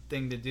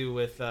something to do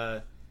with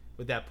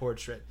that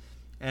portrait,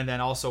 and then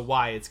also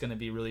why it's going to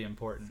be really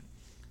important.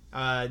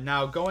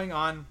 Now, going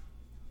on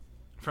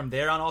from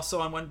there on, also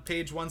on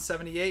page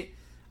 178,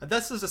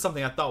 this is just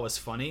something I thought was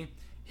funny.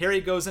 Harry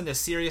goes into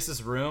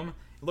Sirius's room,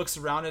 looks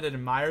around it, and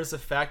admires the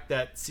fact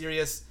that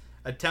Sirius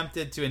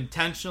attempted to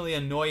intentionally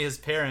annoy his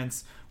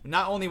parents,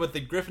 not only with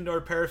the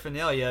Gryffindor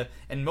paraphernalia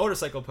and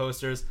motorcycle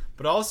posters,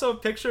 but also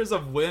pictures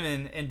of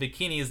women in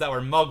bikinis that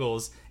were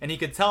Muggles, and he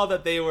could tell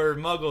that they were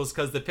Muggles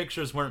because the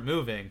pictures weren't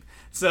moving.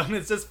 So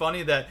it's just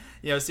funny that,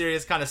 you know,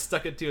 Sirius kind of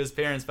stuck it to his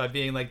parents by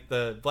being like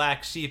the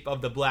black sheep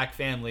of the black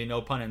family,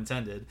 no pun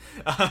intended.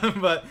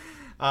 But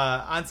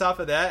on top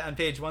of that, on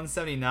page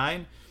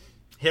 179,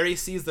 Harry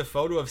sees the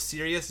photo of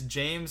Sirius,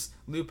 James,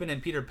 Lupin,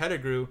 and Peter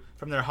Pettigrew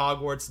from their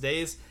Hogwarts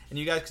days, and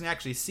you guys can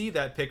actually see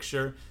that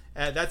picture.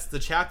 That's the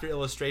chapter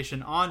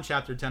illustration on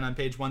chapter 10 on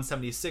page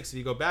 176. If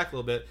you go back a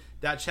little bit,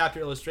 that chapter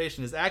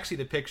illustration is actually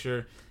the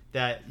picture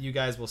that you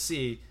guys will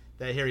see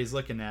that Harry's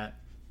looking at.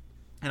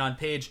 And on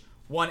page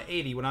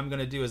 180, what I'm going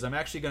to do is I'm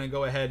actually going to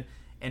go ahead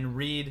and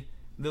read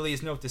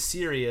Lily's note to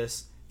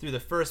Sirius through the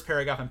first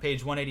paragraph on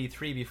page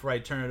 183 before I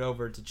turn it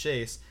over to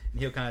Chase,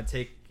 and he'll kind of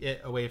take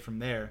it away from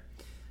there.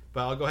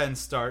 But I'll go ahead and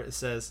start. It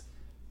says,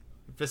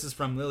 this is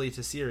from Lily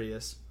to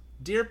Sirius.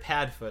 Dear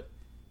Padfoot,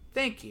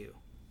 thank you.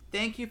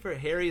 Thank you for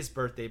Harry's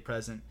birthday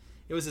present.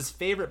 It was his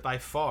favorite by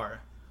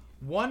far.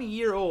 1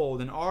 year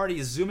old and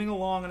already zooming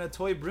along on a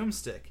toy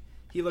broomstick.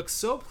 He looks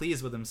so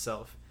pleased with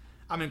himself.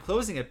 I'm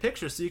enclosing a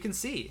picture so you can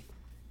see.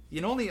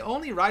 He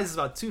only rises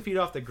about 2 feet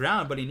off the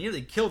ground, but he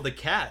nearly killed the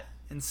cat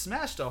and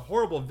smashed a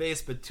horrible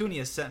vase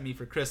Petunia sent me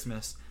for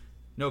Christmas.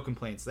 No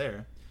complaints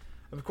there.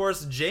 Of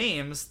course,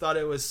 James thought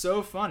it was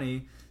so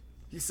funny.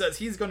 He says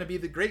he's going to be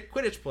the great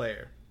Quidditch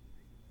player.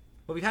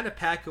 But we had to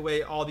pack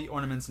away all the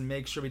ornaments and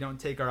make sure we don't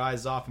take our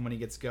eyes off him when he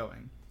gets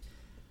going.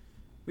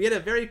 We had a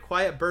very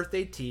quiet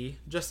birthday tea,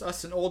 just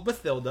us and old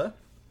Bathilda,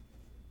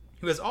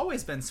 who has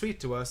always been sweet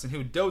to us and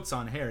who dotes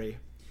on Harry.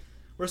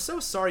 We're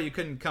so sorry you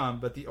couldn't come,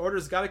 but the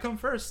order's gotta come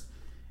first.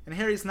 And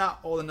Harry's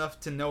not old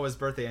enough to know his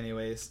birthday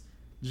anyways.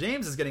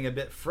 James is getting a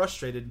bit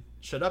frustrated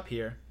shut up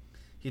here.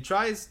 He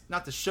tries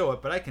not to show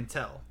it, but I can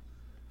tell.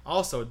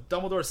 Also,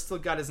 Dumbledore's still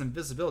got his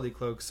invisibility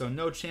cloak, so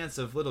no chance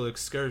of little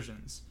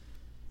excursions.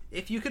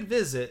 If you could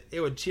visit,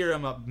 it would cheer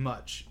him up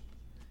much.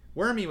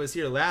 Wormy was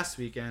here last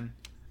weekend.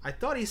 I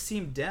thought he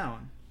seemed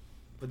down.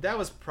 But that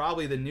was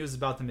probably the news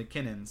about the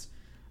McKinnons.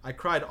 I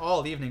cried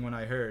all evening when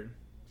I heard.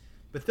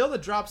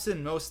 Bathilda drops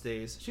in most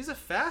days. She's a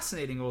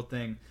fascinating old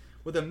thing,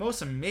 with the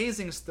most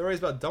amazing stories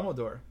about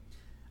Dumbledore.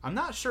 I'm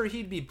not sure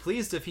he'd be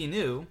pleased if he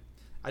knew.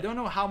 I don't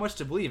know how much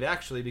to believe,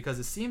 actually, because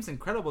it seems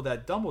incredible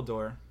that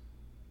Dumbledore...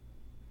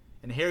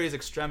 And Harry's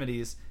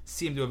extremities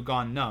seemed to have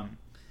gone numb.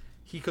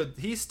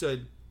 He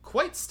stood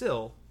quite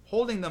still,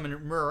 holding the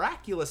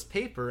miraculous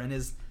paper in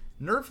his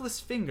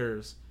nerveless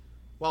fingers,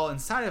 while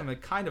inside of him a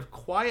kind of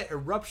quiet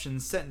eruption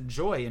sent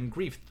joy and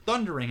grief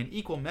thundering in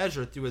equal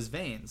measure through his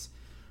veins.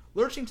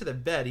 Lurching to the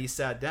bed, he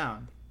sat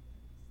down.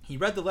 He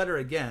read the letter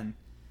again,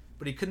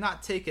 but he could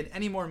not take in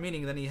any more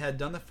meaning than he had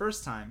done the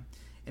first time,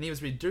 and he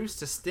was reduced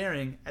to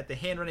staring at the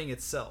handwriting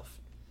itself.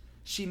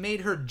 She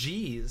made her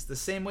G's the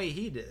same way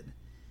he did.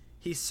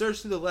 He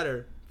searched through the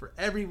letter for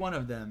every one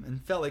of them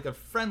and felt like a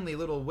friendly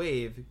little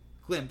wave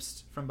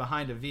glimpsed from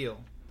behind a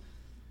veil.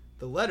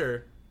 The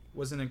letter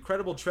was an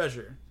incredible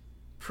treasure,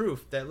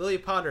 proof that Lily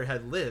Potter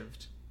had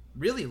lived,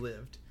 really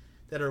lived,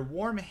 that her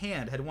warm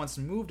hand had once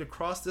moved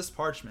across this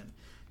parchment,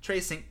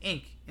 tracing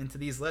ink into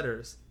these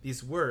letters,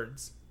 these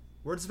words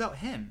about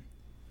him,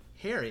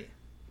 Harry,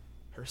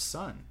 her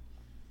son.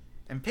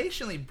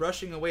 Impatiently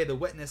brushing away the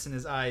wetness in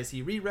his eyes,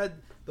 he reread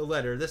the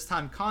letter, this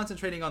time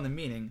concentrating on the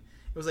meaning.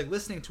 It was like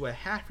listening to a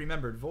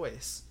half-remembered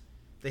voice.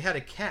 They had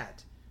a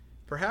cat.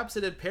 Perhaps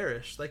it had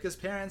perished, like his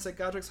parents at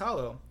Godric's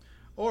Hollow,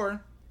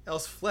 or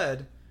else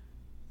fled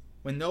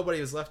when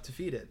nobody was left to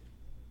feed it.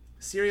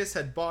 Sirius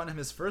had bought him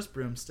his first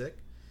broomstick.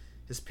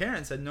 His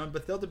parents had known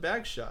Bathilda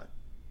Bagshot.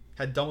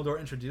 Had Dumbledore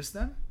introduced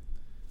them?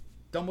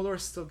 Dumbledore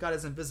still got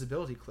his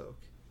invisibility cloak.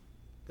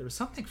 There was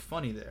something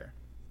funny there.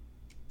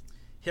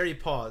 Harry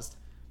paused,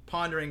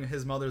 pondering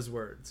his mother's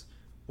words.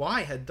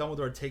 Why had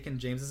Dumbledore taken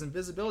James's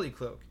invisibility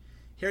cloak?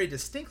 Harry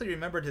distinctly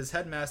remembered his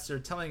headmaster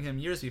telling him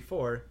years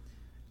before,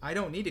 I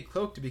don't need a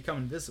cloak to become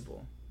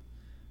invisible.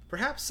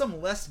 Perhaps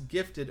some less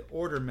gifted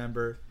Order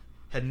member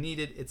had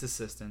needed its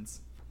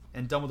assistance,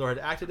 and Dumbledore had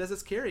acted as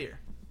its carrier.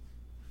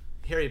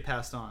 Harry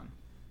passed on.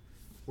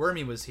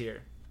 Wormy was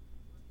here.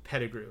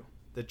 Pettigrew,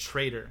 the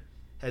traitor,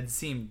 had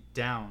seemed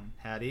down,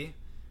 had he?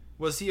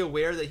 Was he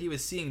aware that he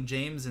was seeing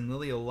James and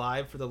Lily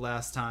alive for the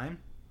last time?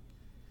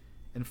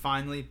 And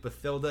finally,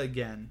 Bathilda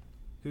again,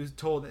 who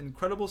told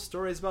incredible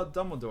stories about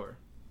Dumbledore.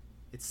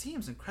 It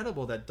seems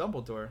incredible that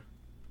Dumbledore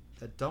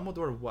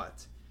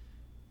what?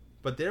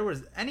 But there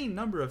was any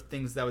number of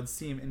things that would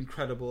seem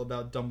incredible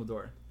about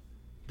Dumbledore.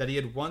 That he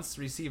had once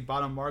received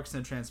bottom marks in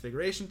a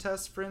transfiguration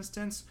test, for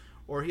instance,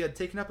 or he had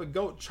taken up a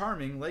goat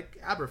charming like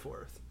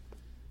Aberforth.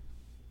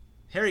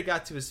 Harry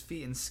got to his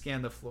feet and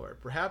scanned the floor.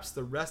 Perhaps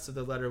the rest of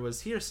the letter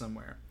was here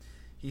somewhere.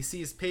 He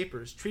seized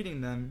papers,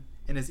 treating them,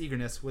 in his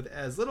eagerness, with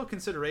as little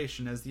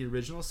consideration as the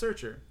original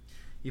searcher.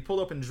 He pulled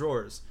open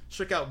drawers,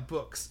 shook out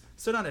books,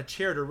 stood on a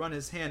chair to run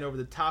his hand over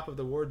the top of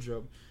the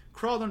wardrobe,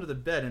 crawled under the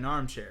bed and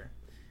armchair.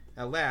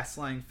 At last,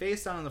 lying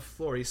face down on the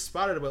floor, he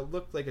spotted what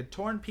looked like a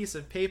torn piece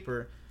of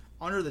paper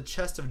under the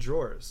chest of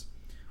drawers.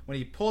 When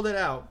he pulled it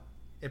out,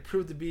 it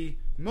proved to be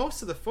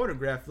most of the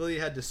photograph Lily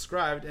had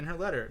described in her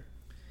letter.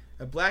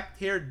 A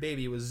black-haired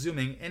baby was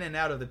zooming in and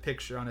out of the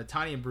picture on a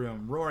tiny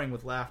broom, roaring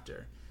with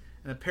laughter,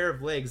 and a pair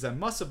of legs that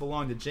must have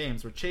belonged to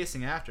James were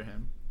chasing after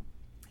him.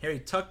 Harry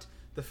tucked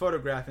the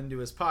photograph into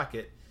his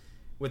pocket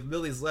with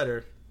Lily's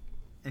letter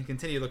and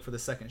continued to look for the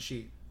second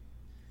sheet.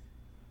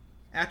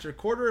 After a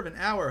quarter of an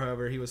hour,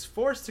 however, he was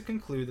forced to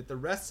conclude that the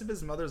rest of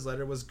his mother's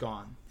letter was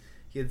gone.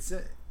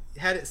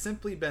 Had it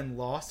simply been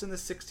lost in the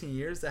 16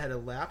 years that had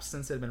elapsed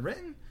since it had been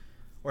written,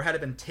 or had it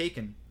been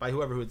taken by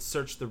whoever who had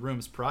searched the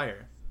rooms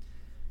prior?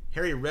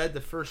 Harry read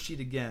the first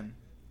sheet again,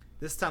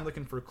 this time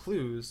looking for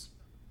clues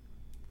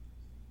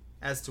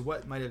as to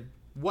what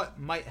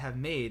might have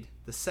made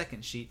the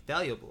second sheet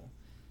valuable.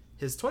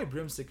 His toy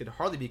broomstick could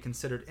hardly be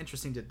considered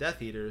interesting to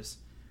Death Eaters.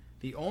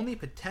 The only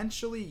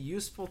potentially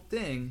useful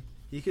thing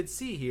he could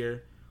see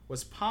here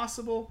was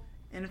possible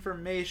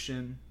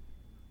information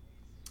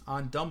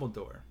on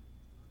Dumbledore.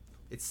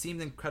 It seemed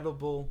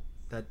incredible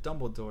that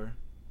Dumbledore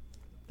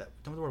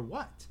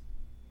what?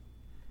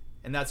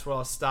 And that's where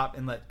I'll stop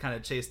and let kind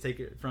of Chase take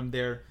it from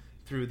there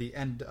through the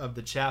end of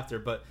the chapter.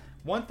 But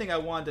one thing I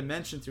wanted to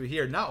mention through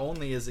here, not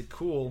only is it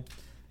cool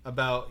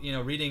about,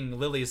 reading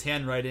Lily's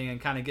handwriting and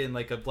kind of getting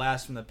like a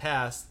blast from the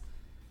past,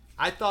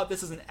 I thought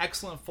this is an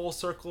excellent full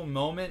circle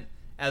moment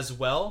as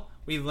well.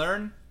 We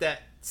learned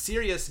that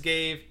Sirius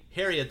gave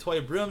Harry a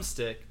toy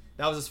broomstick.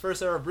 That was his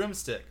first ever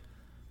broomstick.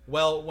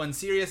 Well, when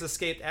Sirius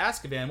escaped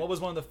Azkaban, what was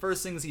one of the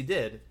first things he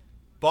did?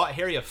 Bought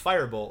Harry a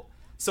firebolt.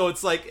 So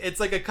it's like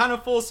a kind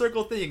of full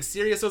circle thing.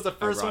 Sirius was the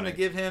first one to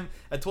give him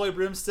a toy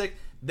broomstick.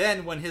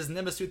 Then when his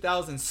Nimbus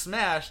 2000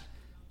 smashed,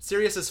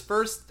 Sirius's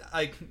first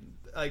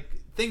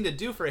thing to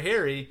do for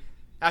Harry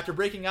after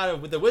breaking out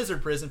of the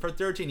wizard prison for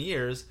 13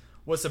 years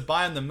was to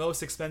buy him the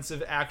most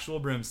expensive actual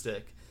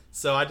broomstick.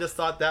 So I just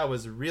thought that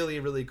was really,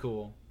 really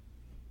cool.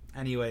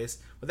 Anyways,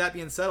 with that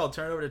being said, I'll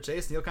turn it over to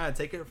Chase, and he'll kind of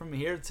take it from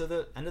here to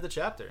the end of the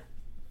chapter.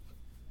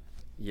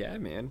 Yeah,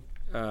 man.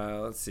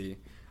 Let's see.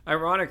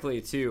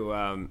 Ironically,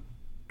 too,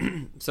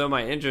 so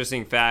my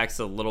interesting fact's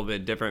a little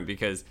bit different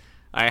because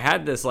I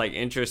had this like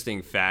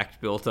interesting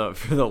fact built up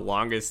for the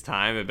longest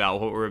time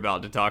about what we're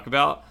about to talk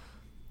about.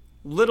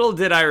 Little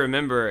did I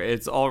remember,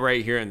 it's all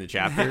right here in the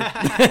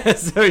chapter.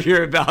 So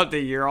you're about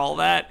to hear all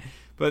that,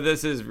 but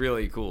this is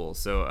really cool.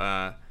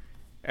 So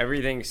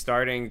everything's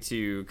starting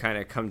to kind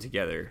of come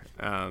together.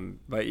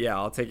 But yeah,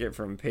 I'll take it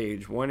from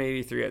page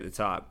 183 at the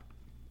top.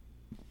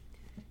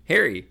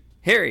 Harry,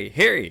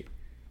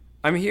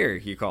 I'm here,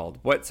 he called.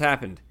 What's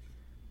happened?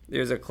 There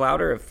was a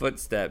clatter of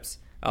footsteps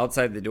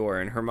outside the door,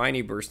 and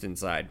Hermione burst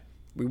inside.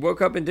 We woke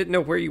up and didn't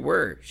know where you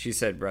were, she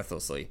said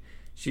breathlessly.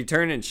 She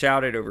turned and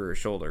shouted over her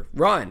shoulder,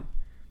 Ron!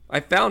 I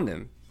found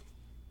him!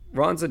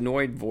 Ron's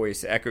annoyed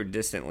voice echoed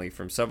distantly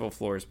from several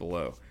floors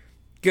below.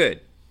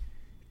 Good.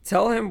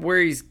 Tell him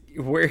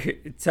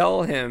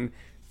tell him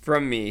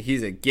from me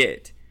he's a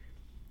git.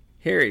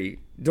 Harry,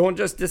 don't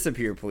just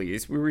disappear,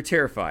 please. We were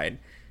terrified.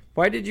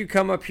 Why did you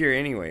come up here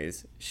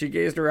anyways? She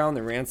gazed around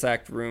the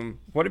ransacked room.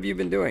 What have you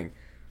been doing?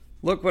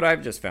 Look what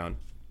I've just found.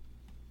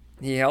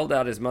 He held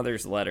out his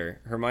mother's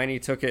letter. Hermione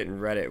took it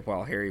and read it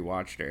while Harry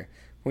watched her.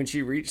 When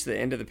she reached the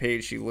end of the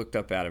page, she looked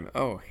up at him.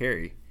 Oh,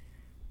 Harry.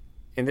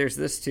 And there's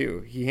this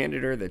too. He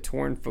handed her the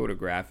torn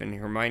photograph, and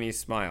Hermione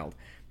smiled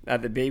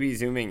at the baby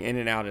zooming in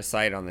and out of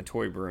sight on the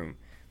toy broom.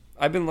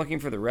 I've been looking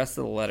for the rest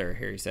of the letter,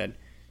 Harry said,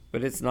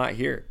 but it's not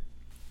here.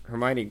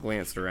 Hermione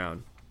glanced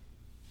around.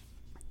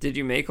 Did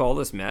you make all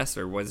this mess,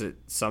 or was it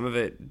some of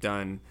it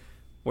done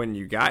when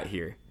you got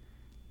here?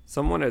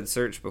 Someone had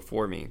searched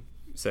before me,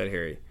 said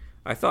Harry.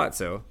 I thought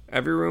so.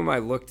 Every room I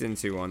looked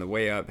into on the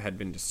way up had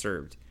been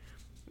disturbed.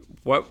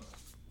 What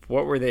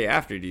were they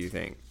after, do you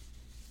think?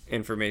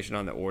 Information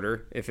on the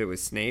Order, if it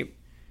was Snape?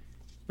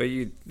 But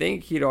you'd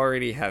think he'd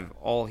already have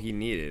all he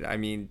needed. I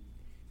mean,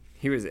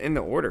 he was in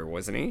the Order,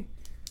 wasn't he?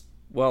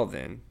 Well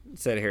then,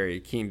 said Harry,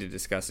 keen to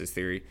discuss his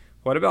theory,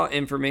 what about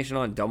information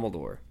on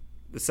Dumbledore?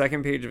 The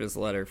second page of his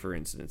letter, for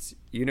instance.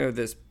 You know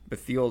this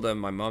Bathilda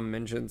my mom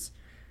mentions?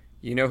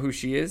 You know who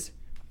she is?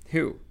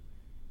 Who?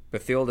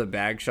 Bathilda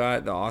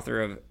Bagshot, the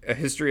author of A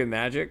History of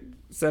Magic,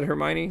 said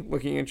Hermione,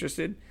 looking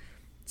interested.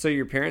 So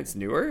your parents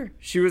knew her?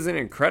 She was an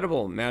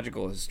incredible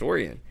magical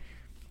historian.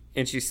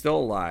 And she's still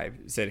alive,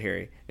 said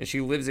Harry, and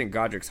she lives in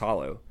Godric's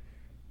Hollow.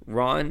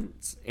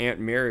 Ron's Aunt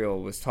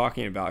Muriel was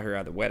talking about her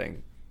at the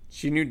wedding.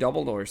 She knew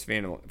Dumbledore's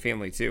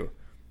family too.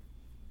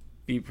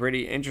 Be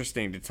pretty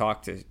interesting to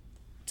talk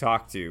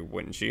to,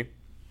 wouldn't she?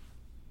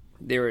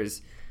 There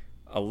was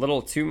a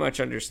little too much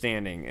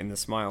understanding in the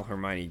smile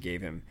Hermione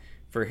gave him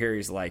for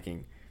Harry's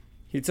liking.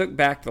 He took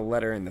back the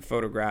letter and the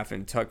photograph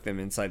and tucked them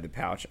inside the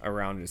pouch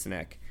around his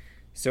neck,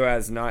 so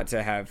as not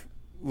to have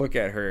look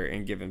at her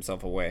and give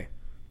himself away.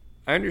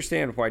 I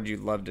understand why you'd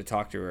love to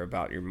talk to her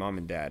about your mom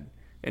and dad,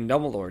 and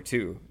Dumbledore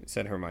too,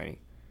 said Hermione.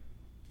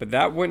 But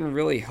that wouldn't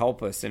really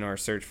help us in our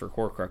search for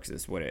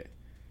Horcruxes, would it?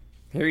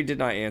 Harry did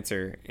not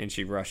answer, and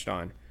she rushed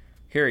on.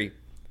 Harry,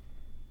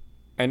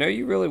 I know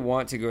you really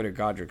want to go to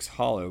Godric's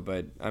Hollow,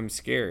 but I'm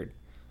scared.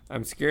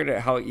 I'm scared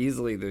at how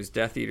easily those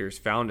Death Eaters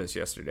found us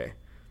yesterday.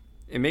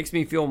 It makes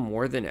me feel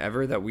more than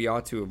ever that we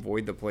ought to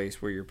avoid the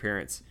place where your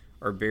parents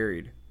are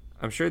buried.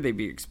 I'm sure they'd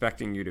be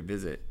expecting you to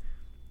visit.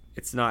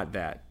 It's not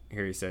that,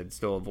 Harry said,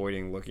 still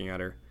avoiding looking at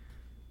her.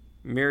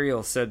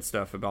 Muriel said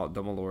stuff about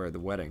Dumbledore at the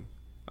wedding.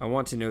 I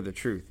want to know the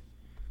truth.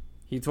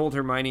 He told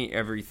Hermione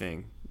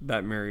everything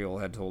that Muriel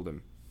had told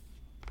him.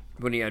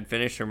 When he had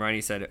finished,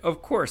 Hermione said,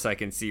 Of course I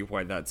can see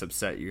why that's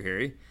upset you,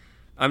 Harry.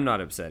 I'm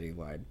not upset, he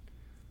lied.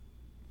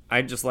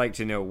 I'd just like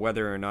to know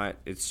whether or not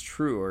it's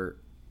true, or...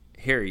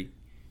 Harry,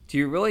 do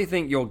you really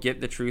think you'll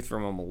get the truth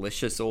from a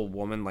malicious old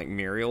woman like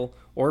Muriel,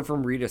 or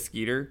from Rita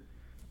Skeeter?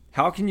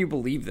 How can you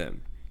believe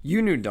them?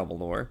 You knew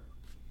Dumbledore.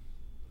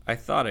 I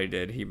thought I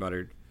did, he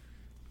muttered.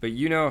 But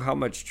you know how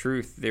much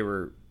truth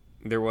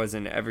there was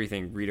in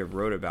everything Rita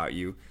wrote about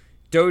you.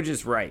 Doge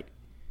is right.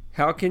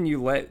 How can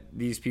you let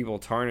these people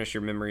tarnish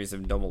your memories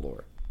of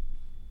Dumbledore?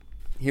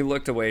 He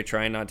looked away,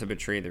 trying not to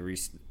betray the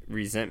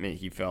resentment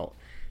he felt.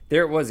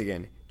 There it was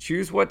again.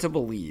 Choose what to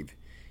believe.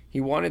 He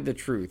wanted the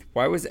truth.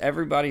 Why was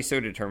everybody so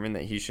determined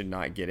that he should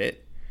not get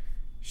it?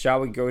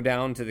 Shall we go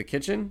down to the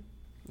kitchen?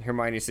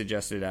 Hermione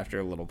suggested after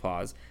a little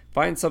pause.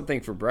 Find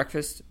something for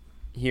breakfast?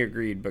 He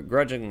agreed, but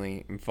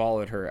grudgingly, and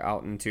followed her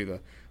out into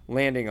the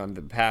landing on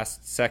the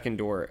past second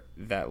door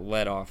that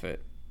led off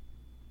it.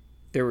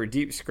 There were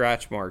deep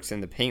scratch marks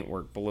in the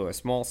paintwork below a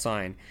small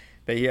sign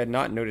that he had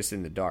not noticed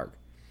in the dark.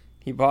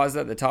 He paused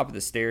at the top of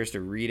the stairs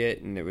to read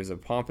it, and it was a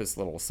pompous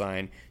little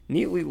sign,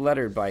 neatly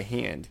lettered by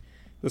hand,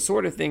 the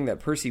sort of thing that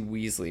Percy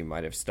Weasley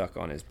might have stuck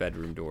on his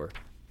bedroom door.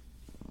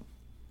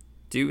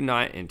 Do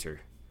not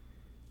enter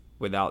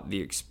without the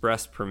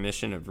express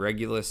permission of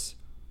Regulus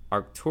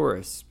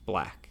Arcturus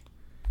Black.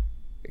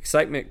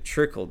 Excitement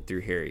trickled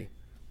through Harry,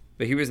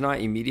 but he was not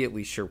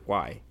immediately sure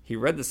why. He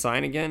read the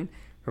sign again.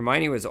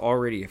 Hermione was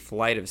already a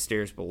flight of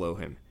stairs below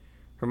him.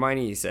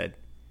 Hermione, he said.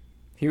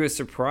 He was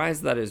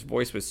surprised that his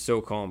voice was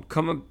so calm.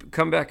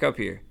 Come back up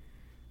here.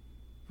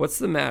 What's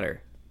the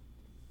matter?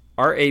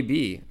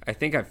 R.A.B. I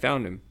think I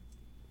found him.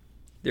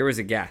 There was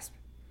a gasp,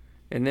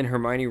 and then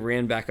Hermione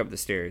ran back up the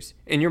stairs.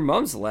 In your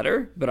mom's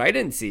letter? But I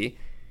didn't see.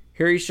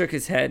 Harry shook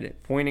his head,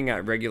 pointing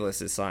at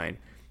Regulus's sign.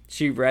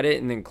 She read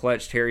it and then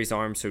clutched Harry's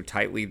arm so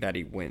tightly that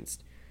he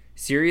winced.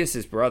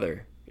 Sirius's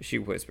brother, she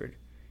whispered.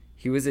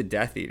 He was a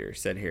Death Eater,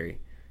 said Harry.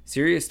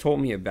 Sirius told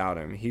me about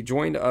him. He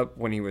joined up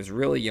when he was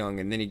really young,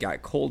 and then he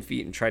got cold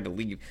feet and tried to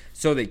leave,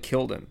 so they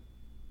killed him.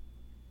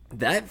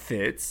 That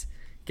fits,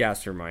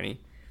 gasped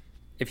Hermione.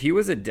 If he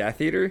was a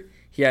Death Eater,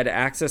 he had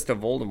access to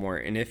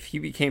Voldemort, and if he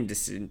became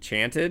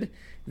disenchanted,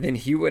 then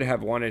he would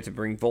have wanted to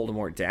bring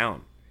Voldemort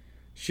down.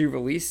 She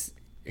released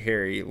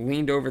Harry,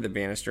 leaned over the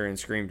banister, and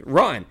screamed,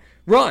 Ron!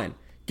 Ron!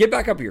 Get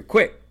back up here,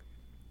 quick!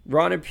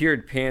 Ron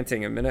appeared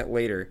panting a minute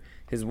later,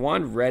 his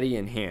wand ready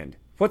in hand.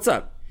 What's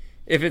up?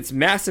 If it's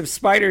massive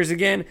spiders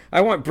again,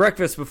 I want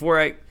breakfast before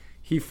I...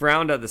 He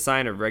frowned at the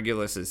sign of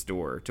Regulus's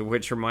door, to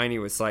which Hermione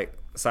was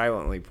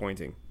silently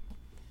pointing.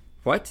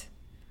 What?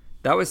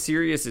 That was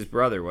Sirius's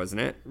brother,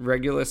 wasn't it?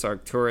 Regulus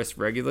Arcturus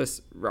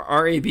Regulus?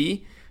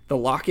 R.A.B.? The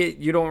locket,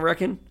 you don't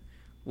reckon?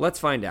 Let's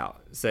find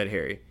out, said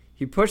Harry.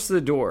 He pushed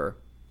the door.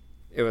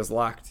 It was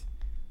locked.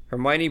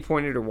 Hermione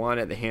pointed her wand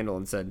at the handle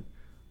and said,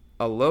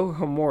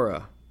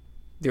 Alohomora.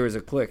 There was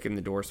a click and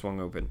the door swung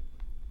open.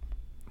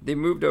 They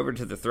moved over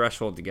to the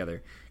threshold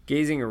together.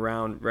 Gazing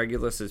around,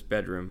 Regulus's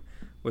bedroom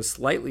was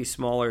slightly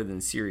smaller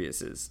than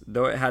Sirius's,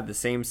 though it had the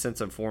same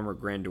sense of former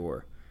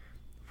grandeur.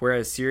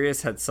 Whereas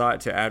Sirius had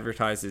sought to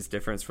advertise his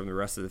difference from the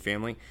rest of the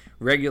family,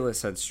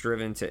 Regulus had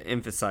striven to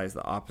emphasize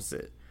the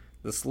opposite.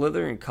 The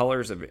Slytherin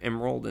colors of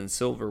emerald and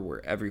silver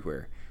were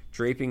everywhere,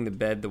 draping the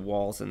bed, the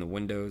walls, and the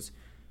windows.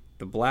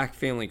 The black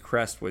family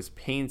crest was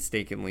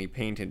painstakingly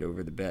painted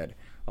over the bed,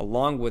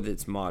 along with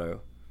its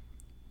motto,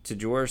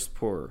 Toujours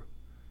Pour.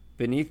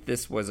 Beneath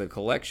this was a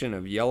collection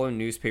of yellow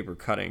newspaper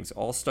cuttings,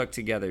 all stuck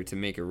together to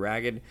make a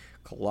ragged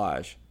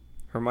collage.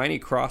 Hermione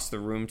crossed the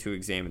room to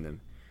examine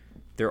them.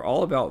 They're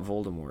all about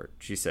Voldemort,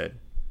 she said.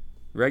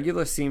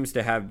 Regulus seems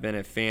to have been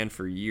a fan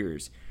for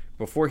years,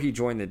 before he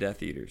joined the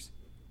Death Eaters.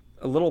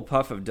 A little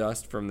puff of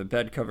dust from the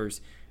bed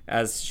covers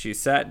as she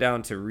sat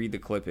down to read the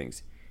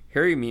clippings.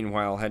 Harry,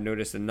 meanwhile, had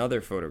noticed another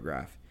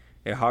photograph.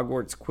 A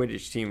Hogwarts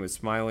Quidditch team was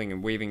smiling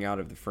and waving out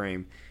of the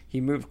frame.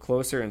 He moved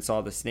closer and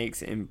saw the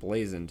snakes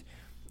emblazoned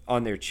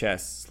on their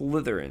chests,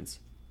 Slytherins.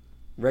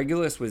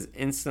 Regulus was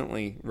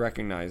instantly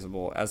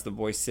recognizable as the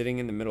boy sitting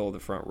in the middle of the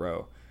front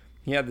row.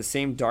 He had the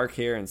same dark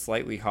hair and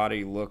slightly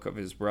haughty look of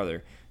his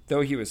brother,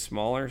 though he was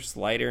smaller,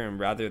 slighter, and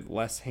rather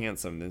less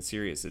handsome than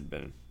Sirius had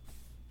been.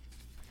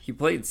 He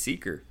played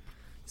Seeker,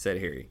 said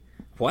Harry.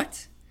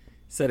 What?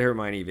 Said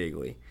Hermione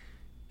vaguely.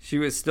 She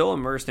was still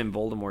immersed in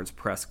Voldemort's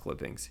press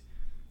clippings.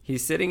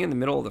 He's sitting in the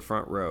middle of the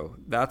front row.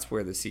 That's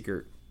where the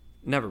Seeker...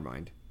 Never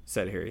mind,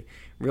 said Harry,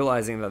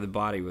 realizing that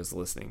nobody was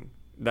listening.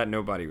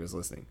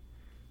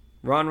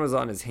 Ron was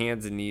on his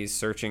hands and knees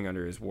searching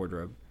under his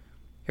wardrobe.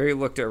 Harry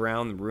looked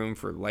around the room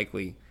for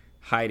likely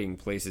hiding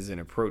places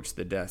and approached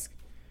the desk.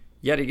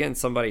 Yet again,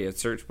 somebody had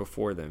searched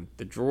before them.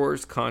 The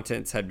drawer's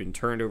contents had been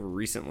turned over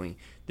recently,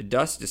 the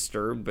dust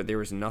disturbed, but there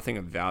was nothing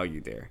of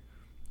value there.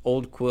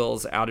 Old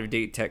quills,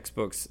 out-of-date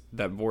textbooks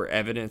that bore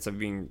evidence of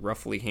being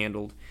roughly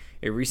handled,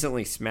 a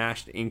recently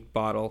smashed ink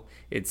bottle,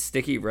 its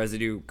sticky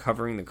residue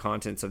covering the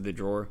contents of the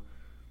drawer.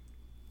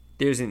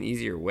 There's an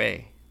easier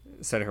way,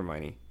 said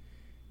Hermione.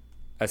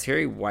 As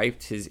Harry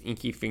wiped his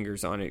inky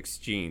fingers on its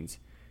jeans,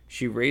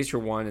 she raised her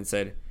wand and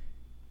said,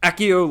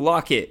 Accio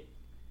locket!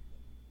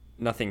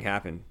 Nothing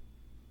happened.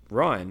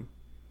 Ron,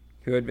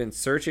 who had been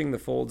searching the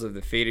folds of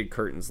the faded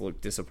curtains,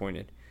 looked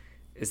disappointed.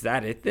 Is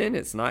that it then?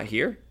 It's not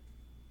here?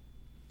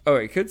 Oh,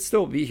 it could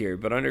still be here,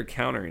 but under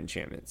counter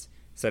enchantments,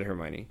 said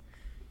Hermione.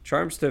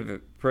 Charms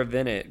to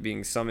prevent it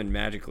being summoned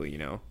magically, you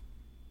know.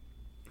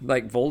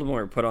 Like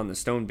Voldemort put on the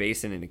stone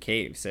basin in a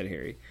cave, said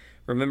Harry,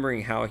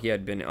 remembering how he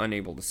had been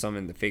unable to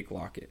summon the fake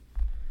locket.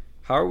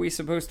 How are we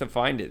supposed to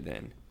find it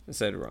then?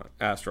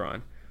 asked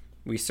Ron.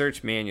 We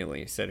search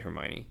manually, said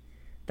Hermione.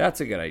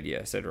 That's a good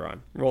idea, said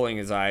Ron. Rolling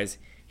his eyes,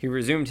 he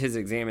resumed his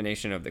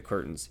examination of the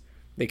curtains.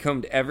 They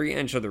combed every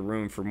inch of the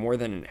room for more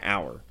than an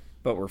hour,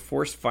 but were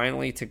forced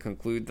finally to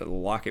conclude that the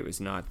locket was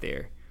not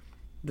there.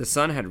 The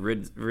sun had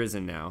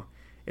risen now.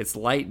 Its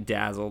light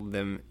dazzled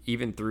them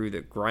even through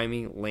the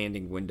grimy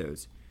landing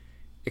windows.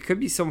 It could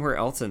be somewhere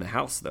else in the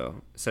house,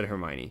 though, said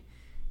Hermione,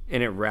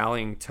 in a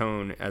rallying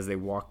tone as they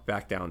walked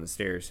back down the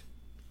stairs.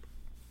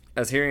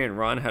 As Harry and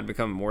Ron had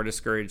become more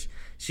discouraged,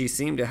 she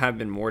seemed to have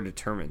been more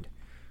determined.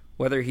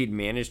 Whether he'd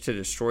managed to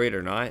destroy it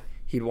or not,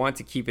 he'd want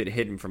to keep it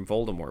hidden from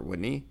Voldemort,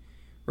 wouldn't he?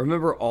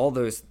 Remember all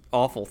those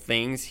awful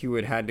things he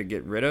would have had to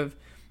get rid of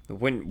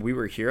when we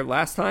were here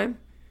last time?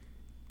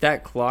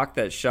 That clock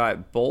that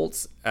shot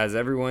bolts as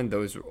everyone,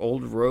 those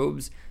old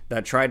robes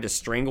that tried to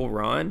strangle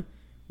Ron.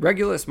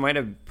 Regulus might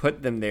have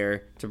put them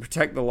there to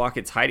protect the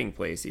locket's hiding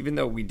place, even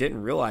though we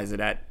didn't realize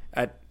it at...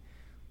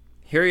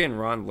 Harry and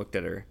Ron looked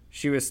at her.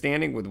 She was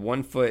standing with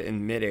one foot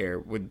in midair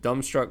with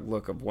dumbstruck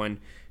look of one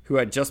who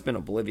had just been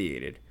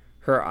obliviated.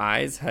 Her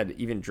eyes had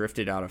even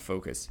drifted out of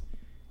focus.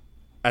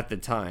 At the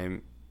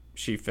time,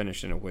 she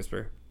finished in a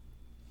whisper.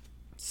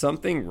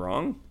 Something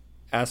wrong?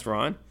 Asked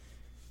Ron.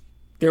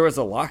 There was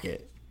a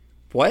locket.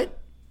 What?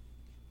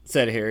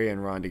 Said Harry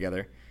and Ron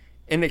together.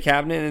 In the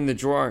cabinet in the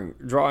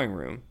drawing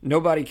room.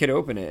 Nobody could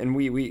open it, and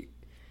we...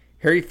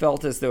 Harry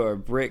felt as though a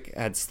brick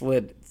had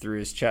slid through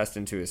his chest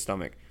into his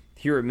stomach.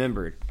 He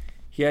remembered.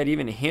 He had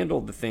even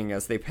handled the thing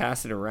as they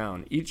passed it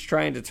around, each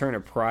trying to turn a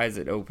prise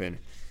it open.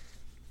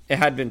 It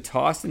had been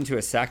tossed into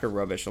a sack of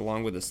rubbish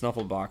along with a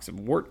snuffle box of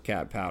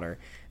wort-cat powder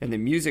and the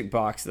music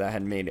box that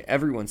had made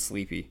everyone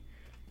sleepy.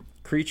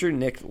 Creature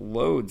nicked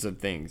loads of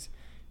things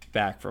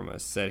back from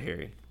us, said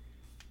Harry.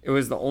 It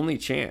was the only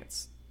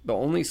chance, the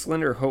only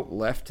slender hope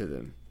left to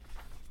them.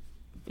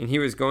 And he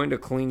was going to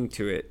cling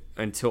to it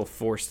until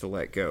forced to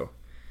let go.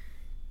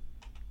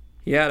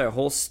 He had a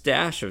whole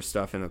stash of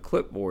stuff in the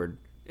clipboard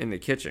in the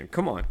kitchen.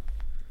 Come on.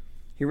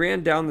 He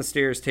ran down the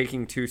stairs,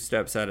 taking 2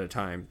 steps at a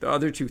time, the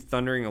other 2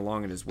 thundering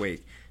along in his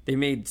wake. They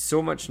made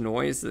so much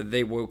noise that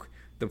they woke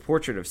the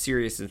portrait of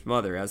Sirius's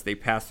mother as they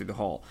passed through the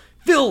hall.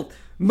 Filth!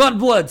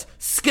 Mudbloods!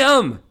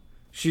 Scum!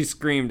 She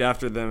screamed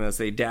after them as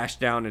they dashed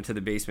down into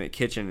the basement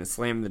kitchen and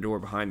slammed the door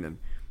behind them.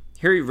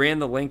 Harry ran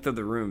the length of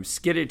the room,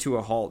 skidded to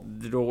a halt at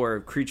the door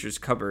of Creature's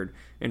cupboard,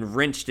 and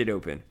wrenched it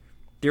open.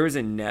 There was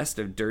a nest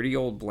of dirty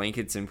old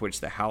blankets in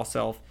which the house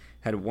elf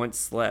had once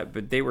slept,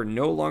 but they were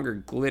no longer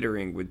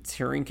glittering with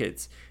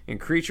trinkets and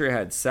Creature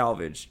had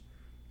salvaged.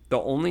 The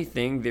only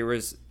thing there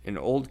was an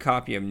old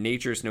copy of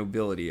Nature's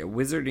Nobility, a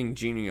wizarding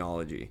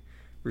genealogy.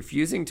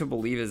 Refusing to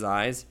believe his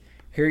eyes,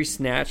 Harry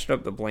snatched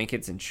up the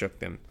blankets and shook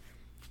them.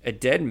 A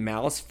dead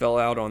mouse fell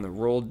out on the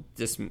rolled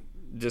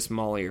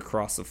dismally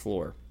across the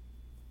floor.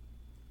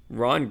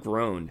 Ron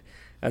groaned.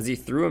 As he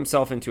threw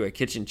himself into a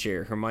kitchen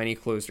chair, Hermione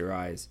closed her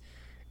eyes.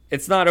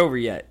 It's not over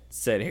yet,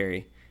 said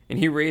Harry, and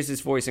he raised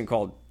his voice and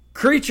called,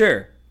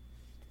 Creature!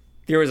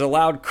 There was a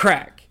loud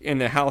crack, and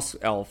the house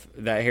elf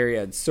that Harry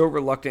had so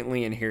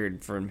reluctantly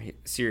inherited from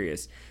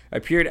Sirius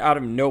appeared out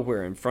of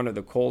nowhere in front of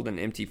the cold and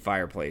empty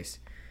fireplace.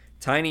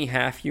 Tiny,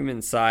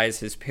 half-human size,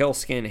 his pale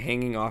skin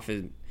hanging off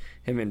him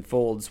in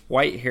folds,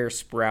 white hair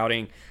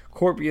sprouting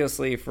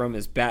corpulously from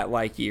his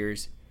bat-like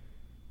ears.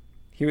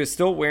 He was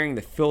still wearing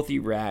the filthy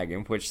rag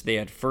in which they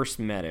had first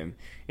met him,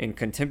 and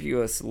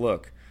contemptuous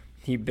look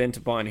he bent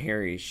upon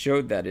Harry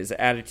showed that his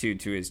attitude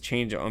to his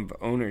change of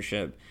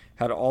ownership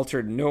had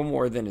altered no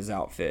more than his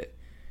outfit.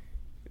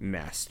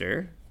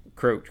 Master,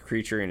 croaked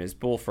Creature in his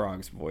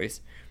bullfrog's voice,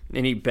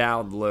 and he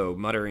bowed low,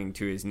 muttering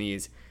to his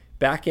knees,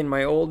 back in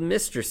my old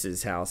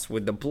mistress's house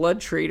with the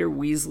blood traitor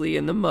Weasley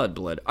and the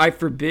mudblood. I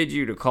forbid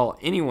you to call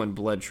anyone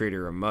blood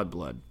traitor or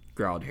mudblood,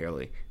 growled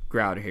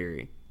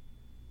Harry.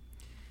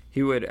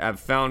 He would have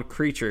found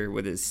Creature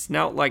with his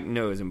snout-like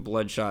nose and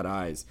bloodshot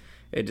eyes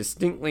a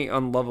distinctly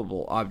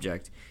unlovable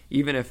object,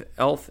 even if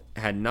Elf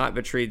had not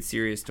betrayed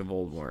Sirius to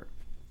Voldemort.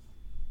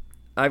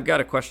 I've got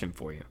a question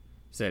for you,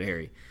 said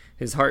Harry,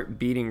 his heart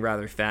beating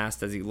rather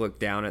fast as he looked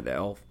down at the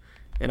elf,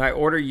 and I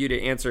order you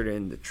to answer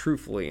it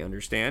truthfully,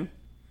 understand?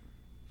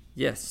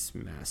 Yes,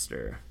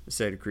 master,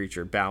 said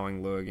Creature,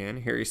 bowing low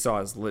again. Harry saw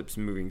his lips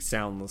moving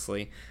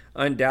soundlessly,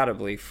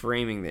 undoubtedly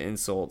framing the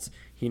insults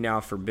he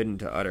now forbidden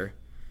to utter.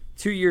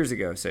 2 years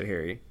ago, said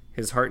Harry,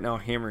 his heart now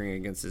hammering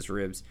against his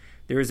ribs,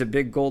 there was a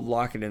big gold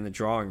locket in the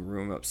drawing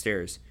room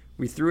upstairs.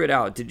 We threw it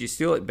out. Did you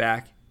steal it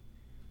back?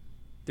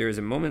 There was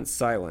a moment's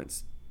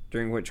silence,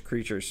 during which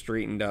Creature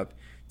straightened up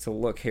to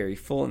look Harry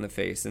full in the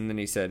face, and then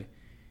he said,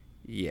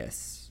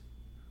 Yes.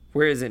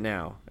 Where is it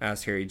now?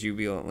 Asked Harry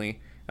jubilantly,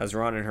 as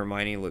Ron and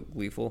Hermione looked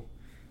gleeful.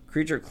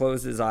 Creature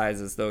closed his eyes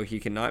as though he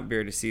could not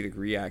bear to see the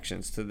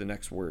reactions to the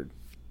next word.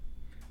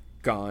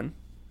 Gone,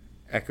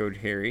 echoed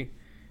Harry.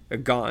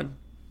 Gone?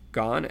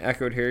 Gone?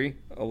 Echoed Harry,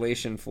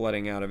 elation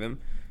flooding out of him.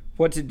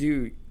 What do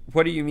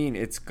you mean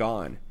it's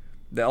gone?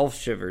 The elf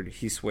shivered.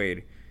 He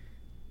swayed.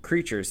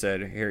 Creature,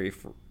 said Harry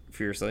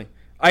fiercely.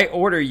 I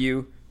order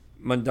you.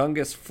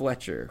 Mundungus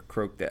Fletcher,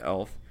 croaked the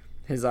elf,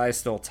 his eyes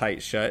still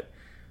tight shut.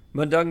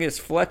 Mundungus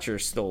Fletcher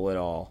stole it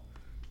all.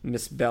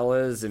 Miss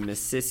Bella's and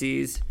Miss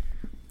Sissy's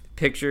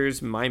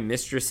pictures, my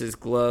mistress's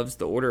gloves,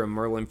 the Order of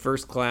Merlin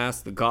First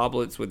Class, the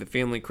goblets with the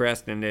family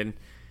crest, and then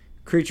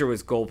Creature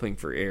was gulping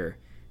for air.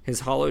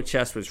 His hollow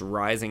chest was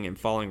rising and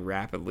falling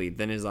rapidly.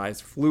 Then his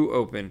eyes flew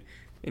open,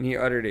 and he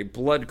uttered a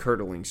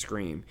blood-curdling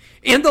scream.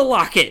 And the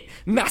locket!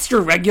 Master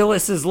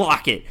Regulus's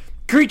locket!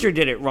 Creature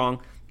did it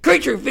wrong!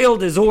 Creature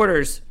failed his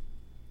orders!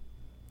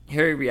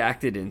 Harry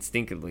reacted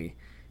instinctively.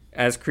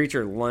 As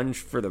Creature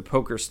lunged for the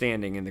poker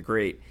standing in the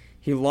grate,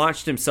 he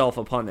launched himself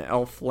upon the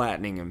elf,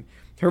 flattening him.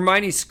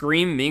 Hermione's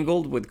scream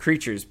mingled with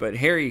Creature's, but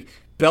Harry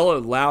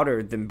bellowed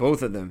louder than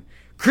both of them.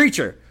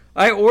 Creature,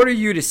 I order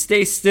you to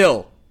stay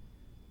still!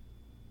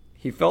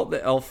 He felt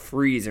the elf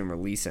freeze and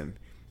release him.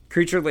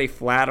 Creature lay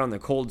flat on the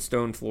cold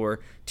stone floor,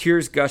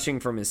 tears gushing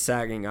from his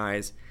sagging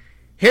eyes.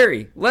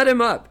 "Harry, let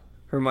him up,"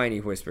 Hermione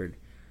whispered.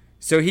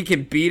 "So he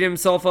can beat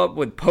himself up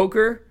with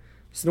poker?"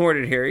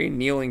 snorted Harry,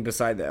 kneeling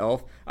beside the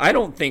elf. "I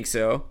don't think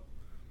so."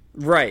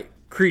 "Right.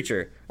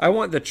 Creature, I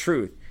want the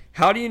truth.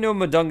 How do you know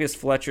Mundungus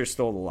Fletcher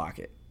stole the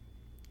locket?"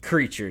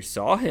 "Creature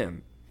saw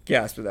him,"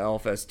 gasped the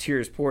elf as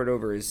tears poured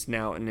over his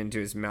snout and into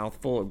his mouth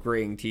full of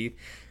graying teeth.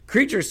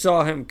 "Creature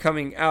saw him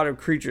coming out of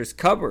Creature's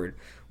cupboard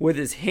with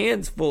his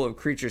hands full of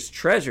Creature's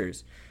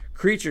treasures.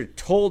 Creature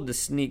told the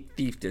sneak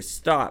thief to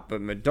stop, but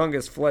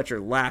Mundungus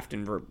Fletcher laughed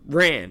and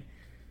ran."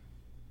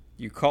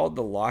 "You called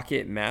the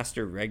locket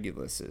Master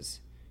Regulus's,"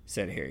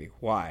 said Harry.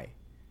 "Why?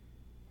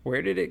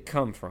 Where did it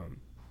come from?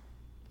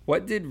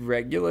 What did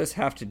Regulus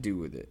have to do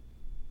with it?"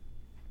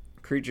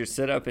 "Creature,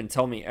 sit up and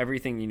tell me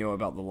everything you know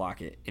about the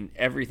locket and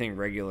everything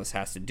Regulus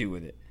has to do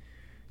with it."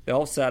 The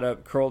elf sat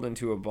up, curled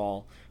into a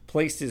ball,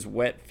 placed his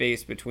wet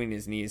face between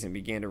his knees, and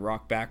began to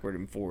rock backward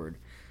and forward.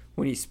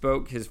 When he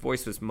spoke, his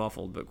voice was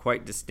muffled, but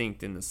quite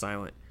distinct in the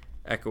silence,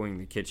 echoing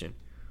the kitchen.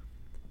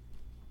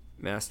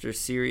 "Master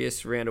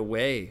Sirius ran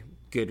away,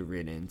 good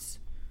riddance,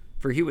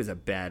 for he was a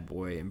bad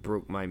boy and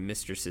broke my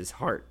mistress's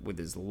heart with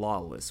his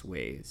lawless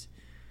ways.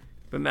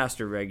 But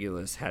Master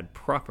Regulus had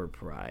proper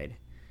pride.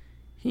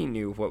 He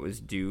knew what was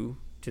due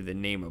to the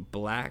name of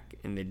Black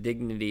and the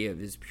dignity of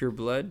his pure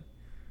blood.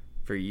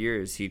 For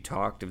years he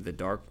talked of the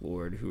Dark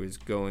Lord who was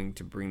going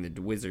to bring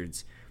the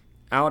wizards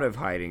out of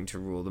hiding to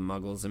rule the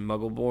Muggles and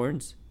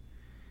Muggleborns.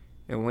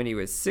 And when he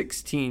was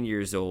 16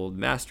 years old,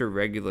 Master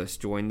Regulus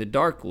joined the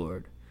Dark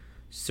Lord.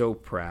 So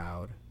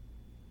proud,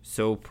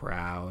 so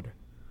proud,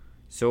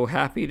 so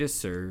happy to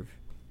serve.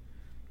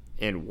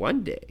 And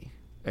one day,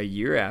 a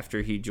year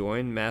after he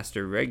joined,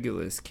 Master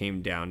Regulus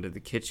came down to the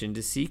kitchen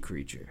to see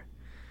Creature.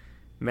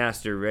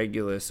 Master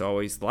Regulus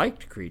always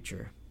liked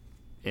Creature.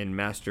 And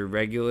Master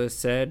Regulus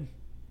said,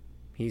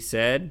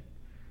 the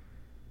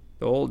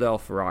old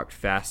elf rocked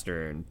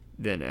faster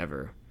than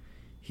ever.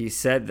 He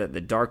said that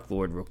the Dark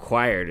Lord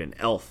required an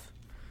elf.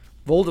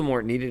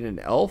 Voldemort needed an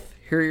elf?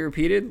 Harry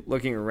repeated,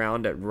 looking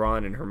around at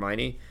Ron and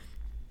Hermione,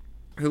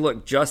 who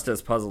looked just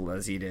as puzzled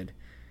as he did.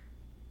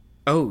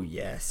 "Oh,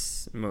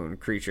 yes," moaned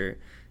Creature.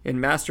 "And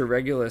Master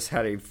Regulus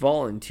had a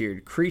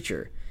volunteered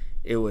Creature.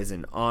 It was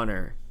an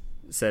honor,"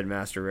 said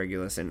Master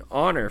Regulus, "an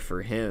honor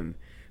for him,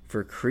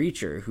 for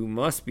Creature, who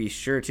must be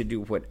sure to do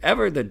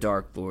whatever the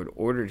Dark Lord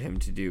ordered him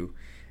to do,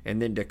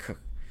 and then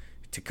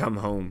to come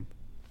home."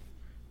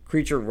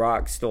 Creature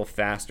rocked still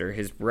faster,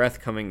 his breath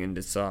coming in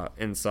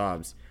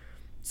sobs.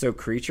 So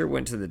Creature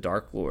went to the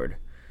Dark Lord.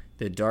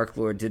 The Dark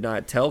Lord did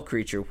not tell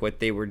Creature what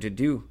they were to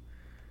do,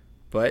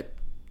 but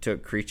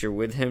took Creature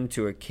with him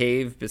to a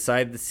cave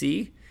beside the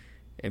sea,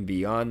 and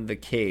beyond the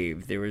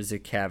cave there was a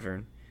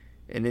cavern,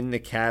 and in the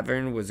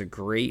cavern was a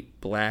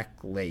great black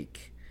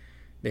lake.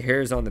 The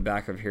hairs on the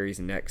back of Harry's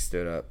neck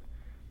stood up.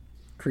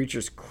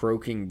 Creature's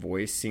croaking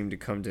voice seemed to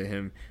come to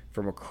him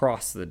from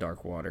across the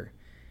dark water.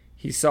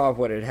 He saw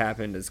what had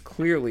happened as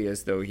clearly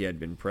as though he had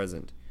been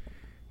present.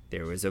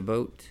 There was a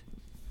boat.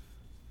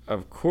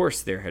 Of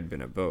course there had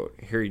been a boat.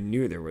 Harry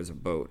knew there was a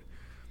boat.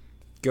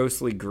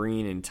 Ghostly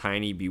green and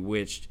tiny,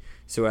 bewitched,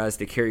 so as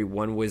to carry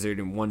one wizard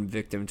and one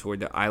victim toward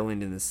the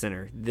island in the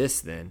center.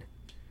 This, then,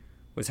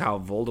 was how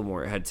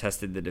Voldemort had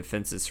tested the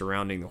defenses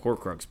surrounding the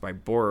Horcrux by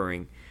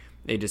borrowing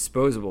a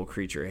disposable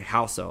creature, a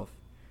house elf.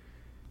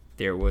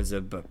 There was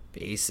a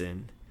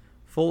basin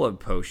full of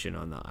potion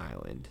on the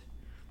island.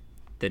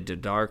 The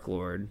Dark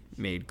Lord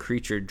made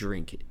Creature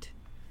drink it.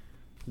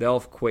 The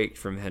elf quaked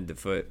from head to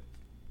foot.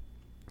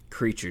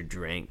 Creature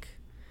drank,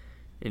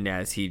 and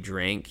as he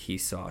drank, he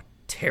saw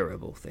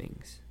terrible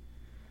things.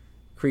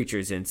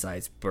 Creature's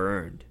insides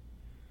burned.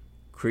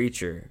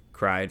 Creature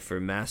cried for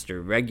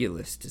Master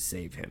Regulus to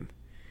save him.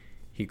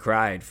 He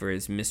cried for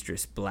his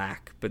mistress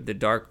Black, but the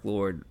Dark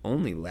Lord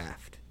only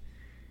laughed.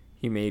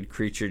 He made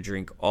Creature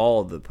drink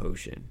all the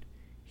potion.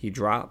 He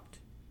dropped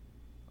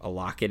a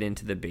locket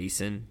into the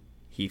basin.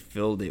 He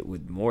filled it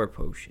with more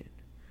potion.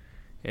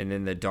 And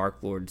then the Dark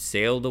Lord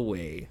sailed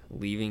away,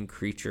 leaving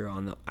Creature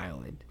on the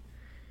island.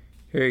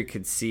 Harry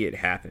could see it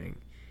happening.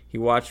 He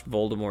watched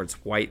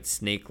Voldemort's white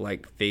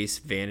snake-like face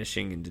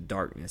vanishing into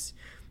darkness,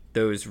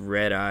 those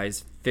red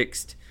eyes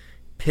fixed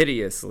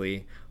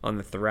piteously on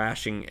the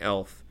thrashing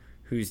elf,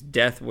 whose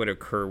death would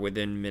occur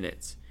within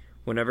minutes.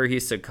 Whenever he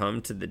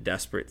succumbed to the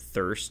desperate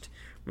thirst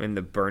when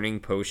the burning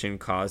potion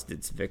caused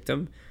its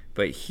victim,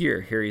 but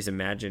here Harry's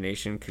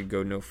imagination could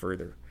go no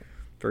further,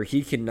 for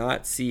he could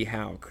not see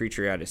how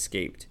Creature had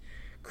escaped.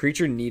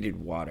 Creature needed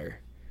water.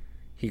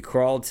 He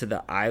crawled to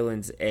the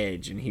island's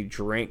edge and he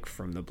drank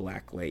from the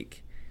black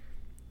lake.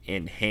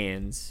 And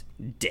hands,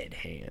 dead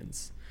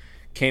hands,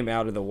 came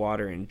out of the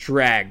water and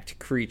dragged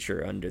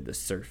Creature under the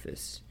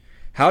surface.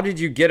 "How did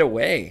you get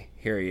away?"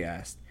 Harry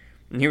asked,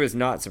 and he was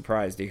not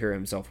surprised to hear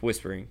himself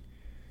whispering.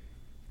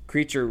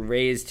 Creature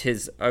raised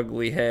his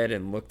ugly head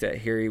and looked at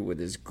Harry with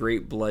his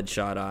great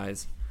bloodshot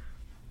eyes.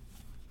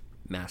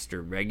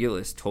 "Master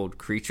Regulus told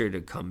Creature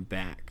to come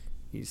back,"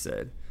 he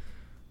said.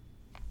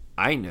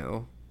 "I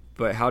know,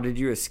 but how did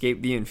you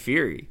escape the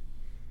Inferi?"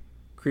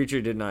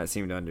 Creature did not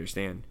seem to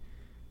understand.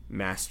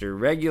 Master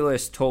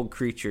Regulus told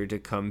Creature to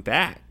come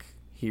back,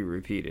 he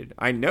repeated.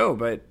 I know,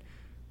 but...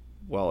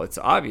 Well, it's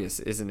obvious,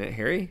 isn't it,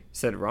 Harry?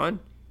 Said Ron.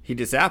 He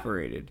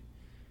disapparated.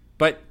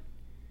 But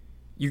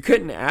you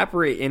couldn't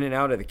apparate in and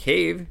out of the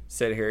cave,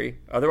 said Harry.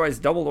 Otherwise,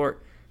 Dumbledore...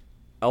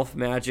 Elf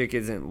magic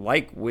isn't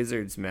like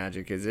wizard's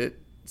magic, is it?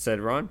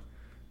 Said Ron.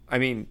 I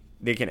mean,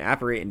 they can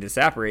apparate and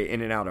disapparate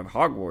in and out of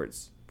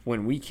Hogwarts,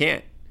 when we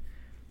can't.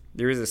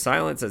 There was a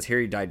silence as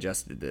Harry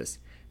digested this.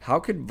 How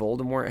could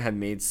Voldemort have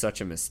made such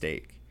a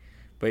mistake?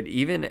 But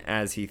even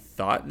as he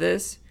thought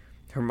this,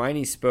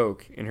 Hermione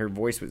spoke, and her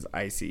voice was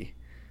icy.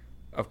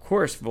 Of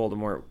course,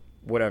 Voldemort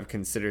would have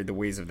considered the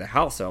ways of the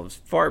house elves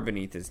far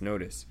beneath his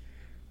notice.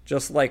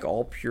 Just like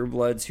all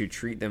purebloods who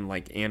treat them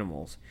like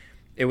animals,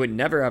 it would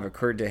never have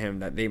occurred to him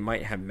that they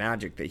might have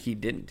magic that he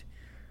didn't.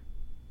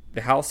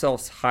 The house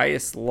elf's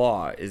highest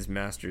law is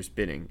master's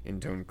bidding,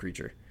 intoned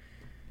Creature.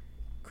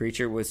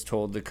 Creature was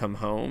told to come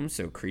home,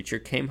 so Creature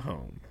came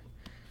home.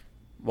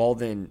 Well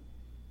then,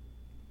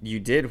 you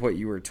did what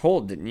you were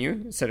told, didn't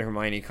you? Said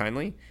Hermione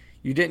kindly.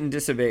 You didn't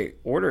disobey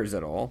orders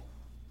at all.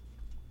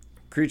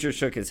 Creature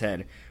shook his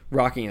head,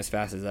 rocking as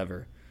fast as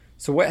ever.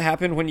 So what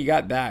happened when you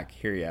got back?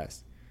 Harry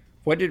asked.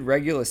 What did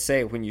Regulus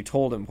say when you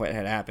told him what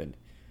had happened?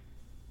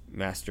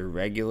 Master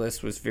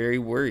Regulus was very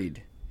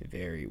worried,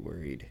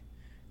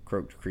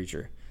 croaked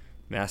Creature.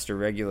 Master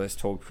Regulus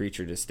told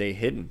Creature to stay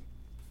hidden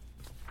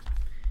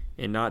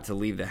and not to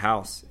leave the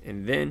house.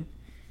 And then,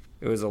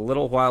 it was a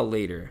little while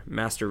later,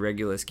 Master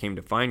Regulus came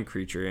to find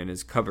Creature in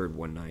his cupboard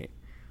one night.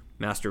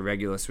 Master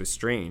Regulus was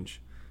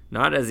strange,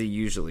 not as he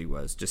usually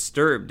was,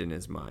 disturbed in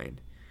his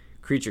mind.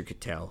 Creature could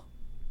tell.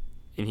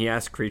 And he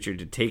asked Creature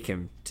to take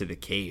him to the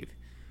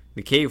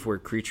cave where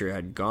Creature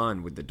had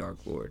gone with the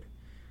Dark Lord.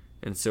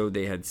 And so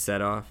they had set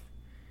off.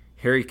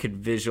 Harry could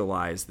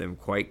visualize them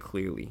quite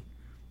clearly.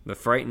 The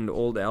frightened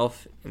old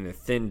elf and the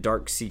thin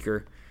dark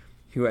seeker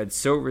who had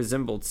so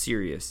resembled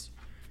Sirius.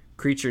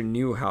 Creature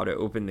knew how to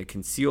open the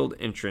concealed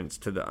entrance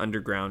to the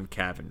underground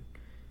cavern.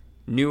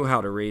 Knew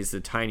how to raise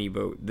the tiny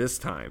boat this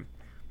time.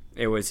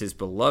 It was his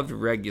beloved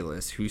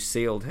Regulus who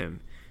sailed him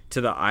to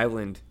the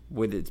island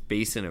with its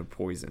basin of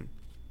poison.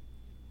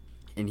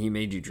 And he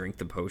made you drink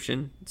the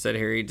potion? Said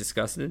Harry,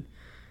 disgusted.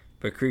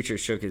 But Creature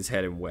shook his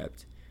head and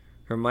wept.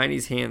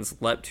 Hermione's hands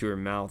leapt to her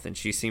mouth, and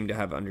she seemed to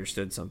have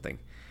understood something.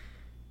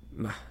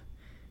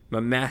 My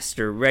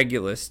master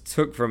Regulus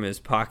took from his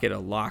pocket a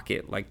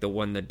locket like the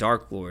one the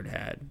Dark Lord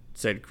had,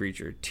 said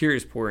Creature,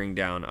 tears pouring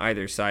down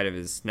either side of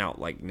his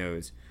snout-like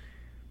nose.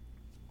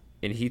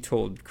 And he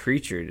told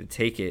Creature to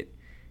take it,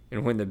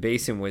 and when the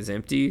basin was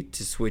empty,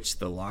 to switch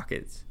the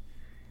lockets.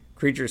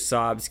 Creature's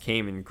sobs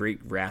came in great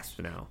rasps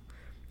now.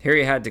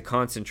 Harry had to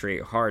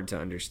concentrate hard to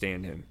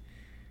understand him.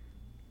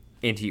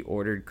 And he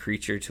ordered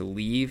Creature to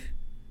leave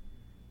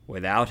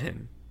without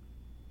him.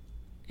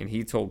 And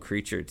he told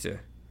Creature to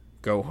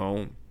go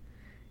home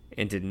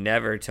and to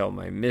never tell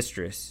my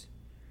mistress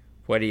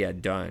what he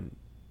had done,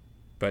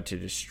 but to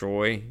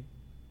destroy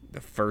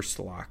the first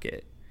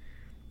locket.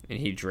 And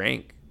he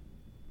drank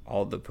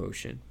all the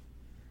potion.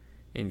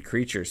 And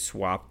Creature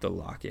swapped the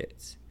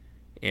lockets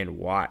and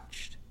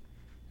watched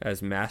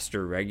as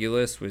Master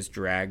Regulus was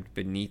dragged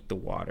beneath the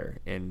water.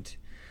 And,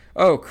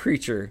 oh,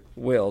 Creature,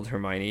 wailed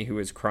Hermione, who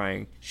was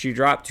crying. She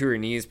dropped to her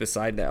knees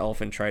beside the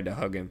elf and tried to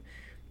hug him.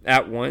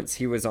 At once,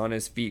 he was on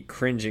his feet,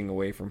 cringing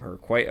away from her,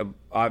 quite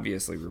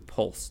obviously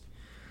repulsed.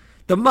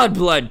 The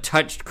mudblood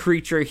touched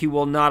Creature. He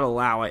will not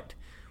allow it.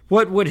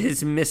 What would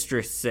his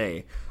mistress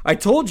say? I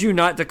told you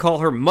not to call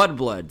her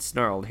mudblood,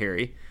 snarled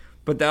Harry.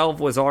 But the elf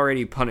was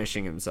already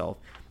punishing himself.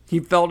 He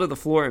fell to the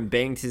floor and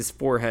banged his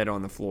forehead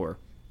on the floor.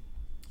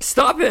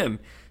 Stop him!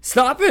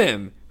 Stop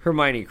him!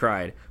 Hermione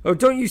cried. Oh,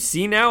 don't you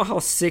see now how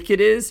sick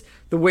it is?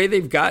 The way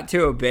they've got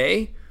to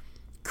obey?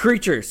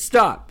 Creature,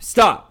 stop!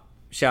 Stop!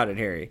 Shouted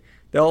Harry.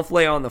 The elf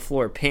lay on the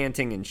floor,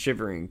 panting and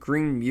shivering,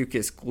 green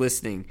mucus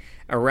glistening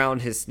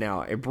around his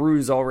snout, a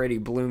bruise already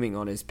blooming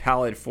on his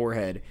pallid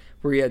forehead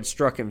where he had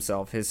struck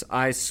himself, his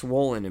eyes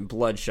swollen and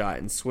bloodshot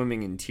and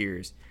swimming in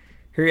tears.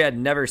 Harry had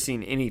never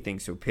seen anything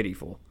so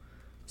pitiful.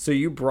 So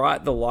you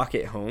brought the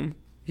locket home?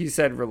 He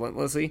said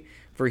relentlessly,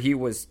 for he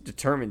was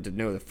determined to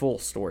know the full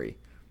story.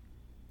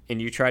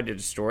 And you tried to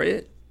destroy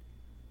it?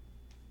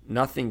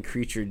 Nothing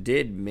Creature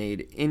did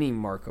made any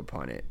mark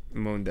upon it,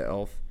 moaned the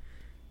elf.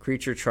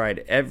 Creature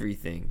tried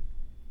everything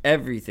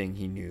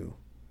he knew.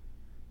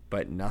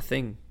 But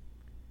nothing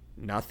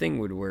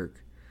would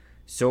work.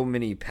 So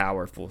many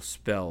powerful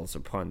spells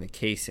upon the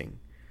casing.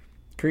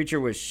 Creature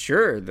was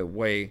sure the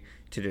way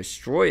to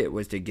destroy it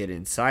was to get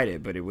inside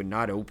it, but it would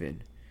not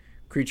open.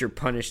 Creature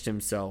punished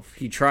himself.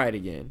 He tried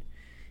again.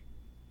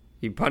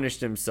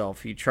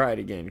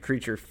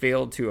 Creature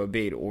failed to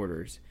obey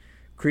orders.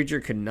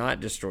 Creature could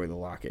not destroy the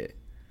locket.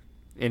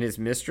 And his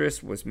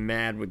mistress was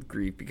mad with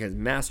grief because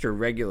Master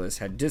Regulus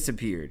had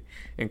disappeared,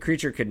 and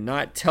Creature could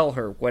not tell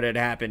her what had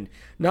happened,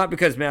 not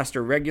because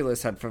Master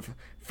Regulus had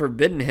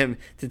forbidden him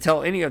to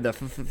tell any of the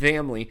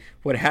family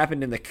what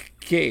happened in the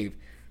cave.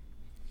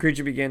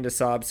 Creature began to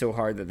sob so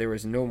hard that there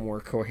was no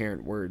more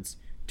coherent words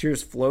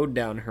Tears flowed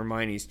down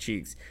Hermione's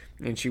cheeks,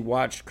 and she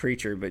watched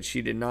Kreacher, but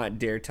she did not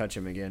dare touch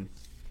him again.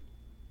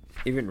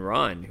 Even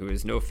Ron, who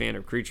is no fan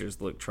of creatures,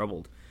 looked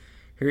troubled.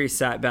 Harry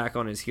sat back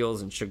on his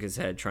heels and shook his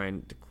head,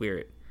 trying to clear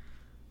it.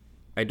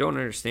 I don't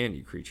understand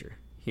you, Kreacher,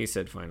 he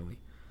said finally.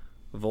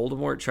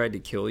 Voldemort tried to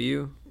kill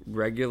you.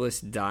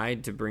 Regulus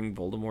died to bring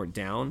Voldemort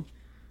down.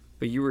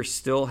 But you were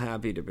still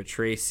happy to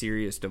betray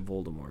Sirius to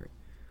Voldemort.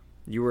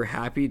 You were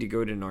happy to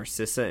go to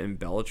Narcissa and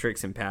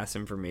Bellatrix and pass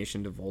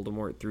information to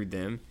Voldemort through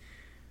them.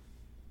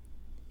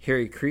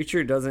 Harry,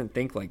 Kreacher doesn't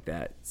think like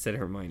that, said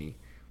Hermione,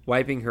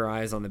 wiping her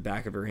eyes on the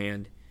back of her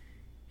hand.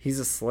 He's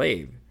a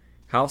slave.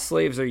 House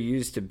slaves are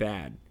used to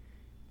bad,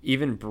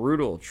 even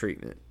brutal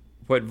treatment.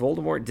 What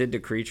Voldemort did to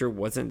Kreacher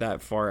wasn't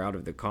that far out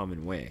of the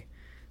common way.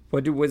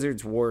 What do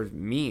Wizards' Wars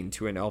mean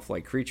to an elf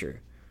like Kreacher?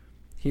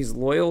 He's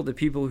loyal to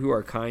people who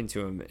are kind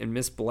to him, and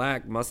Miss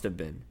Black must have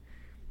been.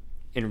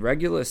 And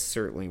Regulus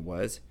certainly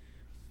was.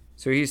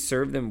 So he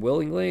served them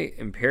willingly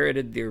and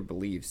parroted their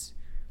beliefs.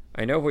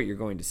 I know what you're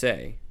going to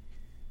say.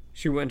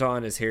 She went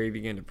on as Harry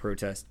began to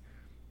protest.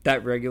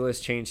 That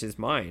Regulus changed his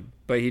mind,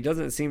 but he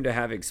doesn't seem to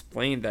have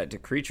explained that to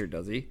Kreacher,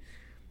 does he?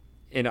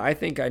 And I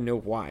think I know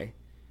why.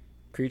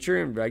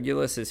 Kreacher and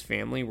Regulus's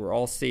family were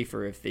all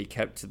safer if they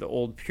kept to the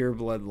old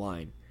pureblood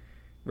line.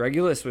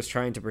 Regulus was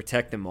trying to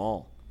protect them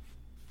all.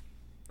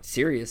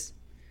 Sirius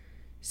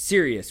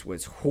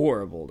was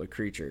horrible to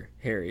Kreacher,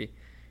 Harry,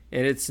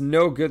 and it's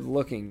no good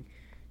looking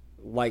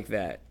like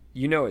that.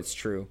 You know it's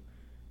true.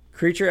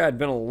 Kreacher had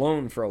been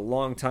alone for a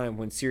long time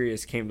when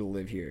Sirius came to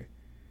live here.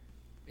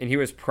 And he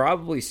was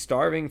probably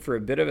starving for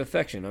a bit of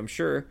affection, I'm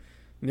sure.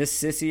 Miss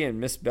Sissy and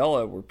Miss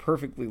Bella were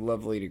perfectly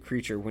lovely to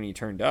Kreacher when he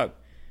turned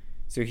up.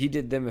 So he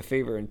did them a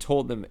favor and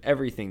told them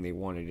everything they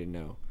wanted to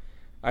know.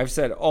 I've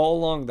said all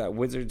along that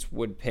wizards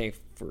would pay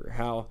for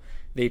how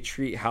they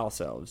treat house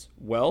elves.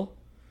 Well,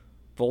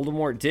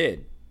 Voldemort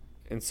did,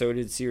 and so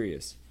did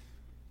Sirius.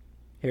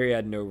 Harry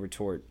had no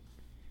retort,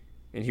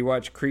 and he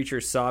watched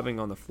Kreacher sobbing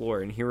on the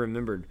floor, and he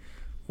remembered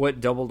what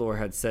Dumbledore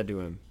had said to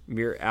him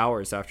mere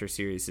hours after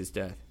Sirius's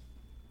death.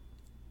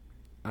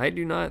 I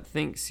do not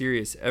think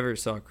Sirius ever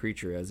saw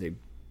Kreacher as a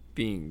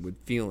being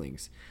with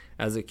feelings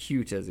as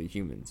acute as a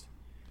human's.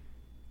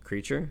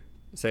 Kreacher,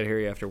 said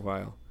Harry after a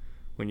while,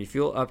 when you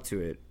feel up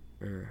to it,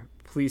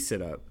 please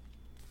sit up.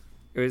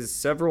 It was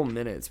several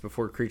minutes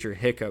before Kreacher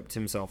hiccuped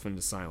himself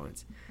into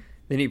silence.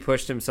 Then he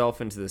pushed himself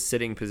into the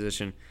sitting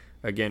position,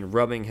 again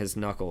rubbing his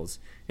knuckles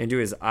into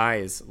his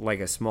eyes like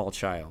a small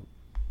child.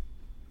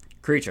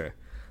 Kreacher,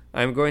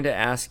 I am going to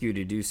ask you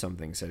to do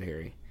something, said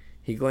Harry.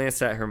 He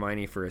glanced at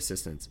Hermione for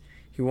assistance.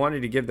 He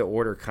wanted to give the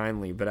order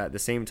kindly, but at the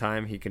same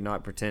time he could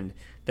not pretend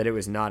that it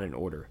was not an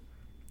order.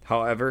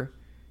 However,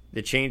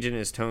 the change in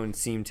his tone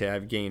seemed to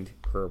have gained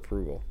her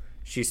approval.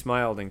 She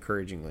smiled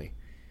encouragingly.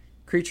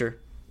 Kreacher,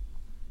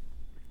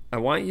 I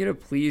want you to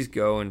please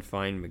go and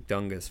find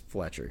McDungus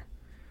Fletcher.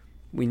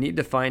 We need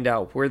to find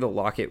out where the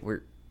locket,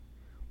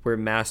 where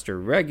Master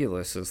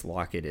Regulus's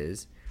locket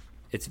is.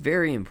 It's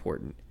very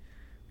important.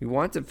 We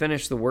want to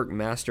finish the work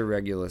Master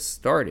Regulus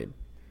started.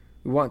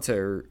 We want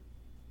to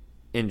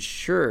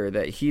ensure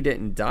that he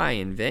didn't die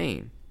in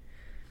vain.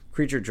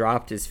 Kreacher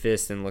dropped his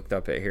fist and looked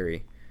up at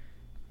Harry.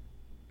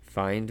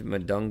 Find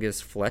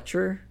Mundungus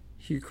Fletcher?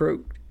 He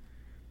croaked.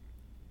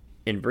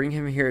 And bring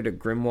him here to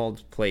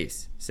Grimwald's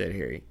place, said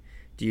Harry.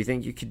 Do you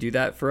think you could do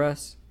that for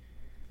us?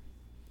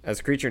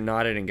 As Kreacher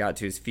nodded and got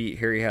to his feet,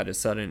 Harry had a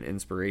sudden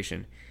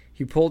inspiration.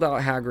 He pulled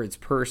out Hagrid's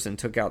purse and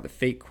took out the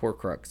fake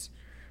Horcrux,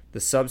 the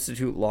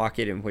substitute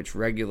locket in which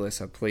Regulus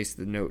had placed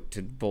the note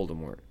to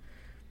Voldemort.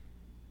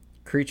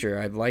 Kreacher,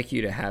 I'd like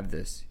you to have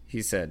this,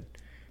 he said,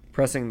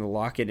 pressing the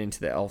locket into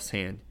the elf's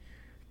hand.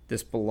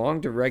 This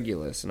belonged to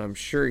Regulus, and I'm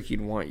sure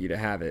he'd want you to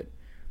have it.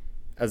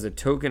 As a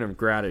token of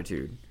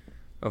gratitude.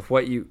 Of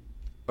what you...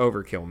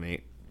 Overkill,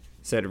 mate,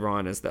 said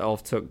Ron as the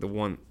elf took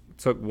one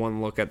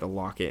look at the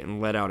locket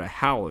and let out a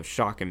howl of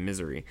shock and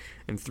misery,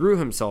 and threw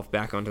himself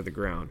back onto the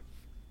ground.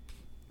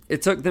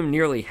 It took them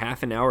nearly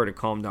half an hour to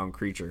calm down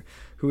Kreacher,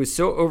 who was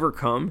so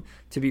overcome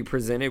to be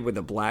presented with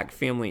a black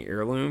family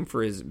heirloom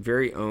for his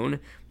very own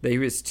that he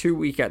was too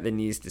weak at the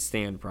knees to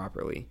stand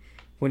properly.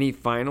 When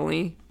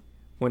finally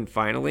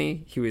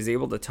he was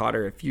able to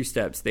totter a few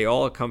steps, they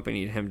all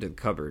accompanied him to the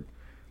cupboard,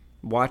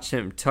 watched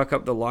him tuck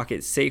up the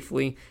locket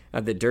safely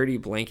at the dirty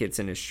blankets,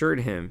 and assured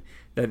him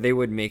that they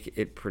would make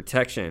it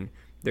protection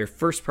their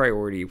first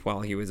priority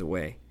while he was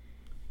away.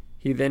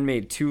 He then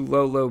made 2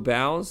 low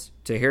bows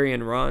to Harry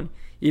and Ron,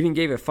 even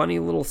gave a funny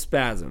little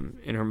spasm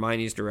in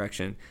Hermione's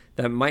direction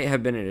that might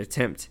have been an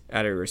attempt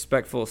at a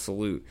respectful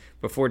salute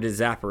before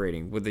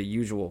disapparating with the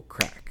usual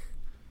crack.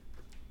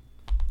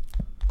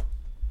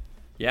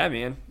 Yeah,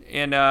 man.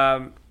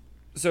 And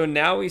so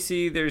now we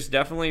see there's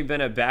definitely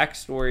been a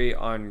backstory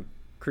on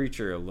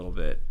Kreacher a little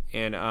bit.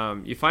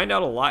 And you find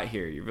out a lot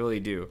here. You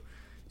really do.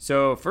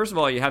 So first of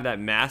all, you have that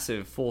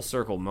massive full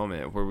circle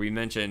moment where we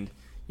mentioned,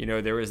 you know,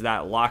 there was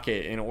that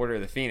locket in Order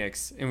of the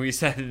Phoenix, and we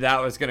said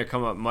that was going to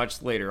come up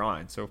much later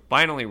on. So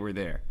finally we're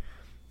there.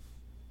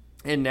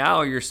 And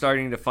now you're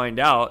starting to find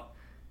out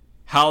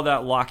how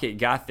that locket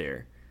got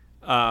there.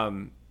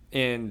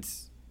 And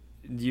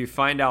you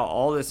find out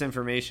all this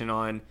information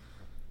on.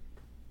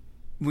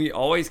 We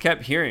always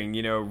kept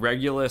hearing,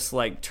 Regulus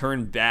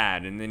turned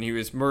bad, and then he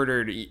was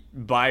murdered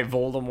by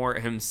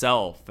Voldemort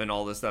himself and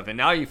all this stuff. And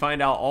now you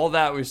find out all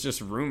that was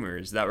just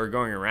rumors that were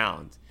going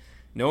around.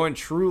 No one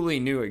truly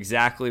knew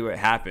exactly what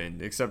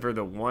happened, except for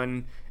the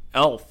one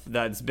elf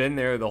that's been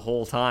there the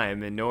whole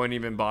time, and no one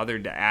even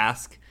bothered to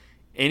ask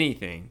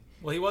anything.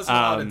 Well, he wasn't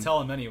allowed to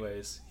tell him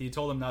anyways. He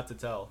told him not to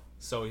tell.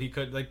 So he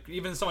could,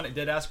 even someone that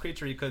did ask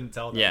Kreacher, he couldn't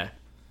tell them. Yeah.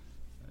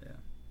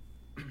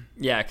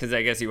 Yeah, because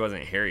I guess he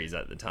wasn't Harry's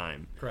at the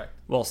time. Correct.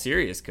 Well,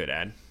 Sirius could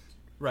add.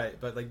 Right,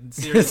 but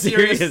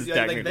Sirius could.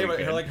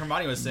 like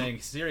Hermione was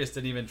saying, Sirius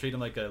didn't even treat him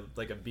like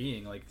a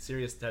being. Like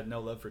Sirius had no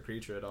love for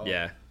Kreacher at all.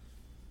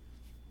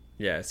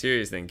 Yeah,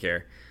 Sirius didn't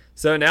care.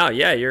 So now,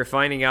 you're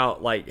finding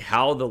out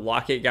how the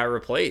locket got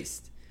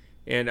replaced,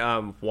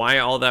 and why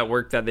all that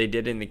work that they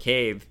did in the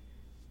cave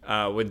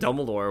with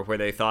Dumbledore, where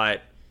they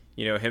thought,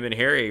 him and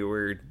Harry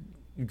were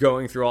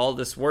going through all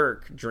this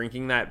work,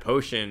 drinking that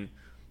potion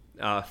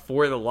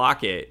for the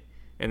locket,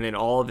 and then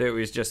all of it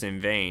was just in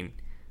vain.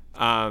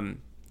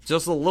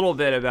 Just a little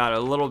bit of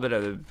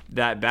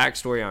that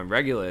backstory on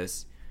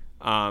Regulus,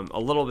 a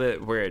little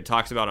bit where it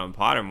talks about on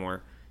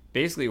Pottermore.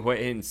 Basically, what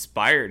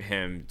inspired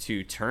him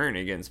to turn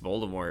against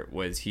Voldemort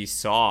was he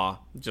saw,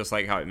 just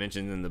like how it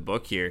mentions in the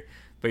book here,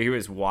 but he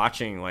was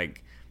watching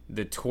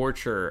the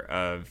torture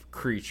of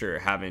Kreacher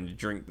having to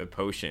drink the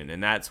potion,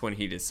 and that's when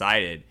he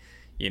decided,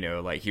 he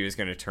was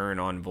going to turn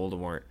on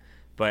Voldemort.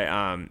 But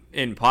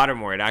in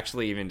Pottermore, it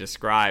actually even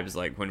describes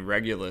when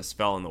Regulus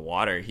fell in the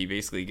water, he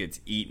basically gets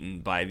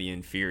eaten by the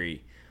Inferi.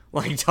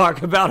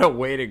 Talk about a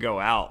way to go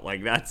out.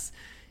 That's,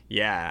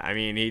 I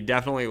mean, he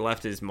definitely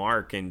left his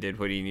mark and did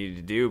what he needed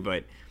to do,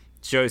 but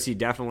shows he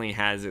definitely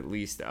has at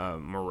least a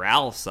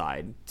morale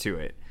side to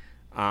it.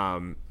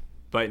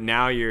 But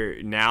now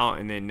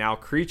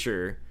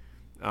Kreacher,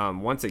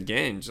 once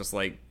again, just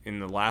like in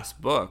the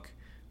last book,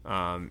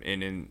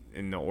 and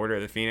in the Order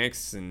of the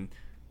Phoenix, and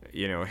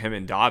him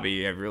and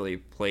Dobby have really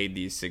played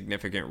these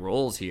significant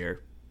roles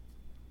here.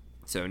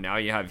 So now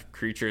you have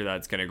Kreacher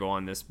that's going to go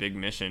on this big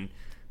mission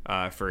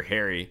for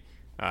Harry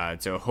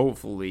to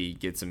hopefully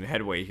get some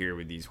headway here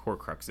with these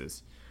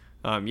Horcruxes.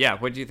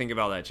 What do you think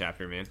about that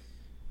chapter, man?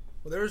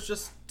 Well, there was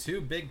just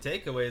two big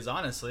takeaways,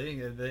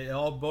 honestly. They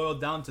all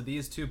boiled down to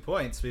these 2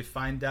 points. We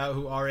find out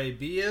who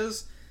R.A.B.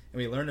 is, and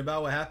we learn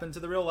about what happened to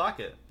the real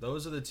locket.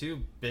 Those are the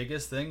two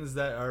biggest things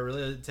that are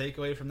really a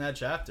takeaway from that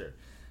chapter.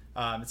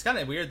 It's kind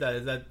of weird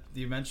that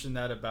you mentioned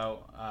that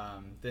about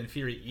the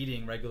Inferi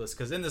eating Regulus,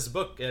 because in this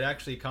book it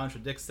actually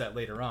contradicts that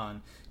later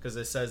on, because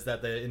it says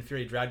that the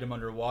Inferi dragged him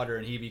underwater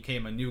and he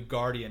became a new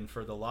guardian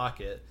for the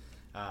locket.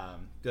 I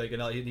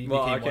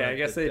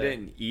guess they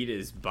didn't eat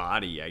his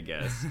body, I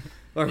guess.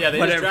 They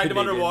just dragged him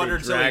underwater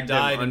until he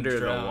died under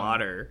and the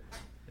water.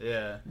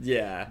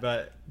 Yeah.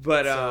 But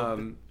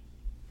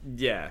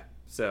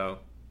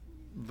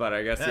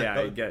I guess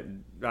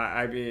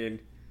I mean,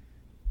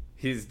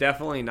 he's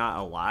definitely not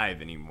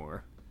alive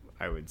anymore,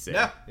 I would say.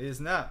 No,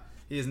 he's not.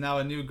 He is now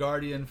a new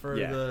guardian for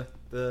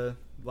the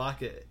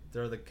locket,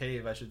 or the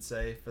cave, I should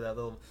say, for that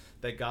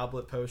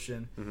goblet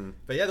potion. Mm-hmm.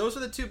 But those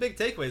are the two big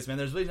takeaways, man.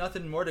 There's really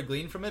nothing more to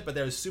glean from it, but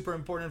there's super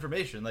important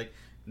information.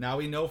 Now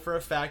we know for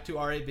a fact who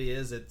R.A.B.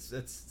 is.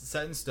 It's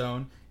set in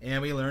stone,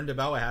 and we learned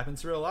about what happened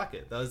to real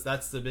locket.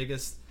 That's the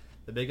biggest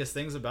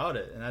things about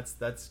it, and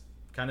that's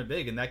kind of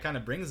big, and that kind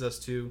of brings us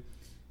to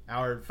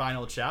our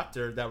final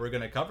chapter that we're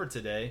going to cover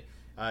today.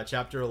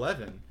 Chapter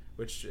 11,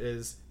 which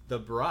is the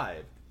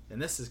bribe,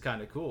 and this is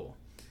kind of cool.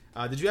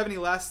 Did you have any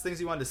last things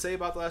you wanted to say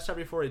about the last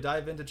chapter before we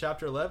dive into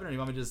chapter 11, or you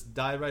want me to just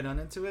dive right on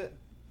into it?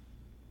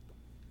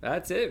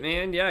 That's it,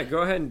 man. Go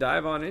ahead and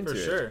dive on into it.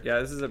 For sure.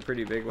 This is a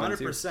pretty big one,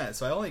 100%. Too.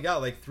 So I only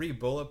got 3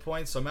 bullet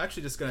points, so I'm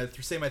actually just going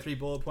to say my 3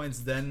 bullet points,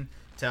 then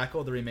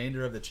tackle the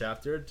remainder of the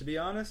chapter, to be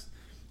honest.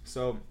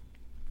 So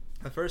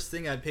the first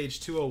thing at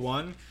page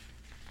 201,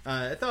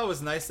 I thought it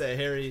was nice that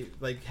Harry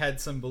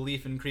had some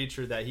belief in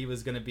Kreacher that he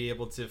was going to be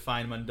able to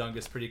find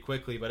Mundungus pretty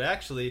quickly, but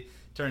actually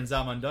turns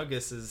out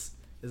Mundungus is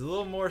a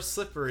little more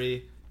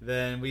slippery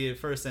than we had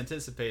first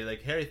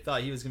anticipated. Harry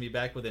thought he was going to be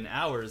back within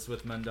hours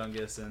with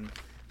Mundungus, and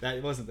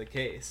that wasn't the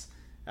case.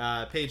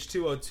 Page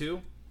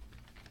 202.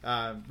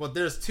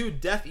 There's 2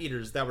 Death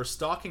Eaters that were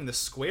stalking the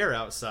square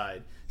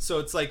outside, so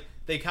it's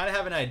they kind of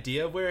have an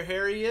idea of where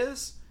Harry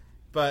is,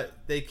 but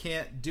they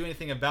can't do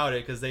anything about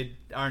it because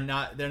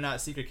they're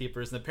not secret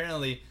keepers. And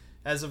apparently,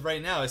 as of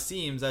right now, it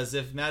seems as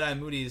if Mad-Eye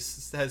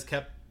Moody's has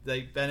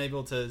been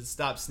able to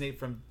stop Snape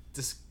from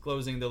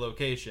disclosing the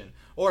location.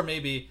 Or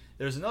maybe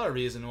there's another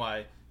reason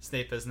why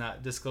Snape has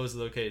not disclosed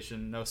the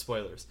location. No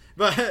spoilers.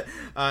 But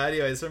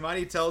anyways,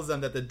 Hermione tells them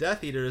that the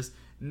Death Eaters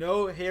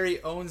know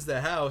Harry owns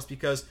the house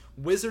because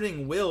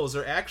wizarding wills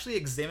are actually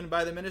examined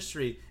by the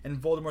Ministry, and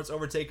Voldemort's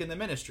overtaken the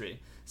Ministry.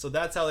 So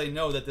that's how they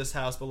know that this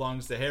house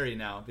belongs to Harry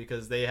now,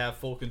 because they have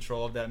full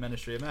control of that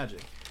Ministry of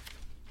Magic.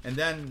 And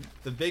then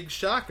the big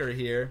shocker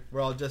here,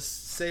 where I'll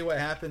just say what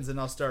happens and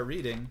I'll start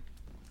reading.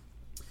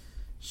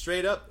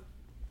 Straight up,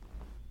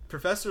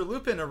 Professor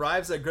Lupin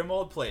arrives at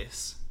Grimmauld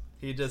Place.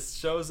 He just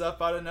shows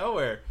up out of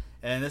nowhere.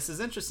 And this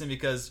is interesting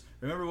because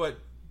remember what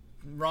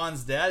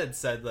Ron's dad had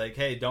said, like,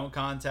 hey, don't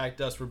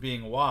contact us, we're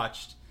being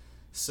watched.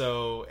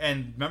 So,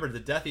 and remember, the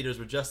Death Eaters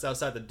were just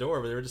outside the door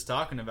where they were just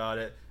talking about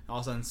it. And all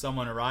of a sudden,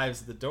 someone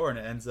arrives at the door, and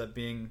it ends up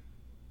being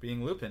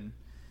Lupin.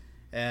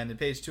 And in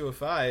page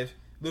 205,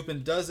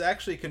 Lupin does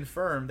actually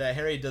confirm that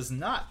Harry does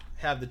not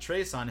have the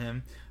trace on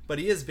him, but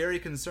he is very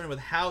concerned with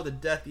how the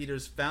Death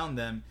Eaters found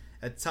them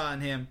at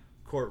Tottenham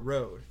Court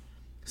Road.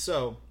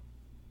 So,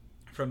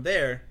 from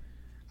there,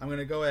 I'm going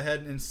to go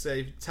ahead and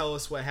say, tell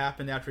us what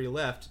happened after he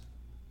left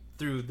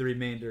through the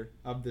remainder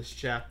of this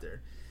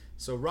chapter.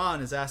 So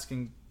Ron is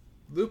asking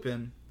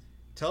Lupin,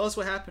 tell us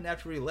what happened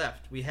after we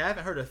left. We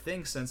haven't heard a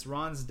thing since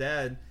Ron's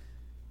dad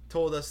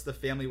told us the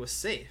family was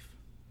safe.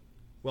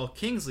 Well,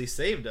 Kingsley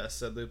saved us,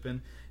 said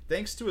Lupin.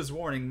 Thanks to his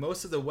warning,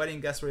 most of the wedding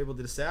guests were able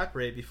to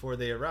separate before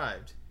they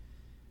arrived.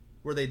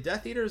 Were they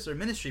Death Eaters or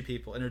Ministry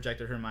people?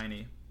 Interjected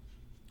Hermione.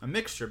 A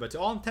mixture, but to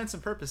all intents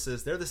and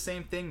purposes, they're the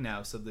same thing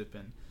now, said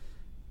Lupin.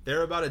 There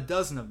are about a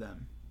dozen of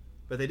them.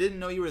 But they didn't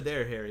know you were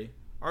there, Harry.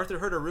 Arthur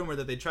heard a rumor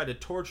that they tried to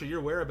torture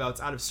your whereabouts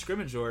out of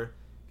Scrimgeour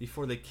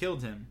before they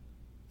killed him.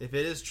 If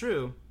it is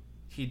true,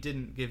 he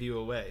didn't give you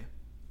away.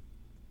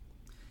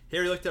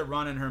 Harry looked at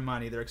Ron and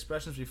Hermione. Their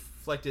expressions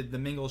reflected the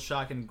mingled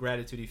shock and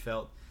gratitude he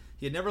felt.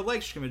 He had never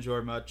liked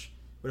Scrimgeour much,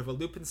 but if what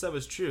Lupin said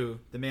was true,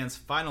 the man's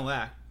final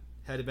act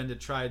had been to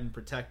try and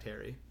protect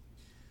Harry.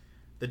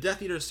 The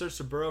Death Eaters searched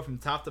the burrow from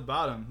top to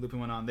bottom,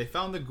 Lupin went on. They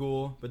found the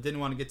ghoul, but didn't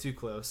want to get too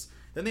close.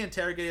 Then they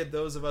interrogated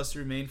those of us who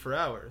remained for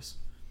hours.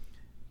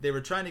 They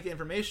were trying to get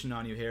information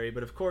on you, Harry,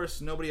 but of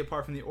course nobody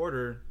apart from the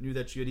Order knew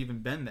that you had even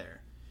been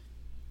there.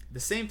 At the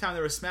same time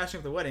they were smashing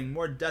up the wedding,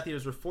 more Death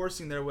Eaters were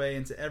forcing their way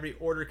into every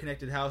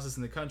Order-connected houses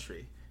in the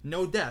country.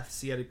 No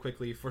deaths, he added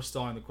quickly,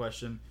 forestalling the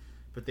question,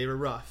 but they were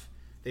rough.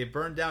 They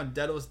burned down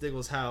Daedalus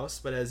Diggle's house,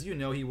 but as you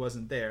know, he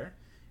wasn't there.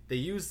 They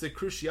used the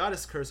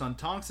Cruciatus curse on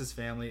Tonks'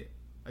 family,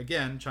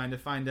 again, trying to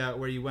find out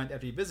where you went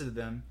after you visited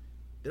them.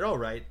 They're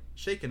alright,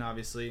 shaken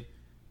obviously,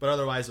 but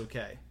otherwise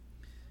okay.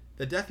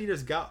 The Death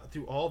Eaters got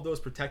through all of those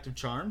protective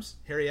charms?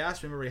 Harry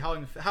asked, remembering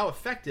how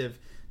effective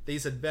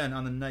these had been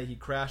on the night he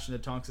crashed into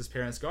Tonks'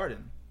 parents'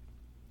 garden.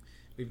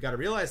 We've got to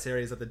realize,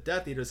 Harry, is that the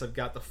Death Eaters have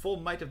got the full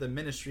might of the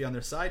Ministry on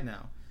their side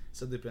now,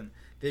 said Lupin.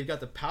 They've got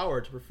the power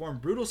to perform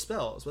brutal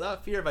spells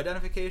without fear of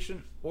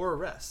identification or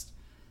arrest.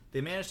 They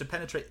managed to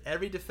penetrate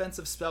every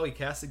defensive spell we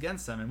cast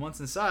against them, and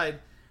once inside,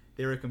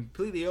 they were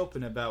completely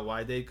open about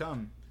why they'd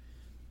come.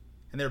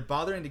 And they're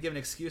bothering to give an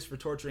excuse for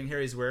torturing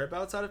Harry's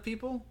whereabouts out of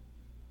people?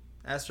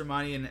 Asked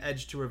Hermione in an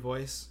edge to her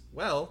voice.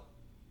 Well,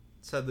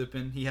 said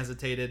Lupin. He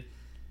hesitated.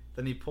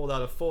 Then he pulled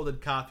out a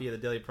folded copy of the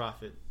Daily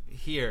Prophet.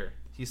 Here,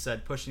 he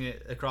said, pushing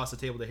it across the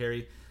table to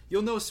Harry.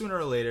 You'll know sooner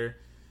or later.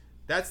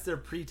 That's their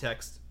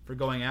pretext for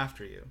going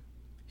after you.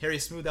 Harry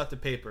smoothed out the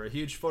paper. A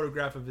huge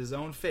photograph of his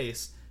own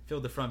face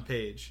filled the front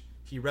page.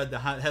 He read the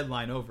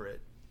headline over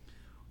it.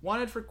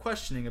 Wanted for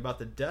questioning about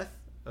the death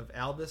of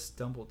Albus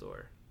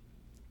Dumbledore.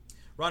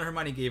 Ron and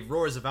Hermione gave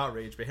roars of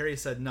outrage, but Harry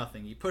said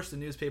nothing. He pushed the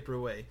newspaper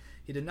away.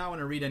 He did not want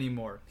to read any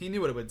more. He knew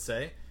what it would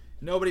say.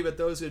 Nobody but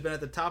those who had been at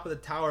the top of the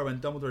tower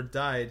when Dumbledore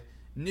died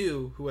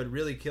knew who had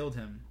really killed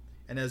him.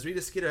 And as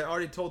Rita Skeeter had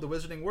already told the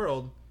Wizarding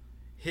World,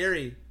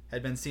 Harry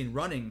had been seen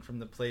running from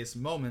the place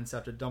moments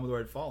after Dumbledore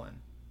had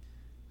fallen.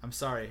 I'm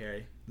sorry,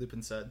 Harry,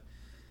 Lupin said.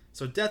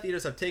 So Death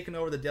Eaters have taken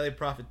over the Daily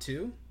Prophet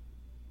too?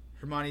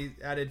 Hermione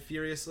added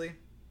furiously.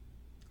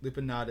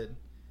 Lupin nodded.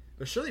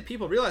 But surely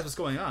people realize what's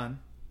going on.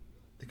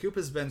 The coup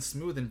has been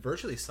smooth and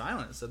virtually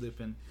silent, said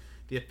Lupin.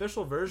 The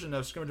official version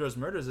of Scrimgeour's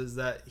murders is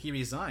that he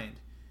resigned.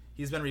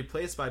 He's been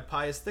replaced by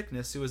Pius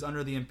Thickness, who is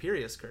under the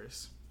Imperius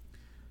curse.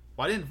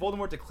 Why didn't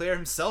Voldemort declare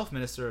himself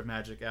Minister of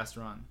Magic? Asked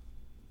Ron.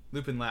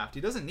 Lupin laughed.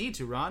 He doesn't need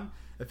to, Ron.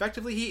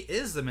 Effectively, he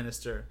is the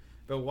Minister.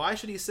 But why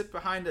should he sit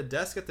behind a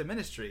desk at the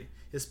Ministry?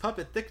 His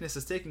puppet Thickness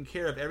is taking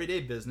care of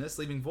everyday business,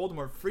 leaving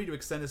Voldemort free to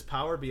extend his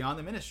power beyond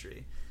the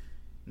Ministry.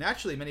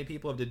 Naturally, many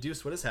people have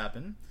deduced what has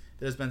happened.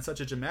 There has been such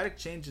a dramatic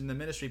change in the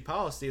Ministry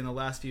policy in the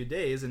last few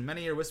days, and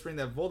many are whispering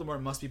that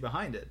Voldemort must be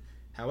behind it.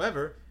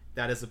 However,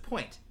 that is the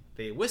point.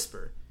 They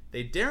whisper.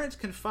 They daren't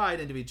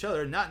confide into each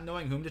other, not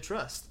knowing whom to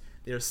trust.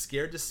 They are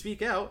scared to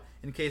speak out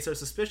in case their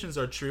suspicions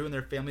are true and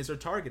their families are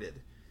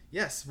targeted.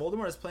 Yes,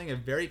 Voldemort is playing a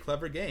very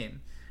clever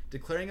game.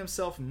 Declaring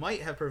himself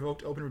might have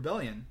provoked open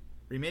rebellion.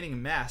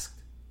 Remaining masked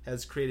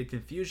has created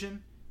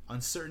confusion,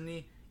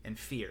 uncertainty, and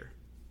fear.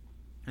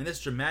 And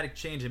this dramatic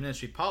change in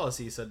Ministry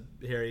policy, said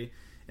Harry,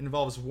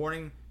 involves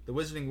warning the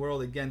Wizarding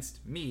World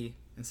against me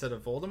instead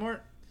of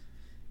Voldemort?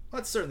 Well,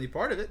 that's certainly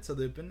part of it, said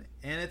Lupin,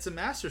 and it's a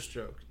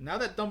masterstroke. Now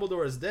that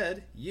Dumbledore is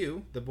dead,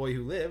 you, the boy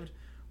who lived,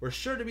 were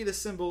sure to be the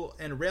symbol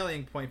and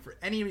rallying point for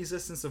any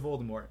resistance to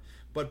Voldemort.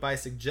 But by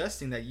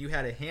suggesting that you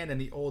had a hand in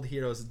the old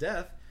hero's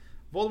death,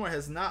 Voldemort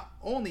has not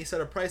only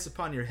set a price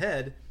upon your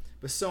head,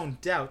 but sown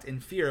doubt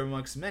and fear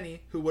amongst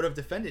many who would have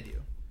defended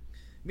you.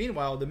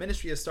 Meanwhile, the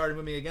Ministry has started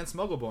moving against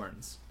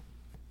Muggleborns.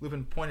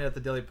 Lupin pointed at the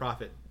Daily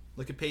Prophet.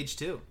 Look at page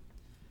 2.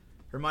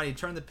 Hermione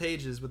turned the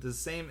pages with the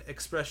same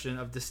expression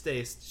of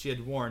distaste she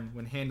had worn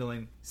when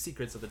handling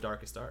Secrets of the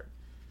Darkest Art.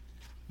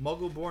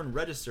 Muggle-born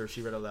Register,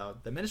 she read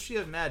aloud. The Ministry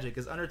of Magic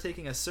is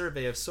undertaking a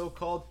survey of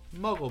so-called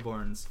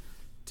Muggle-borns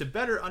to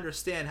better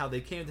understand how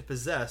they came to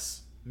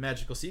possess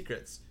magical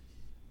secrets.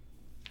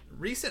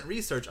 Recent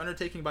research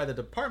undertaken by the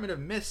Department of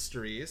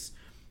Mysteries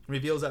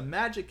reveals that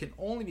magic can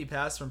only be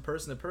passed from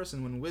person to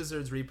person when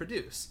wizards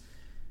reproduce.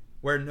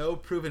 Where no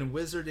proven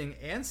wizarding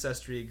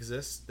ancestry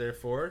exists,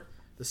 therefore,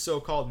 the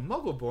so-called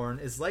Muggle-born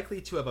is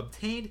likely to have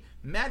obtained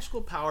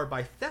magical power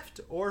by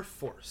theft or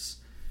force.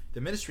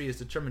 The Ministry is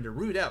determined to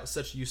root out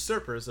such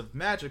usurpers of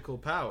magical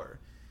power,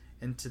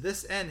 and to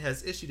this end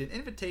has issued an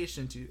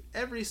invitation to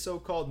every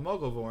so-called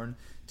Muggle-born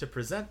to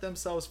present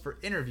themselves for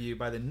interview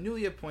by the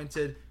newly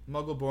appointed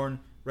Muggle-born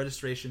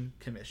Registration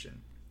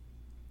Commission.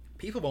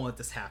 People won't let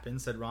this happen,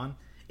 said Ron.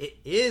 It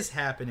is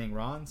happening,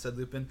 Ron, said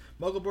Lupin.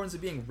 Muggle-borns are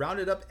being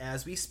rounded up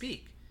as we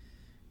speak.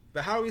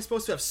 But how are we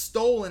supposed to have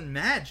stolen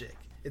magic?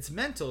 It's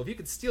mental. If you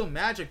could steal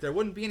magic, there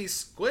wouldn't be any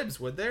squibs,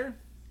 would there?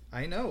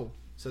 I know,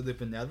 said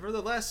Lupin.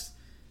 Nevertheless,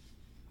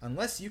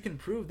 unless you can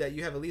prove that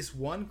you have at least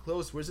one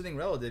close wizarding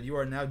relative, you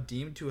are now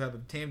deemed to have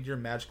obtained your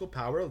magical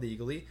power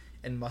illegally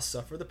and must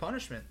suffer the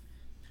punishment.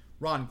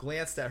 Ron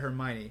glanced at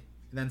Hermione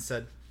and then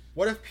said,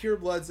 what if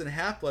purebloods and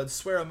half-bloods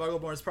swear a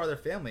Muggle-born is part of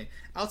their family?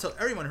 I'll tell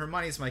everyone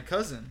Hermione's my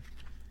cousin.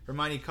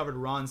 Hermione covered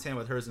Ron's hand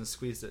with hers and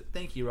squeezed it.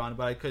 Thank you, Ron,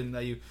 but I couldn't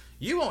let you.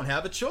 You won't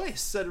have a choice,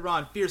 said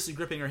Ron, fiercely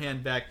gripping her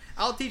hand back.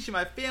 I'll teach you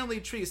my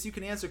family tree so you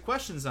can answer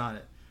questions on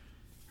it.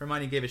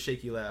 Hermione gave a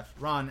shaky laugh.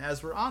 Ron,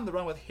 as we're on the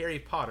run with Harry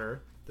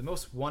Potter, the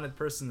most wanted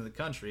person in the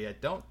country, I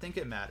don't think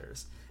it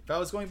matters. If I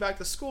was going back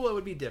to school, it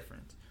would be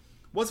different.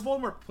 What's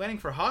Voldemort planning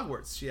for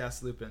Hogwarts? She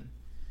asked Lupin.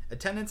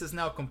 Attendance is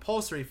now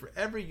compulsory for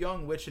every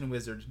young witch and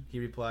wizard, he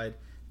replied.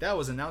 That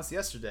was announced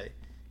yesterday.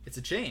 It's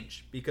a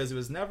change, because it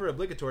was never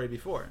obligatory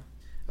before.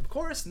 Of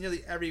course,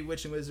 nearly every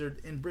witch and wizard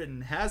in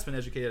Britain has been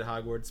educated at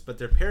Hogwarts, but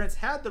their parents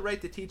had the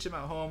right to teach them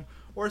at home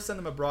or send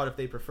them abroad if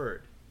they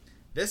preferred.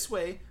 This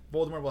way,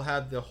 Voldemort will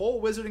have the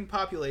whole wizarding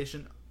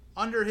population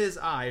under his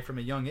eye from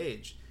a young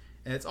age.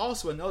 And it's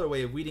also another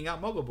way of weeding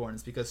out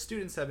Muggle-borns, because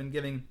students have been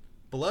given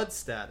blood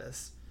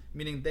status,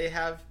 meaning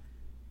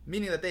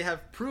that they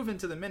have proven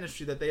to the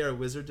Ministry that they are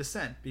wizard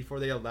descent before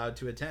they are allowed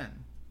to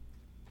attend.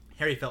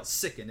 Harry felt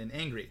sickened and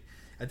angry.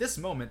 At this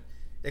moment,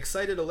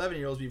 excited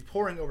 11-year-olds would be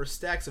poring over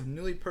stacks of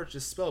newly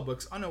purchased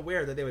spellbooks,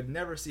 unaware that they would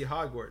never see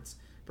Hogwarts.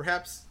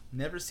 Perhaps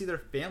never see their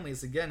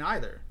families again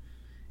either.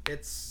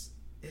 It's,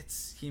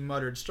 he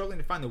muttered, struggling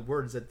to find the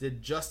words that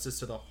did justice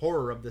to the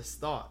horror of this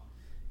thought.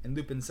 And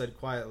Lupin said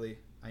quietly,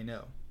 I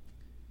know.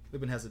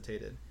 Lupin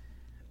hesitated.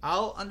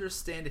 I'll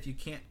understand if you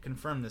can't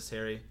confirm this,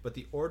 Harry, but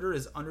the Order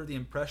is under the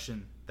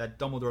impression that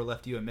Dumbledore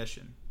left you a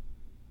mission.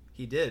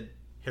 He did,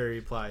 Harry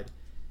replied,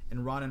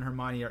 and Ron and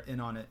Hermione are in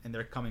on it, and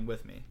they're coming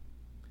with me.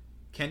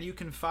 Can you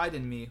confide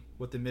in me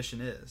what the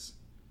mission is?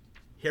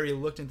 Harry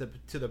looked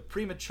into the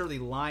prematurely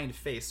lined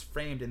face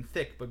framed in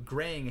thick but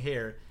graying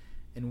hair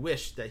and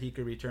wished that he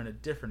could return a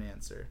different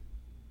answer.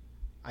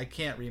 I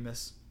can't,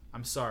 Remus.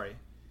 I'm sorry.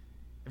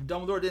 If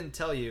Dumbledore didn't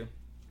tell you,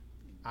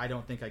 I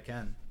don't think I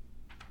can.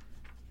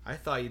 I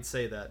thought you'd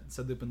say that,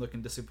 said Lupin,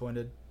 looking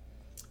disappointed.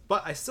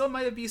 But I still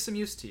might be some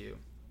use to you.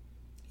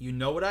 You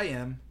know what I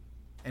am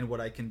and what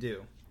I can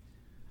do.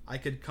 I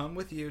could come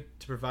with you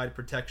to provide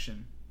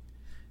protection.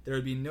 There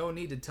would be no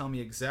need to tell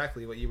me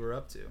exactly what you were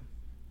up to.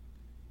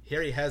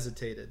 Harry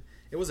hesitated.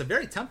 It was a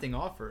very tempting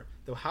offer,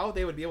 though how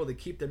they would be able to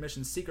keep their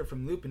mission secret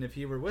from Lupin if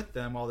he were with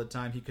them all the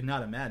time he could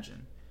not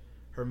imagine.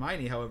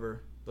 Hermione,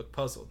 however, looked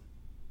puzzled.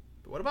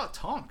 But what about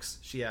Tonks?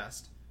 She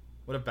asked.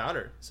 What about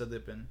her? Said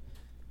Lupin.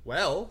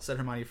 Well, said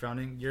Hermione,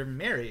 frowning, you're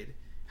married.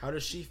 How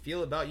does she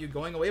feel about you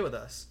going away with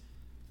us?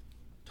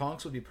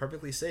 Tonks would be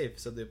perfectly safe,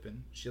 said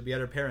Lupin. She'll be at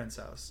her parents'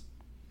 house.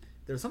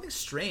 There was something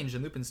strange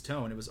in Lupin's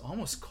tone. It was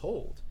almost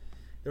cold.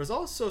 There was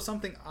also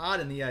something odd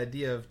in the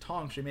idea of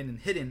Tonks remaining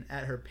hidden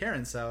at her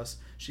parents' house.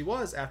 She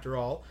was, after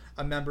all,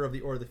 a member of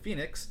the Order of the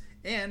Phoenix,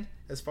 and,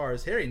 as far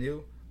as Harry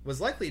knew, was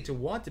likely to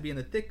want to be in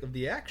the thick of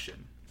the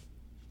action.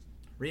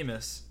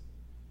 Remus,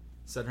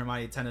 said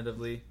Hermione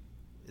tentatively,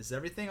 is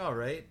everything all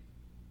right?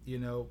 You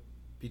know,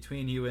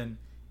 between you and...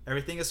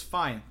 Everything is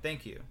fine,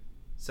 thank you,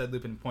 said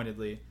Lupin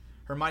pointedly.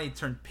 Hermione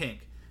turned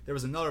pink. There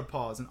was another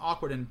pause, an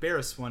awkward,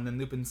 embarrassed one, then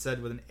Lupin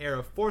said with an air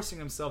of forcing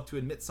himself to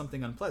admit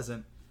something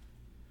unpleasant,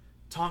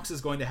 Tonks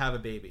is going to have a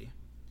baby.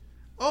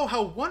 Oh,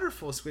 how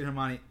wonderful, squeaked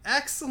Hermione.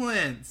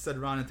 Excellent, said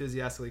Ron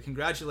enthusiastically.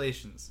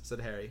 Congratulations, said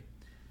Harry.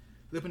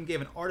 Lupin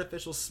gave an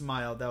artificial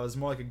smile that was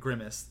more like a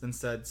grimace, then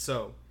said,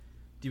 So,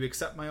 do you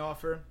accept my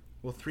offer?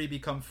 Will 3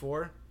 become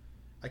 4?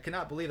 I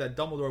cannot believe that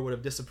Dumbledore would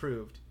have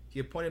disapproved. He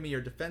appointed me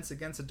your defense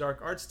against the dark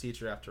arts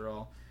teacher, after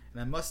all,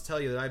 and I must tell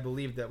you that I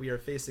believe that we are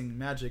facing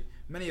magic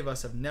many of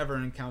us have never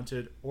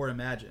encountered or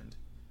imagined.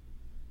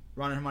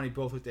 Ron and Hermione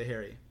both looked at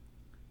Harry.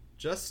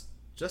 Just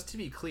to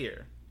be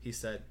clear, he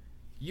said,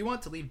 you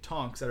want to leave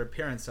Tonks at her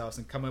parents' house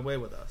and come away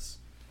with us.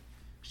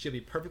 She'll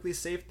be perfectly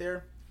safe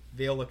there.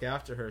 They'll look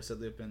after her,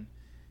 said Lupin.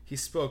 He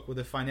spoke with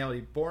a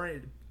finality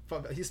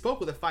he spoke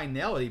with a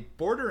finality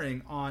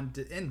bordering on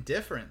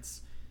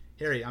indifference.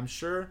 Harry, I'm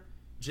sure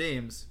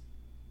James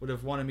would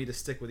have wanted me to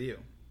stick with you.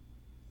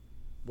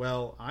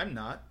 Well, I'm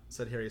not,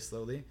 said Harry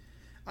slowly.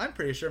 I'm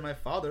pretty sure my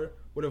father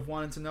would have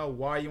wanted to know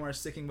why you aren't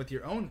sticking with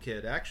your own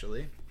kid,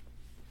 actually.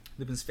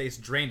 Lupin's face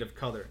drained of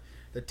color.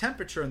 The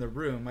temperature in the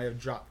room might have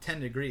dropped 10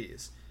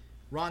 degrees.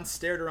 Ron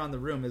stared around the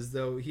room as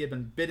though he had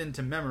been bidden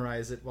to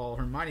memorize it, while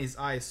Hermione's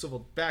eyes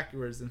swiveled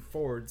backwards and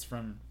forwards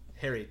from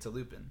Harry to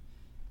Lupin.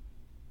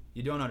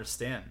 You don't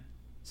understand,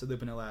 said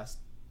Lupin at last.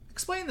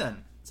 Explain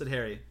then, said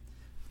Harry.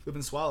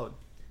 Lupin swallowed.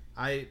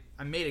 I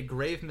made a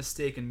grave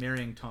mistake in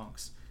marrying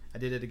Tonks. I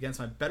did it against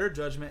my better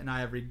judgment, and I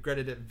have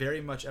regretted it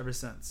very much ever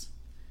since.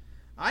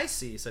 I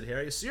see, said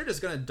Harry. So you're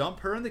just going to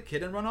dump her and the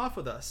kid and run off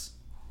with us.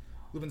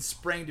 Lupin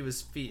sprang to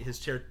his feet. His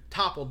chair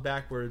toppled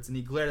backwards, and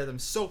he glared at them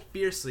so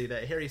fiercely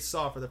that Harry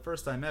saw for the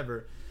first time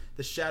ever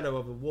the shadow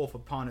of a wolf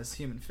upon his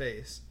human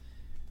face.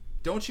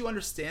 Don't you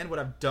understand what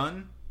I've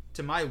done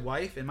to my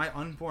wife and my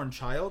unborn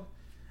child?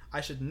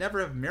 I should never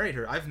have married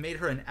her. I've made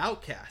her an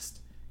outcast.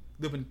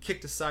 Lupin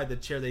kicked aside the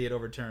chair that he had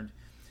overturned.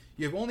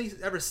 You have only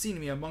ever seen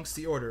me amongst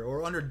the Order,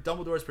 or under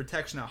Dumbledore's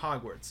protection at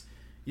Hogwarts.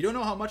 You don't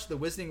know how much the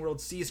Wizarding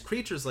World sees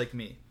creatures like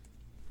me.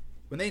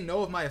 When they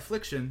know of my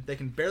affliction, they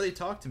can barely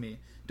talk to me.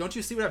 Don't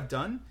you see what I've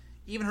done?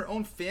 Even her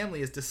own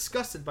family is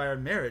disgusted by our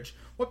marriage.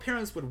 What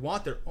parents would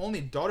want their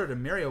only daughter to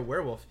marry a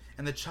werewolf?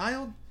 And the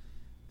child?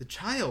 The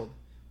child?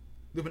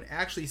 Lupin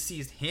actually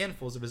seized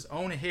handfuls of his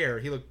own hair.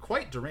 He looked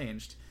quite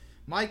deranged.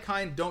 My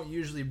kind don't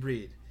usually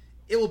breed.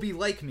 It will be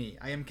like me.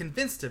 I am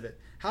convinced of it.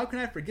 How can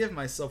I forgive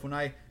myself when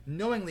I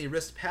knowingly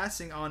risk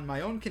passing on my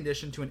own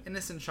condition to an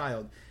innocent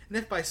child? And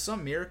if by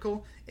some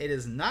miracle it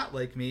is not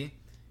like me,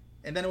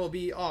 and then it will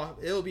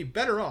be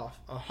better off,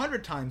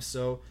 100 times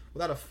so,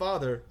 without a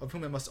father of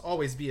whom it must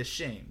always be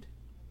ashamed.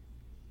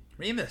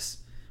 Remus,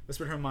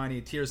 whispered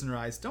Hermione, tears in her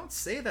eyes, don't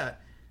say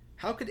that.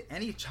 How could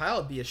any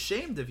child be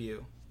ashamed of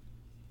you?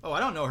 Oh, I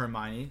don't know,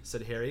 Hermione,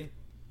 said Harry.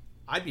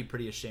 I'd be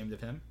pretty ashamed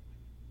of him.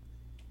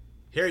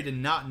 Harry did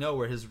not know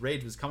where his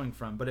rage was coming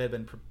from, but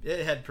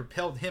it had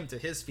propelled him to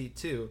his feet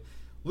too.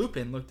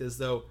 Lupin looked as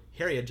though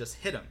Harry had just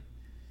hit him.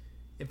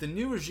 If the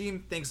new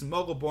regime thinks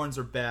Muggleborns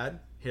are bad,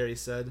 Harry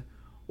said,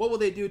 what will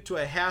they do to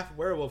a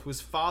half-werewolf whose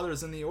father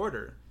is in the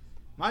Order?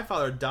 My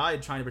father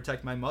died trying to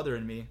protect my mother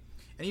and me,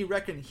 and you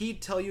reckon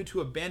he'd tell you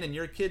to abandon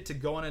your kid to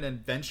go on an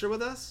adventure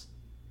with us?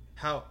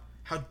 How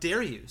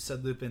dare you,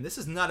 said Lupin. This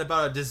is not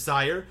about a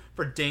desire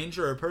for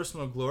danger or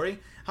personal glory.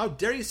 How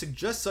dare you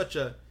suggest such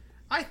a...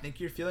 I think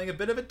you're feeling a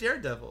bit of a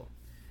daredevil.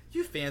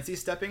 You fancy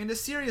stepping into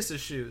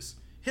Sirius's shoes.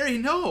 Harry,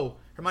 no!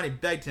 Hermione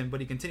begged him, but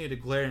he continued to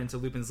glare into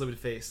Lupin's livid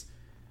face.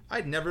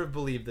 I'd never have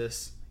believed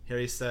this,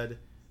 Harry said.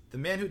 The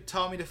man who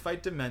taught me to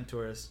fight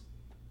Dementors.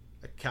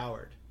 A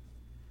coward.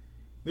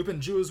 Lupin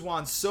drew his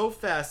wand so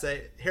fast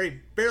that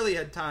Harry barely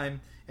had time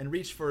and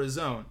reached for his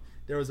own.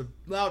 There was a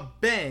loud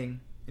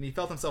bang, and he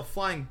felt himself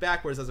flying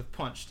backwards as if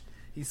punched.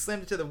 He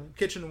slammed into the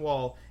kitchen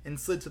wall and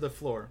slid to the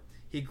floor.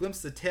 He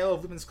glimpsed the tail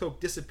of Lupin's cloak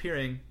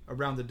disappearing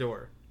around the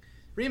door.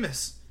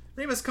 Remus!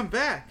 Remus, come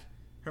back!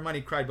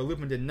 Hermione cried, but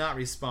Lupin did not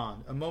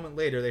respond. A moment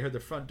later, they heard the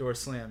front door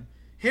slam.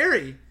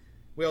 Harry!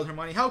 Wailed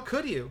Hermione. How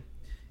could you?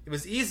 It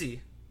was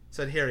easy,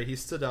 said Harry. He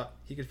stood up.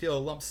 He could feel a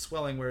lump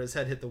swelling where his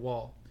head hit the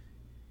wall.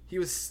 He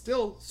was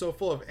still so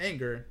full of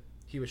anger,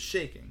 he was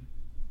shaking.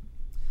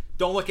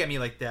 Don't look at me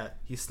like that,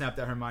 he snapped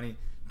at Hermione.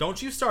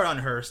 Don't you start on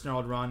her,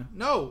 snarled Ron.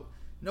 No,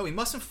 we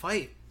mustn't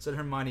fight, said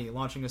Hermione,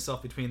 launching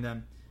herself between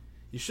them.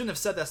 You shouldn't have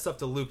said that stuff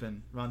to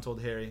Lupin, Ron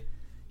told Harry.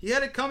 He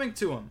had it coming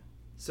to him,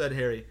 said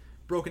Harry.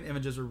 Broken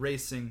images were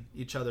racing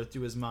each other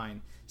through his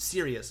mind.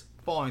 Sirius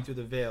falling through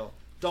the veil,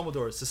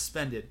 Dumbledore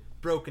suspended,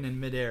 broken in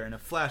midair, and a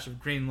flash of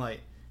green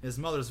light, and his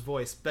mother's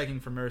voice begging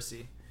for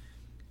mercy.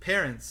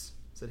 Parents,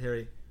 said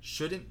Harry,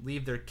 shouldn't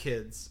leave their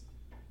kids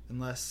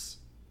unless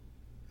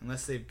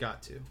they've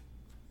got to.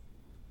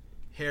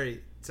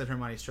 Harry, said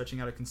Hermione,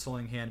 stretching out a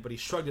consoling hand, but he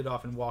shrugged it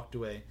off and walked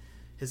away,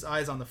 his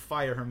eyes on the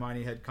fire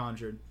Hermione had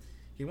conjured.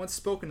 He had once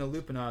spoken to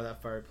Lupin out of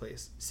that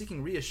fireplace,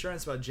 seeking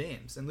reassurance about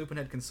James, and Lupin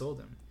had consoled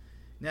him.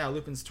 Now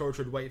Lupin's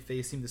tortured white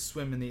face seemed to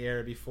swim in the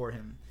air before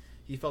him.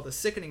 He felt a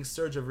sickening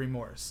surge of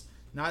remorse.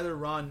 Neither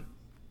Ron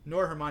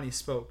nor Hermione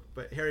spoke,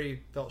 but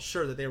Harry felt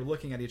sure that they were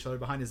looking at each other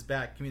behind his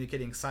back,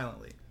 communicating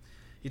silently.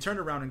 He turned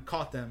around and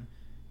caught them,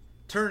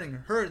 turning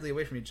hurriedly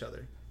away from each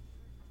other.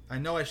 I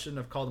know I shouldn't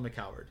have called him a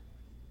coward.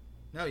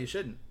 No, you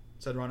shouldn't,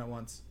 said Ron at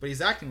once, but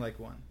he's acting like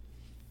one.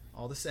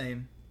 All the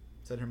same,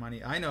 said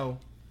Hermione. I know,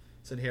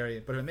 said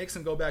Harry, but if it makes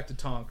him go back to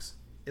Tonks,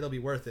 it'll be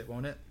worth it,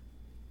 won't it?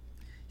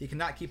 He could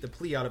not keep the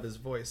plea out of his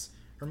voice.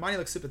 Hermione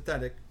looked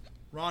sympathetic,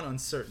 Ron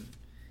uncertain.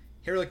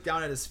 Harry looked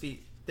down at his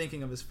feet,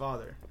 thinking of his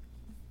father.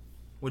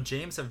 Would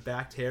James have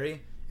backed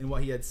Harry in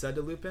what he had said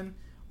to Lupin,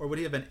 or would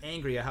he have been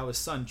angry at how his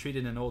son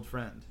treated an old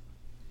friend?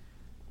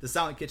 The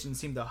silent kitchen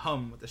seemed to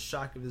hum with the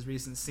shock of his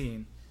recent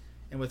scene,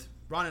 and with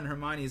Ron and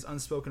Hermione's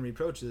unspoken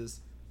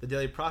reproaches, the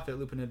Daily Prophet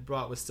Lupin had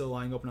brought was still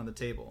lying open on the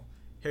table,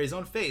 Harry's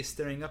own face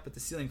staring up at the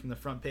ceiling from the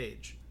front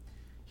page.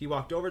 He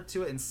walked over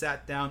to it and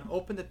sat down,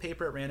 opened the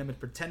paper at random, and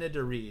pretended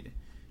to read.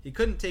 He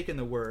couldn't take in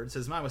the words.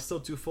 His mind was still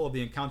too full of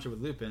the encounter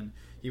with Lupin.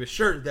 He was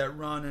sure that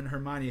Ron and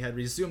Hermione had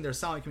resumed their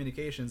silent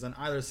communications on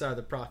either side of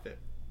the Prophet.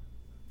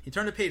 He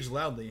turned the page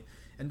loudly,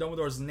 and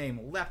Dumbledore's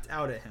name leapt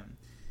out at him.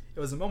 It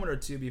was a moment or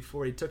two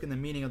before he took in the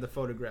meaning of the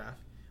photograph,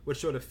 which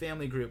showed a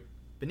family group.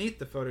 Beneath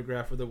the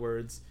photograph were the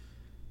words,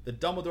 "The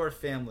Dumbledore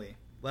family,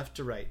 left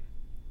to right.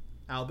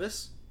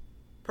 Albus,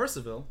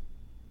 Percival,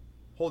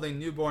 holding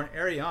newborn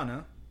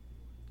Ariana,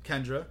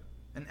 Kendra,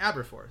 and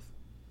Aberforth."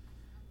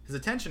 His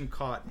attention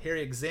caught.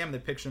 Harry examined the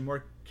picture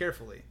more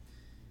carefully.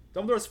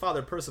 Dumbledore's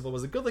father, Percival,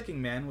 was a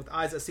good-looking man with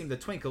eyes that seemed to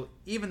twinkle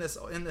even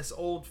in this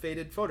old,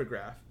 faded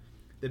photograph.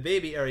 The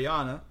baby,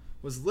 Ariana,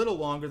 was little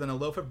longer than a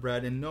loaf of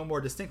bread and no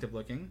more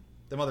distinctive-looking.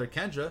 The mother,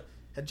 Kendra,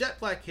 had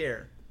jet-black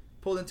hair,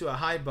 pulled into a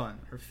high bun.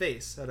 Her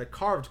face had a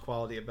carved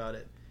quality about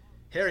it.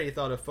 Harry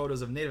thought of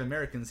photos of Native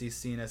Americans he'd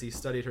seen as he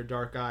studied her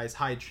dark eyes,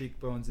 high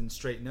cheekbones, and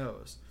straight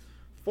nose,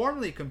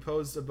 formerly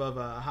composed above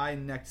a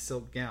high-necked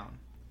silk gown.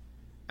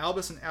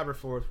 Albus and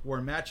Aberforth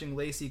wore matching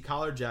lacy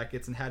collar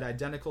jackets and had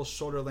identical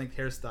shoulder-length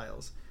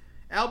hairstyles.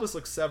 Albus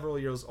looked several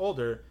years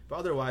older, but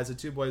otherwise the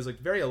two boys looked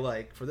very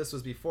alike, for this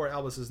was before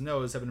Albus's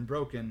nose had been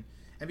broken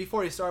and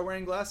before he started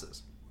wearing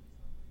glasses.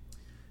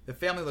 The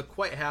family looked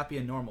quite happy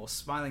and normal,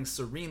 smiling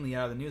serenely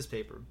out of the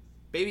newspaper.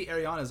 Baby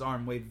Ariana's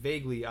arm waved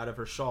vaguely out of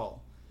her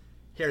shawl.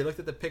 Harry looked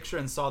at the picture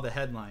and saw the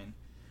headline,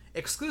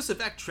 "Exclusive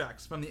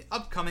Extracts from the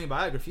Upcoming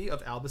Biography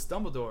of Albus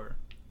Dumbledore"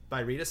 by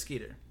Rita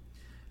Skeeter.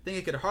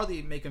 Thinking it could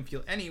hardly make him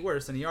feel any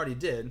worse than he already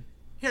did,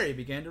 Harry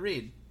began to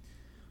read.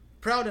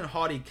 Proud and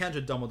haughty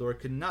Kendra Dumbledore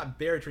could not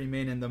bear to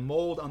remain in the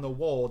mold on the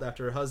wold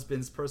after her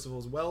husband's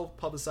Percival's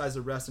well-publicized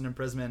arrest and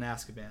imprisonment in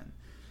Azkaban.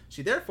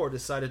 She therefore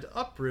decided to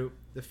uproot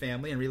the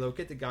family and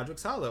relocate to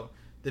Godric's Hollow,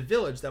 the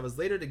village that was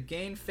later to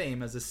gain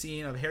fame as the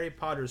scene of Harry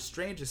Potter's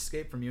strange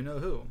escape from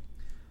you-know-who.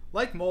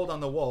 Like mold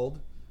on the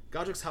wold,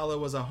 Godric's Hollow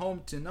was a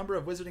home to a number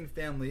of wizarding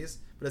families,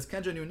 but as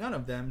Kendra knew none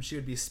of them, she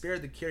would be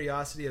spared the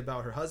curiosity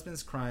about her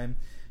husband's crime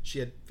she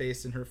had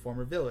faced in her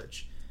former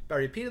village. By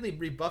repeatedly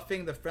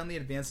rebuffing the friendly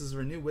advances of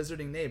her new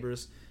wizarding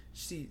neighbors,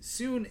 she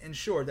soon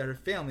ensured that her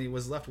family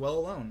was left well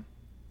alone.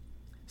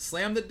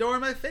 "Slammed the door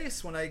in my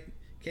face when I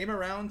came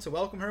around to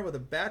welcome her with a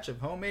batch of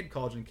homemade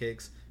cauldron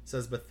cakes,"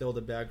 says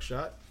Bathilda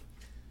Bagshot.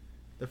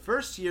 "The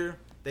first year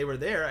they were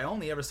there, I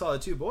only ever saw the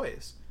two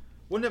boys.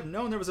 Wouldn't have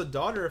known there was a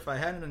daughter if I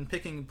hadn't been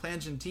picking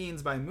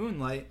plantains by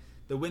moonlight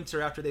the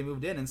winter after they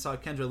moved in and saw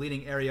Kendra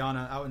leading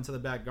Ariana out into the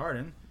back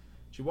garden.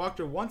 She walked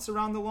her once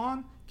around the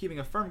lawn, keeping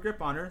a firm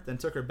grip on her, then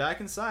took her back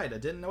inside. I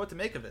didn't know what to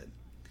make of it."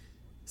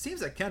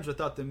 Seems that Kendra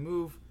thought the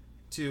move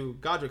to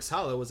Godric's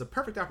Hollow was a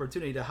perfect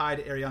opportunity to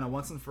hide Ariana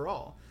once and for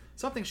all,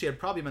 something she had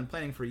probably been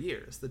planning for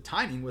years. The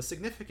timing was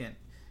significant.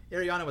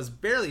 Ariana was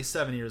barely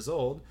 7 years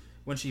old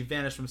when she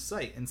vanished from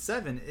sight, and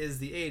 7 is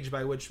the age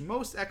by which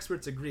most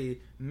experts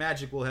agree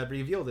magic will have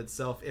revealed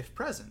itself if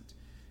present.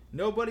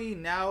 Nobody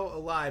now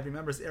alive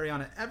remembers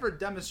Ariana ever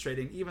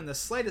demonstrating even the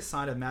slightest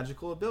sign of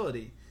magical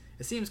ability.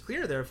 It seems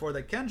clear, therefore,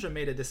 that Kendra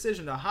made a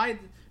decision to hide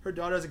her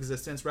daughter's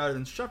existence rather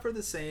than suffer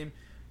the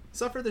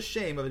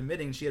shame of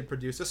admitting she had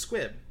produced a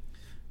squib.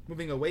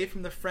 Moving away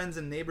from the friends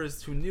and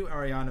neighbors who knew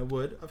Ariana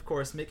would, of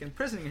course, make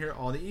imprisoning her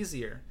all the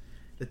easier.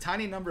 The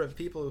tiny number of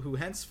people who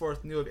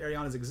henceforth knew of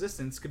Ariana's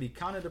existence could be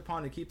counted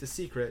upon to keep the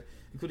secret,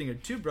 including her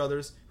two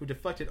brothers who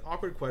deflected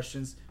awkward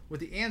questions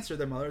with the answer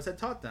their mothers had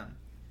taught them.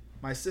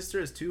 "My sister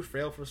is too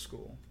frail for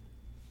school."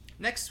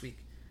 Next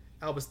week,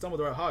 Albus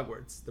Dumbledore at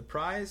Hogwarts, the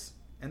prize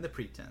and the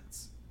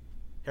pretense.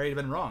 Harry had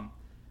been wrong.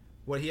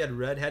 What he had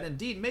read had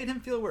indeed made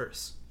him feel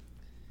worse.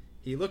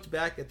 He looked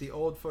back at the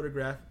old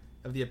photograph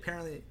of the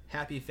apparently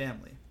happy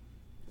family.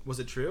 Was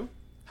it true?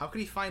 How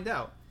could he find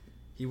out?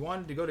 He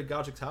wanted to go to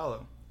Godric's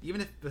Hollow.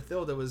 Even if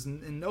Bathilda was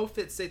in no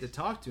fit state to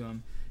talk to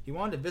him, he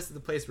wanted to visit the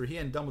place where he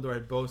and Dumbledore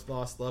had both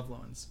lost loved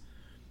ones.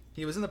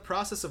 He was in the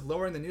process of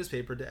lowering the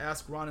newspaper to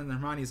ask Ron and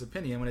Hermione's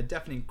opinion when a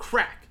deafening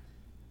crack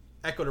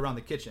echoed around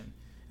the kitchen,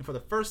 and for the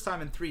first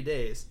time in 3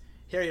 days,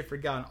 Harry had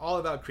forgotten all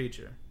about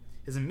Kreacher.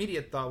 His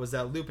immediate thought was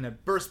that Lupin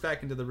had burst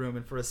back into the room,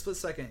 and for a split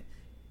second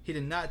he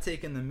did not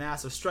take in the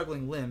mass of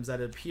struggling limbs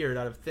that had appeared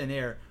out of thin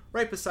air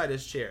right beside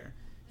his chair.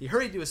 He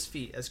hurried to his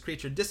feet as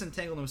Kreacher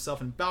disentangled himself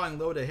and, bowing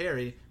low to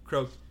Harry,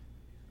 croaked,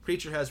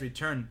 "Kreacher has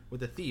returned with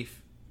the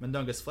thief,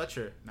 Mundungus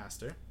Fletcher,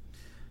 master."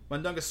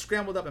 Mundungus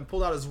scrambled up and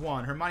pulled out his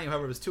wand. Hermione,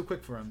 however, was too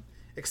quick for him.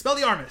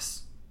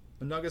 "Expelliarmus!"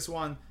 Mundungus'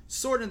 wand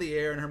soared in the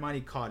air, and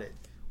Hermione caught it.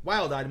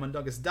 Wild-eyed,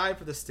 Mundungus dived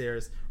for the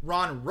stairs.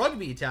 Ron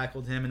rugby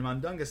tackled him, and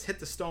Mundungus hit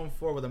the stone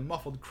floor with a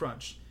muffled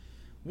crunch.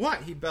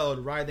 "What?" he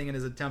bellowed, writhing in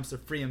his attempts to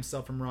free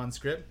himself from Ron's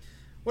grip.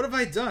 "What have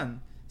I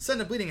done?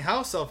 Setting a bleeding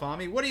house elf on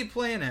me? What are you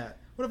playing at?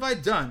 What have I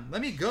done?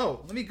 Let me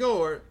go,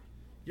 or—"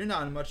 "You're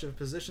not in much of a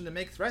position to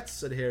make threats,"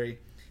 said Harry.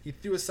 He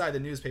threw aside the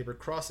newspaper,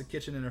 crossed the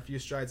kitchen in a few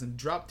strides, and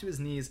dropped to his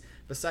knees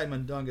beside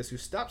Mundungus, who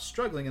stopped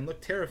struggling and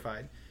looked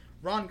terrified.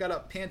 Ron got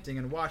up panting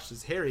and watched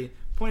as Harry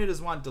pointed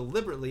his wand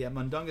deliberately at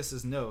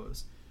Mundungus's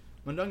nose.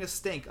 Mundungus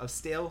stank of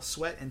stale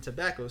sweat and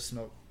tobacco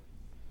smoke.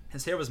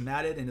 His hair was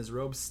matted and his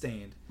robes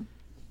stained.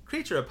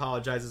 "Kreacher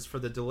apologizes for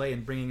the delay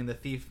in bringing in the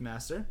thief,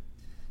 master."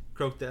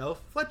 croaked the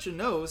elf. "Fletcher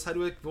knows how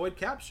to avoid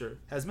capture,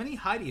 has many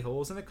hidey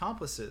holes and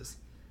accomplices."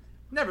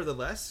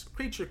 Nevertheless,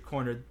 Creature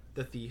cornered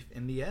the thief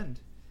in the end.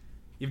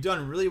 "You've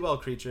done really well,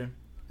 Creature,"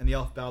 and the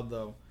elf bowed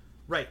low.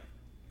 "Right.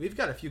 We've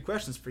got a few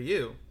questions for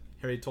you,"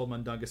 Harry told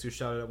Mundungus, who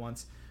shouted at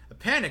once. "I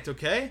panicked,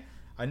 okay?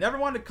 I never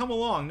wanted to come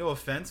along, no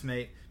offense,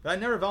 mate, but I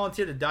never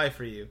volunteered to die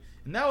for you.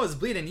 And that was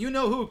bleeding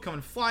you-know-who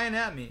coming flying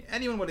at me.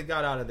 Anyone would have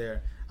got out of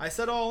there. I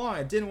said all along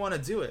I didn't want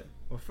to do it.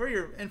 Well, for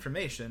your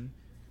information..."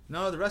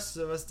 "No, the rest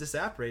of us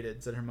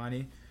disapparated," said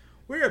Hermione.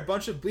 "We're a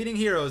bunch of bleeding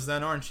heroes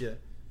then, aren't you?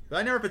 But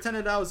I never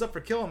pretended I was up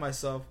for killing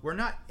myself. We're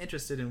not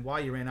interested in why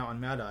you ran out on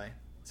Mad-Eye,"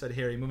 said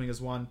Harry, moving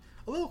his wand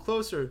a little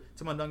closer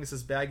to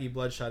Mundungus's baggy,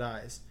 bloodshot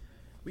eyes.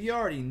 "We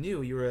already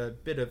knew you were a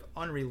bit of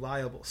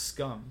unreliable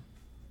scum."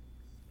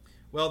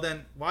 "Well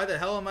then, why the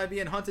hell am I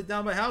being hunted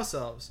down by house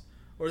elves?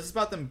 Or is this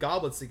about them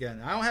goblets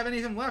again? I don't have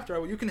anything left,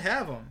 or you can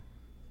have them."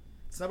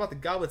 "It's not about the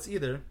goblets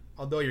either,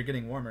 although you're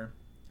getting warmer,"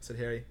 said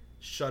Harry.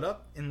 "Shut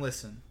up and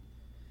listen."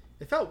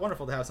 It felt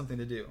wonderful to have something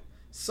to do.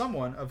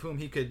 Someone of whom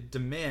he could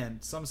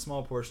demand some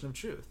small portion of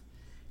truth.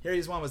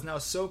 Harry's wand was now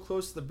so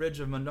close to the bridge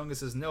of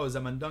Mundungus's nose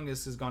that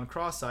Mundungus has gone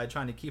cross-eyed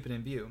trying to keep it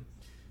in view.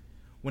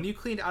 When you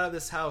clean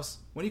this house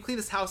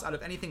out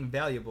of anything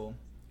valuable,"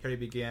 Harry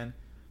began,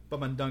 but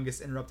Mundungus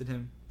interrupted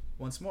him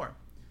once more.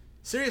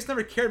 "Sirius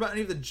never cared about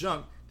any of the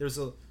junk. There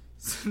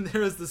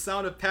was the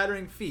sound of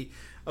pattering feet,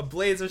 a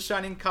blaze of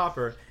shining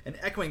copper, an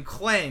echoing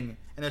clang,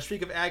 and a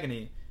shriek of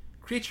agony.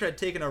 Creature had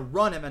taken a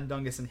run at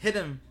Mundungus and hit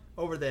him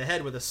over the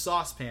head with a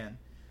saucepan.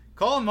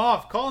 Call him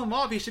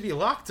off, he should be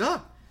locked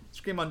up,"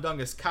 screamed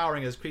Mundungus,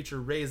 cowering as Creature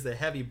raised the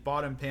heavy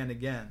bottom pan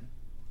again.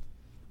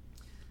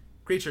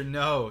 "Creature,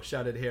 no,"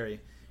 shouted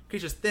Harry.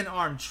 Creature's thin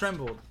arm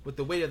trembled with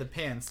the weight of the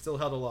pan still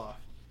held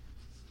aloft.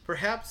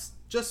 "Perhaps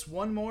just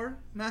one more,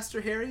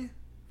 Master Harry?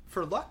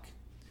 For luck?"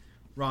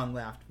 Ron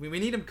laughed. We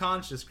need him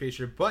conscious,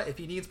 Creature, but if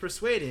he needs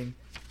persuading,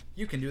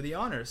 you can do the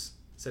honors,"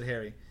 said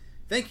Harry.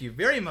 "Thank you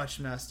very much,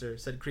 Master,"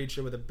 said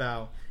Creature with a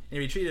bow, and he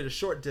retreated a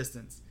short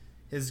distance,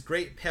 his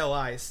great pale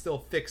eyes still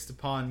fixed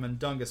upon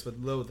Mundungus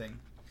with loathing.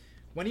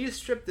 "When you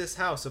stripped this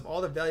house of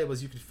all the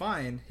valuables you could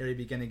find," Harry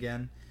began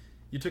again,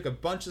 "you took a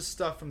bunch of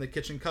stuff from the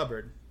kitchen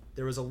cupboard.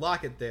 There was a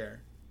locket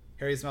there."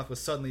 Harry's mouth was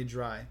suddenly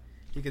dry.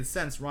 He could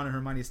sense Ron and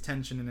Hermione's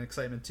tension and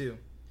excitement too.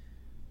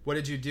 "What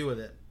did you do with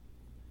it?"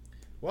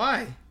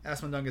 "Why?"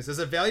 asked Mundungus. "Is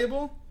it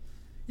valuable?"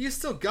 "You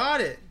still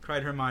got it!"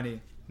 cried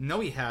Hermione.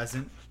 "No, he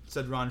hasn't,"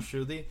 said Ron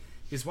shrewdly.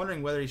 He's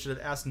wondering whether he should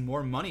have asked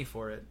more money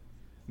for it.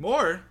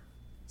 "More?"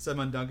 said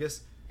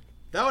Mundungus.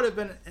 That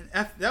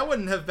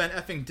wouldn't have been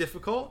effing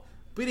difficult.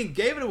 Bleeding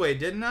gave it away,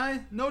 didn't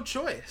I? No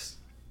choice."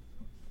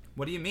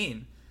 "What do you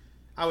mean?"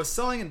 "I was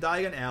selling in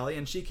Diagon Alley,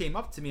 and she came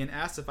up to me and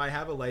asked if I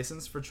have a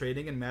license for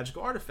trading in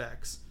magical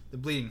artifacts. The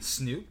bleeding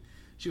snoop.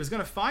 She was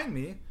going to fine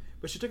me,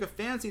 but she took a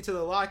fancy to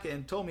the locket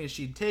and told me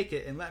she'd take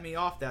it and let me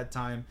off that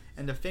time,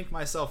 and to think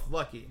myself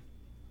lucky."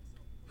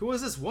 "Who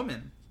was this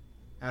woman?"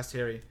 asked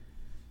Harry.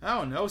 "I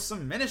don't know,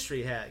 some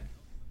ministry hag."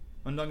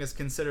 Mundungus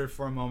considered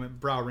for a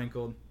moment, brow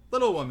wrinkled.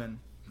 "Little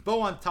woman,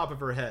 bow on top of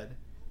her head."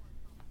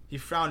 He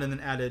frowned and then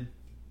added,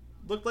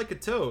 "Looked like a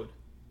toad."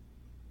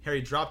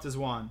 Harry dropped his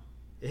wand.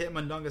 It hit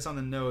Mundungus on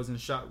the nose and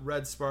shot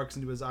red sparks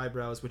into his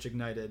eyebrows, which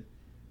ignited.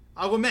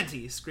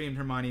 "Aguamenti!" screamed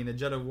Hermione, and a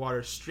jet of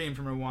water streamed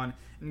from her wand,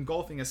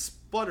 engulfing a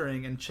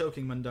spluttering and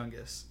choking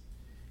Mundungus.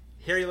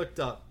 Harry looked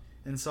up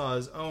and saw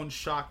his own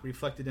shock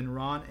reflected in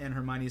Ron and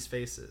Hermione's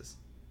faces.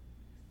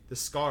 The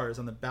scars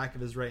on the back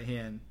of his right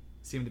hand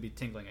seemed to be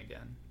tingling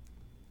again.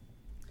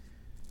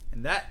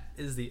 And that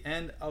is the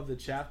end of the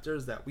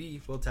chapters that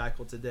we will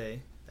tackle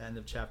today, the end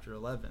of chapter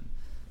 11.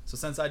 So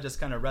since I just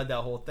kind of read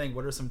that whole thing,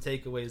 what are some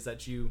takeaways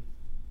that you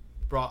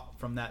brought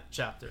from that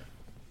chapter?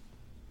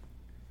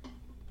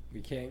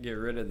 We can't get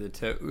rid of the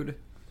toad.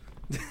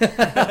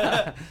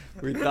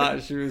 We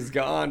thought she was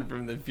gone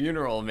from the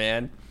funeral,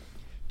 man.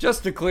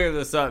 Just to clear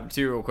this up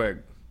too real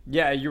quick.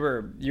 Yeah, you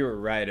were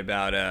right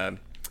about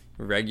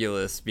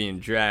Regulus being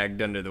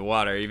dragged under the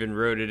water. I even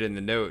wrote it in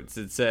the notes.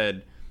 It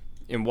said,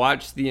 "And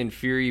watch the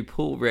Inferi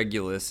pull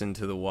Regulus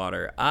into the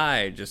water.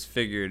 I just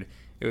figured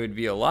it would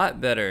be a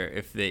lot better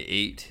if they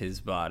ate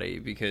his body,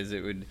 because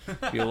it would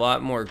be a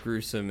lot more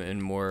gruesome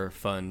and more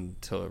fun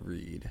to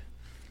read."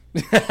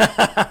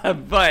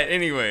 But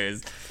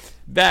anyways,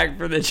 back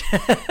for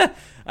the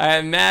I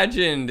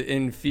imagined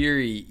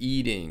Inferi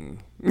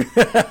eating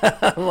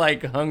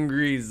like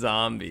hungry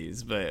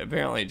zombies, but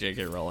apparently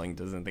J.K. Rowling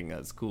doesn't think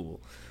that's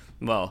cool.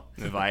 Well,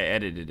 if I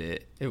edited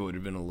it, it would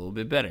have been a little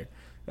bit better.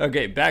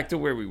 Okay, back to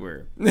where we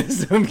were.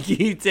 Some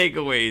key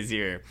takeaways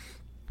here.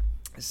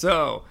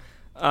 So,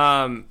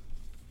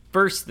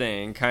 first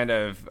thing, kind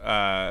of,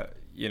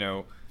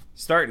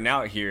 starting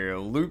out here,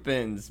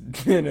 Lupin's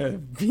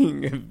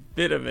being a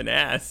bit of an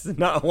ass,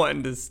 not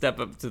wanting to step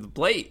up to the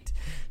plate,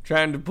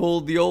 trying to pull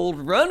the old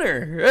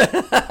runner,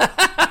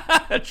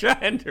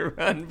 trying to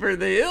run for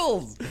the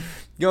hills,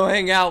 go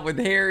hang out with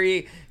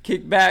Harry,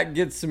 kick back,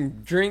 get some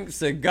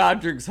drinks at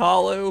Godric's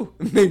Hollow,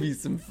 maybe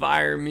some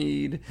fire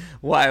mead,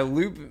 while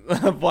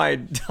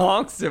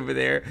Tonks over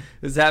there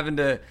is having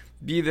to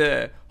be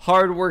the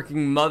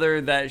hardworking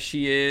mother that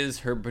she is.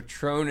 Her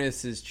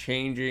Patronus is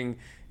changing,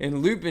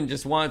 and Lupin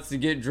just wants to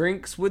get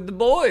drinks with the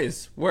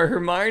boys, where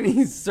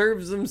Hermione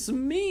serves him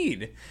some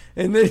mead.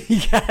 And then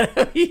he got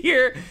out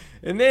here,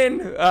 and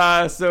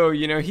then, so,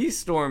 you know, he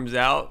storms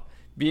out,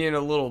 being a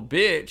little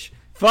bitch.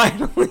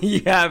 Finally,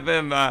 you have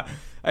him,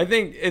 I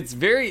think it's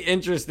very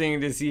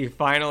interesting to see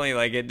finally,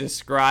 like, it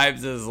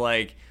describes as,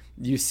 like,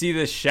 you see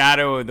the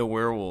shadow of the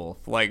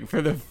werewolf, like,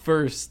 for the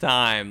first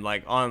time,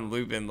 like, on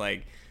Lupin,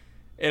 like,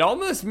 it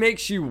almost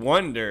makes you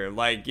wonder,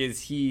 like,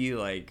 is he,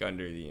 like,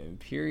 under the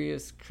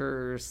Imperius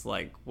curse?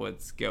 Like,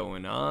 what's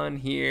going on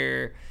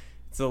here?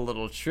 It's a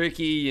little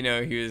tricky. You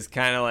know, he was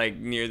kind of, like,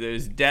 near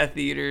those Death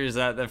Eaters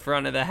at the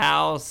front of the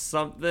house.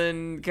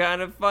 Something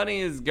kind of funny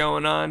is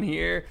going on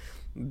here.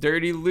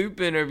 Dirty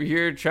Lupin over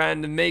here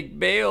trying to make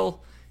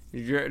bail.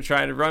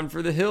 Trying to run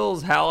for the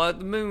hills, howl at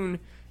the moon.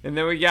 And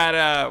then we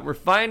got, we're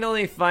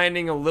finally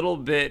finding a little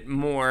bit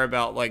more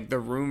about, like, the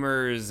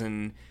rumors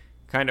and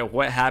kind of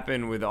what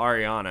happened with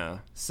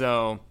Ariana.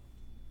 So,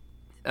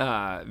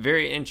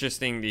 very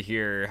interesting to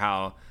hear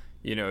how,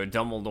 you know,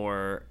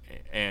 Dumbledore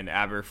and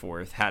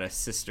Aberforth had a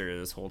sister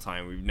this whole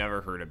time we've never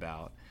heard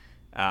about.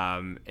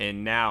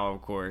 And now,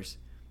 of course,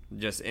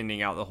 just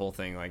ending out the whole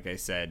thing, like I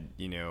said,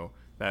 you know,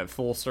 that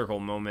full circle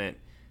moment,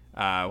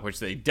 which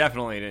they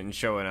definitely didn't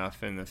show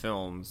enough in the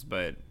films,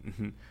 but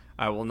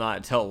I will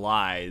not tell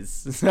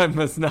lies. I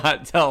must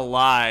not tell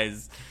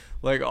lies.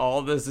 Like,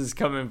 all this is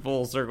coming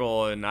full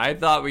circle, and I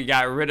thought we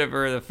got rid of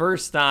her the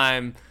first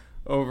time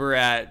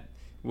over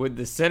with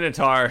the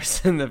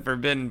Centaurs in the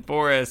Forbidden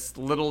Forest.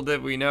 Little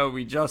did we know,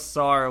 we just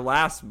saw her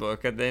last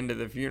book at the end of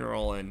the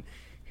funeral, and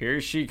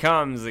here she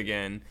comes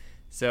again.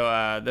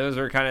 So those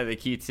were kind of the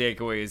key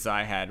takeaways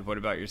I had. What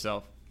about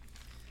yourself?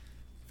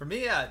 For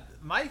me,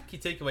 my key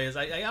takeaway is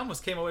I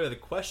almost came away with a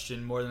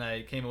question more than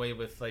I came away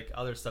with, like,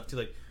 other stuff too.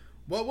 Like,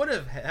 what would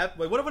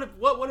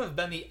have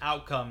been the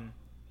outcome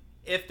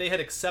if they had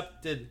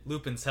accepted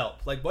Lupin's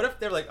help? Like, what if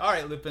they're like, all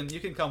right, Lupin,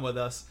 you can come with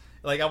us?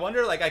 Like,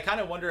 I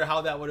kind of wonder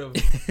how that would have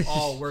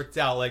all worked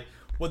out. Like,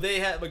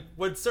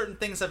 would certain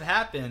things have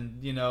happened,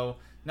 you know,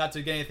 not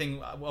to get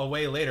anything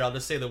away later, I'll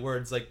just say the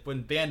words, like,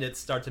 when bandits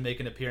start to make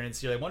an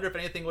appearance here, I wonder if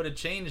anything would have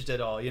changed at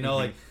all, you know,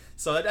 like,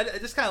 so it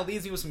just kind of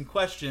leaves me with some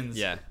questions.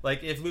 Yeah.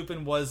 Like, if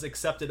Lupin was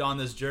accepted on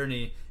this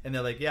journey, and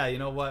they're like, yeah, you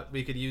know what,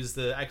 we could use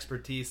the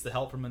expertise, the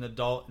help from an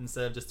adult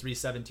instead of just 3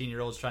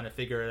 17-year-olds trying to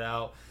figure it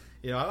out.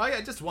 You know,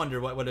 I just wonder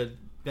what would have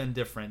been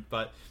different.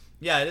 But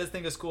yeah, I just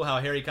think it's cool how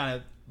Harry kind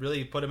of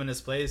really put him in his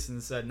place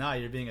and said, nah,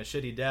 you're being a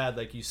shitty dad,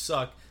 like, you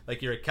suck,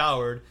 like, you're a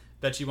coward,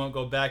 bet you won't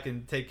go back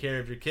and take care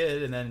of your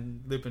kid. And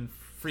then Lupin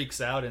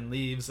freaks out and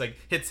leaves, like,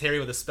 hits Harry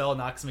with a spell,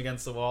 knocks him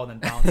against the wall, and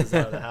then bounces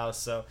out of the house.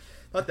 So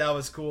I thought that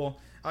was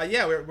cool.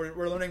 Yeah,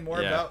 we're learning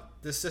more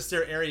about the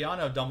sister Ariana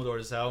of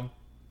Dumbledore's, how,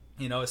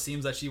 you know, it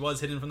seems that she was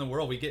hidden from the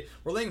world.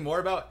 We're learning more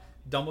about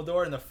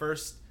Dumbledore in the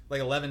first,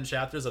 like, 11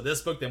 chapters of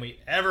this book than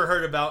we ever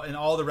heard about in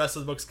all the rest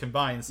of the books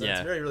combined. So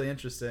it's very, really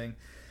interesting.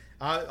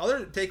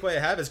 Other takeaway I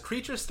have is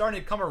Creature's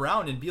starting to come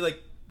around and be like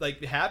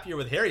happier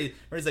with Harry,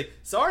 where he's like,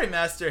 sorry,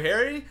 Master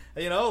Harry,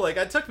 you know, like,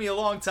 it took me a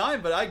long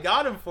time, but I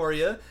got him for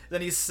you.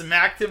 Then he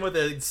smacked him with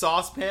a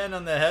saucepan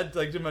on the head,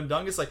 like, to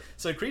Mundungus. Like,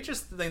 so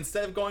Creature's,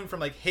 instead of going from,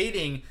 like,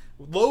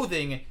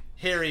 loathing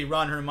Harry,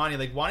 Ron, Hermione,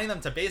 like, wanting them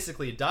to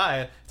basically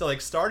die, to,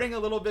 like, starting a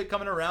little bit,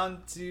 coming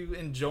around to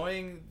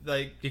enjoying,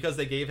 like, because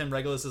they gave him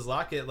Regulus's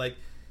locket, like,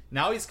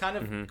 now he's kind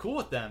of cool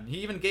with them. He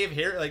even gave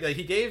Harry, like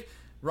he gave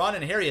Ron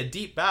and Harry a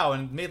deep bow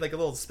and made, like, a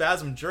little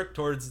spasm jerk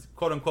towards,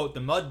 quote unquote, the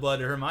mudblood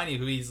of Hermione,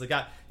 who he's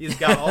got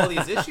all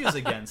these issues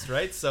against,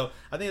 right? So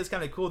I think it's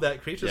kind of cool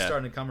that Creature's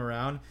starting to come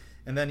around.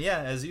 And then, yeah,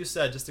 as you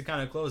said, just to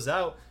kind of close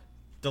out,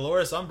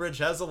 Dolores Umbridge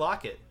has a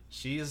locket.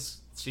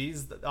 She's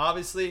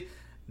obviously,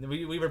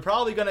 we were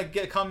probably gonna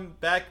come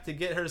back to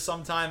get her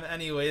sometime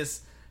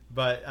anyways,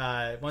 but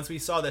once we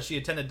saw that she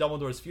attended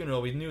Dumbledore's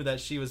funeral, we knew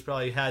that she was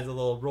probably had a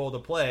little role to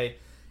play,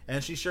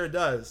 and she sure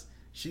does.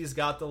 She's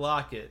got the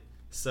locket.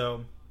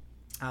 So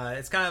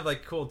it's kind of,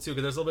 like, cool too,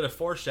 because there's a little bit of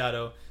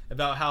foreshadow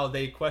about how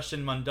they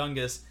questioned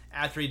Mundungus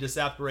after he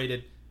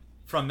disapparated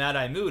from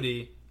Mad-Eye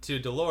Moody to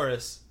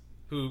Dolores,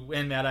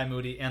 and Mad-Eye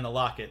Moody and the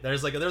locket.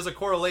 There's a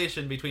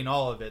correlation between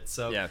all of it.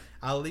 So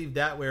I'll leave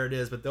that where it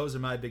is, but those are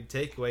my big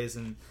takeaways,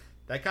 and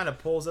that kind of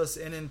pulls us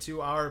into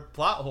our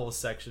plot holes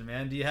section,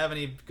 man. Do you have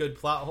any good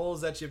plot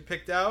holes that you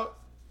picked out?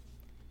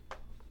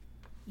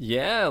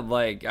 Yeah,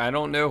 like, I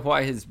don't know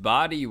why his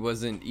body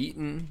wasn't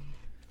eaten.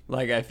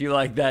 Like, I feel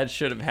like that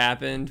should have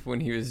happened when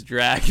he was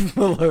dragged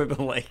below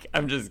the lake.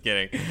 I'm just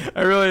kidding.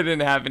 I really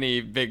didn't have any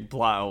big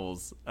plot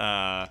holes.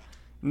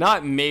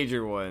 Not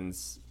major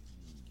ones.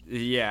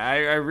 Yeah,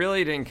 I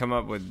really didn't come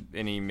up with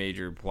any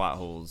major plot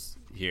holes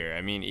here.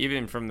 I mean,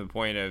 even from the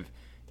point of,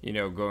 you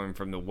know, going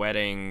from the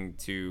wedding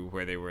to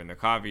where they were in the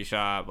coffee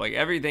shop, like,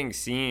 everything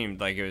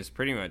seemed like it was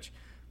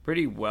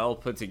pretty well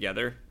put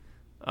together.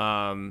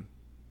 I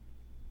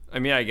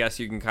mean, I guess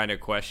you can kind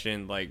of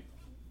question, like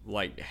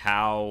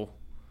how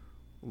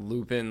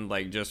Lupin,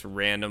 like, just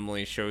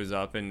randomly shows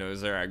up and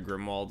knows they're at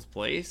Grimwald's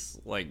place.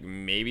 Like,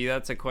 maybe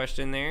that's a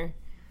question there.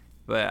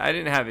 but I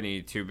didn't have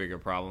any too big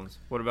of problems.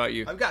 What about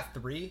you? I've got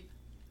 3.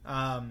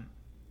 And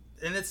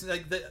it's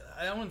like,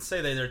 I don't want to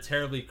say that they're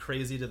terribly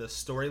crazy to the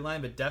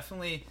storyline, but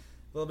definitely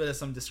a little bit of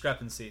some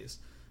discrepancies.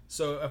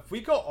 So if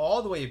we go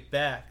all the way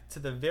back to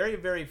the very,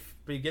 very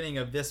beginning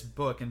of this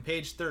book, in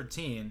page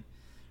 13,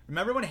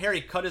 remember when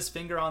Harry cut his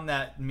finger on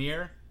that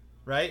mirror,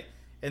 right?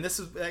 And this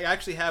is, I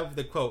actually have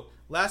the quote,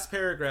 last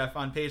paragraph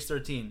on page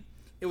 13.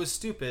 It was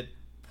stupid,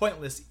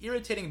 pointless,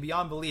 irritating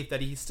beyond belief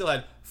that he still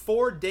had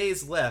 4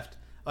 days left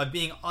of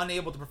being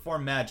unable to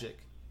perform magic.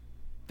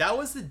 That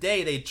was the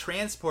day they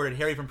transported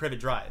Harry from Privet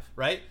Drive,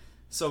 right?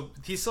 So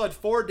he still had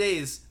 4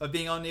 days of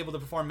being unable to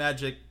perform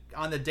magic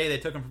on the day they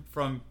took him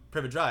from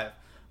Privet Drive.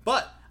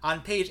 But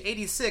on page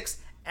 86,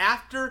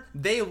 after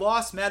they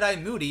lost Mad-Eye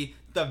Moody,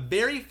 the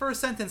very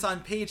first sentence on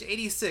page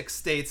 86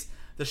 states,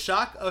 the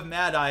shock of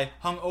Mad-Eye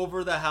hung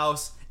over the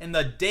house in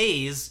the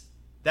days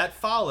that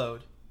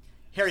followed.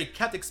 Harry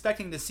kept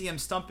expecting to see him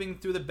stumping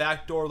through the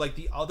back door like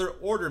the other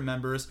Order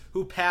members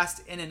who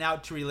passed in and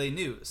out to relay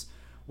news.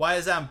 Why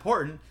is that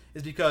important?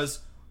 Is because,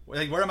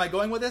 like, where am I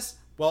going with this?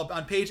 Well,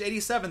 on page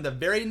 87, the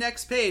very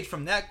next page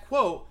from that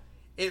quote,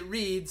 it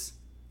reads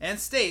and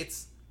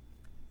states,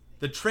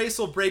 the trace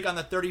will break on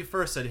the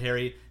 31st, said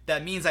Harry.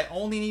 That means I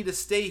only need to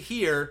stay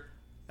here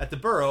at the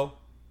Burrow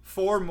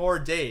 4 more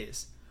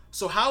days.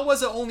 So how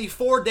was it only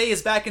 4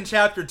 days back in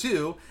chapter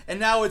 2, and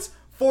now it's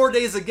 4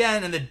 days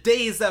again in the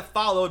days that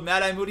followed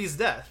Mad-Eye Moody's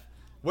death?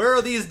 Where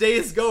are these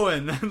days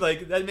going?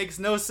 Like, that makes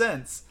no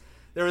sense.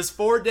 There was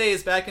 4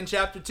 days back in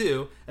chapter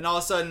 2, and all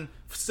of a sudden,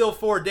 still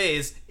 4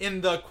 days in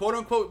the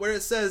quote-unquote, where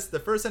it says, the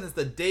first sentence,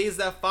 the days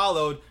that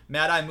followed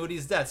Mad-Eye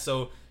Moody's death.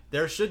 So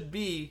there should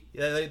be,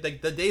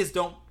 like, the days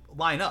don't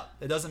line up.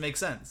 It doesn't make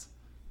sense.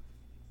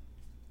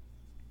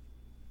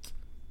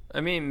 I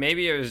mean,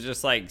 maybe it was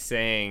just like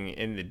saying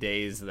in the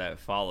days that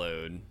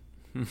followed,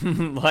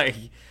 like,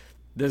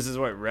 this is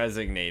what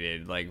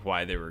resonated, like,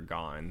 why they were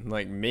gone.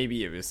 Like,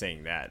 maybe it was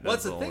saying that.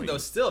 What's the thing, though?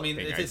 Still, I mean,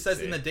 if it says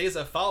in the days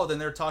that followed, then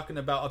they're talking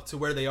about up to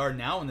where they are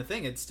now. And the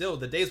thing, it's still,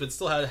 the days would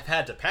still have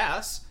had to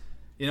pass.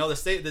 You know,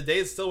 the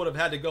days still would have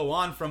had to go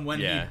on from when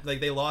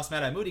they lost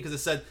Mad-Eye Moody, because it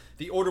said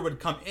the Order would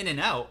come in and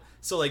out.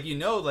 So, like, you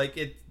know, like,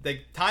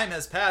 time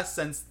has passed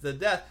since the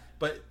death,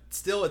 but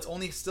still, it's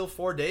only still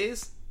 4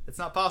 days. It's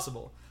not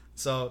possible.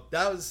 So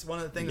that was one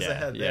of the things I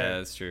had there. Yeah,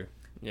 that's true.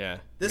 Yeah.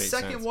 This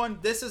second one,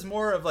 this is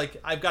more of like,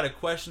 I've got a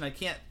question. I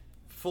can't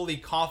fully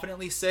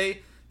confidently say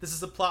this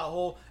is a plot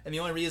hole. And the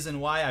only reason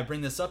why I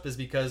bring this up is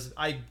because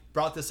I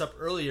brought this up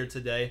earlier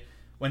today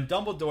when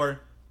Dumbledore,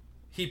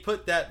 he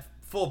put that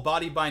full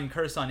body bind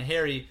curse on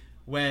Harry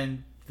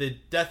when the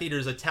Death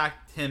Eaters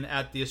attacked him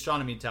at the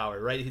astronomy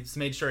tower, right? He just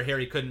made sure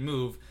Harry couldn't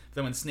move.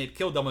 Then when Snape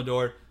killed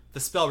Dumbledore,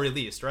 the spell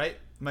released, right?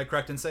 Am I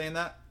correct in saying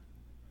that?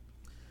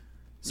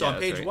 So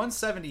on page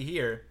 170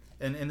 here,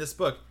 in this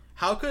book,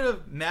 how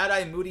could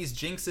Mad-Eye Moody's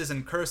jinxes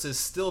and curses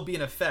still be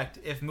in effect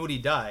if Moody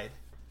died?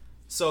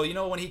 So, you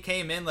know, when he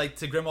came in, like,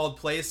 to Grimmauld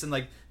Place, and,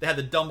 like, they had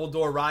the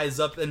Dumbledore rise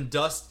up and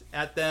dust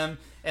at them,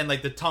 and,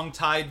 like, the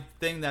tongue-tied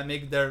thing that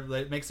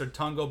makes their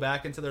tongue go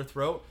back into their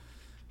throat.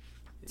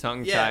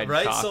 Tongue-tied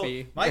right?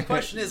 coffee. So my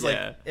question is,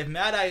 like, if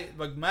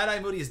Mad-Eye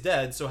Moody's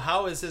dead, so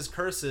how is his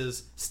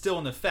curses still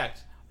in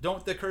effect?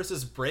 Don't the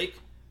curses break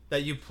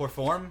that you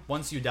perform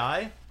once you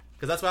die?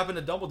 Because that's what happened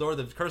to Dumbledore.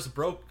 The curse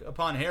broke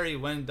upon Harry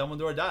when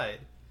Dumbledore died.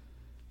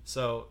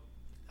 So,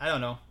 I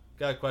don't know.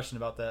 Got a question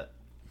about that.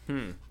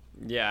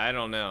 Yeah, I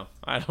don't know.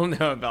 I don't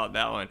know about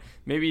that one.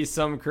 Maybe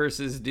some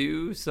curses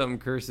do, some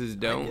curses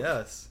don't.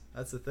 Yes,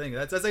 that's the thing.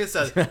 That's like I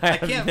said. I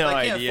can't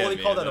fully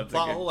call that a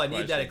plot hole. I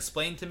need that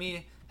explained to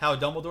me. How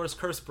Dumbledore's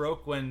curse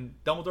broke when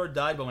Dumbledore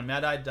died, but when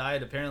Mad-Eye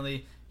died,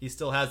 apparently he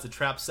still has the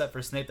trap set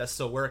for Snape that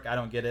still work. I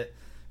don't get it.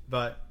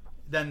 But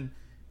then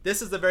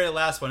this is the very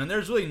last one, and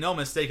there's really no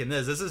mistake in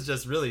this. This is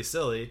just really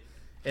silly.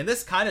 And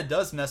this kind of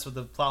does mess with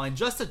the plotline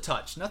just a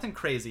touch. Nothing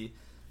crazy.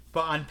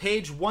 But on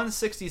page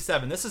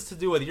 167, this is to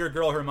do with your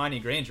girl Hermione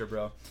Granger,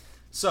 bro.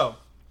 So,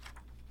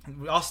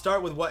 I'll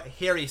start with what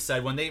Harry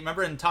said when they,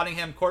 remember in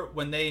Tottenham Court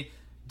when they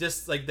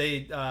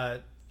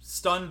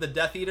stunned the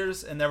Death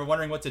Eaters and they were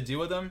wondering what to do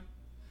with them?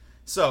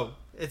 So,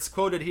 it's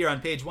quoted here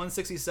on page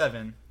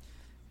 167.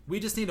 We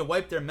just need to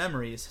wipe their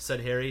memories,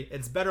 said Harry.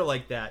 It's better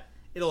like that.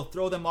 It'll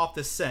throw them off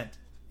the scent.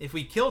 If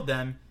we killed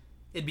them,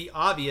 it'd be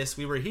obvious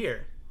we were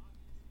here.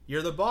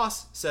 You're the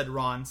boss, said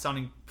Ron,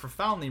 sounding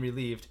profoundly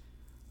relieved.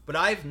 But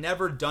I've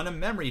never done a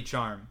memory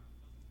charm.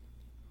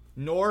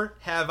 Nor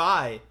have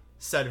I,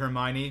 said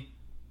Hermione,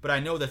 but I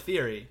know the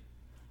theory.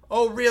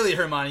 Oh, really,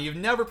 Hermione? You've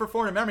never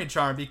performed a memory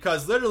charm?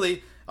 Because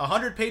literally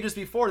 100 pages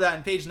before that,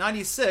 in page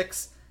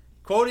 96,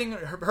 quoting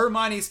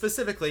Hermione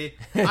specifically,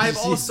 I've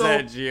she also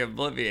said she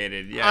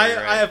obliviated. Yeah,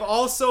 I have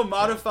also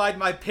modified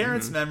my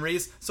parents'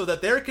 memories so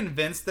that they're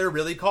convinced they're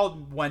really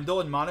called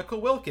Wendell and Monica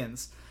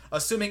Wilkins.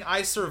 Assuming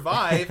I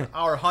survive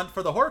our hunt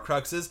for the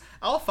Horcruxes,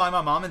 I'll find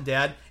my mom and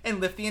dad and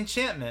lift the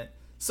enchantment.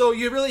 So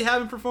you really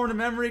haven't performed a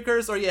memory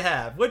curse, or you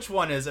have? Which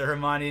one is it,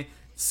 Hermione?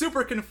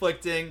 Super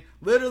conflicting.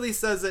 Literally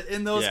says it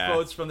in those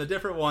quotes from the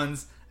different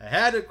ones. I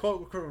had to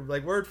quote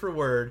like word for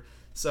word.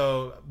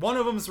 So one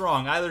of them's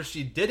wrong. Either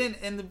she didn't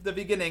in the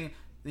beginning,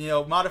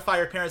 modify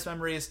her parents'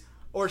 memories,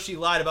 or she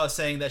lied about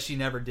saying that she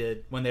never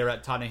did when they were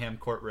at Tottenham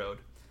Court Road.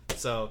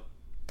 So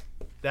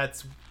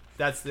that's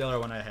the other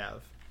one I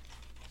have.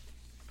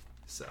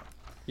 So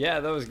yeah,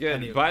 that was good.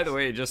 Anyways. By the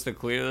way, just to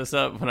clear this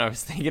up, when I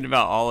was thinking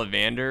about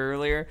Ollivander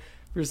earlier,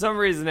 for some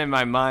reason in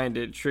my mind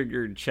it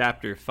triggered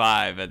chapter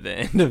 5 at the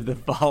end of The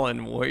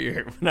Fallen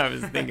Warrior when I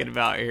was thinking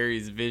about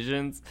Harry's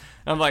visions.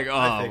 I'm like,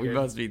 oh, we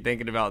must be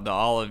thinking about the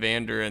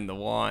Ollivander and the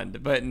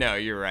wand. But no,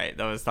 you're right.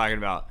 That was talking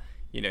about,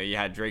 you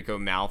had Draco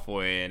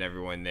Malfoy and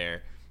everyone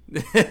there.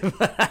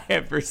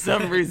 But for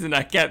some reason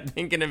I kept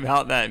thinking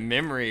about that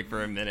memory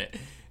for a minute,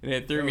 and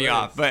it threw me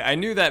off. But I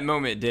knew that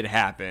moment did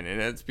happen,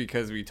 and that's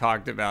because we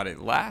talked about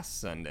it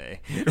last Sunday.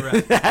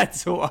 Correct.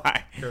 That's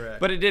why. Correct.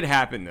 But it did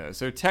happen, though.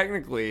 So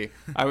technically,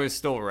 I was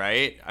still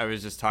right. I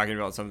was just talking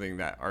about something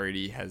that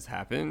already has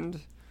happened.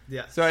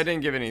 Yeah. So I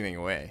didn't give anything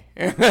away.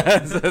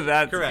 So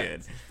that's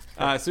Correct.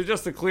 good. So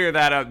just to clear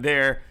that up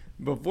there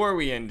before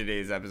we end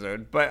today's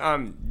episode. But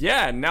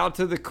now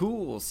to the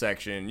cool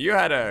section. You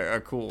had a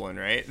cool one,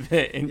 right?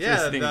 The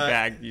interesting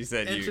fact you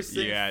said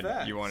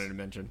you wanted to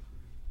mention.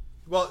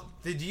 Well,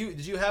 did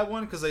you have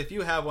one? Because if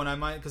you have one, I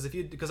might.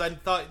 Because I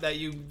thought that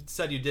you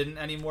said you didn't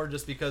anymore,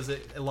 just because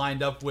it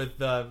lined up with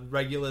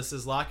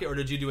Regulus's locket, or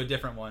did you do a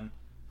different one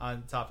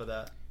on top of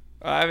that?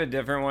 I have a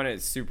different one.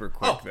 It's super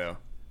quick though.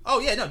 Oh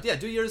yeah,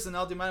 do yours and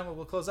I'll do mine.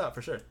 We'll close out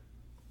for sure.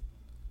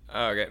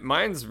 Okay,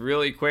 mine's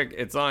really quick.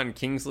 It's on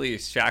Kingsley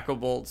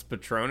Shacklebolt's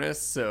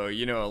Patronus. So,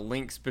 a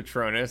Lynx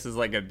Patronus is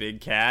like a big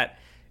cat.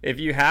 If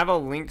you have a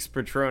Lynx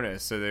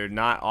Patronus, so they're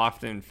not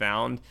often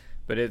found,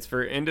 but it's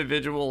for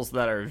individuals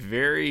that are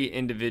very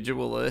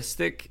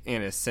individualistic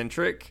and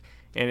eccentric.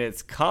 And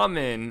it's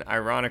common,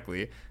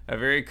 ironically, a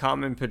very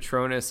common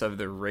Patronus of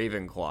the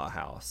Ravenclaw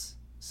house.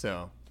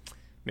 So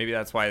maybe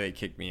that's why they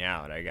kicked me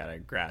out. I got a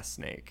grass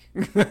snake.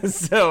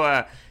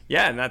 So,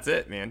 and that's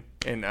it, man.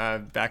 And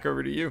back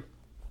over to you.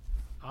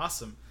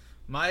 Awesome.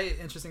 My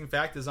interesting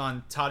fact is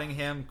on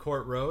Tottenham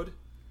Court Road.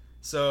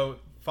 So,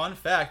 fun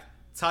fact,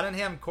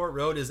 Tottenham Court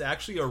Road is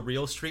actually a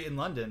real street in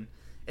London.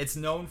 It's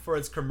known for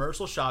its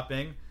commercial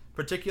shopping,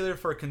 particularly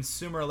for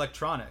consumer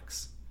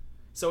electronics.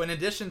 So in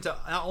addition to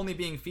not only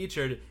being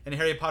featured in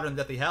Harry Potter and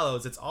Deathly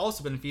Hallows, it's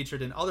also been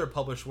featured in other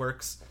published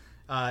works,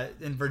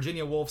 in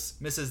Virginia Woolf's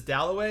Mrs.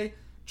 Dalloway,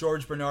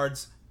 George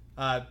Bernard's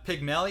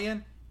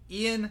Pygmalion,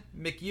 Ian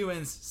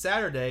McEwan's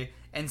Saturday,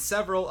 and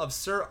several of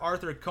Sir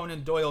Arthur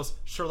Conan Doyle's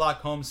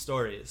Sherlock Holmes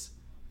stories.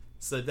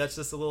 So that's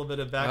just a little bit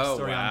of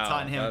backstory on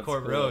Tottenham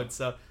Court Road.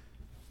 So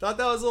thought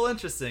that was a little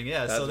interesting.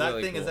 Yeah, that's so that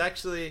really thing cool. Is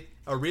actually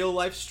a real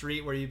life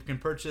street where you can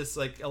purchase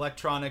like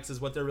electronics is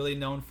what they're really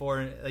known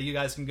for. You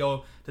guys can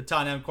go to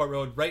Tottenham Court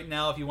Road right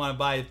now if you want to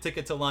buy a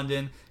ticket to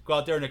London. Go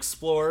out there and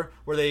explore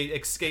where they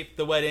escaped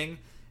the wedding.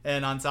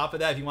 And on top of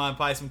that, if you want to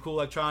buy some cool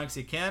electronics,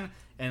 you can.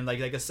 And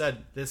like I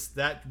said,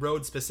 that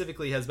road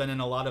specifically has been in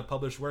a lot of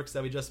published works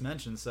that we just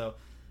mentioned. So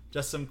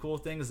just some cool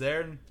things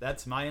there, and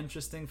that's my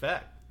interesting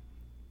fact.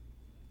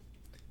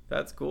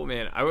 That's cool,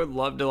 man. I would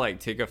love to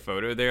take a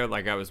photo there,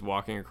 like I was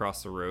walking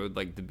across the road,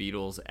 like the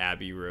Beatles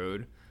Abbey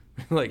Road,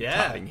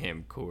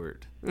 Tottenham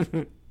Court.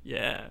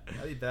 Yeah,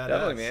 that'd be badass.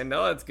 Definitely, man.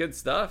 No, that's good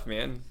stuff,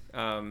 man.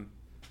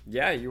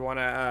 You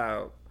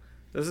wanna?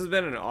 This has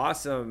been an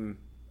awesome,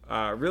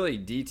 really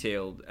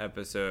detailed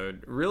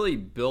episode. Really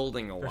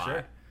building a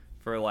lot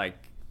for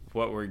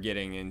what we're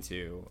getting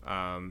into.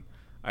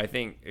 I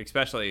think,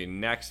 especially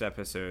next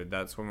episode,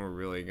 that's when we're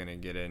really gonna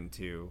get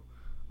into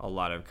a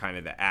lot of kind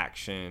of the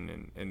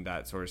action and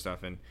that sort of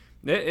stuff. And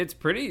it's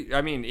pretty,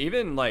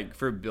 even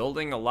for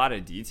building a lot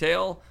of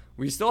detail,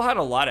 we still had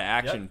a lot of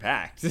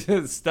action-packed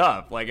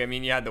stuff.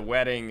 You had the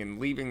wedding and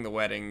leaving the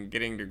wedding,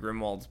 getting to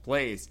Grimwald's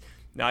place.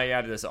 Now you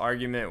had this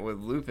argument with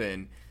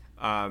Lupin.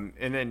 And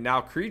then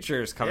now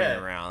Creature's coming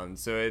around.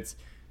 So it's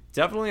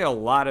definitely a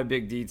lot of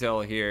big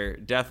detail here.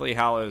 Deathly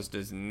Hallows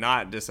does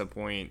not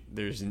disappoint.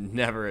 There's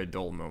never a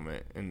dull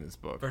moment in this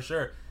book. For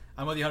sure.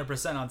 I'm with you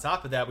 100%. On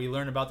top of that, we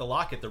learned about the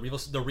locket, the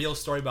real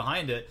story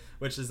behind it,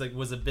 which is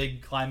was a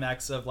big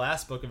climax of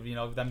last book of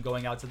them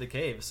going out to the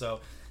cave. So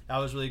that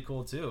was really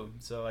cool too.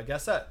 So I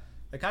guess that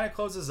kind of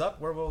closes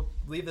up where we'll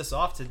leave this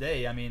off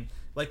today.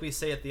 Like we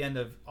say at the end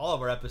of all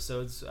of our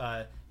episodes,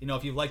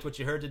 if you liked what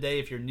you heard today,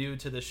 if you're new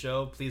to the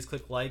show, please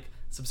click like,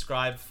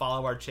 subscribe,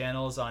 follow our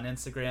channels on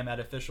Instagram at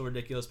Official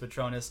Ridiculous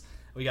Patronus.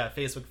 We got a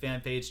Facebook fan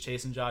page,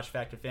 Chase and Josh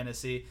Factor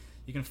Fantasy.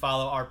 You can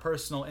follow our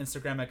personal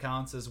Instagram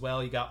accounts as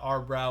well. You got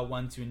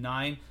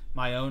rbrow129.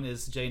 My own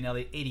is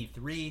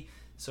jnelly83.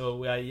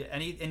 So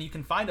and you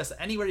can find us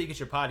anywhere you get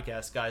your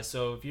podcast, guys.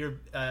 So if you're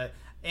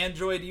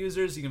Android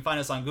users, you can find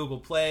us on Google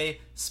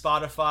Play,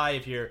 Spotify.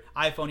 If you're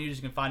iPhone users,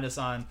 you can find us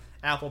on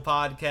Apple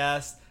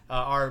Podcasts.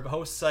 Our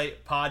host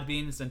site,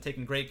 Podbean, has been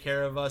taking great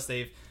care of us.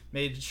 They've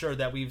made sure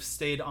that we've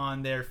stayed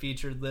on their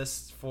featured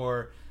list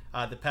for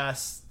the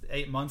past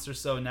 8 months or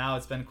so now.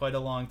 It's been quite a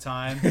long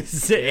time.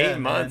 8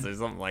 months or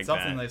something like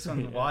that.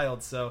 Something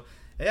wild. So,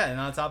 and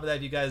on top of that,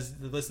 if you guys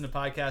listen to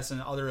podcasts in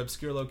other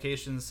obscure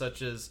locations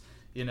such as,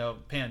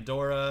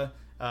 Pandora,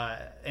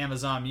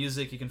 Amazon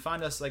Music. You can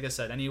find us, like I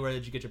said, anywhere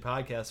that you get your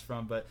podcast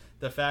from. But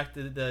the fact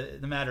that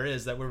the matter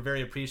is that we're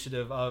very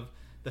appreciative of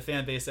the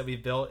fan base that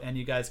we've built, and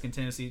you guys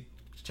continuously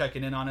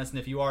checking in on us. And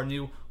if you are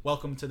new,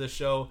 welcome to the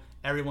show.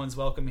 Everyone's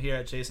welcome here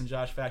at Chase and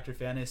Josh Factor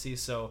Fantasy.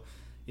 So,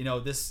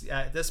 this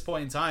at this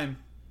point in time,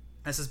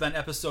 this has been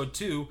episode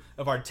 2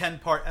 of our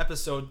 10-part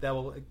episode that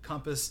will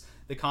encompass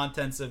the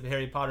contents of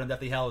Harry Potter and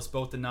Deathly Hallows,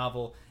 both the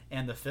novel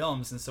and the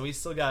films. And so we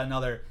still got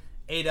another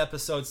 8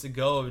 episodes to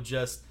go of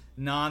just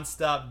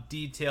non-stop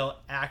detail,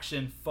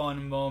 action,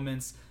 fun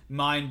moments,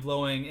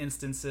 mind-blowing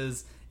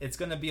instances. It's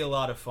going to be a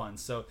lot of fun.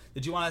 So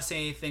did you want to say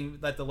anything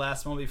at the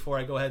last moment before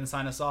I go ahead and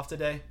sign us off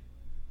today?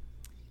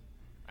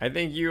 I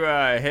think you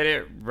hit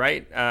it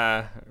right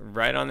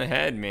on the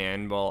head,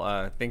 man.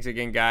 Well, thanks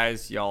again,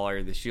 guys. Y'all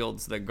are the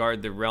shields that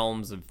guard the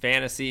realms of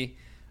fantasy.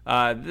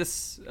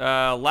 This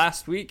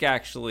last week,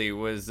 actually,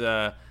 was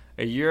a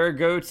year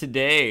ago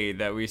today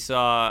that we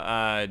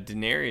saw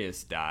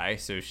Daenerys die.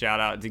 So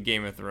shout out to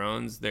Game of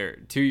Thrones. They're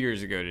 2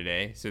 years ago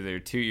today. So their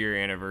 2-year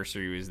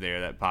anniversary was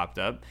there that popped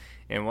up.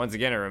 And once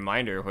again, a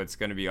reminder, what's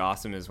going to be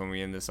awesome is when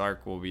we end this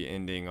arc, we'll be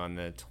ending on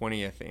the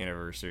 20th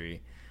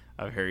anniversary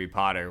of Harry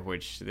Potter,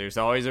 which there's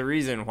always a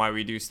reason why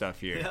we do stuff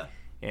here. Yeah.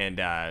 And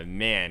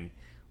man,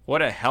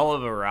 what a hell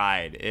of a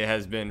ride it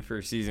has been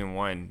for season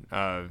 1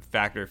 of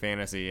Factor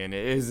Fantasy, and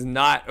it is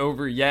not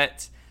over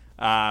yet.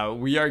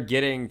 We are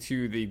getting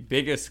to the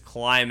biggest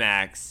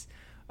climax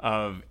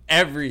of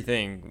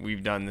everything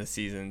we've done this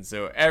season,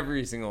 so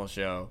every single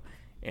show.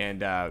 And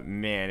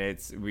man,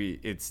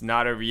 it's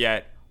not over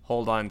yet.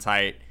 Hold on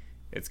tight.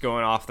 It's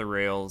going off the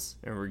rails,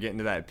 and we're getting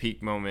to that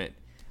peak moment.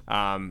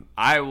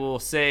 I will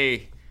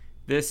say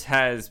this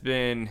has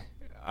been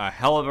a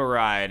hell of a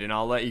ride, and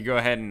I'll let you go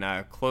ahead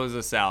and close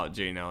us out,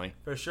 Jay Nelly.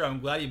 For sure. I'm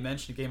glad you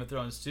mentioned Game of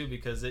Thrones, too,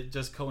 because it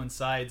just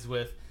coincides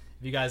with,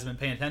 if you guys have been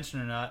paying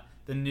attention or not,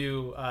 the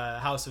new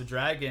House of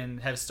Dragon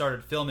has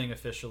started filming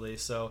officially.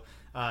 So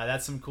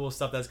that's some cool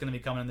stuff that's going to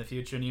be coming in the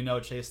future,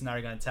 and Chase and I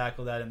are going to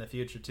tackle that in the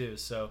future, too.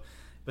 So,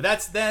 but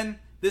that's then.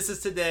 This is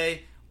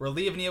today. We're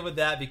leaving you with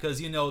that because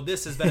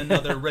this has been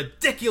another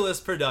ridiculous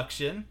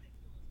production.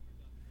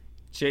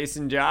 Chase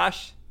and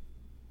Josh,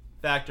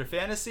 Factor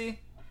Fantasy.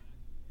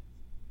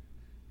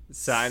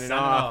 signing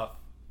off.